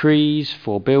 for trees,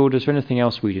 for builders, for anything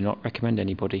else, we do not recommend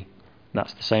anybody.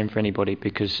 That's the same for anybody,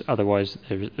 because otherwise,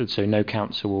 so no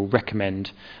council will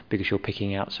recommend because you're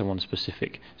picking out someone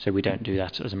specific. So we don't do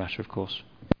that as a matter of course.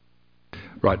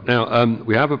 Right, now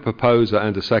we have a proposer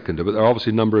and a seconder, but there are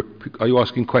obviously a number of... Are you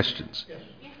asking questions? Yes.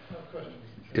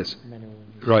 Yes.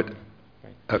 Right.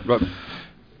 Right.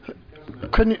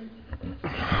 Can you...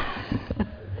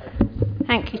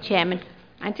 Thank you, Chairman.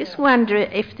 I just wonder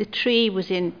if the tree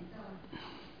was in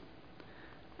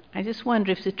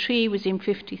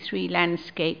 53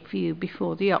 landscape view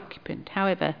before the occupant.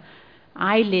 However,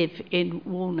 I live in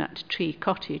Walnut Tree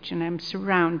Cottage and I'm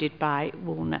surrounded by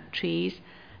walnut trees.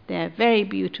 They're very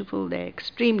beautiful, they're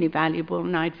extremely valuable,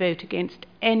 and I'd vote against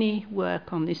any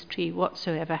work on this tree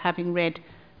whatsoever, having read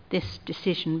this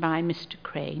decision by Mr.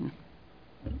 Crane.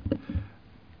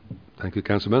 Thank you,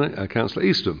 Councillor Councillor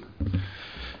Eastham.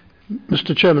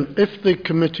 Mr. Chairman, if the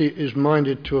committee is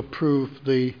minded to approve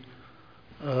the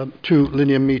 2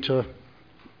 linear metre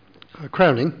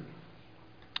crowning,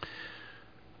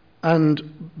 and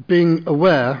being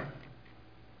aware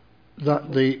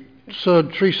that the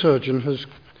tree surgeon has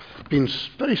been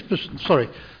very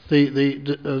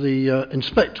the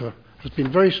inspector has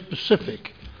been very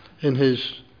specific in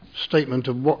his statement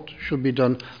of what should be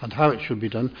done and how it should be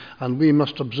done, and we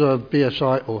must observe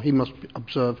BSI, or he must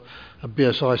observe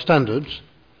BSI standards.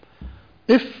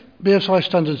 If BSI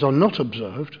standards are not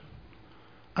observed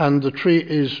and the tree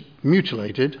is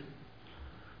mutilated,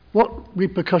 what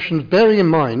repercussions, bearing in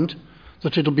mind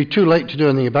that it'll be too late to do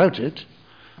anything about it,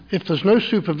 if there's no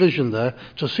supervision there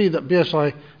to see that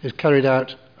BSI is carried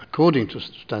out according to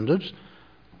standards,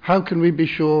 how can we be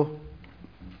sure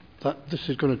that this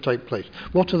is going to take place?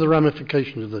 What are the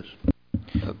ramifications of this?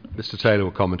 Mr. Taylor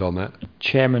will comment on that.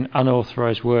 Chairman,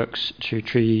 unauthorised works to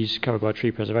trees covered by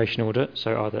tree preservation order,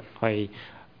 so either i.e.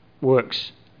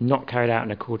 works not carried out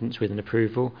in accordance with an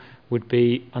approval, would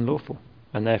be unlawful,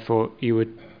 and therefore you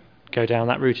would go down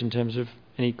that route in terms of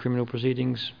any criminal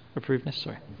proceedings approved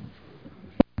necessary.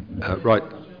 Right.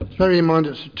 Bearing in mind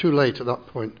it's too late at that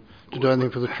point to do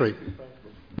anything for the tree.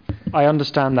 I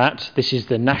understand that. This is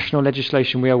the national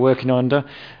legislation we are working under.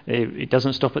 It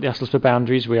doesn't stop at the Ustlesford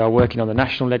boundaries. We are working on the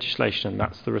national legislation.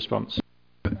 That's the response.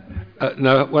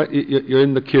 No, well, you're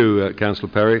in the queue, Councillor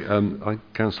Perry.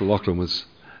 Councillor Loughlin was...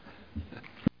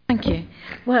 Thank you.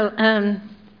 Well,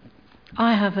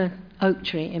 I have an oak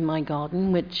tree in my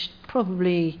garden, which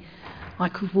probably I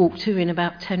could walk to in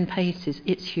about 10 paces.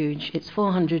 It's huge. It's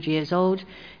 400 years old.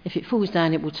 If it falls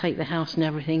down, it will take the house and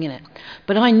everything in it.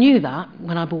 But I knew that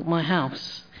when I bought my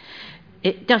house.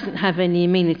 It doesn't have any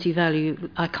amenity value.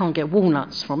 I can't get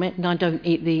walnuts from it, and I don't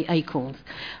eat the acorns.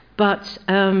 But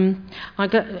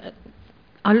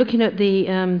looking at the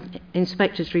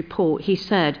inspector's report, he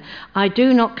said, "I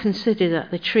do not consider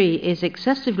that the tree is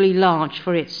excessively large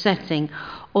for its setting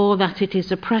or that it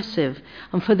is oppressive,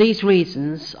 and for these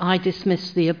reasons I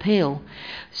dismiss the appeal."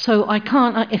 So I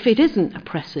can't, if it isn't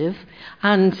oppressive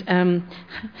and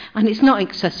it's not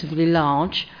excessively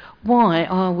large, why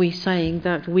are we saying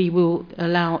that we will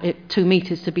allow it 2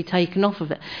 metres to be taken off of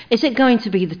it? Is it going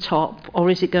to be the top or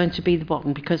is it going to be the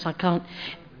bottom? Because I can't.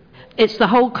 It's the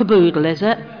whole caboodle, is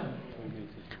it?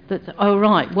 Oh,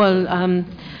 right. Well,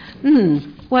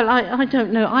 well, I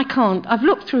don't know. I can't. I've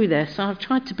looked through this. I've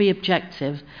tried to be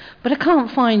objective, but I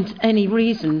can't find any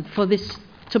reason for this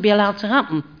to be allowed to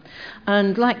happen.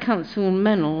 And like Councillor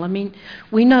Mennell, I mean,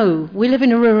 we know we live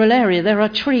in a rural area. There are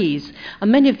trees,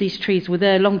 and many of these trees were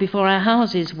there long before our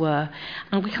houses were.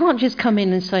 And we can't just come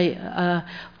in and say,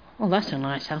 "Oh, that's a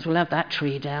nice house. We'll have that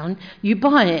tree down." You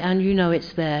buy it, and you know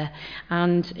it's there.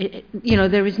 And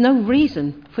there is no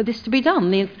reason for this to be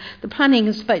done. The planning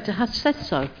inspector has said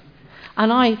so,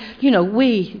 and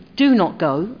we do not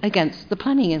go against the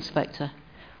planning inspector.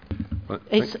 Right,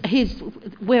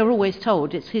 we're always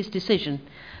told it's his decision.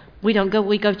 We don't go.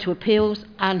 We go to appeals,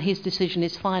 and his decision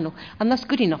is final, and that's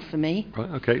good enough for me. Right.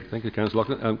 Okay. Thank you, Councillor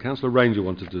Loughlin. Councillor Ranger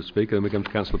wanted to speak, and then we come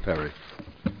to Councillor Perry.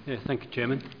 Yeah. Thank you,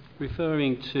 Chairman.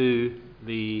 Referring to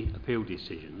the appeal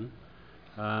decision,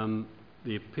 the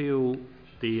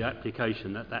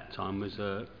application at that time was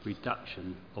a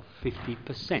reduction of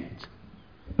 50%.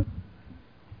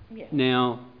 Yeah.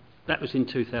 Now, that was in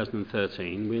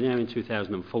 2013. We're now in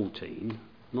 2014.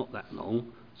 Not that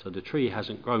long, so the tree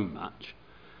hasn't grown much.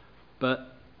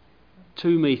 But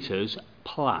 2 metres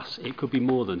plus, it could be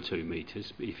more than 2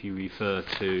 metres if you refer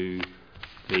to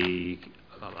the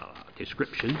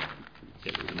description,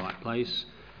 get it in the right place.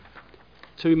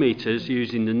 2 metres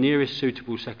using the nearest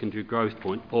suitable secondary growth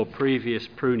point or previous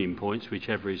pruning points,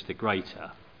 whichever is the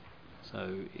greater.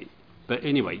 But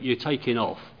anyway, you're taking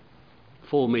off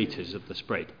 4 metres of the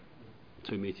spread,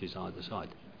 2 metres either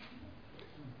side.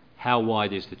 How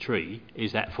wide is the tree?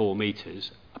 Is that 4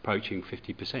 metres approaching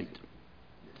 50%?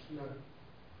 No.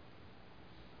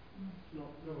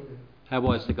 How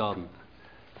wide is the garden?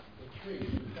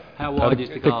 How wide is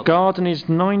the garden? The garden is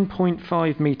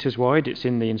 9.5 metres wide, it's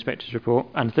in the inspector's report,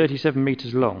 and 37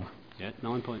 metres long. Yeah,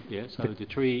 so the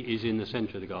tree is in the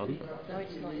centre of the garden? No,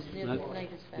 it's not. It's near the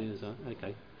neighbour's fence.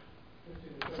 Okay.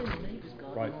 It's in the neighbour's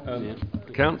garden.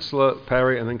 Right. Councillor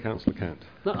Perry and then Councillor Cant.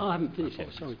 No, I haven't finished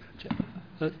yet. Sorry.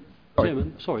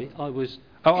 Chairman, sorry, I was...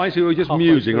 Oh, I see, we were just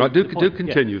musing. Right, do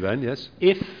continue then, yes.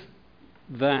 If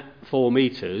that 4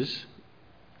 metres,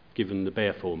 given the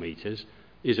bare 4 metres,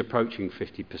 is approaching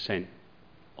 50%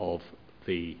 of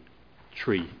the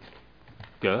tree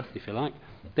girth, if you like,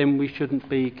 then we shouldn't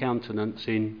be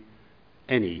countenancing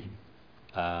any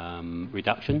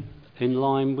reduction in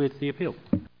line with the appeal.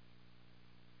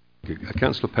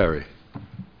 Councillor Perry.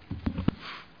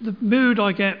 The mood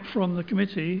I get from the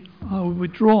committee, I will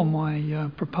withdraw my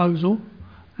proposal,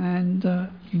 and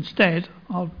instead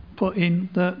I'll put in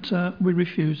that we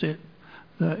refuse it,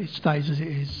 that it stays as it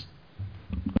is.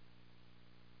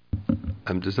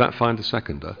 Does that find a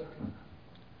seconder?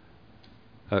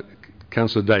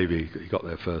 Councillor Davey, you got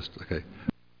there first. Okay.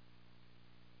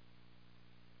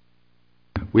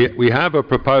 We have a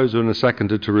proposer and a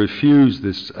seconder to refuse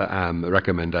this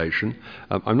recommendation.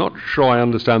 I'm not sure I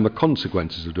understand the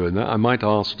consequences of doing that. I might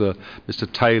ask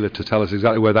Mr. Taylor to tell us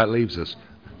exactly where that leaves us.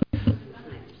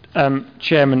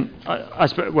 Chairman, I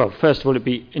suppose, well, first of all, it'd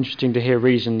be interesting to hear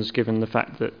reasons, given the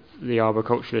fact that the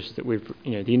arboriculturist that we've,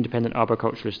 the independent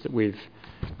arboriculturist that we've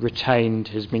retained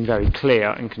has been very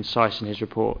clear and concise in his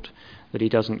report that he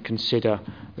doesn't consider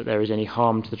that there is any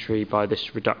harm to the tree by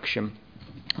this reduction.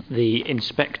 The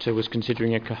inspector was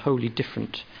considering a wholly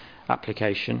different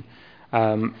application,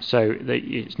 so that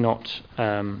it's not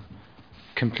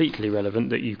completely relevant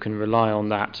that you can rely on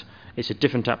that. It's a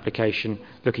different application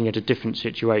looking at a different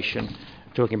situation,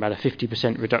 talking about a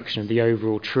 50% reduction of the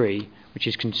overall tree, which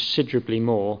is considerably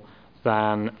more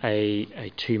than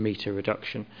a 2 metre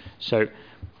reduction. So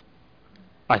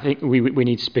I think we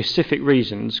need specific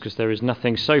reasons, because there is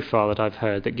nothing so far that I've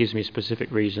heard that gives me specific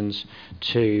reasons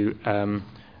to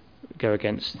go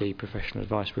against the professional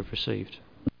advice we've received.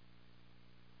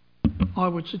 I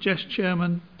would suggest,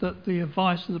 Chairman, that the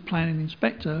advice of the planning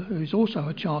inspector, who is also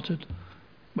a chartered,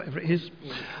 whatever it is,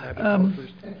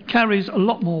 carries a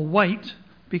lot more weight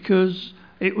because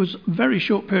it was a very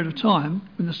short period of time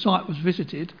when the site was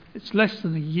visited. It's less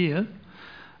than a year,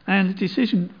 and the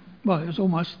decision, well, it was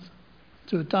almost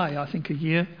to a day, I think, a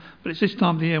year, but it's this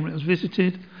time of the year when it was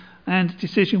visited, and the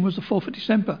decision was the 4th of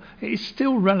December. It is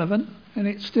still relevant and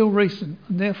it's still recent,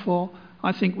 and therefore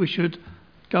I think we should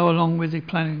go along with the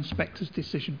planning inspector's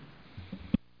decision.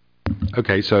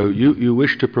 Okay, so you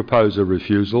wish to propose a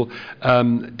refusal.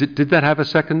 Did that have a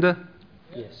seconder?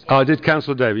 Yes. Did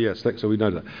Councillor Davey? Yes, so we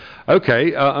know that.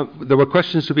 Okay, there were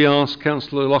questions to be asked,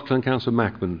 Councillor Loughlin and Councillor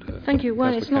Mackman. Thank you.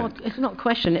 Well, it's not a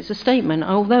question, it's a statement.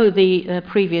 Although the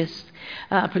previous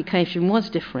application was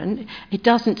different, it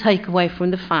doesn't take away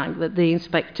from the fact that the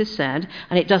inspector said,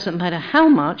 and it doesn't matter how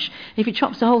much, if he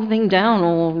chops the whole thing down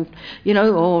or,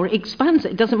 or expands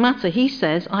it, it doesn't matter. He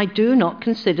says, I do not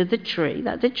consider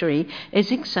that the tree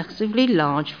is excessively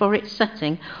large for its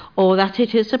setting, or that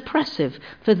it is oppressive.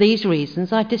 For these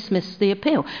reasons, I dismiss the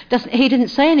appeal. He didn't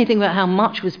say anything about how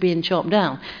much was being chopped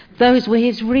down. Those were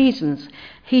his reasons.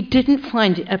 He didn't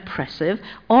find it oppressive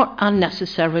or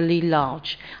unnecessarily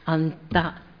large, and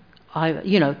that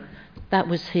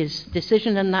was his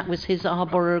decision, and that was his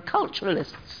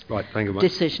arboriculturalist's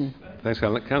decision. Thanks,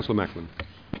 Councillor Mackman.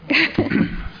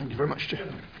 Thank you very much, Chair.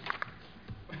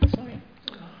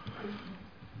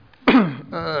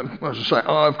 As I say,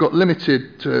 I've got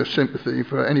limited sympathy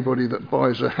for anybody that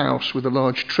buys a house with a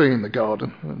large tree in the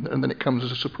garden, and then it comes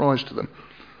as a surprise to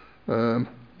them.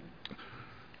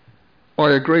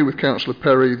 I agree with Councillor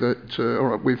Perry that all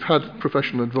right, we've had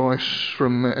professional advice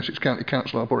from Essex County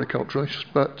Council arboriculturists,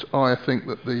 but I think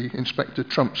that the inspector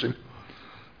trumps him.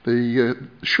 The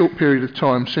short period of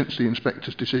time since the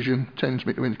inspector's decision tends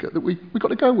me to indicate that we've got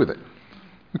to go with it.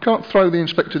 We can't throw the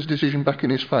inspector's decision back in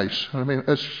his face. I mean,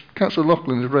 as Councillor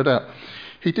Loughlin has read out,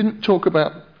 he didn't talk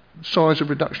about size of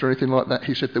reduction or anything like that.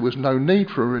 He said there was no need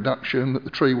for a reduction, that the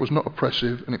tree was not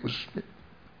oppressive, and it was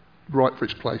right for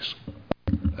its place.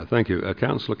 Thank you.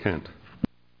 Councillor Kent.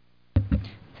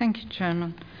 Thank you,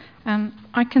 Chairman.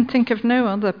 I can think of no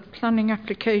other planning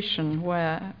application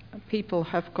where people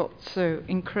have got so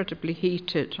incredibly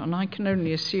heated, and I can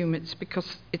only assume it's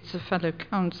because it's a fellow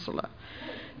councillor.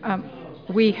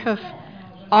 We have,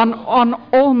 on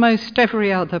almost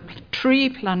every other tree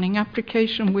planning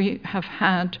application we have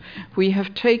had, we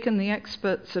have taken the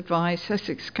experts' advice,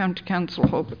 Essex County Council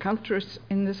horticulturists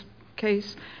in this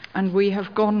case, and we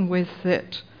have gone with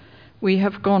it. We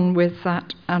have gone with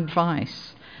that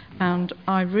advice. And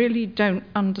I really don't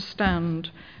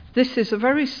understand. This is a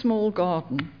very small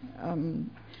garden.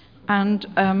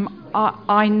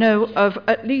 I know of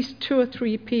at least 2 or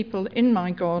 3 people in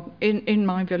my garden, in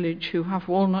my village, who have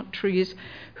walnut trees,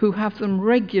 who have them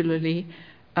regularly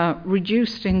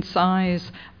reduced in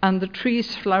size, and the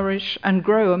trees flourish and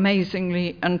grow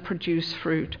amazingly and produce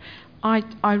fruit.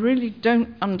 I really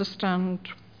don't understand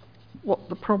what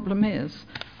the problem is,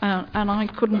 and I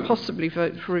couldn't possibly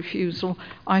vote for refusal.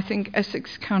 I think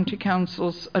Essex County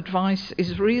Council's advice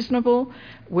is reasonable.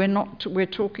 We're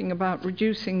talking about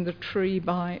reducing the tree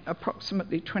by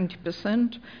approximately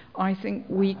 20%. I think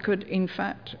we could, in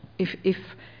fact, if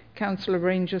Councillor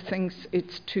Ranger thinks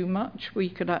it's too much, we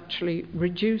could actually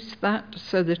reduce that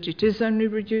so that it is only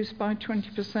reduced by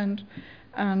 20%,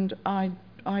 and I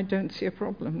don't see a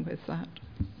problem with that.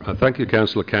 Thank you,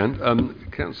 Councillor Kent.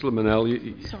 Councillor Manel,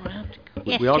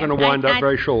 we are going to wind up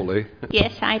very shortly.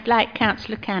 Yes, I'd like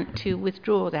Councillor Kent to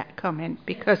withdraw that comment,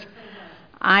 because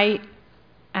I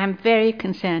am very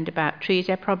concerned about trees.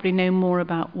 I probably know more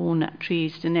about walnut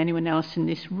trees than anyone else in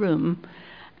this room,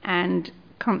 and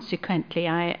consequently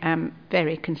I am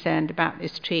very concerned about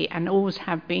this tree, and always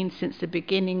have been since the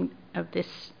beginning of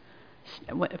this,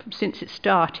 since it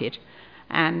started,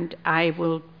 and I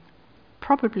will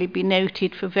probably be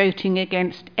noted for voting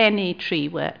against any tree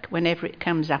work whenever it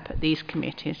comes up at these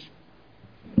committees.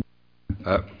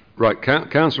 Right,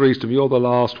 Councillor Eastham, you're the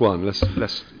last one.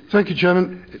 Let's. Thank you,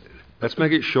 Chairman. Let's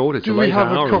make it short. It's Do a late we have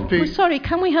hour. a copy? Well, sorry,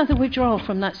 can we have the withdrawal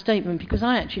from that statement? Because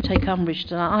I actually take umbrage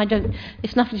to that.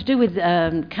 It's nothing to do with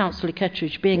Councillor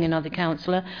Kettridge being another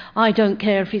councillor. I don't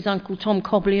care if he's Uncle Tom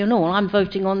Cobley and all. I'm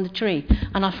voting on the tree,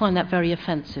 and I find that very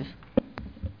offensive.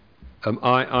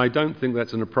 I don't think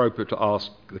that's inappropriate to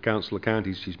ask the Councillor Kent.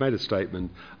 He's made a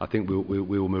statement. I think we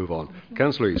will move on.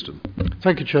 Councillor Eastham.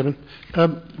 Thank you, Chairman.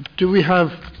 Do we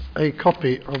have a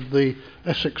copy of the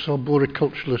Essex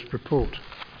Arboriculturalist report?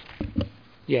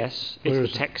 Yes,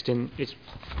 it's the text it's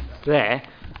there,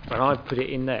 but I've put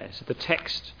it in there. So the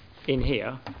text in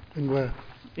here. In where?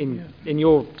 In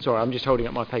your. Sorry, I'm just holding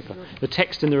up my paper. The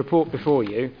text in the report before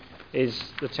you is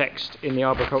the text in the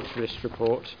arboriculturalist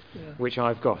report, which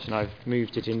I've got, and I've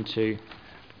moved it into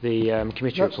the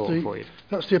committee report for you.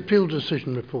 That's the appeal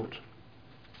decision report.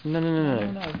 No.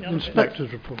 The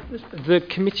inspector's report. The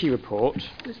committee report,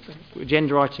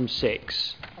 agenda item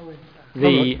 6,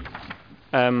 the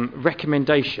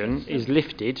recommendation is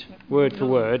lifted word for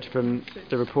word from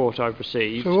the report I've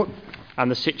received, and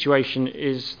the situation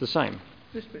is the same.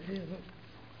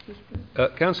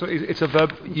 Councillor, it's a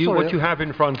what you have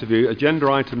in front of you,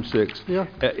 agenda item 6,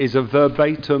 is a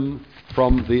verbatim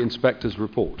from the inspector's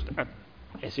report.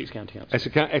 Essex County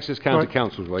Council. Essex County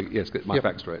Council's way. Yes, get my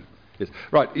facts straight. Yes.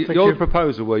 Right, you're the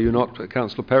proposer, were you not,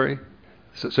 Councillor Perry?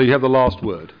 So you have the last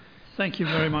word. Thank you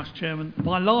very much, Chairman.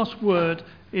 My last word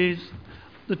is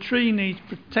the tree needs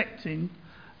protecting,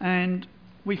 and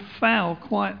we fail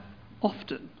quite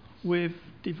often with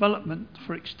development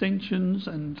for extensions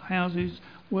and houses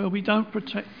where we don't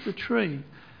protect the tree.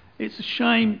 It's a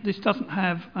shame this doesn't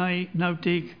have a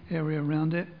no-dig area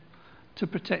around it to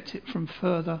protect it from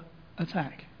further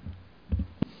attack.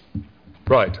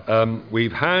 Right,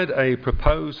 we've had a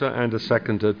proposer and a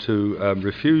seconder to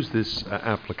refuse this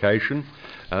application.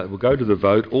 We'll go to the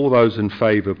vote. All those in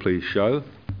favour, please show.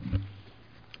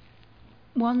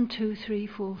 1, 2, 3,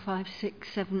 4, 5, 6,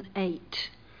 7, 8.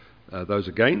 Those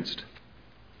against?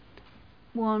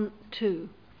 1, 2.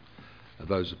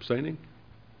 Those abstaining?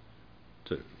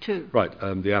 2. 2. Right,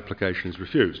 the application is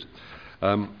refused.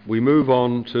 We move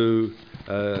on to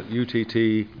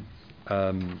UTT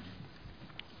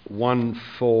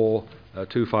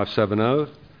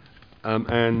 142570,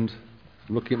 and I'm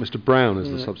looking at Mr. Brown as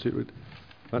the substitute.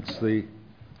 That's the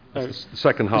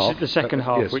second half. This is the second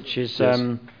half, yes. which is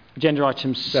agenda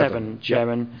item 7,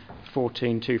 Chairman,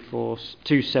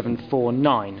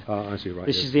 142749. I see, right.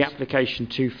 This is the application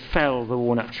to fell the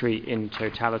walnut tree in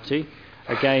totality.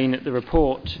 Again, the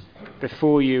report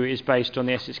before you is based on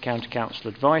the Essex County Council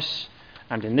advice,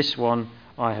 and in this one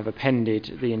I have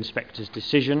appended the inspector's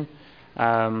decision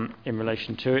in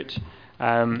relation to it,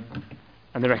 and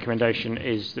the recommendation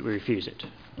is that we refuse it.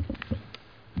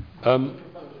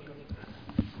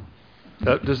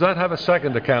 Does that have a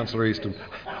seconder, Councillor Easton?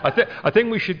 I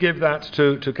think we should give that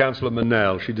to Councillor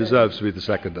Manel. She deserves to be the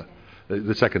seconder.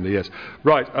 The seconder, yes.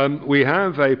 Right, we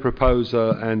have a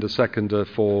proposer and a seconder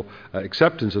for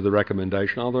acceptance of the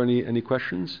recommendation. Are there any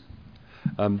questions?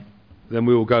 Then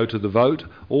we will go to the vote.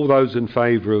 All those in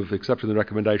favour of accepting the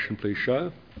recommendation, please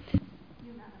show.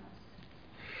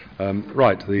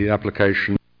 Right, the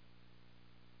application.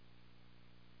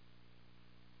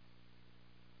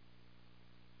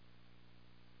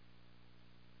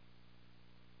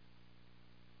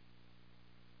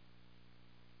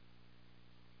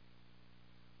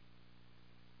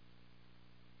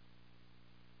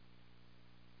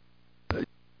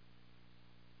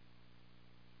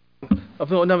 I've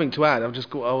got nothing to add. I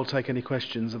will take any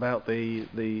questions about the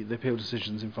appeal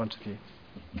decisions in front of you.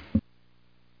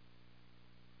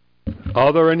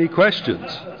 Are there any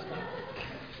questions?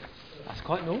 That's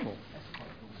quite normal.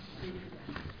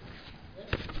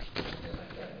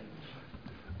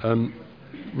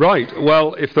 Right,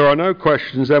 well, if there are no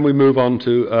questions, then we move on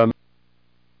to...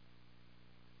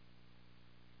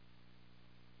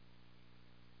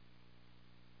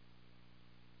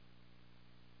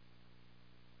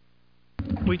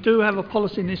 We do have a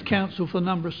policy in this council for the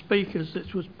number of speakers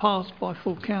that was passed by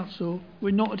full council.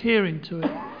 We're not adhering to it.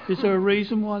 Is there a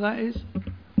reason why that is?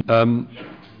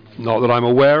 Not that I'm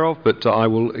aware of, but I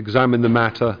will examine the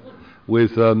matter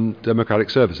with Democratic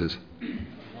Services.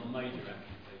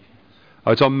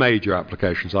 It's on major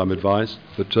applications, I'm advised.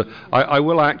 But I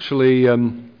will actually...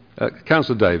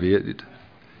 Councillor Davey,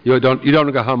 you don't want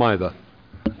to go home either?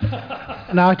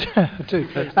 No, I do.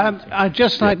 I'd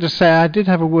just like to say I did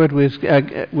have a word with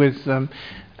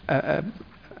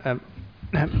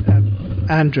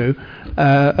Andrew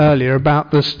earlier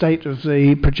about the state of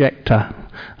the projector.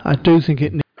 I do think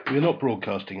it. We're not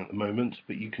broadcasting at the moment,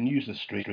 but you can use the stream.